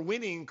Michigan were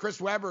winning. Chris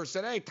Webber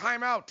said, hey,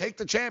 timeout, take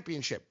the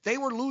championship. They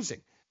were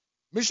losing.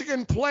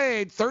 Michigan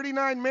played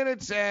 39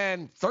 minutes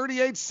and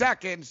 38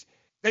 seconds.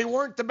 They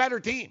weren't the better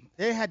team.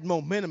 They had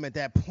momentum at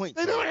that point.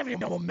 They don't have any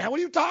momentum. What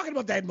are you talking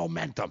about? They had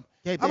momentum.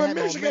 Yeah, they I'm a had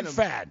Michigan momentum.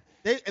 fan.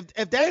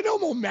 If They had no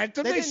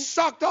momentum. They didn't-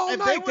 sucked all if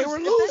night. They were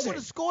If they losing. would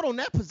have scored on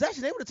that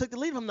possession, they would have took the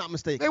lead, if I'm not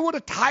mistaken. They would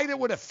have tied it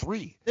with a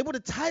 3. They would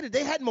have tied it.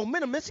 They had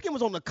momentum. Michigan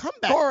was on the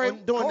comeback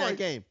during that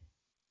game.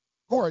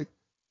 Corey,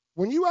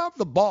 when you have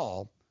the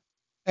ball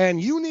and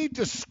you need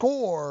to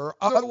score,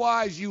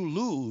 otherwise you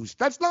lose,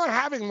 that's not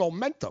having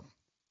momentum.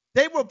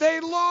 They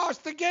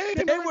lost the game.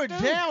 They were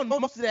down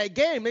most of that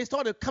game. They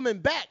started coming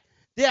back.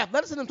 The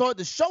athleticism started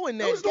to show in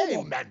that There was game. no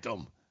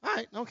momentum. All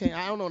right, okay.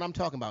 I don't know what I'm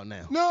talking about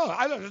now. No,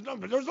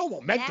 there's no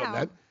momentum Now.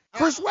 then.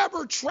 Chris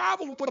Webber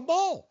traveled with the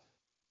ball.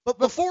 But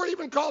Before he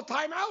even called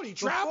timeout, he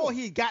traveled. Before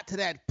he got to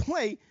that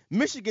play,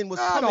 Michigan was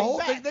the coming whole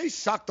back. thing, they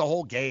sucked the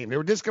whole game. They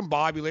were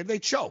discombobulated. They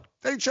choked.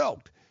 They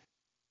choked.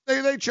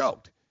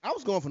 I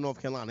was going for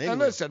North Carolina. And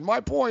Anyway. listen, my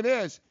point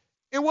is,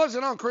 it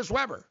wasn't on Chris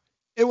Webber.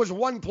 It was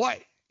one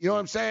play. You know what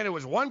I'm saying? It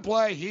was one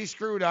play. He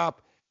screwed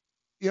up.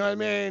 You know what I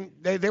mean?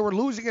 They were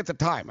losing at the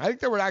time. I think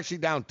they were actually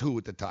down 2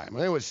 at the time. I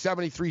think it was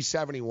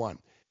 73-71.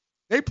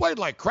 They played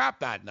like crap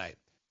that night.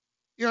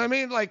 You know what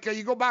I mean?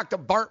 You go back to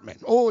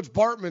Bartman. Oh, it's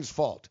Bartman's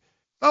fault.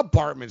 Not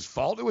Bartman's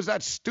fault. It was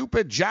that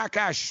stupid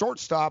jackass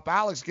shortstop,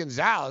 Alex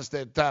Gonzalez,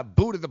 that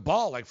booted the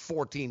ball like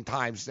 14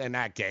 times in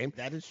that game.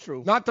 That is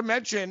true. Not to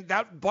mention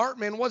that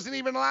Bartman wasn't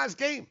even the last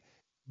game.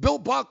 Bill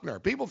Buckner.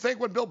 People think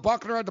when Bill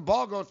Buckner had the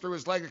ball go through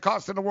his leg, it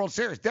cost him the World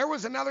Series. There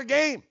was another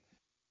game.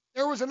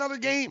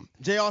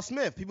 J.R.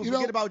 Smith. People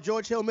forget about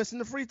George Hill missing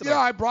the free throw. Yeah,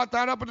 I brought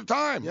that up at the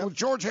time. Yep. Well,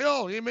 George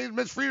Hill, he made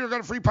Miss Frieder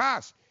got a free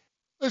pass.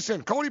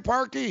 Listen, Cody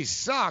Parkey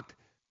sucked.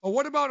 But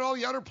what about all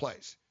the other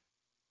plays?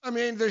 I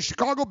mean, the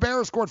Chicago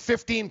Bears scored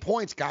 15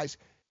 points, guys.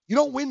 You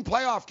don't win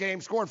playoff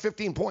games scoring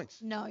 15 points.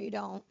 No, you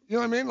don't. You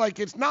know what I mean? Like,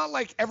 it's not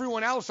like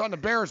everyone else on the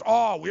Bears, we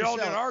all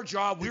did our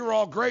job. We were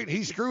all great.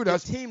 He screwed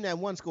us. The team that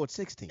won scored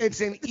 16.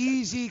 It's an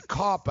easy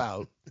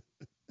cop-out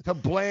to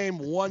blame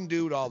one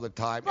dude all the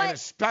time, and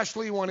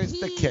especially when it's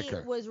the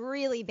kicker. He was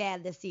really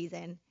bad this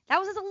season. That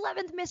was his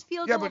 11th missed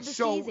field goal of the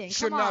season.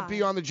 Should not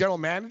be on the general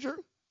manager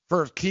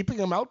for keeping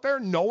him out there,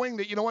 knowing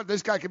that, you know what,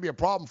 this guy could be a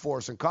problem for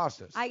us and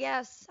cost us. I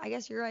guess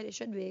you're right. It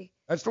should be.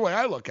 That's the way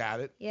I look at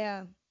it.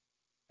 Yeah.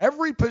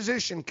 Every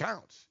position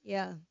counts.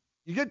 Yeah.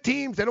 You get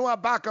teams, they don't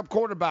have backup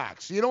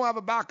quarterbacks. You don't have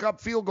a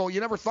backup field goal. You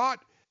never thought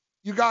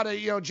you got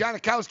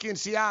Janikowski in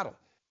Seattle.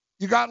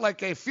 You got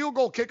like a field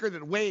goal kicker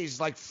that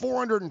weighs like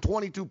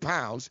 422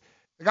 pounds.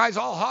 The guy's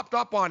all hopped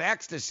up on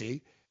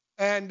ecstasy.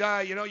 And,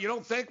 you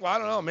don't think, well, I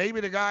don't know, maybe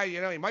the guy,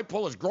 he might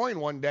pull his groin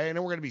one day and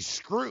then we're going to be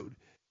screwed.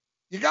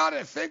 You got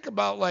to think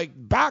about, like,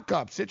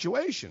 backup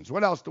situations.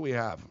 What else do we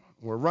have?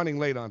 We're running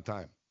late on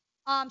time.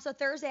 So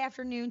Thursday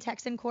afternoon,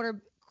 Texan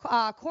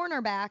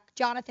cornerback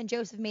Jonathan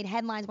Joseph made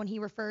headlines when he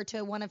referred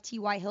to one of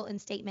T.Y.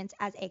 Hilton's statements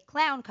as a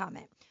clown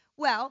comment.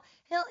 Well,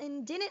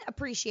 Hilton didn't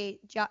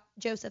appreciate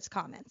Joseph's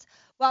comments.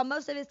 While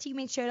most of his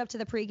teammates showed up to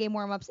the pregame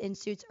warm-ups in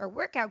suits or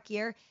workout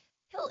gear,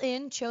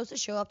 Hilton chose to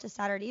show up to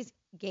Saturday's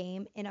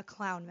game in a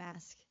clown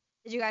mask.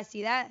 Did you guys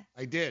see that?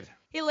 I did.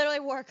 He literally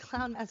wore a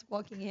clown mask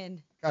walking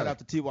in. Shout out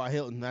to T.Y.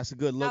 Hilton. That's a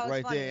good look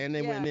right funny. there. And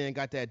they went in there and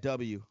got that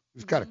W. It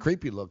was kind of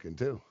creepy looking,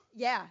 too.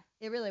 Yeah,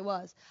 it really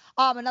was.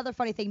 Another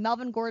funny thing,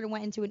 Melvin Gordon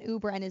went into an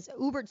Uber, and his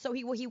Uber, so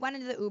he went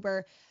into the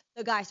Uber,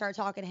 the guy started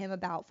talking to him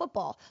about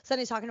football. So then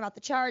he's talking about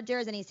the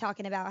Chargers, and he's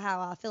talking about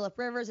how Phillip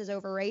Rivers is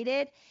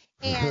overrated.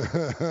 And,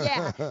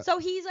 yeah, so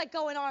he's, like,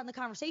 going on in the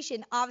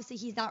conversation. Obviously,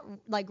 he's not,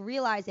 like,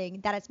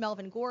 realizing that it's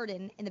Melvin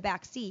Gordon in the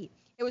back seat.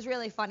 It was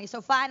really funny.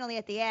 So finally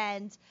at the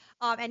end,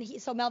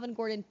 so Melvin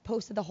Gordon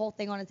posted the whole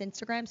thing on his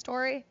Instagram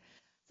story.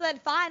 So then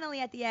finally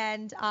at the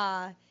end,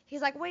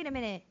 he's like, wait a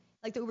minute.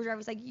 Like, the Uber driver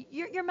was like,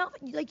 you're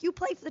Melvin, like, you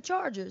play for the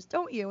Chargers,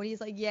 don't you? And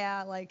he's like,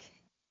 yeah, like.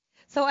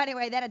 So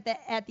anyway, then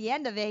at the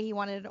end of it, he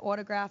wanted an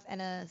autograph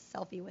and a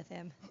selfie with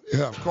him.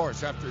 Yeah, of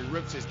course, after he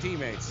rips his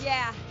teammates.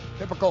 Yeah.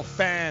 Typical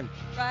fan.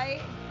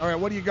 Right? All right,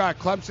 what do you got,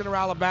 Clemson or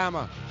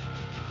Alabama?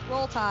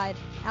 Roll Tide,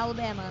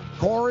 Alabama.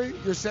 Corey,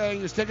 you're saying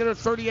you're sticking at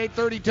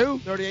 38-32?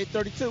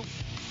 38-32.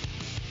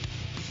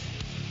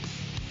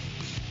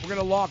 We're going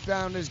to lock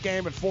down this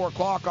game at 4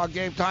 o'clock on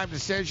Game Time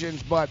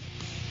Decisions, but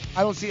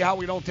I don't see how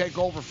we don't take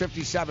over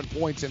 57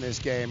 points in this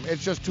game.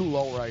 It's just too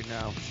low right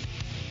now.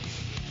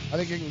 I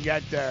think you can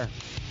get there.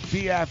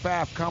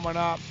 BFF coming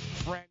up.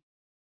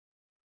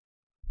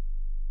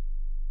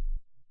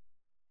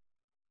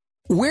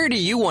 Where do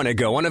you want to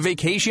go on a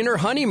vacation or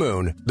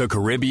honeymoon? The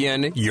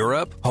Caribbean,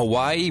 Europe,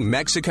 Hawaii,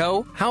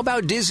 Mexico? How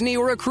about Disney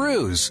or a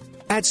cruise?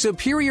 At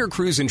Superior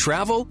Cruise and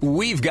Travel,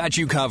 we've got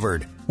you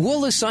covered.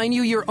 We'll assign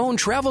you your own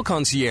travel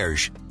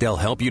concierge. They'll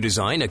help you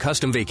design a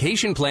custom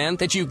vacation plan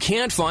that you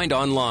can't find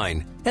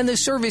online. And the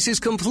service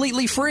is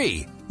completely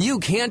free. You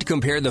can't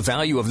compare the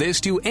value of this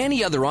to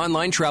any other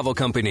online travel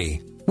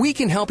company. We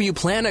can help you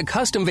plan a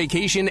custom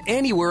vacation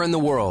anywhere in the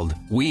world.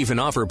 We even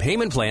offer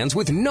payment plans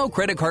with no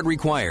credit card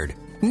required.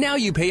 Now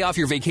you pay off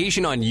your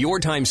vacation on your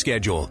time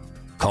schedule.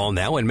 Call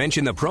now and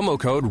mention the promo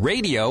code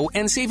RADIO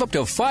and save up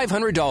to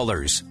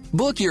 $500.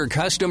 Book your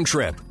custom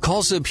trip.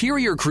 Call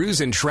Superior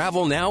Cruise and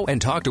Travel now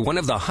and talk to one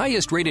of the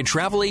highest rated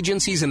travel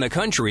agencies in the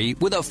country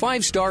with a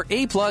 5-star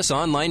A+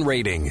 online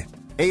rating.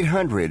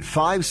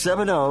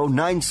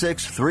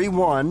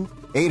 800-570-9631.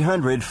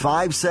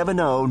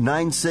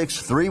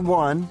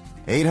 800-570-9631.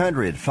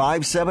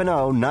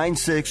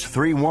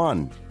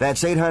 800-570-9631.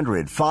 That's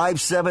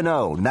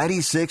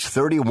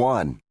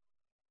 800-570-9631.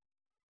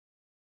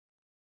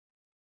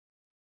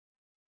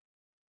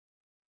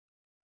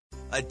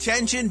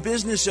 Attention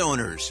business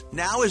owners.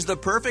 Now is the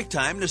perfect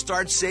time to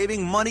start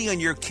saving money on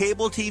your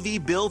cable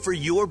TV bill for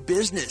your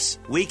business.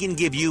 We can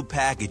give you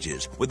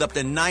packages with up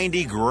to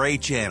 90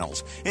 great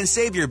channels and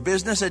save your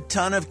business a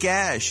ton of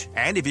cash.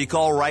 And if you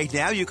call right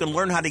now, you can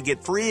learn how to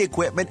get free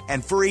equipment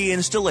and free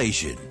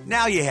installation.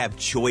 Now you have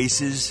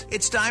choices.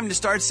 It's time to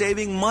start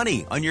saving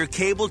money on your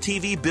cable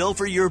TV bill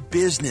for your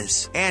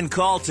business. And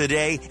call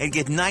today and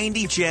get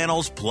 90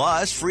 channels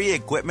plus free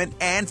equipment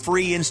and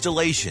free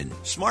installation.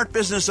 Smart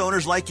business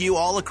owners like you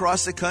all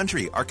across the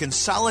country are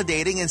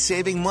consolidating and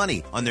saving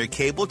money on their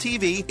cable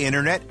TV,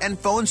 internet, and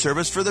phone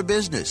service for their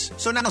business.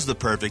 So now's the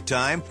perfect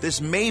time.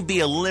 This may be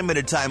a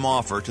limited time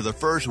offer to the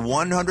first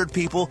 100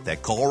 people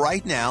that call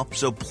right now,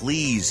 so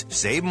please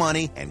save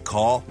money and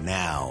call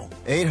now.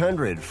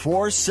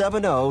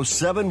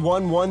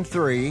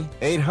 800-470-7113.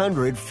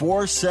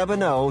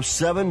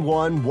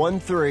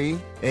 800-470-7113.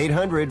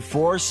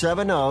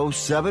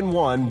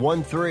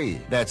 800-470-7113.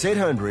 That's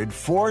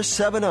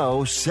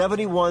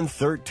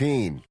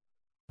 800-470-7113.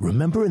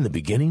 Remember in the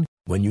beginning,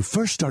 when you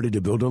first started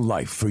to build a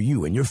life for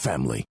you and your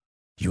family,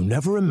 you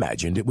never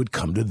imagined it would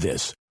come to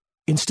this.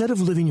 Instead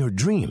of living your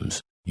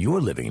dreams,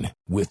 you're living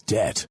with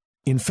debt.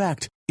 In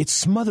fact, it's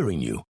smothering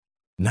you.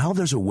 Now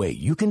there's a way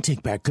you can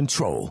take back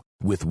control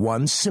with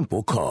one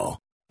simple call.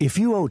 If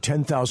you owe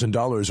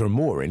 $10,000 or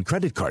more in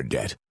credit card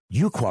debt,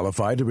 you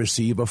qualify to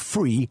receive a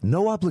free,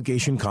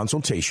 no-obligation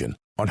consultation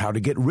on how to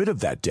get rid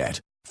of that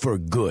debt for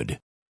good.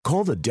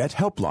 Call the Debt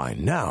Helpline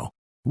now.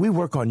 We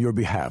work on your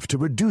behalf to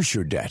reduce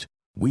your debt.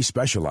 We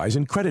specialize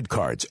in credit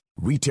cards,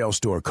 retail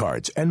store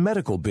cards, and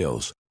medical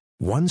bills.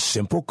 One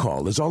simple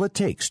call is all it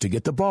takes to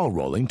get the ball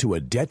rolling to a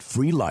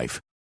debt-free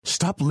life.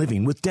 Stop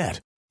living with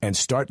debt and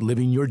start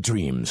living your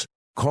dreams.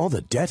 Call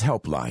the Debt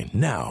Helpline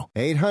now.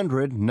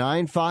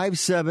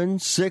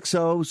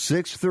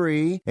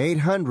 800-957-6063.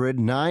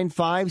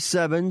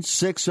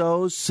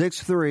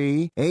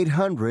 800-957-6063.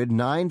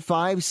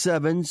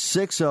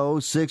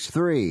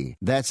 800-957-6063.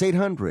 That's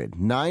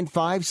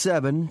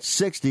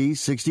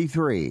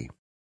 800-957-6063.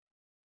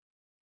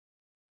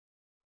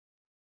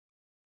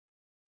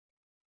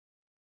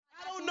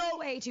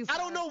 I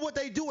don't know what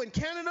they do in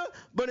Canada,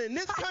 but in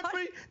this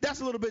country,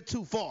 that's a little bit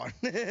too far.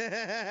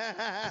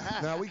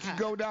 Now, we can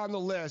go down the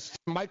list.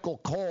 Michael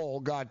Cole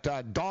got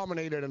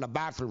dominated in a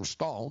bathroom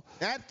stall.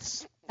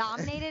 That's...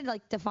 Dominated?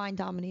 Like, define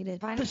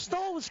dominated. The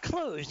stall was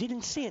closed. You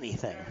didn't see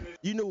anything.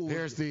 You know,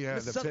 here's the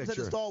picture. Said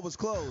the stall was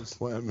closed.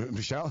 Well,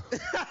 Michelle?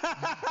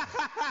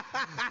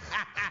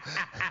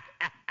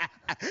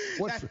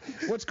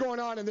 What's going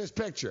on in this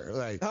picture?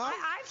 Like, huh?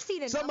 I've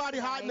seen it. Somebody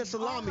hiding a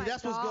salami.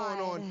 That's what's going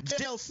on.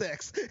 Jail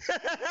sex.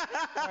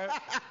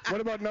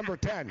 What about number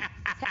 10?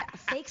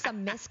 Fake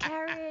some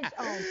miscarriage?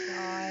 Oh,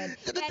 God.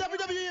 The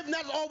WWE have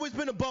not always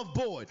been above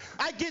board.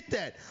 I get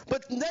that.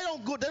 But they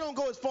don't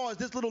go as far as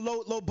this little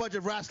low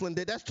budget wrestling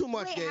did. That's too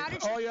much, Gabe.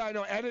 Oh, yeah, I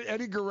know.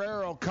 Eddie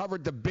Guerrero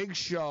covered the Big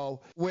Show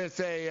with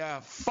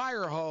a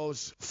fire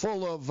hose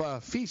full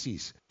of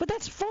feces. But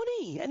that's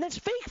funny, and that's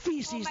fake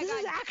feces. This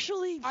is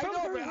actually from I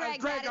know, but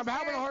Greg, I'm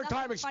having a hard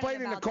time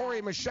explaining to Corey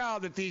and Michelle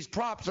that these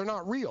props are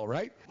not real,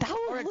 right? All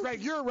right,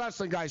 Greg, you're a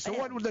wrestling guy, so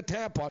what was the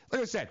tampon?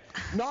 Like I said,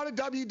 not a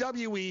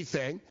WWE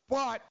thing,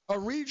 but a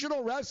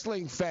regional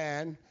wrestling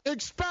fan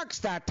expects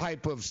that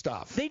type of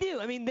stuff. They do.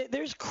 I mean,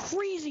 there's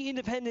crazy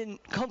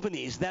independent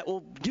companies that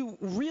will do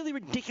really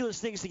ridiculous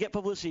things to get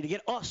publicity, to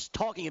get us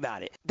talking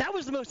about it. That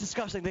was the most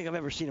disgusting thing I've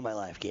ever seen in my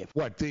life, Gabe.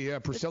 What, the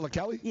Priscilla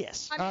Kelly?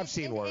 Yes. I've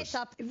seen worse.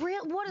 What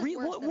is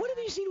worse what have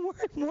you seen worse?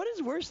 What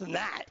is worse than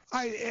that?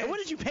 And what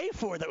did you pay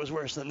for that was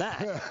worse than that?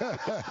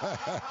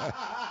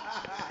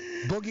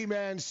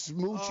 Boogeyman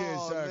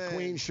smooches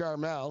Queen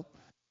Charmel.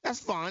 That's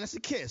fine. That's a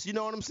kiss. You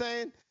know what I'm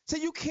saying? So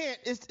you can't.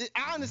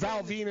 I understand.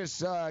 Val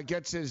Venus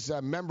gets his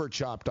member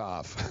chopped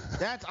off.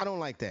 I don't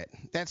like that.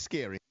 That's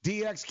scary.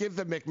 DX give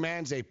the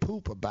McMahons a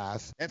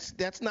bath.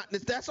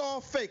 That's all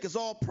fake. It's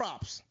all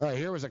props. All right,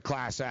 here was a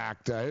class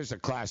act. Here's a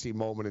classy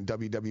moment in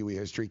WWE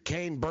history.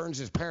 Kane burns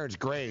his parents'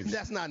 graves.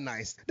 That's not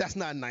nice. That's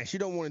not nice. You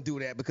don't want to do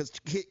that because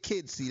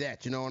kids see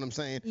that. You know what I'm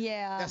saying?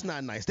 Yeah. That's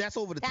not nice. That's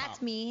over the top.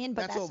 That's mean,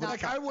 but that's over not the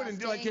top. I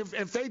wouldn't like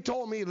if they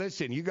told me,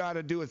 listen, you got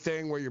to do a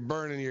thing where you're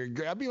burning your.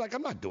 I'd be like,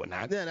 I'm not doing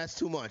that. Yeah, that's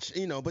too much.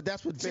 You know, but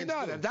that's what Vince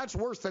do. That's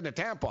worse than a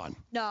tampon.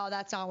 No,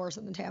 that's not worse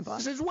than the tampon.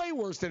 This is way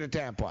worse than a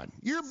tampon.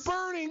 You're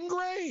burning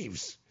graves.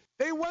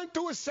 They went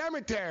to a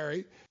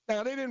cemetery.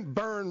 Now, they didn't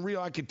burn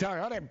real, I can tell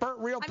you. They burnt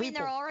real people. I mean,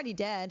 they're already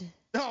dead.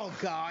 Oh,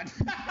 God.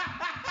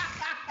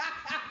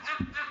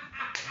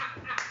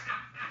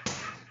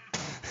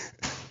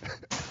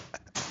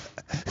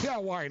 Yeah,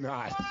 why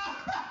not?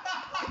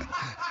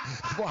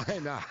 Why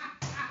not?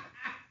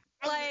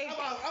 Like,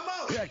 I'm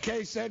out. Yeah,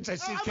 case in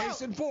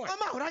point. I'm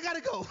out. I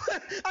gotta go.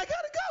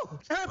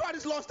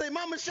 Everybody's lost their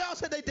mom. Michelle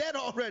said they dead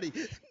already.